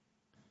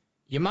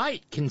 you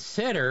might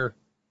consider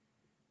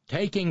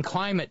taking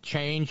climate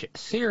change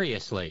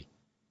seriously.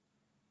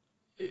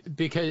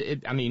 Because,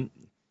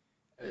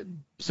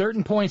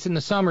 certain points in the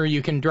summer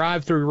you can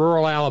drive through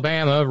rural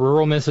Alabama,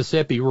 rural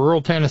Mississippi,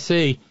 rural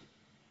Tennessee,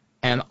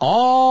 and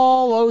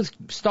all those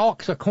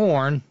stalks of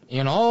corn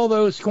in all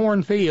those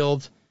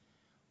cornfields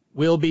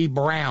will be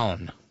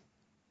brown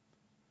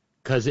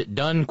because it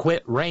done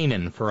quit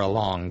raining for a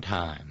long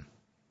time.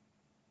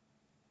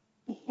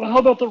 Well, how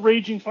about the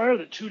raging fire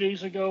that 2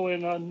 days ago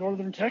in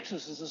northern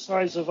Texas is the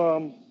size of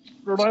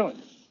Rhode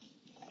Island?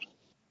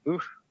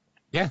 Oof.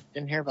 Yeah.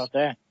 Didn't hear about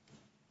that.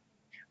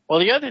 Well,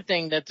 the other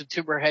thing that the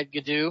tuber head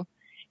could do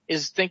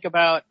is think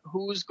about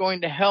who's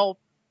going to help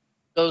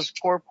those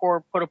poor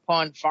put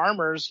upon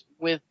farmers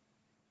with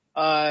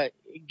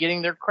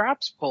getting their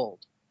crops pulled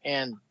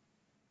and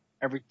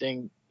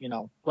everything,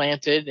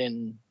 planted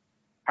and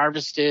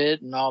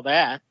harvested and all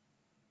that.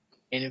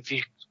 And if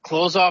you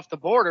close off the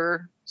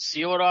border,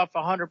 seal it off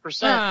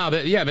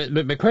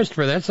 100%. But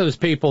Christopher, that's those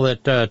people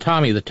that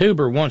Tommy the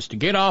Tuber wants to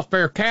get off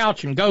their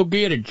couch and go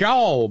get a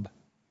job.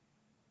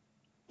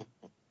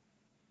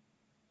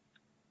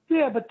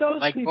 Yeah, but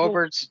those like people,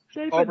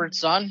 Bobert's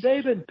son.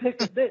 They've been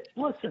picking.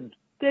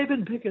 They've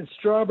been picking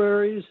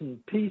strawberries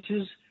and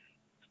peaches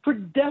for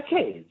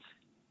decades.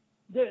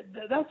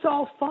 That's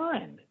all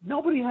fine.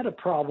 Nobody had a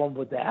problem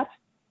with that.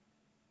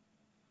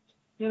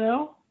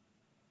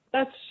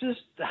 That's just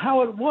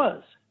how it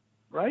was,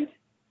 right?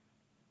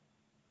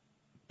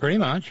 Pretty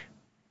much.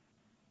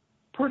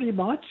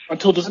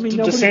 Until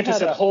DeSantis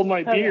said, "Hold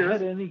my beer."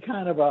 Had any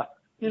kind of a,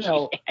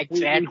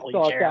 exactly, we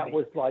thought Jeremy. that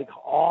was like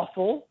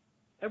awful.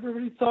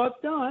 Everybody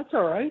thought, no, that's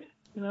all right,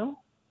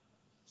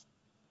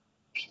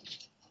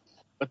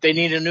 But they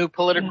need a new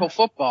political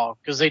football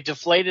because they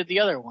deflated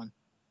the other one.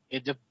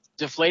 They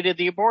deflated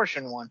the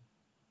abortion one.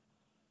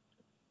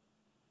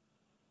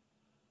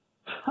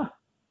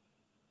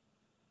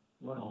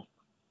 Well,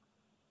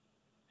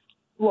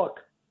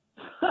 look,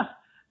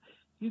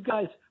 you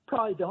guys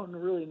probably don't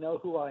really know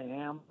who I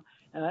am,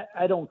 and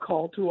I don't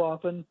call too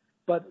often,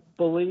 but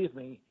believe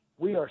me,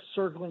 we are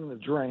circling the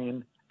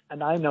drain,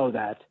 and I know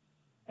that.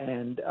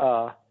 And,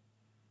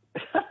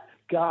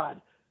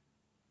 God,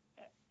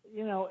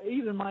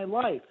 even my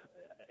life,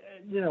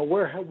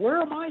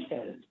 where am I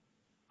headed?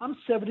 I'm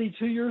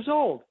 72 years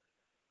old.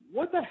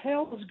 What the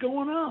hell is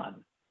going on?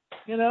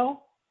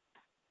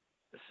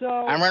 So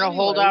I'm going to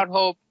hold out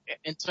hope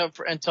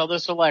until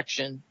this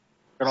election.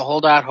 I'm going to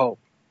hold out hope.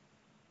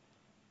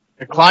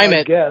 The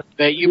climate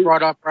that you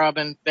brought up,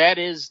 Robyn, that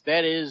is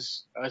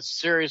a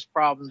serious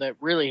problem that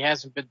really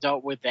hasn't been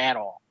dealt with at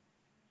all.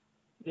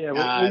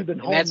 Yeah, we've been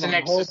holding that's an on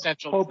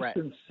existential hope threat.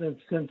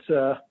 since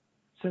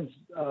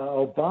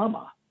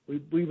Obama.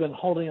 We've been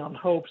holding on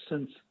hope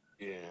since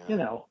it's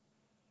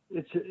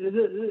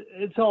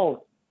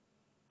all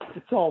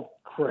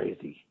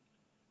crazy.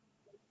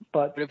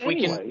 But if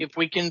anyway,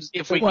 we can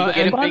get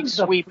a big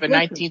sweep, a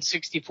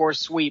 1964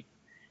 sweep,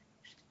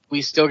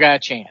 we still got a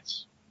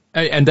chance.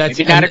 And that's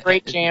maybe not a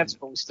great chance,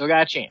 but we still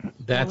got a chance.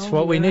 That's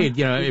what we need.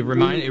 It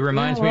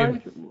reminds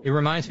me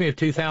of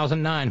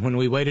 2009 when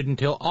we waited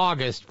until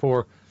August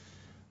for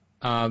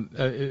Al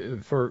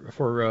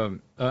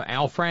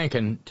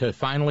Franken to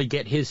finally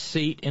get his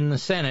seat in the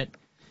Senate,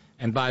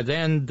 and by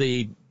then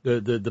the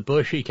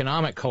Bush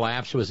economic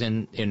collapse was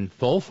in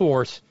full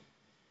force,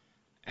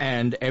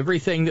 and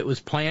everything that was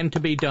planned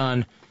to be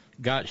done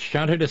got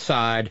shunted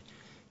aside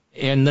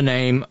in the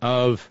name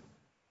of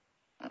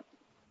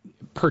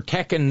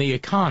protecting the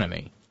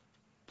economy.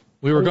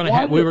 We were going to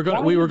have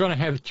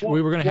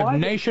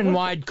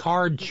nationwide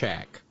card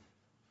check.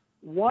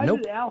 Why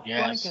did Al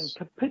Franken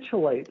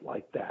capitulate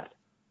like that?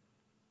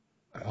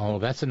 Oh,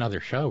 that's another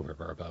show,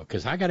 Roberto.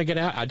 Because I got to get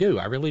out. I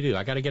really do.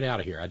 I got to get out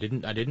of here. I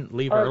didn't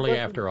leave early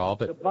after all.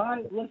 But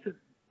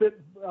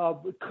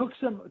cook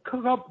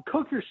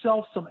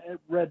yourself some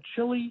red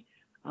chili.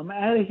 I'm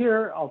out of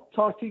here. I'll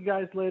talk to you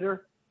guys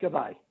later.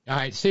 Goodbye. All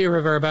right. See you,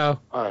 Roberto.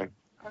 All right.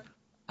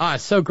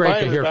 It's so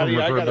great to hear from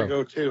Roberto. Roberto. I gotta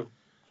go too.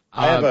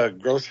 I have a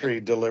grocery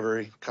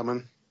delivery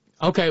coming.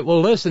 Okay, well,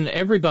 listen,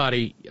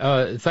 everybody.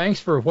 Thanks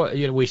for what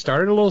we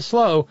started a little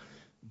slow,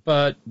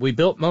 but we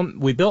built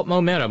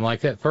momentum.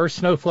 Like that first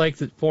snowflake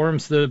that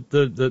forms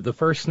the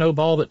first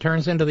snowball that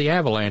turns into the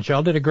avalanche.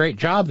 Y'all did a great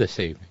job this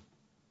evening.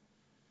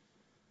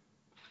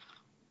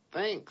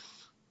 Thanks.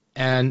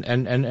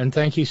 And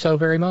thank you so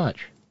very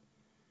much.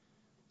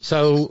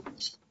 So,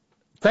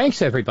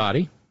 thanks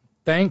everybody.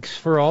 Thanks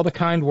for all the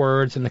kind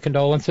words and the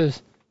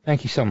condolences.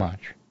 Thank you so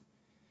much.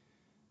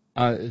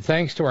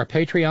 Thanks to our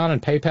Patreon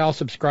and PayPal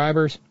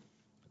subscribers.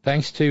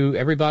 Thanks to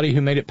everybody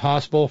who made it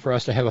possible for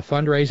us to have a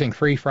fundraising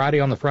free Friday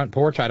on the front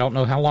porch. I don't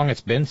know how long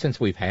it's been since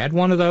we've had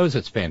one of those.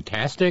 It's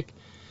fantastic.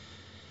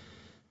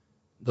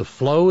 The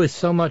flow is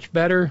so much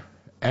better,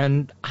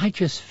 and I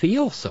just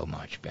feel so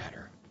much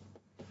better.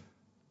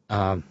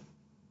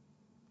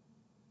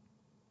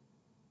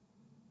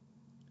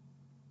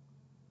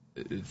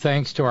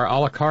 Thanks to our a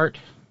la carte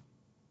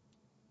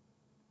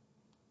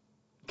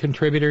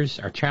contributors,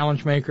 our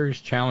challenge makers,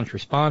 challenge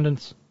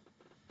respondents.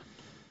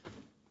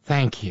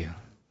 Thank you.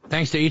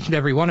 Thanks to each and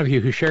every one of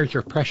you who shares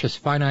your precious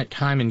finite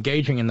time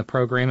engaging in the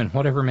program in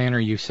whatever manner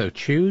you so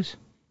choose.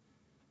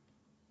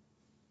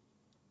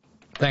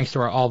 Thanks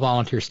to our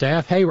all-volunteer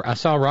staff. Hey, I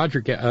saw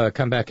Roger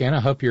come back in. I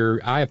hope your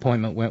eye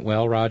appointment went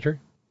well, Roger.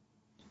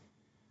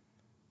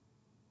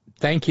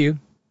 Thank you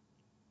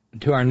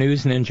to our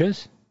news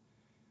ninjas.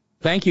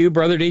 Thank you,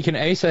 Brother Deacon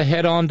Asa,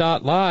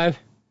 headon.live.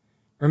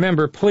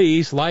 Remember,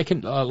 please like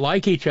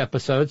each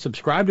episode,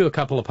 subscribe to a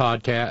couple of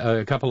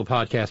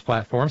podcast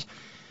platforms,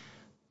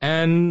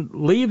 and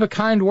leave a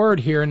kind word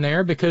here and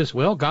there because,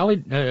 well, golly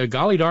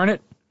darn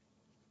it,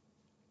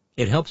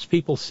 it helps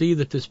people see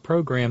that this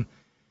program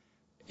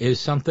is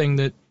something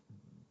that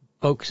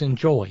folks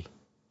enjoy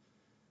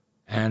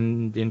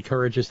and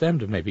encourages them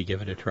to maybe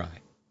give it a try.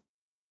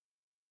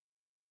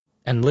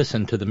 And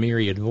listen to the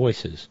myriad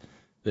voices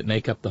that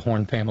make up the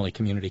Horn Family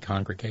Community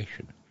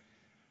Congregation.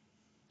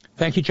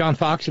 Thank you, John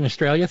Fox in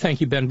Australia. Thank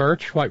you, Ben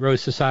Birch,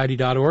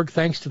 WhiteRoseSociety.org.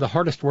 Thanks to the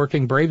hardest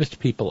working, bravest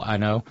people I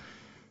know,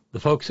 the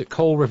folks at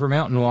Coal River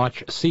Mountain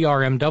Watch,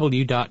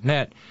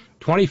 CRMW.net,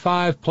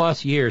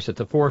 25-plus years at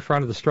the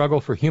forefront of the struggle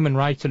for human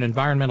rights and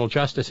environmental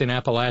justice in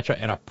Appalachia,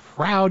 and a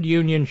proud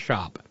union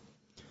shop.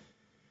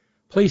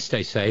 Please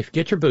stay safe.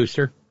 Get your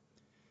booster.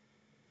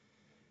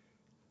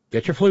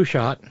 Get your flu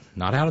shot.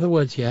 Not out of the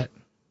woods yet.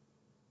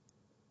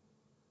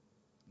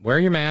 Wear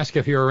your mask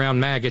if you're around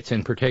maggots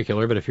in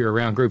particular, but if you're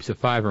around groups of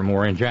 5 or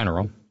more in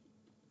general.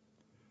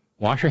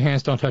 Wash your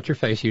hands, don't touch your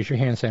face, use your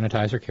hand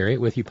sanitizer, carry it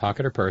with you,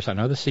 pocket or purse. I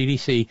know the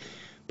CDC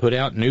put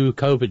out new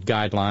COVID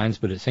guidelines,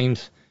 but it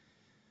seems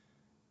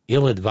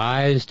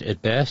ill-advised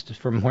at best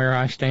from where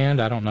I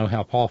stand. I don't know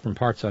how Paul from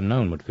Parts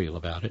Unknown would feel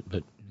about it,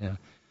 but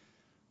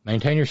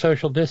maintain your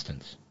social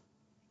distance.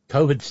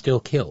 COVID still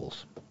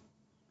kills.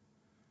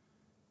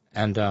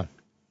 And,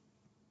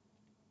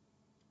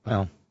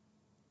 well,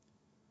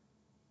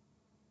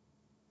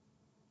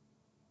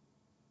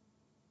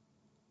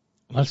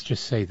 let's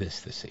just say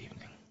this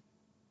evening.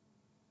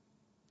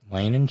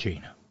 Wayne and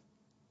Gina,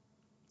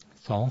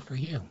 it's all for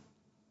you.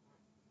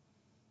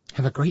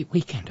 Have a great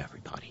weekend,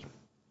 everybody.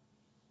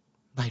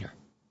 Later.